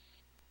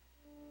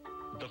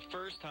 The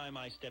first time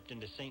I stepped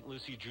into St.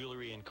 Lucie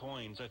Jewelry and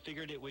Coins, I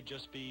figured it would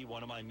just be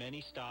one of my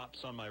many stops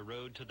on my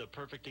road to the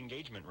perfect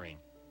engagement ring.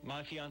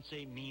 My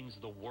fiancée means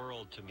the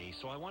world to me,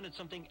 so I wanted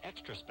something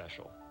extra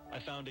special. I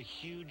found a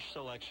huge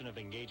selection of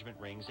engagement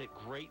rings at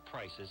great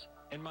prices,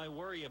 and my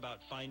worry about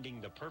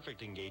finding the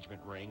perfect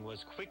engagement ring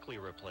was quickly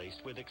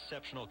replaced with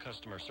exceptional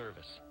customer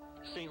service.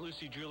 St.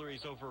 Lucie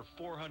Jewelry's over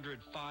 400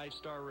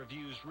 5-star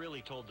reviews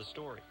really told the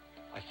story.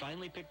 I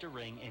finally picked a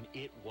ring, and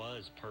it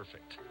was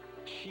perfect.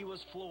 She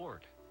was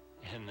floored,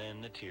 and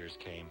then the tears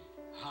came.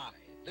 Hi,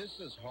 this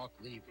is Hawk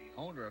Levy,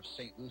 owner of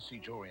St. Lucie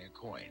Jewelry and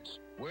Coins.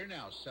 We're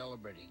now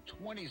celebrating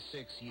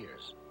 26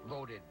 years,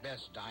 voted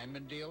best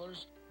diamond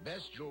dealers,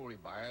 best jewelry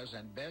buyers,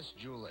 and best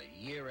jeweler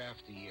year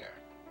after year.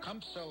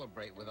 Come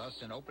celebrate with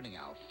us in opening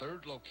our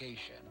third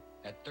location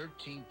at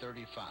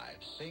 1335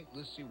 St.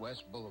 Lucie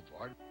West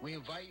Boulevard. We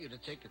invite you to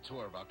take a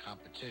tour of our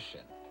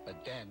competition,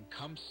 but then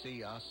come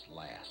see us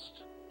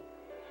last.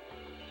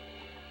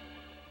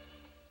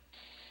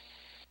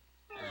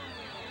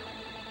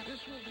 This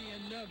will be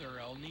another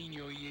El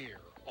Nino year,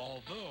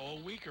 although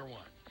a weaker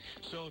one.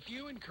 So if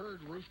you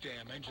incurred roof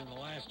damage in the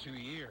last 2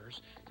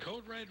 years,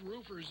 Code Red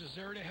Roofers is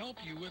there to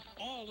help you with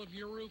all of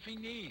your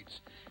roofing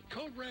needs.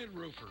 Code Red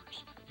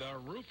Roofers, the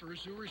roofers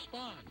who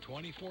respond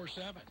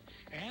 24/7.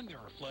 And there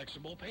are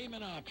flexible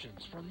payment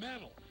options for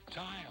metal,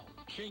 tile,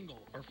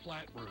 shingle, or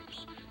flat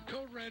roofs.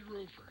 Code Red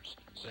Roofers.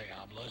 Se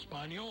habla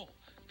español.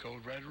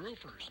 Code Red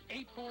Roofers.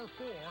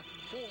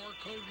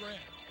 844-4-CODE-RED.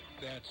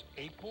 That's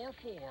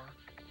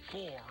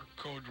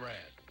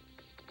 844-4-CODE-RED.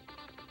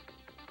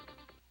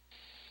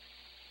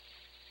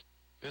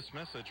 This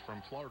message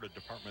from Florida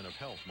Department of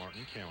Health,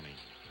 Martin County.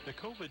 The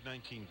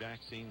COVID-19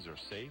 vaccines are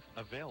safe,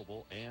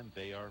 available, and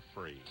they are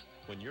free.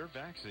 When you're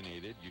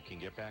vaccinated, you can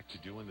get back to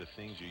doing the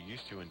things you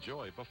used to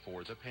enjoy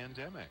before the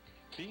pandemic.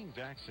 Being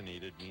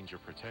vaccinated means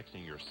you're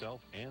protecting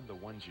yourself and the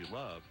ones you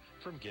love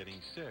from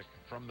getting sick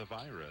from the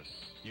virus.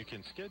 You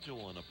can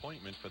schedule an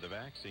appointment for the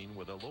vaccine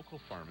with a local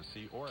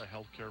pharmacy or a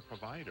healthcare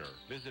provider.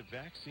 Visit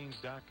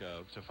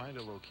vaccines.gov to find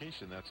a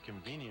location that's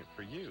convenient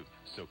for you.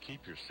 So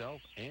keep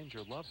yourself and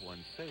your loved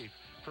ones safe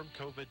from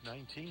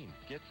COVID-19.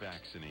 Get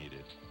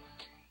vaccinated.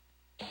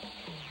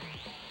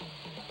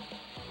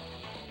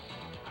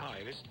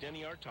 Hi, this is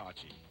Denny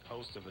Artachi,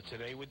 host of the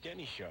Today with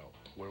Denny show,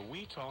 where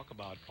we talk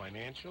about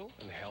financial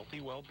and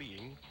healthy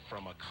well-being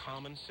from a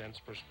common sense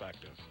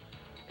perspective.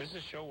 This is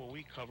a show where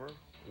we cover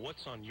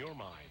what's on your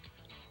mind,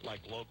 like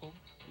local,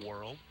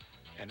 world,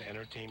 and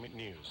entertainment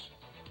news.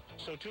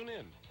 So tune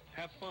in,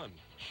 have fun,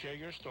 share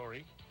your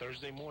story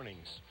Thursday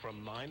mornings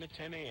from 9 to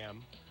 10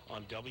 a.m.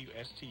 on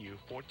WSTU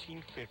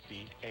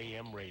 1450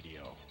 AM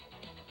radio.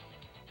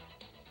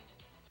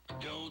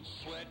 Don't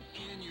sweat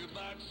in your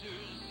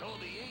boxers. Call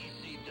the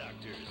AC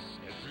Doctors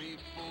at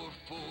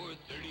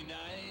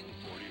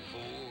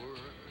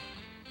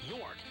 344-3944.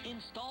 York,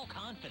 install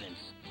confidence.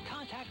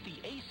 Contact the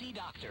AC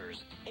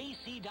Doctors.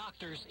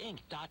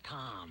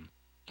 acdoctorsinc.com.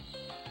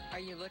 Are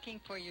you looking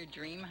for your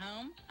dream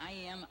home? I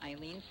am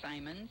Eileen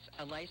Simons,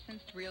 a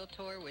licensed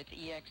realtor with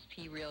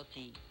eXp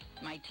Realty.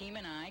 My team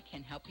and I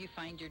can help you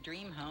find your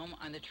dream home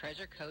on the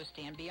Treasure Coast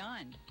and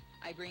beyond.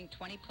 I bring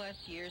 20-plus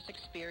years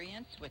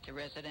experience with the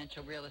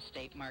residential real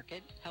estate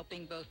market,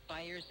 helping both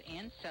buyers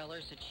and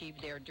sellers achieve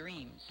their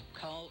dreams.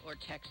 Call or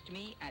text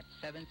me at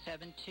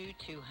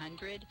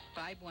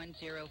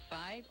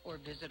 772-200-5105 or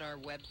visit our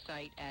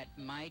website at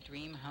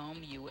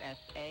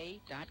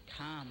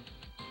mydreamhomeusa.com.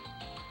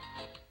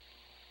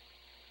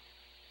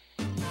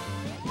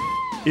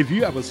 If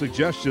you have a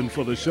suggestion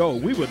for the show,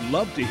 we would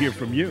love to hear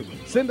from you.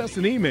 Send us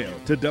an email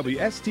to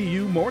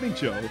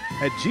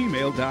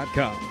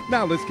WSTUmorningshow@gmail.com.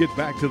 Now let's get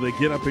back to the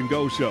Get Up and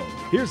Go show.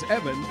 Here's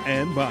Evan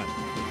and Bonnie.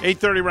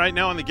 8:30 right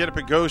now on the Get Up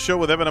and Go show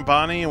with Evan and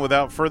Bonnie. And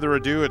without further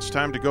ado, it's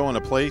time to go in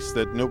a place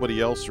that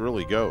nobody else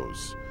really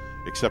goes,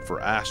 except for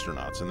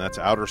astronauts, and that's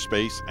outer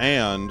space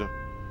and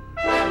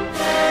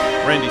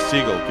Randy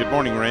Segal. Good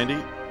morning,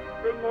 Randy.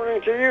 Good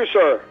morning to you,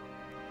 sir.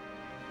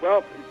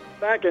 Well,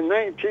 back in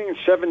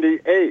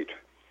 1978,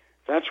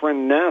 that's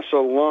when NASA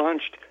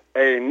launched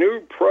a new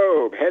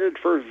probe headed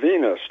for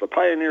Venus, the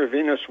Pioneer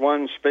Venus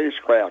 1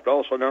 spacecraft,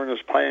 also known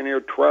as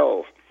Pioneer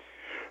 12.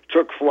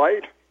 Took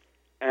flight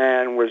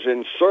and was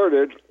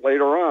inserted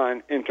later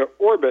on into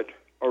orbit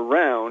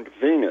around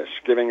Venus,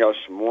 giving us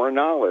more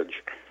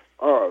knowledge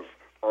of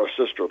our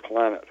sister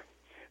planet.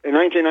 In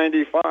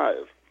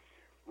 1995,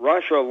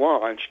 Russia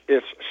launched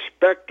its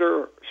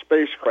Spectre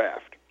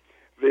spacecraft.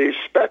 The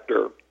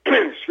Spectre,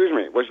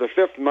 was the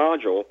fifth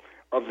module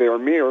of their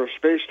Mir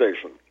space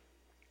station.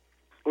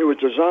 It was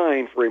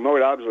designed for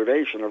remote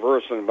observation of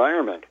Earth's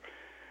environment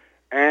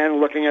and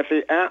looking at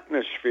the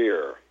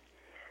atmosphere.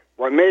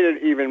 What made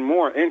it even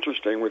more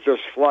interesting with this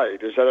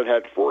flight is that it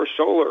had 4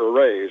 solar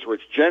arrays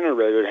which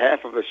generated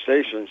half of the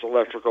station's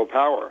electrical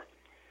power.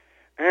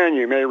 And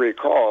you may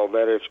recall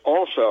that it's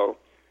also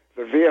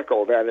the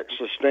vehicle that it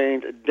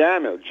sustained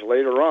damage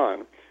later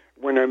on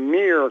when a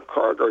Mir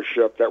cargo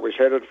ship that was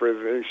headed for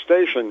the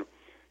station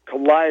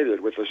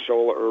collided with the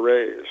solar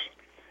arrays.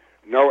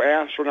 No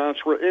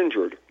astronauts were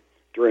injured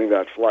during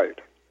that flight.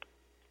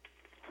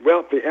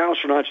 Well, the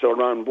astronauts that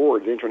are on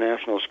board the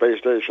International Space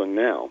Station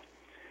now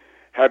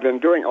have been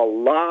doing a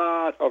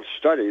lot of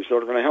studies that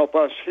are going to help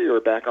us here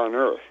back on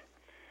Earth.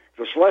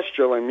 The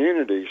Celestial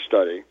Immunity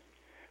Study,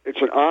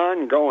 it's an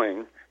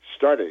ongoing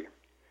study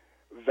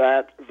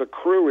that the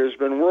crew has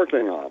been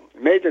working on.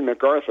 Megan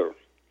MacArthur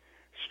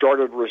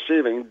started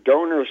receiving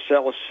donor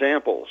cell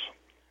samples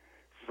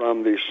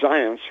from the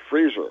science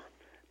freezer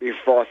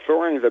before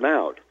thawing them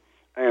out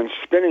and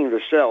spinning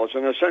the cells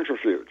in a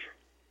centrifuge.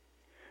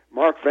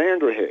 Mark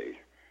Vanderhey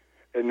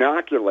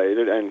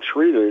inoculated and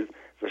treated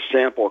the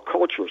sample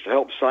cultures to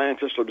help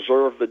scientists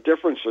observe the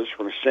differences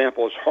from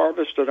samples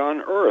harvested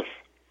on Earth.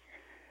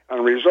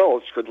 And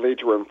results could lead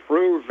to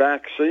improved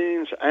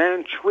vaccines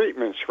and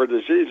treatments for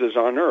diseases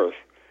on Earth,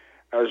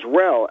 as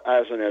well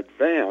as an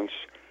advance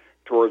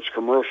towards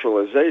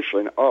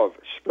commercialization of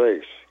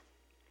space.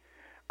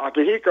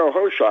 Akihiko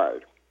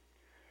Hoshide,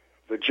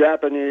 the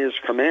Japanese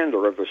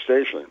commander of the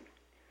station,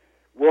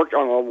 worked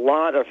on a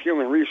lot of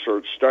human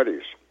research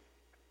studies.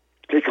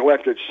 He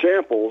collected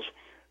samples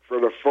for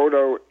the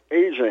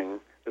photo-aging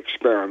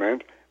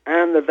experiment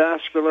and the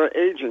vascular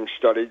aging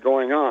study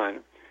going on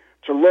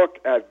to look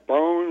at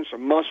bones,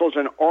 muscles,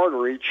 and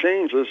artery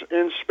changes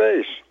in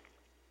space.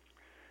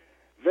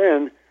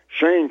 Then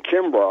Shane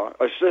Kimbrough,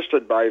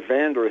 assisted by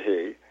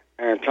Vanderhey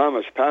and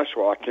Thomas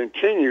Pasqua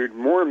continued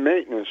more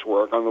maintenance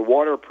work on the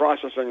water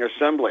processing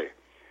assembly.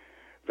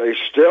 They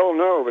still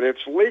know that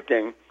it's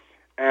leaking,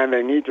 and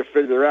they need to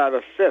figure out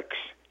a fix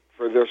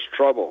for this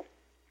trouble.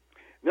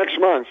 Next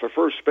month, the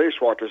first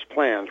spacewalk is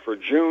planned for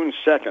June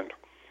 2nd,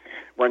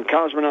 when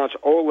cosmonauts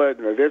Oleg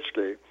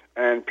Novitsky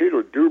and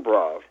Peter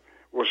Dubrov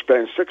will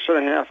spend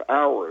 6.5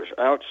 hours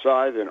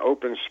outside in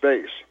open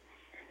space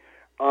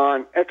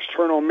on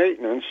external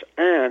maintenance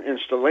and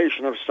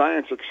installation of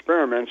science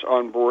experiments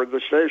on board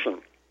the station.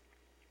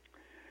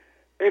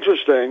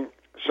 Interesting,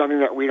 something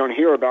that we don't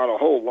hear about a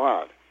whole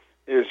lot,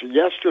 is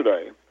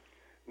yesterday,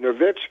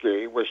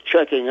 Novitsky was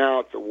checking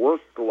out the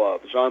work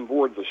gloves on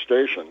board the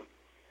station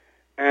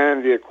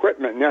and the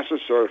equipment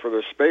necessary for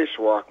the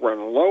spacewalk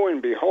when, lo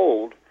and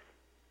behold,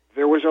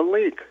 there was a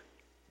leak,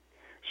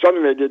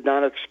 something they did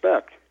not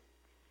expect.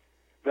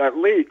 That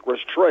leak was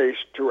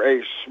traced to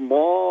a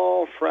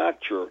small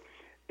fracture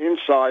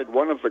inside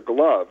one of the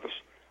gloves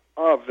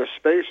of the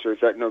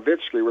spacesuit that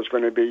Novitsky was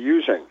going to be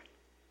using.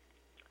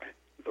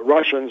 The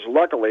Russians,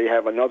 luckily,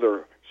 have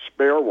another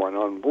spare one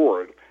on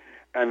board,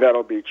 and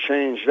that'll be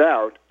changed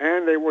out,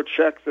 and they will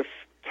check the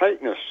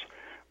tightness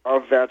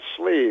of that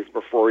sleeve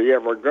before he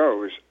ever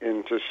goes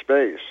into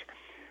space.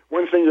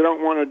 One thing you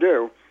don't want to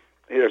do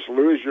is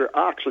lose your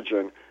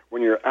oxygen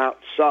when you're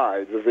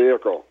outside the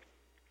vehicle.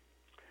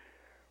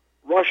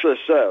 Russia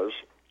says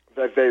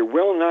that they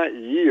will not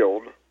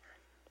yield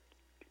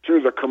to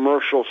the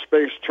commercial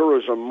space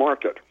tourism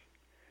market.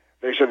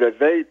 They said that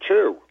they,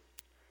 too,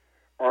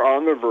 are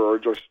on the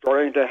verge of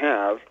starting to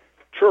have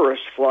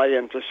tourists fly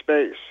into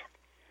space.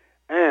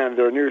 And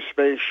their new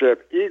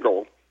spaceship,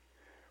 Eagle,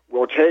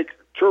 will take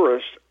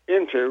tourists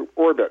into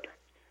orbit.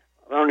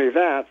 Not only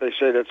that, they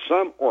say that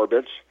some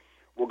orbits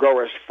will go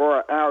as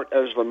far out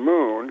as the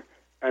moon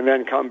and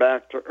then come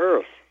back to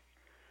Earth.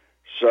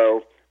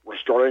 So we're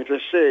starting to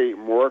see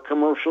more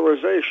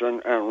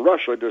commercialization, and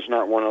Russia does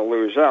not want to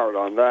lose out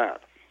on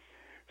that.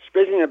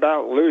 Speaking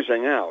about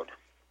losing out,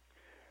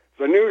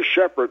 the new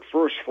Shepard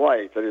first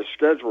flight that is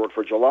scheduled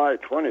for July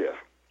 20th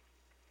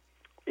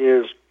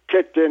is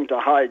kicked into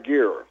high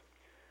gear.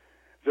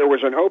 There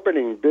was an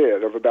opening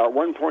bid of about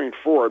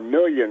 $1.4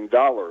 million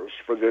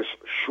for this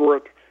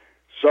short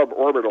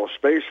suborbital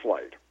space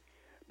flight,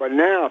 but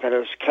now that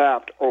has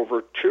capped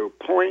over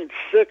 $2.6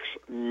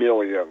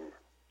 million.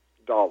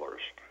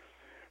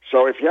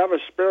 So if you have a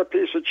spare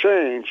piece of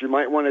change, you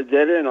might want to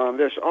get in on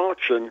this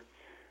auction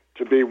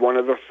to be one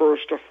of the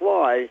first to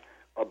fly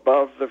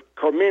above the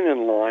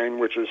Cominian line,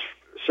 which is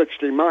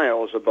 60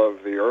 miles above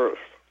the Earth.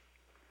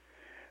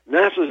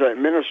 NASA's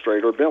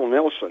administrator, Bill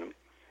Nelson,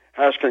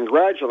 has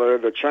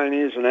congratulated the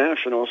Chinese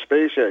National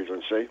Space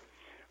Agency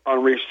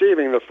on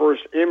receiving the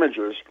first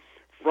images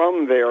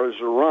from their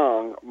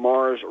Zhurong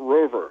Mars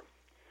rover.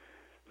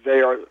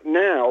 They are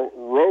now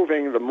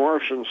roving the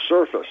Martian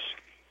surface,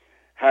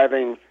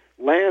 having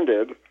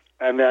landed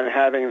and then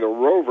having the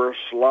rover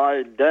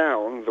slide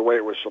down the way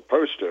it was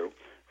supposed to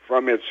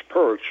from its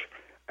perch,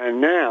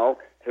 and now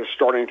is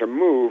starting to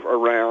move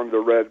around the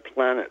red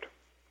planet.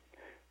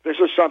 This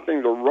is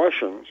something the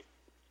Russians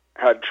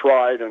had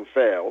tried and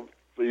failed.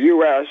 The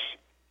U.S.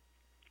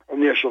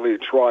 initially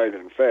tried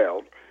and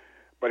failed.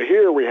 But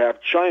here we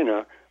have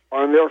China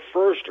on their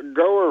first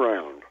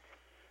go-around.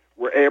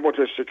 We're able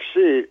to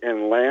succeed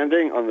in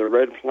landing on the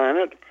red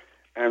planet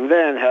and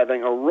then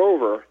having a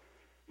rover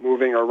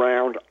moving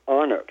around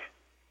on it.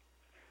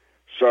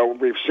 So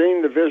we've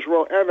seen the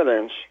visual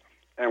evidence,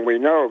 and we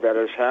know that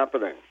is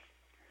happening.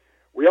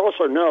 We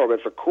also know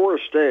that the core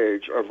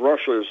stage of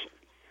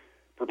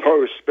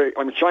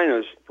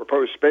China's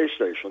proposed space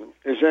station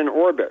is in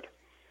orbit.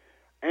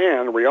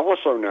 And we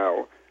also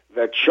know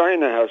that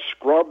China has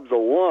scrubbed the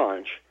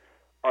launch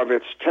of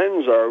its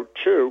Tenzhou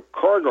 2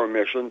 cargo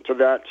mission to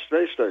that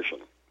space station.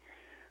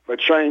 The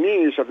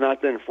Chinese have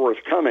not been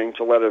forthcoming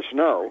to let us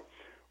know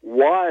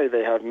why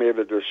they have made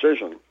the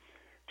decision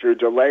to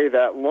delay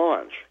that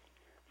launch.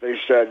 They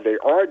said they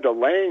are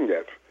delaying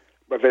it,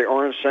 but they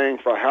aren't saying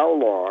for how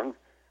long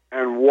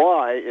and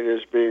why it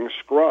is being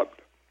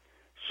scrubbed.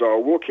 So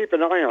we'll keep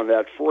an eye on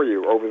that for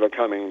you over the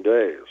coming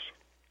days.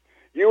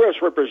 U.S.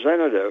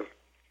 Representative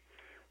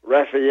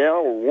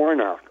Raphael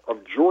Warnock of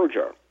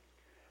Georgia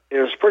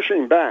is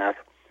pushing back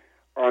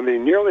on the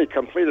nearly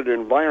completed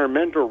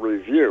environmental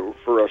review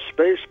for a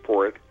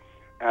spaceport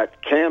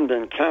at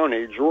Camden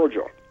County,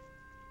 Georgia.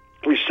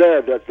 He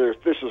said that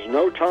this is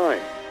no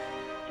time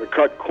to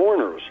cut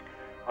corners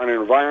on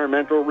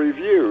environmental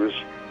reviews,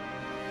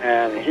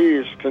 and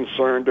he's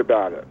concerned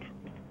about it.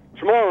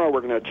 Tomorrow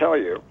we're going to tell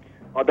you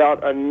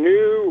about a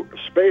new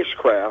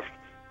spacecraft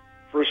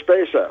for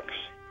SpaceX,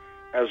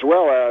 as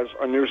well as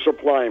a new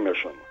supply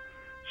mission.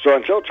 So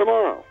until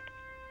tomorrow,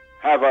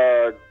 have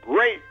a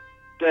great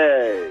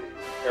day,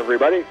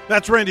 everybody.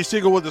 That's Randy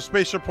Segal with the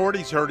Space Report.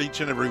 He's heard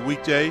each and every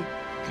weekday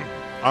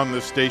on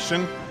this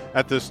station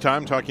at this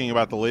time, talking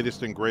about the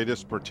latest and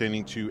greatest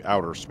pertaining to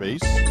outer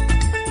space.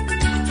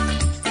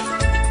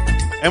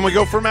 And we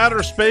go from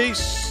outer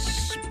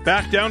space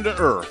back down to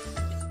Earth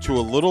to a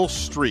little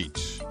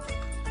street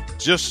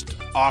just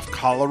off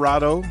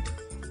Colorado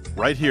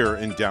right here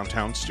in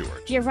downtown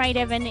Stuart. You're right,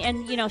 Evan.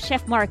 And,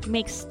 Chef Mark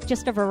makes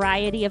just a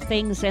variety of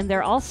things, and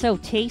they're also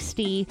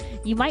tasty.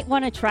 You might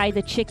want to try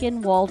the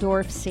chicken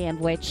Waldorf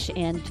sandwich,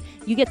 and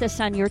you get this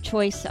on your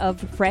choice of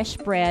fresh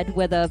bread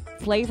with a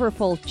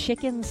flavorful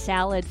chicken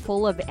salad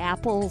full of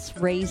apples,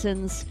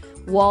 raisins,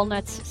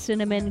 walnuts,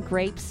 cinnamon,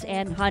 grapes,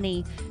 and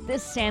honey.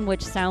 This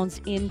sandwich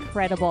sounds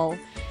incredible.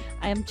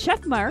 I'm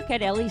Chef Mark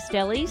at Ellie's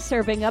Deli,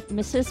 serving up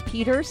Mrs.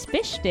 Peter's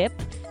fish dip,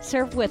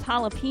 served with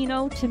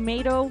jalapeno,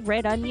 tomato,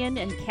 red onion,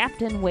 and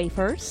Captain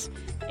wafers.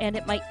 And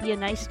it might be a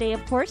nice day,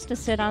 of course, to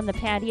sit on the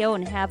patio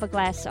and have a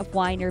glass of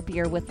wine or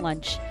beer with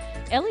lunch.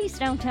 Ellie's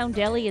Downtown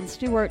Deli in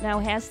Stuart now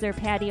has their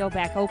patio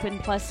back open,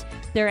 plus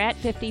they're at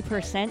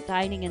 50%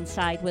 dining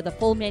inside with a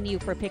full menu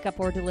for pickup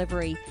or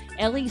delivery.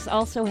 Ellie's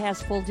also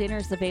has full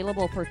dinners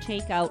available for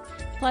takeout,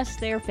 plus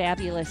their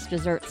fabulous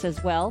desserts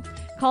as well.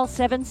 Call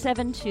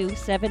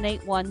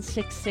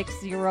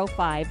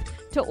 772-781-6605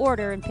 to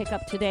order and pick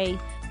up today.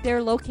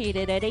 They're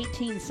located at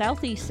 18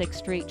 Southeast 6th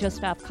Street,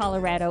 just off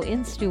Colorado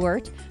in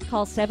Stuart.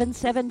 Call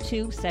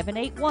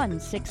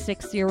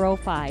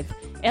 772-781-6605.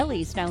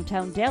 Ellie's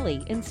Downtown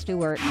Deli in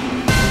Stuart.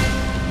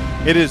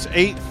 It is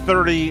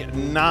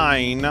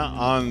 8:39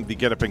 on the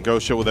Get Up and Go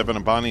show with Evan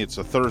and Bonnie. It's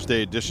a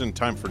Thursday edition.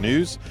 Time for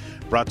news.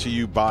 Brought to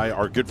you by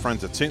our good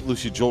friends at St.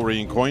 Lucie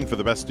Jewelry and Coin for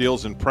the best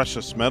deals in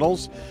precious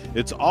metals.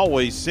 It's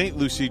always St.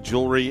 Lucie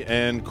Jewelry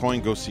and Coin.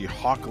 Go see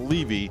Hawk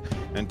Levy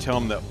and tell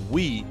him that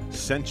we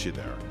sent you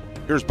there.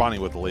 Here's Bonnie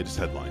with the latest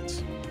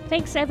headlines.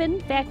 Thanks, Evan.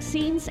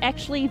 Vaccines.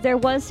 Actually, there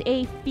was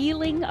a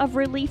feeling of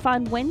relief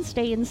on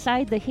Wednesday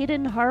inside the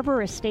Hidden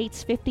Harbor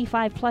Estates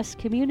 55-plus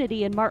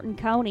community in Martin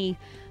County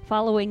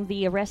following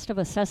the arrest of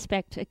a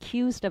suspect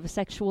accused of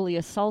sexually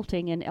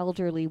assaulting an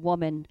elderly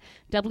woman.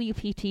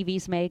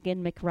 WPTV's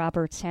Megan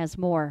McRoberts has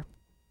more.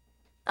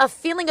 A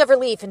feeling of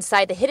relief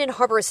inside the Hidden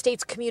Harbor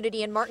Estates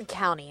community in Martin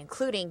County,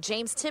 including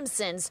James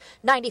Timpson's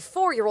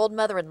 94-year-old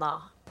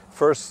mother-in-law.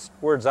 First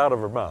words out of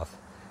her mouth,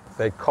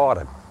 they caught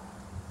him.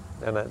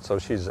 And so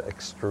she's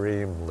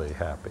extremely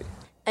happy.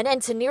 An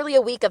end to nearly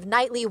a week of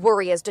nightly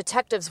worry as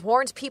detectives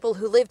warned people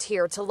who lived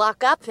here to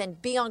lock up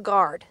and be on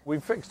guard. We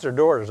fixed her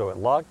doors so it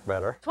locked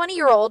better.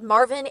 20-year-old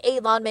Marvin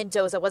Alon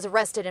Mendoza was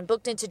arrested and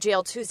booked into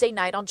jail Tuesday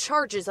night on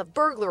charges of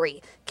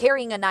burglary,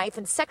 carrying a knife,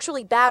 and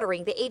sexually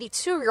battering the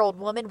 82-year-old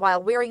woman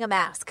while wearing a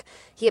mask.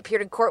 He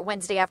appeared in court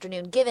Wednesday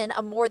afternoon, given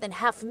a more than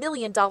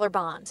 $500,000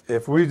 bond.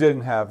 If we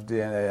didn't have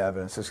DNA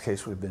evidence, this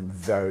case would have been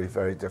very,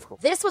 very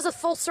difficult. This was a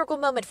full circle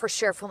moment for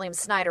Sheriff William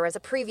Snyder. As a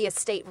previous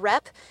state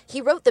rep,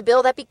 he wrote the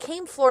bill that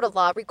became Florida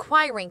law,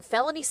 requiring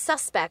felony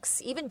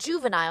suspects, even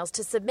juveniles,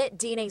 to submit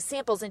DNA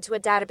samples into a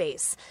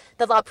database.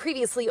 The law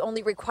previously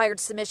only required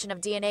submission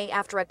of DNA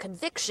after a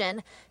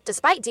conviction,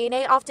 despite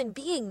DNA often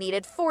being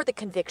needed for the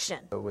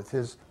conviction. With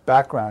his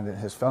background in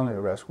his felony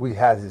arrest, we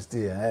had his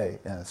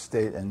DNA in a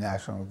state and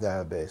national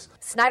database.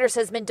 Snyder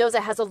says Mendoza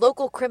has a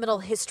local criminal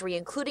history,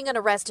 including an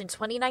arrest in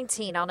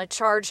 2019 on a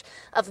charge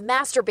of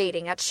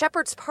masturbating at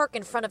Shepherd's Park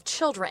in front of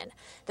children.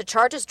 The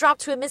charge is dropped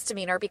to a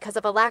misdemeanor because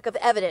of a lack of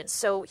evidence,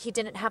 so he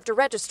didn't have to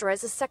register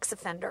as a sex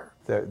offender.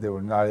 They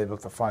were not able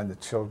to find the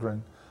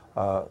children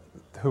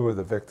who were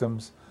the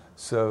victims,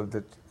 so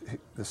that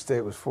the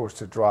state was forced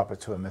to drop it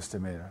to a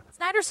misdemeanor.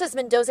 Snyder says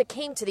Mendoza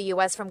came to the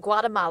U.S. from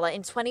Guatemala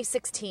in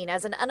 2016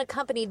 as an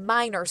unaccompanied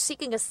minor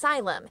seeking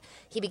asylum.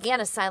 He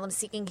began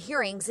asylum-seeking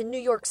hearings in New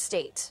York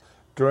State.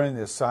 During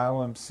the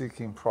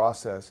asylum-seeking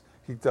process,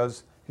 he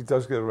does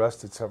get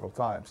arrested several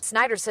times.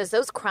 Snyder says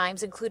those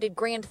crimes included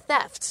grand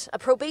theft, a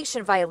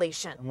probation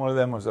violation. And one of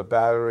them was a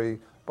battery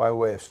by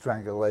way of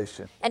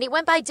strangulation. And he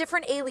went by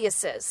different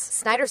aliases.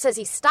 Snyder says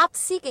he stopped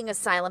seeking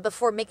asylum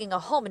before making a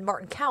home in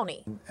Martin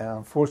County. And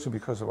unfortunately,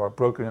 because of our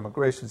broken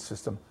immigration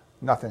system,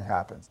 nothing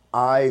happens.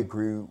 I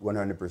agree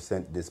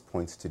 100% this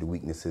points to the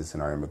weaknesses in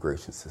our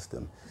immigration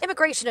system.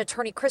 Immigration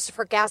attorney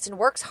Christopher Gaston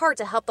works hard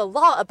to help the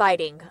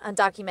law-abiding,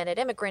 undocumented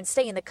immigrants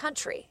stay in the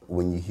country.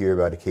 When you hear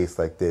about a case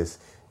like this,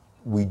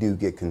 we do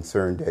get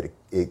concerned that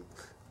it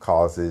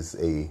causes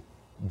a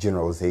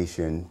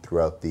generalization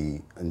throughout the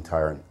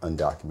entire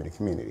undocumented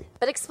community.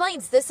 But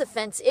explains this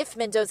offense, if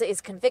Mendoza is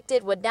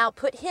convicted, would now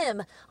put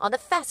him on the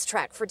fast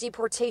track for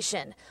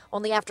deportation,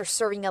 only after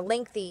serving a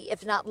lengthy,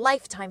 if not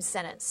lifetime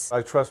sentence.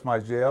 I trust my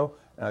jail,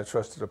 and I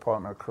trust the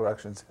Department of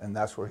Corrections, and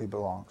that's where he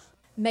belongs.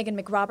 Megan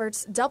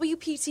McRoberts,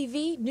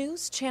 WPTV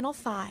News Channel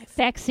 5.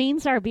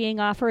 Vaccines are being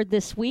offered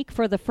this week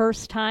for the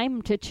first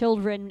time to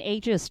children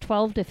ages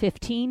 12 to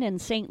 15 in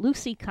St.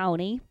 Lucie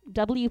County.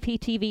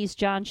 WPTV's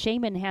John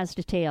Shaman has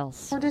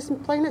details. We're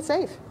just playing it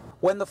safe.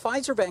 When the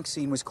Pfizer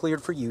vaccine was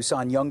cleared for use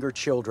on younger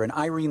children,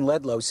 Irene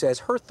Ledlow says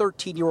her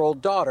 13-year-old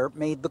daughter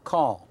made the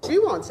call. She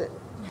wants it.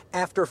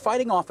 After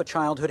fighting off a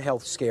childhood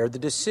health scare, the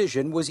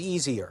decision was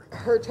easier.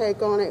 Her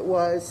take on it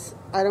was,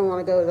 I don't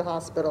want to go to the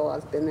hospital.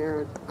 I've been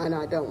there, and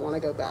I don't want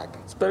to go back.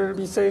 It's better to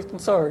be safe than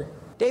sorry.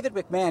 David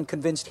McMahon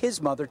convinced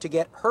his mother to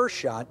get her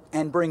shot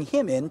and bring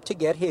him in to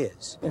get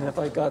his. And if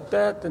I got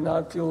that, then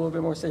I'd feel a little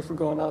bit more safer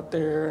going out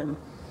there and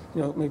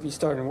maybe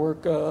starting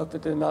work up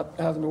and then not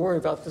having to worry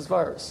about this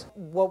virus.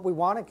 What we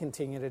want to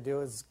continue to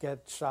do is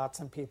get shots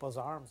in people's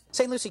arms.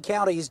 St. Lucie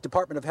County's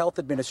Department of Health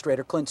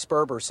Administrator Clint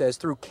Sperber says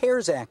through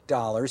CARES Act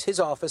dollars, his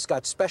office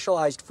got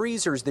specialized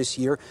freezers this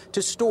year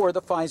to store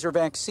the Pfizer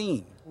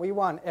vaccine. We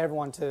want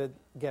everyone to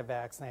get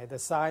vaccinated. The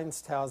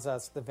science tells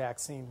us the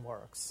vaccine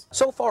works.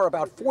 So far,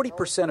 about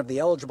 40% of the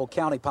eligible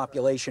county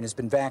population has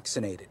been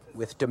vaccinated.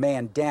 With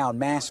demand down,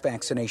 mass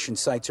vaccination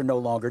sites are no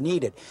longer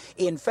needed.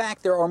 In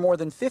fact, there are more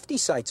than 50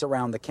 sites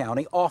around the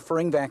county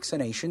offering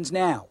vaccinations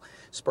now.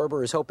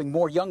 Sperber is hoping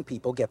more young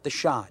people get the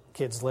shot.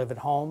 Kids live at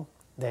home.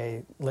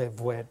 They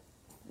live with,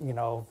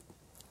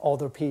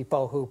 older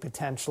people who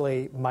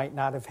potentially might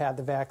not have had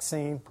the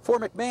vaccine. For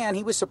McMahon,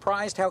 he was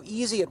surprised how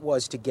easy it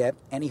was to get,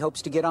 and he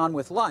hopes to get on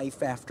with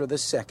life after the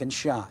second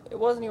shot. It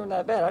wasn't even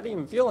that bad. I didn't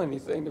even feel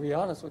anything, to be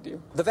honest with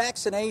you. The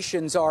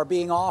vaccinations are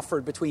being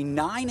offered between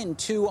 9 and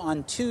 2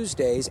 on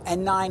Tuesdays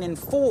and 9 and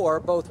 4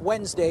 both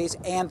Wednesdays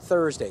and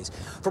Thursdays.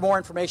 For more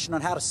information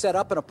on how to set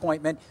up an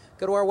appointment,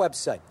 go to our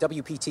website,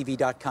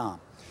 WPTV.com.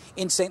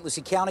 In St.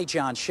 Lucie County,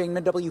 John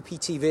Shingman,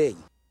 WPTV.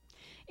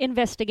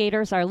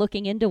 Investigators are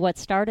looking into what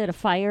started a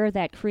fire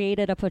that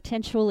created a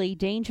potentially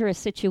dangerous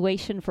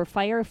situation for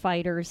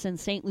firefighters in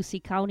St. Lucie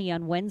County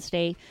on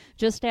Wednesday.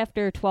 Just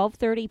after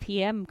 12:30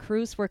 p.m.,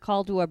 crews were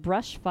called to a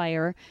brush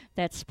fire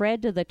that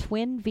spread to the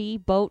Twin V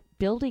boat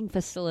building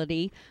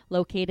facility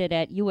located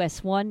at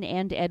US 1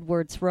 and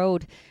Edwards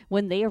Road.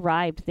 When they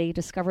arrived, they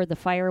discovered the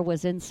fire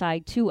was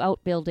inside 2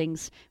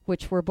 outbuildings,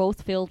 which were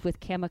both filled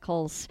with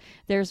chemicals.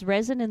 There's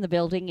resin in the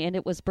building, and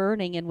it was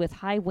burning, and with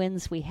high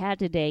winds we had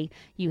today,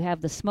 you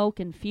have the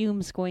smoke and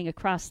fumes going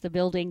across the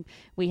building.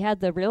 We had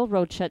the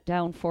railroad shut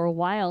down for a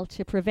while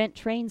to prevent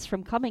trains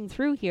from coming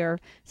through here,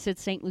 said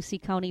St. Lucie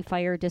County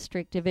Fire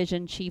District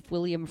Division Chief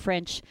William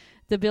French.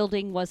 The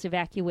building was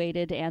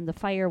evacuated and the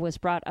fire was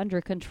brought under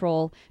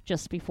control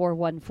just before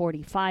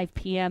 1:45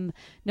 p.m.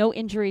 No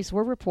injuries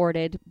were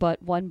reported,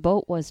 but 1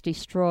 boat was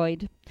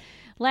destroyed.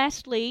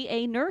 Lastly,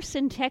 a nurse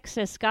in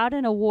Texas got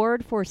an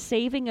award for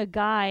saving a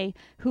guy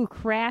who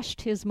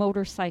crashed his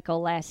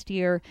motorcycle last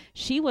year.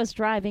 She was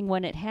driving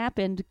when it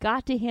happened,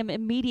 got to him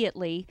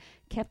immediately,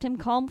 kept him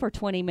calm for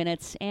 20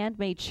 minutes, and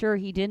made sure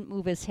he didn't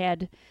move his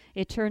head.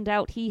 It turned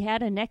out he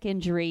had a neck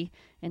injury,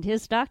 and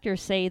his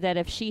doctors say that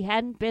if she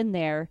hadn't been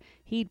there,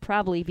 he'd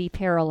probably be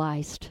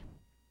paralyzed.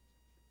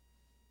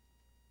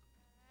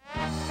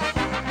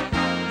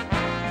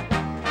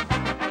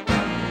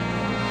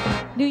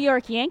 New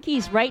York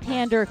Yankees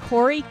right-hander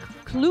Corey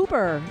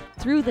Kluber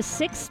threw the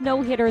 6th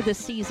no-hitter this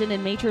season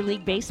in Major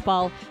League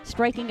Baseball,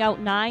 striking out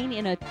 9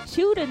 in a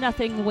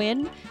 2-0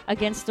 win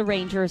against the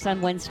Rangers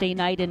on Wednesday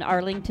night in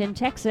Arlington,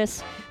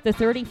 Texas. The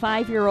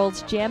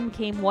 35-year-old's gem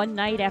came one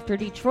night after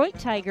Detroit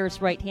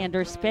Tigers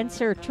right-hander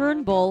Spencer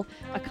Turnbull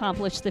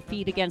accomplished the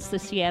feat against the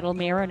Seattle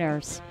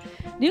Mariners.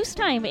 News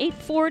time,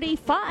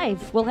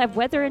 8:45. We'll have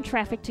weather and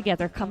traffic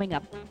together coming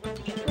up.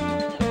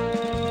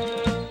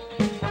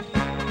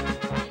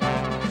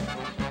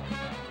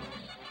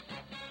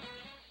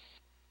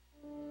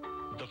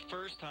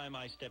 Time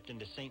I stepped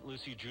into St.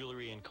 Lucie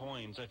Jewelry and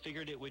Coins, I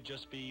figured it would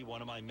just be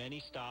one of my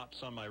many stops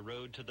on my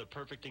road to the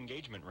perfect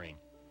engagement ring.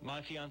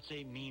 My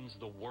fiancée means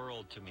the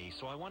world to me,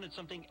 so I wanted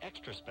something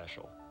extra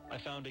special. I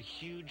found a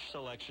huge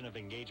selection of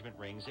engagement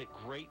rings at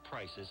great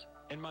prices,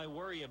 and my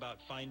worry about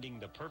finding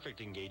the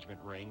perfect engagement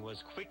ring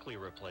was quickly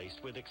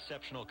replaced with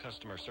exceptional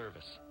customer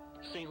service.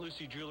 St.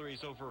 Lucie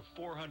Jewelry's over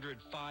 400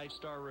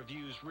 5-star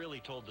reviews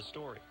really told the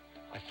story.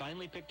 I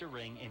finally picked a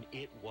ring, and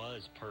it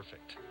was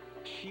perfect.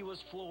 She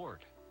was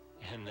floored.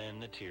 And then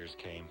the tears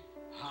came.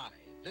 Hi,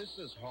 this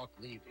is Hawk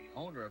Levy,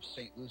 owner of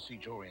St. Lucie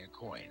Jewelry and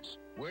Coins.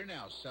 We're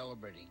now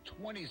celebrating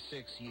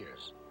 26 years,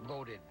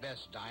 voted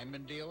best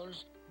diamond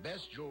dealers,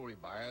 best jewelry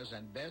buyers,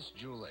 and best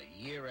jeweler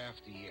year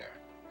after year.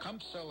 Come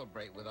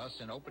celebrate with us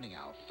in opening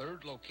our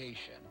 3rd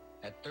location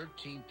at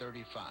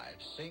 1335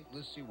 St.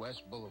 Lucie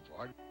West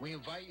Boulevard. We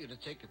invite you to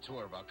take a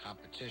tour of our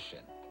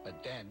competition,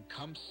 but then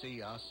come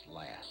see us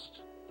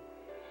last.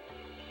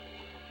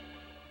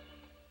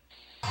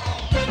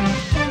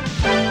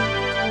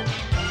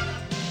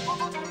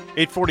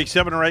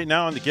 8:47 right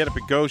now on the Get Up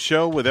and Go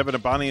show with Evan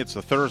and Bonnie. It's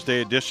the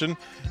Thursday edition.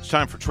 It's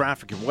time for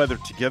traffic and weather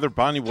together.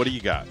 Bonnie, what do you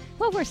got?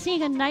 Well, we're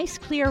seeing a nice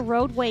clear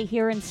roadway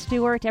here in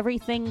Stuart.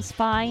 Everything's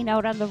fine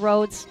out on the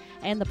roads,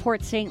 and the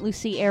Port St.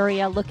 Lucie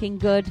area looking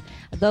good.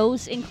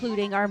 Those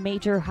including our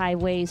major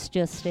highways.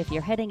 Just if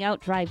you're heading out,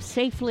 drive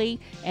safely.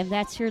 And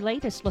that's your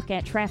latest look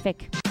at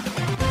traffic.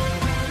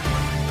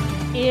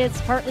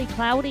 It's partly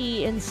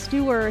cloudy in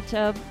Stuart.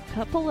 A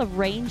couple of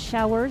rain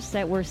showers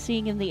that we're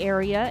seeing in the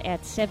area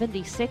at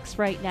 76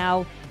 right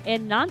now.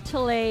 In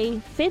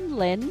Naantali,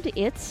 Finland,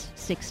 it's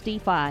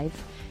 65.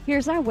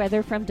 Here's our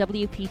weather from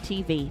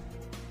WPTV.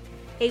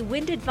 A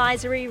wind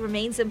advisory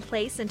remains in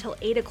place until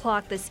 8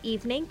 o'clock this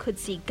evening. Could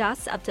see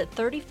gusts up to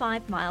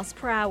 35 miles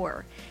per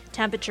hour.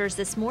 Temperatures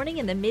this morning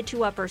in the mid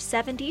to upper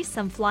 70s.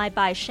 Some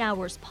flyby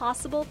showers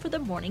possible for the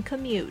morning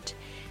commute.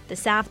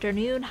 This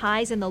afternoon,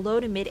 highs in the low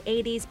to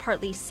mid-80s,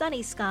 partly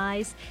sunny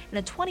skies, and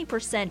a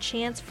 20%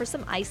 chance for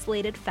some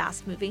isolated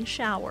fast-moving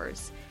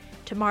showers.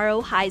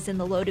 Tomorrow, highs in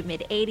the low to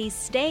mid-80s,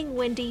 staying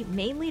windy,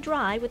 mainly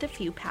dry with a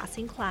few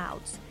passing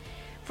clouds.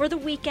 For the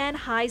weekend,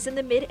 highs in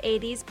the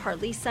mid-80s,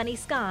 partly sunny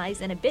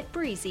skies, and a bit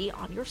breezy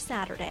on your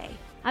Saturday.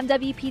 I'm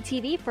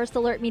WPTV First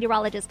Alert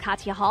meteorologist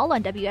Katya Hall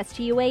on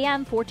WSTU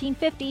AM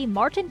 1450,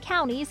 Martin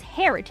County's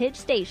Heritage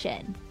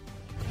Station.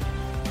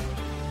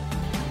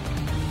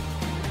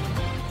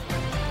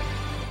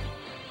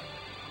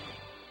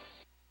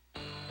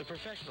 The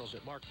professionals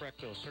at Mark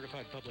Breckville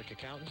Certified Public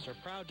Accountants are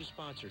proud to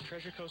sponsor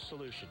Treasure Coast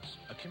Solutions,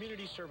 a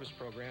community service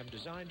program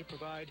designed to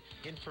provide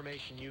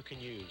information you can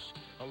use,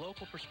 a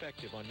local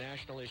perspective on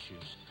national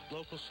issues,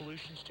 local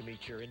solutions to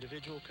meet your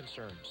individual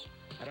concerns.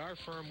 At our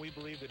firm, we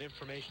believe that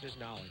information is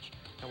knowledge,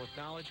 and with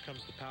knowledge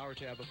comes the power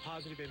to have a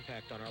positive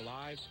impact on our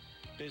lives,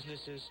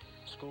 businesses,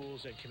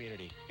 schools, and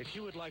community. If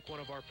you would like one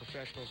of our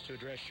professionals to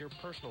address your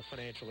personal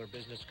financial or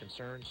business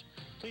concerns,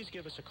 please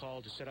give us a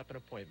call to set up an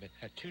appointment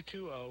at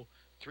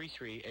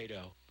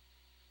 220-3380.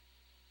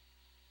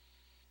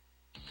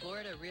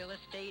 Florida real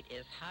estate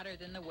is hotter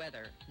than the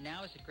weather.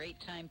 Now is a great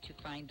time to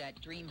find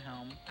that dream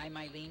home. I'm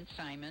Eileen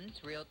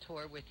Simons,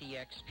 Realtor with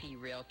eXp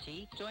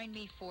Realty. Join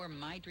me for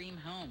My Dream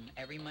Home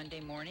every Monday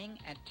morning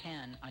at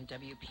 10 on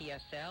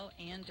WPSL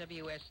and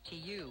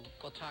WSTU.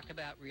 We'll talk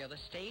about real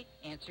estate,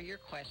 answer your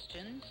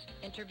questions,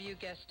 interview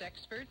guest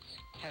experts,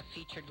 have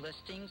featured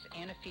listings,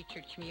 and a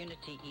featured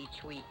community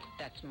each week.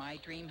 That's My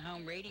Dream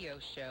Home radio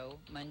show,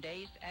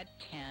 Mondays at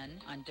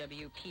 10 on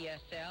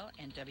WPSL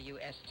and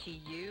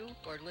WSTU,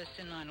 or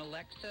listen on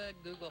Alexa,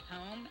 Google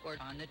Home, or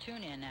on the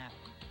TuneIn app.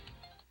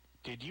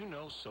 Did you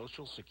know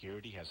Social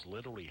Security has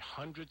literally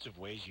hundreds of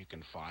ways you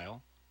can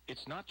file?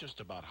 It's not just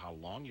about how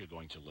long you're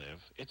going to live.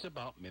 It's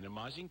about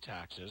minimizing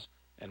taxes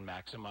and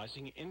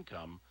maximizing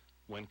income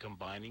when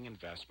combining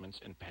investments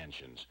and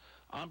pensions.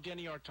 I'm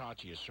Denny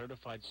Artachi, a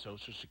certified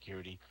Social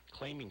Security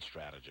claiming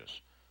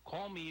strategist.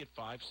 Call me at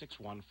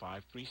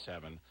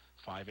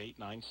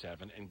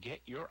 561-537-5897 and get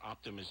your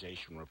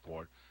optimization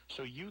report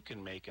so you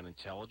can make an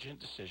intelligent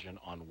decision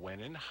on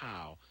when and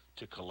how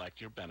to collect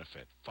your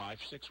benefit.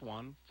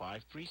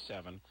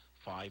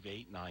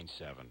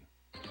 561-537-5897.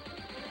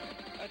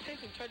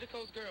 Attention Treasure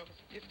Coast girls,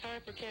 it's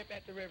time for Camp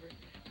at the River.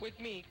 With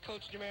me,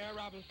 Coach Jamara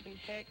Robinson,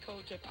 head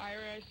coach of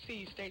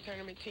IRSC State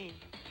Tournament Team.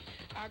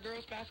 Our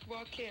girls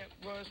basketball camp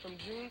runs from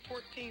June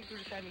 14th through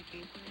the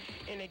 17th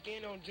and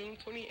again on June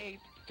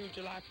 28th through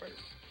July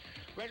 1st.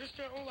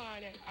 Register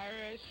online at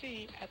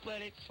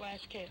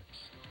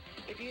IRSC-athletics/camps.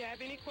 If you have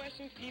any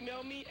questions,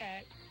 email me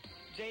at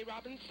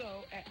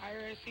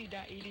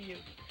jrobinso@irsc.edu.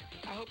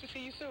 I hope to see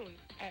you soon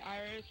at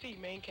IRSC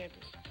main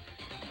campus.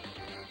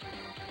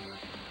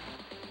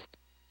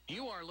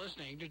 You are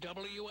listening to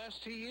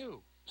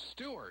WSTU,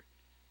 Stuart,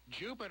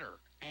 Jupiter,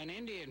 and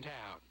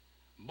Indiantown,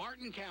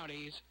 Martin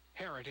County's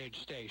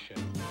Heritage Station.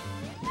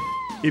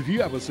 If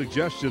you have a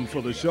suggestion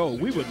for the show,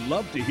 we would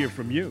love to hear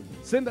from you.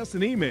 Send us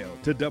an email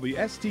to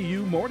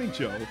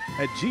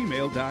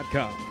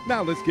WSTUmorningshow@gmail.com.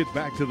 Now let's get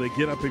back to the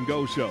Get Up and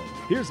Go show.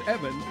 Here's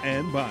Evan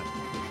and Bonnie.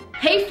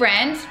 Hey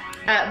friends,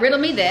 riddle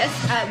me this.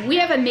 We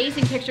have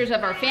amazing pictures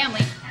of our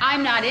family.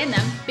 I'm not in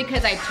them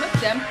because I took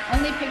them.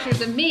 Only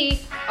pictures of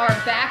me are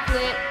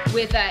backlit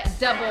with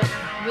double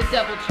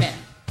chin.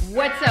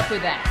 What's up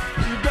with that?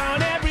 You've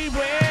gone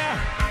everywhere,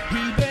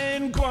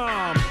 even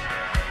Guam.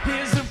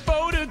 Here's a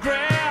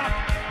photograph,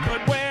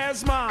 but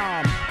where's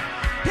Mom?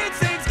 It's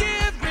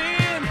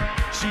Thanksgiving,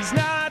 she's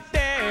not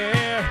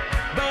there.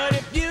 But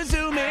if you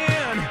zoom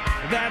in,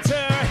 that's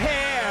her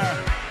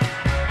hair.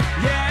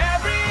 Yeah,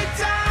 every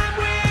time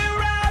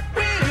we're out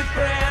with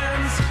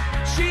friends,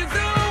 she's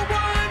the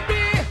one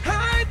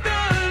behind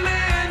the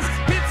lens.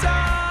 It's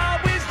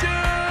always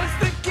just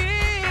the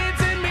kids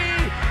and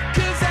me,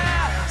 'cause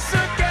I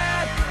suck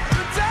at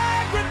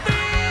photography.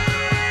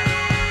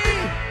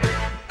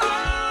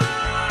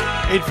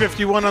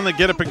 8:51 on the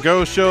Get Up and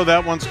Go show.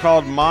 That one's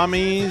called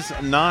Mommy's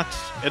Not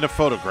in a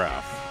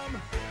Photograph.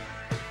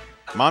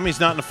 Mommy's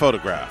Not in a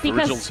Photograph. Because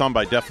Original song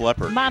by Def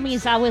Leppard.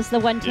 Mommy's always the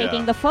one taking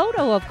Yeah. the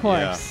photo, of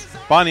course. Yeah.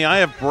 Bonnie, I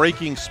have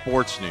breaking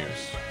sports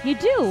news. You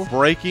do?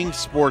 Breaking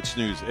sports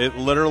news. It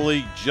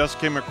literally just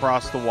came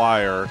across the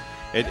wire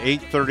at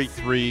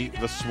 8:33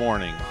 this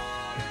morning.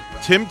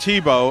 Tim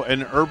Tebow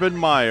and Urban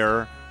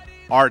Meyer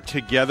are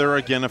together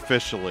again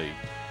officially.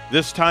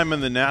 This time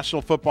in the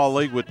National Football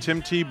League with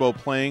Tim Tebow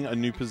playing a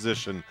new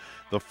position.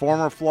 The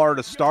former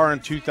Florida star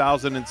and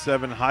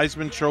 2007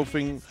 Heisman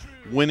Trophy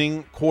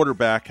winning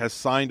quarterback has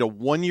signed a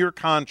one-year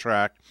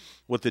contract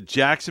with the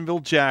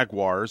Jacksonville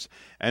Jaguars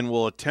and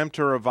will attempt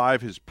to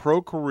revive his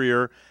pro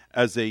career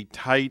as a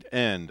tight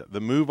end. The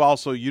move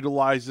also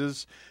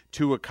utilizes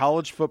two of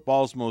college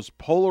football's most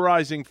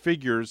polarizing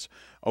figures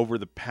over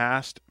the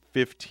past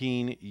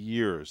 15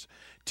 years.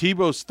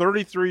 Tebow's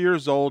 33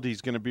 years old. He's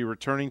going to be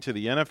returning to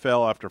the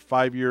NFL after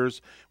 5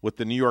 years with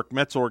the New York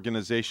Mets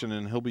organization,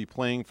 and he'll be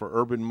playing for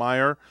Urban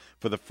Meyer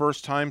for the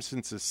first time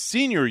since his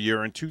senior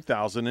year in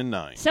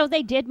 2009. So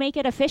they did make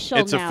it official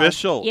now. It's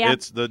official. Yeah.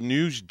 It's the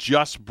news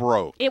just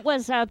broke. It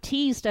was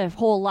teased a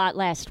whole lot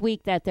last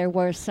week that there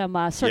were some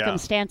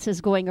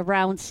circumstances going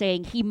around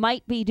saying he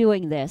might be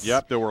doing this.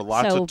 Yep, there were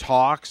lots of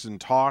talks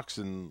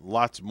and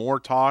lots more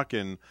talk,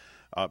 and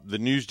the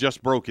news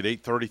just broke at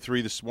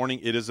 8:33 this morning.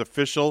 It is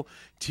official.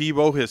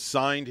 Tebow has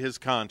signed his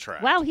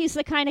contract. Well, he's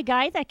the kind of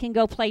guy that can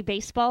go play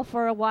baseball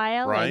for a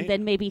while Right. and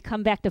then maybe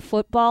come back to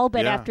football.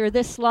 But Yeah. after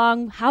this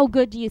long, how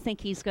good do you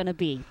think he's going to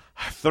be?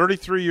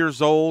 33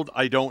 years old,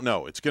 I don't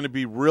know. It's going to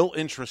be real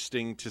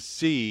interesting to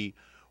see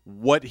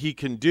what he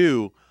can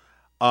do,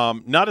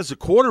 not as a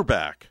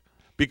quarterback,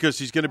 because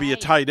he's going to be a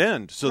tight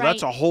end. So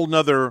that's a whole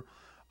nother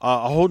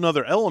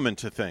element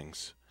to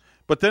things.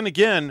 But then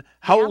again,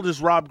 how old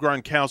is Rob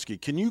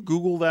Gronkowski? Can you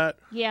Google that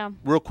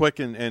real quick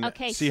and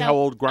see how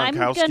old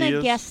Gronkowski is? I'm going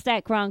to guess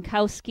that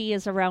Gronkowski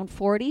is around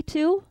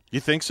 42. You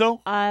think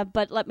so?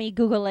 But let me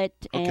Google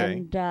it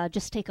and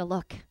just take a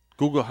look.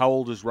 Google how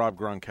old is Rob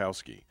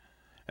Gronkowski,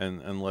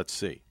 and let's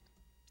see.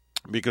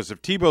 Because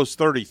if Tebow's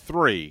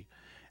 33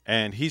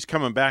 and he's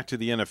coming back to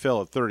the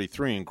NFL at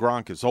 33 and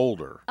Gronk is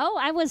older. Oh,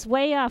 I was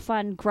way off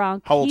on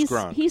Gronk. How old's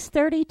Gronk? He's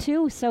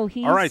 32, so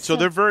he's... All right, so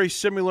they're very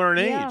similar in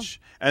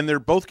age, and they're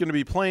both going to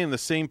be playing the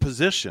same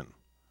position.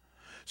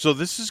 So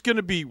this is going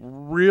to be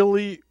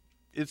really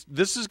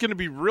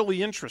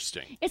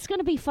interesting. It's going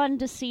to be fun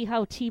to see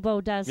how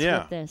Tebow does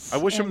with this. I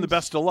wish him the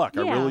best of luck.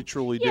 I really,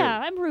 truly do. Yeah,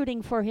 I'm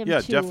rooting for him, too.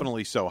 Yeah,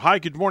 definitely so. Hi,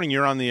 good morning.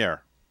 You're on the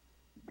air.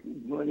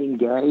 Good morning,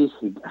 guys.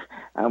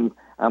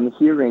 I'm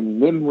here in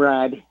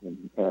Nimrod,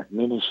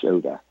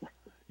 Minnesota.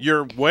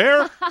 You're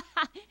where?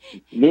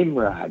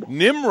 Nimrod.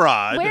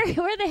 Nimrod?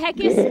 Where the heck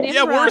is Nimrod?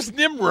 Yeah, where's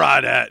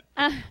Nimrod at?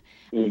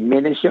 In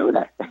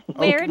Minnesota.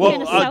 Where in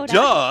Minnesota?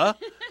 Duh.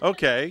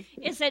 Okay.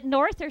 Is it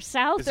north or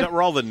south? Is that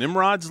where all the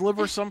Nimrods live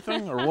or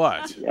something, or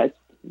what?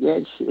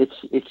 Yes,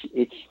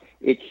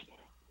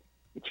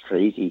 it's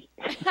crazy.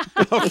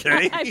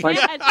 Okay.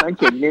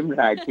 Bunch of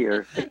Nimrods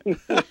here.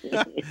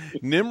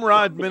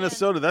 Nimrod,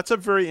 Minnesota. That's a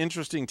very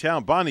interesting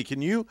town. Bonnie,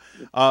 can you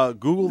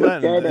Google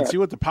that and see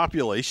what the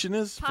population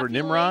is for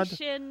Nimrod?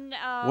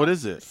 What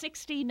is it?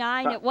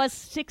 69. It was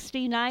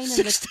 69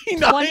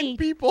 69 in the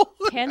people.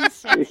 10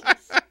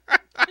 census.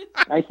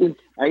 I think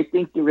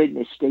they're in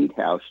the State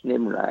House,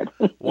 Nimrod.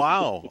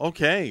 Wow.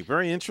 Okay.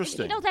 Very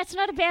interesting. You know, that's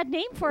not a bad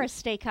name for a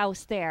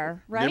steakhouse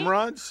there, right?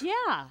 Nimrod's?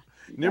 Yeah.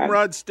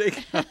 Nimrod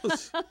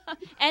Steakhouse.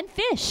 And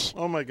fish.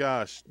 Oh, my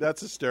gosh.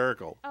 That's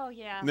hysterical. Oh,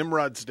 yeah.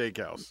 Nimrod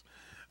Steakhouse.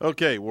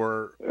 Okay,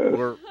 we're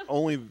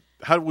only...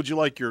 How would you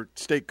like your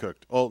steak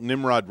cooked? Oh,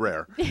 Nimrod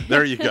Rare.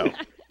 There you go.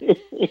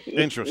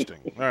 Interesting.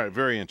 All right,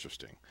 very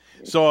interesting.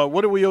 So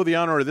what do we owe the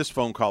honor of this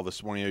phone call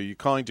this morning? Are you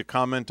calling to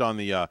comment on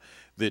the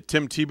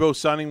Tim Tebow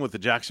signing with the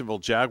Jacksonville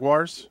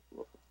Jaguars?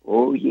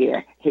 Oh,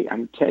 yeah. Hey,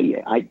 I'm telling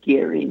you, I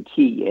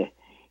guarantee you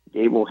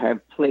they will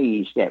have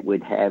plays that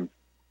would have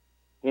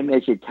him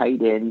as a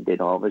tight end and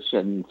all of a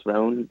sudden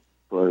throw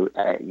it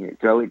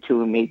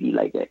to him maybe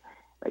like a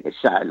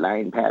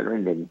sideline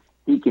pattern, and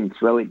he can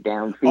throw it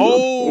downfield.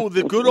 Oh,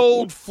 the good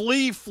old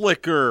flea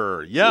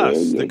flicker.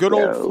 Yes, the good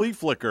old flea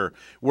flicker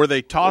where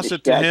they toss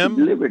it to him.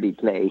 Liberty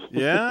play.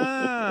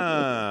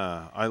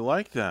 Yeah, I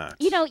like that.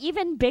 You know,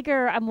 even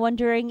bigger, I'm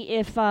wondering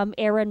if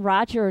Aaron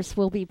Rodgers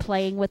will be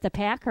playing with the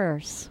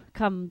Packers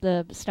come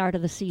the start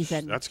of the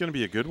season. That's going to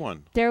be a good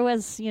one. There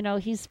was,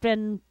 he's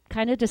been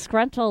kind of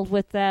disgruntled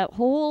with that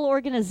whole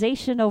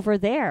organization over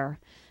there.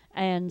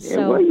 And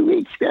so, what do we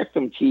expect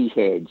from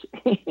cheeseheads?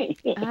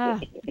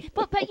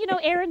 but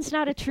Aaron's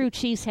not a true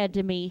cheesehead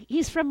to me.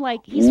 He's from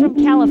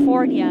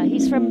California.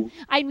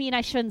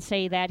 I shouldn't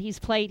say that.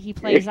 He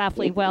plays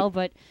awfully well,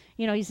 but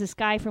he's this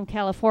guy from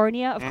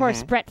California. Of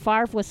course, Brett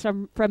Favre was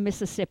from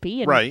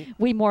Mississippi, and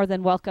we more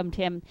than welcomed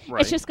him.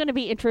 Right. It's just going to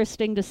be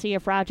interesting to see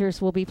if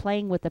Rodgers will be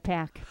playing with the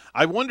Pack.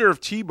 I wonder if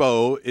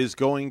Tebow is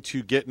going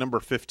to get number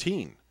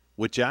 15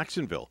 with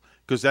Jacksonville,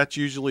 because that's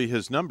usually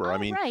his number.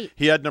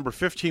 He had number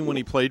 15 when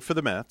he played for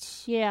the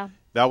Mets. Yeah.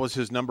 That was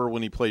his number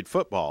when he played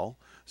football.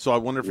 So I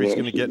wonder if he's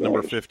going to get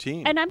number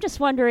 15. And I'm just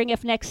wondering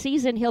if next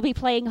season he'll be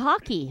playing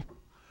hockey.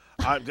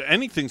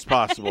 Anything's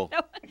possible.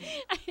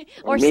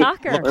 Or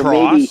soccer.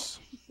 Lacrosse.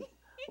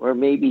 Or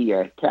maybe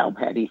cow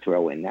patty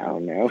throwing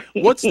now.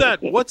 What's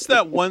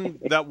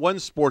that one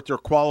sport they're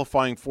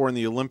qualifying for in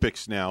the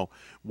Olympics now,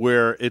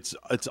 where it's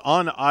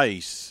on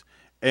ice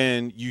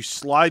and you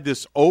slide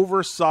this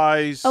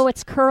oversized... Oh,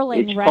 it's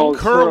curling, right?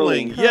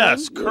 Curling,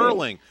 yes,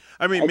 curling.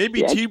 I mean,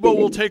 maybe Tebow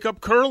will take up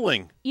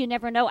curling. You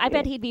never know. I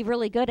bet he'd be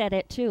really good at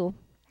it, too.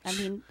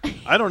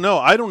 I don't know.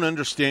 I don't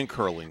understand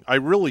curling. I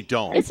really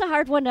don't. It's a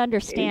hard one to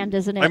understand,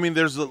 isn't it? I mean,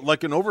 there's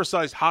like an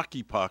oversized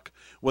hockey puck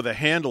with a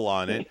handle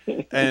on it,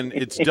 and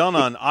it's done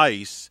on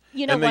ice,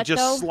 You know and they what,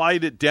 just though?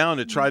 slide it down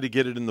to try to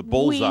get it in the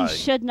bullseye. We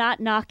should not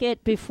knock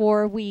it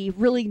before we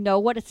really know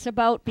what it's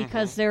about,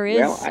 because there is.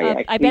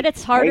 Well, I bet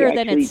it's harder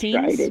than it seems. I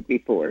actually tried it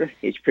before.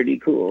 It's pretty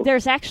cool.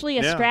 There's actually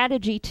a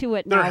strategy to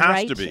it now, there has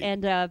right? to be.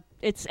 And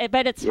I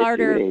bet it's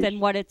harder than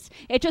what it's.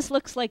 It just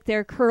looks like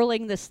they're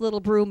curling this little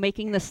broom,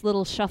 making this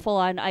little shuffle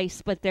on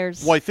ice, but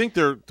there's. Well, I think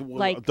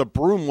the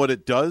broom. What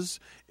it does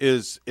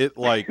is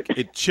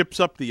it chips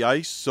up the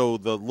ice, so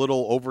the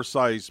little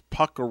oversized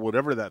puck or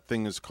whatever that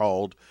thing is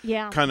called,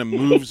 kind of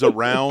moves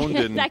around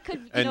and that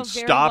could, and very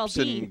stops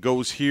well be. and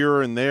goes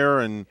here and there,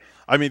 and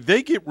I mean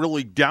they get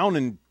really down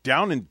and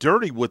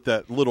dirty with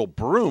that little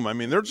broom. I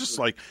mean they're just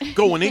like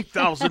going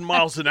 8,000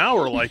 miles an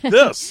hour like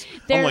this.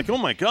 I'm like, oh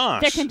my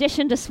gosh, they're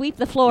conditioned to sweep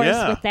the floors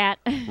with that.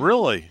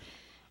 Really.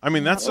 I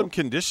mean, that's some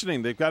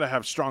conditioning. They've got to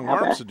have strong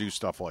arms to do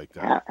stuff like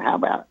that. How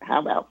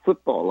about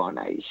football on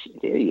ice?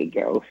 There you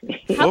go.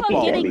 How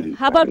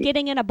about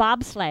getting in a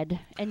bobsled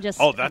and just?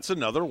 Oh, that's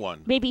another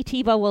one. Maybe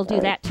Tebow will do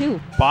that too.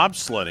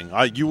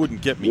 Bobsledding. You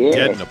wouldn't get me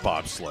dead in a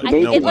bobsled.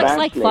 It looks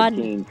like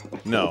fun.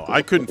 No,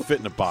 I couldn't fit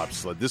in a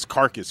bobsled. This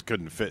carcass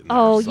couldn't fit in there.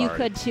 Oh, you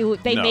could too.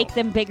 They make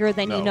them bigger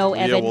than you know,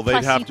 Evan. Yeah, well,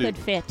 Plus, you could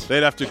fit.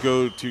 They'd have to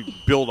go to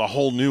build a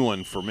whole new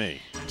one for me.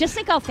 Just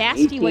think how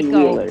fast you would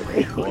go.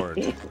 Lord.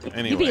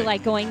 Anyway. You'd be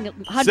like going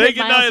 100 Say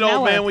goodnight, miles an old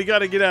hour. man. We got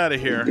to get out of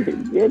here.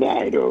 Good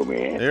night, old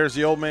man. There's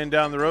the old man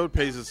down the road.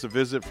 Pays us a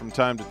visit from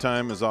time to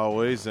time, as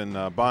always.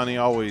 And Bonnie,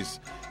 always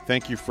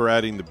thank you for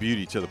adding the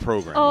beauty to the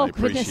program. Oh, I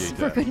appreciate goodness, that.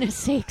 for goodness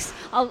sakes.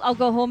 I'll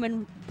go home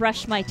and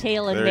brush my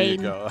tail and there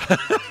mane. You go.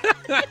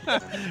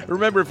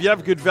 Remember, if you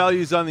have good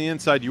values on the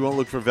inside, you won't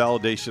look for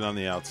validation on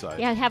the outside.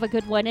 Yeah, have a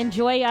good one.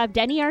 Enjoy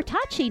Denny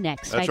Artachi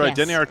next, That's I right.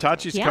 guess. Denny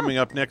Artachi's coming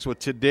up next with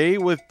Today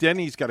with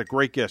Denny. He's got a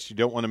great guest. You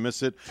don't want to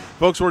miss it.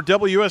 Folks, we're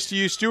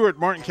WSTU Stuart,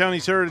 Martin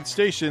County's Heritage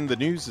Station. The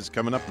news is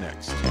coming up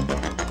next.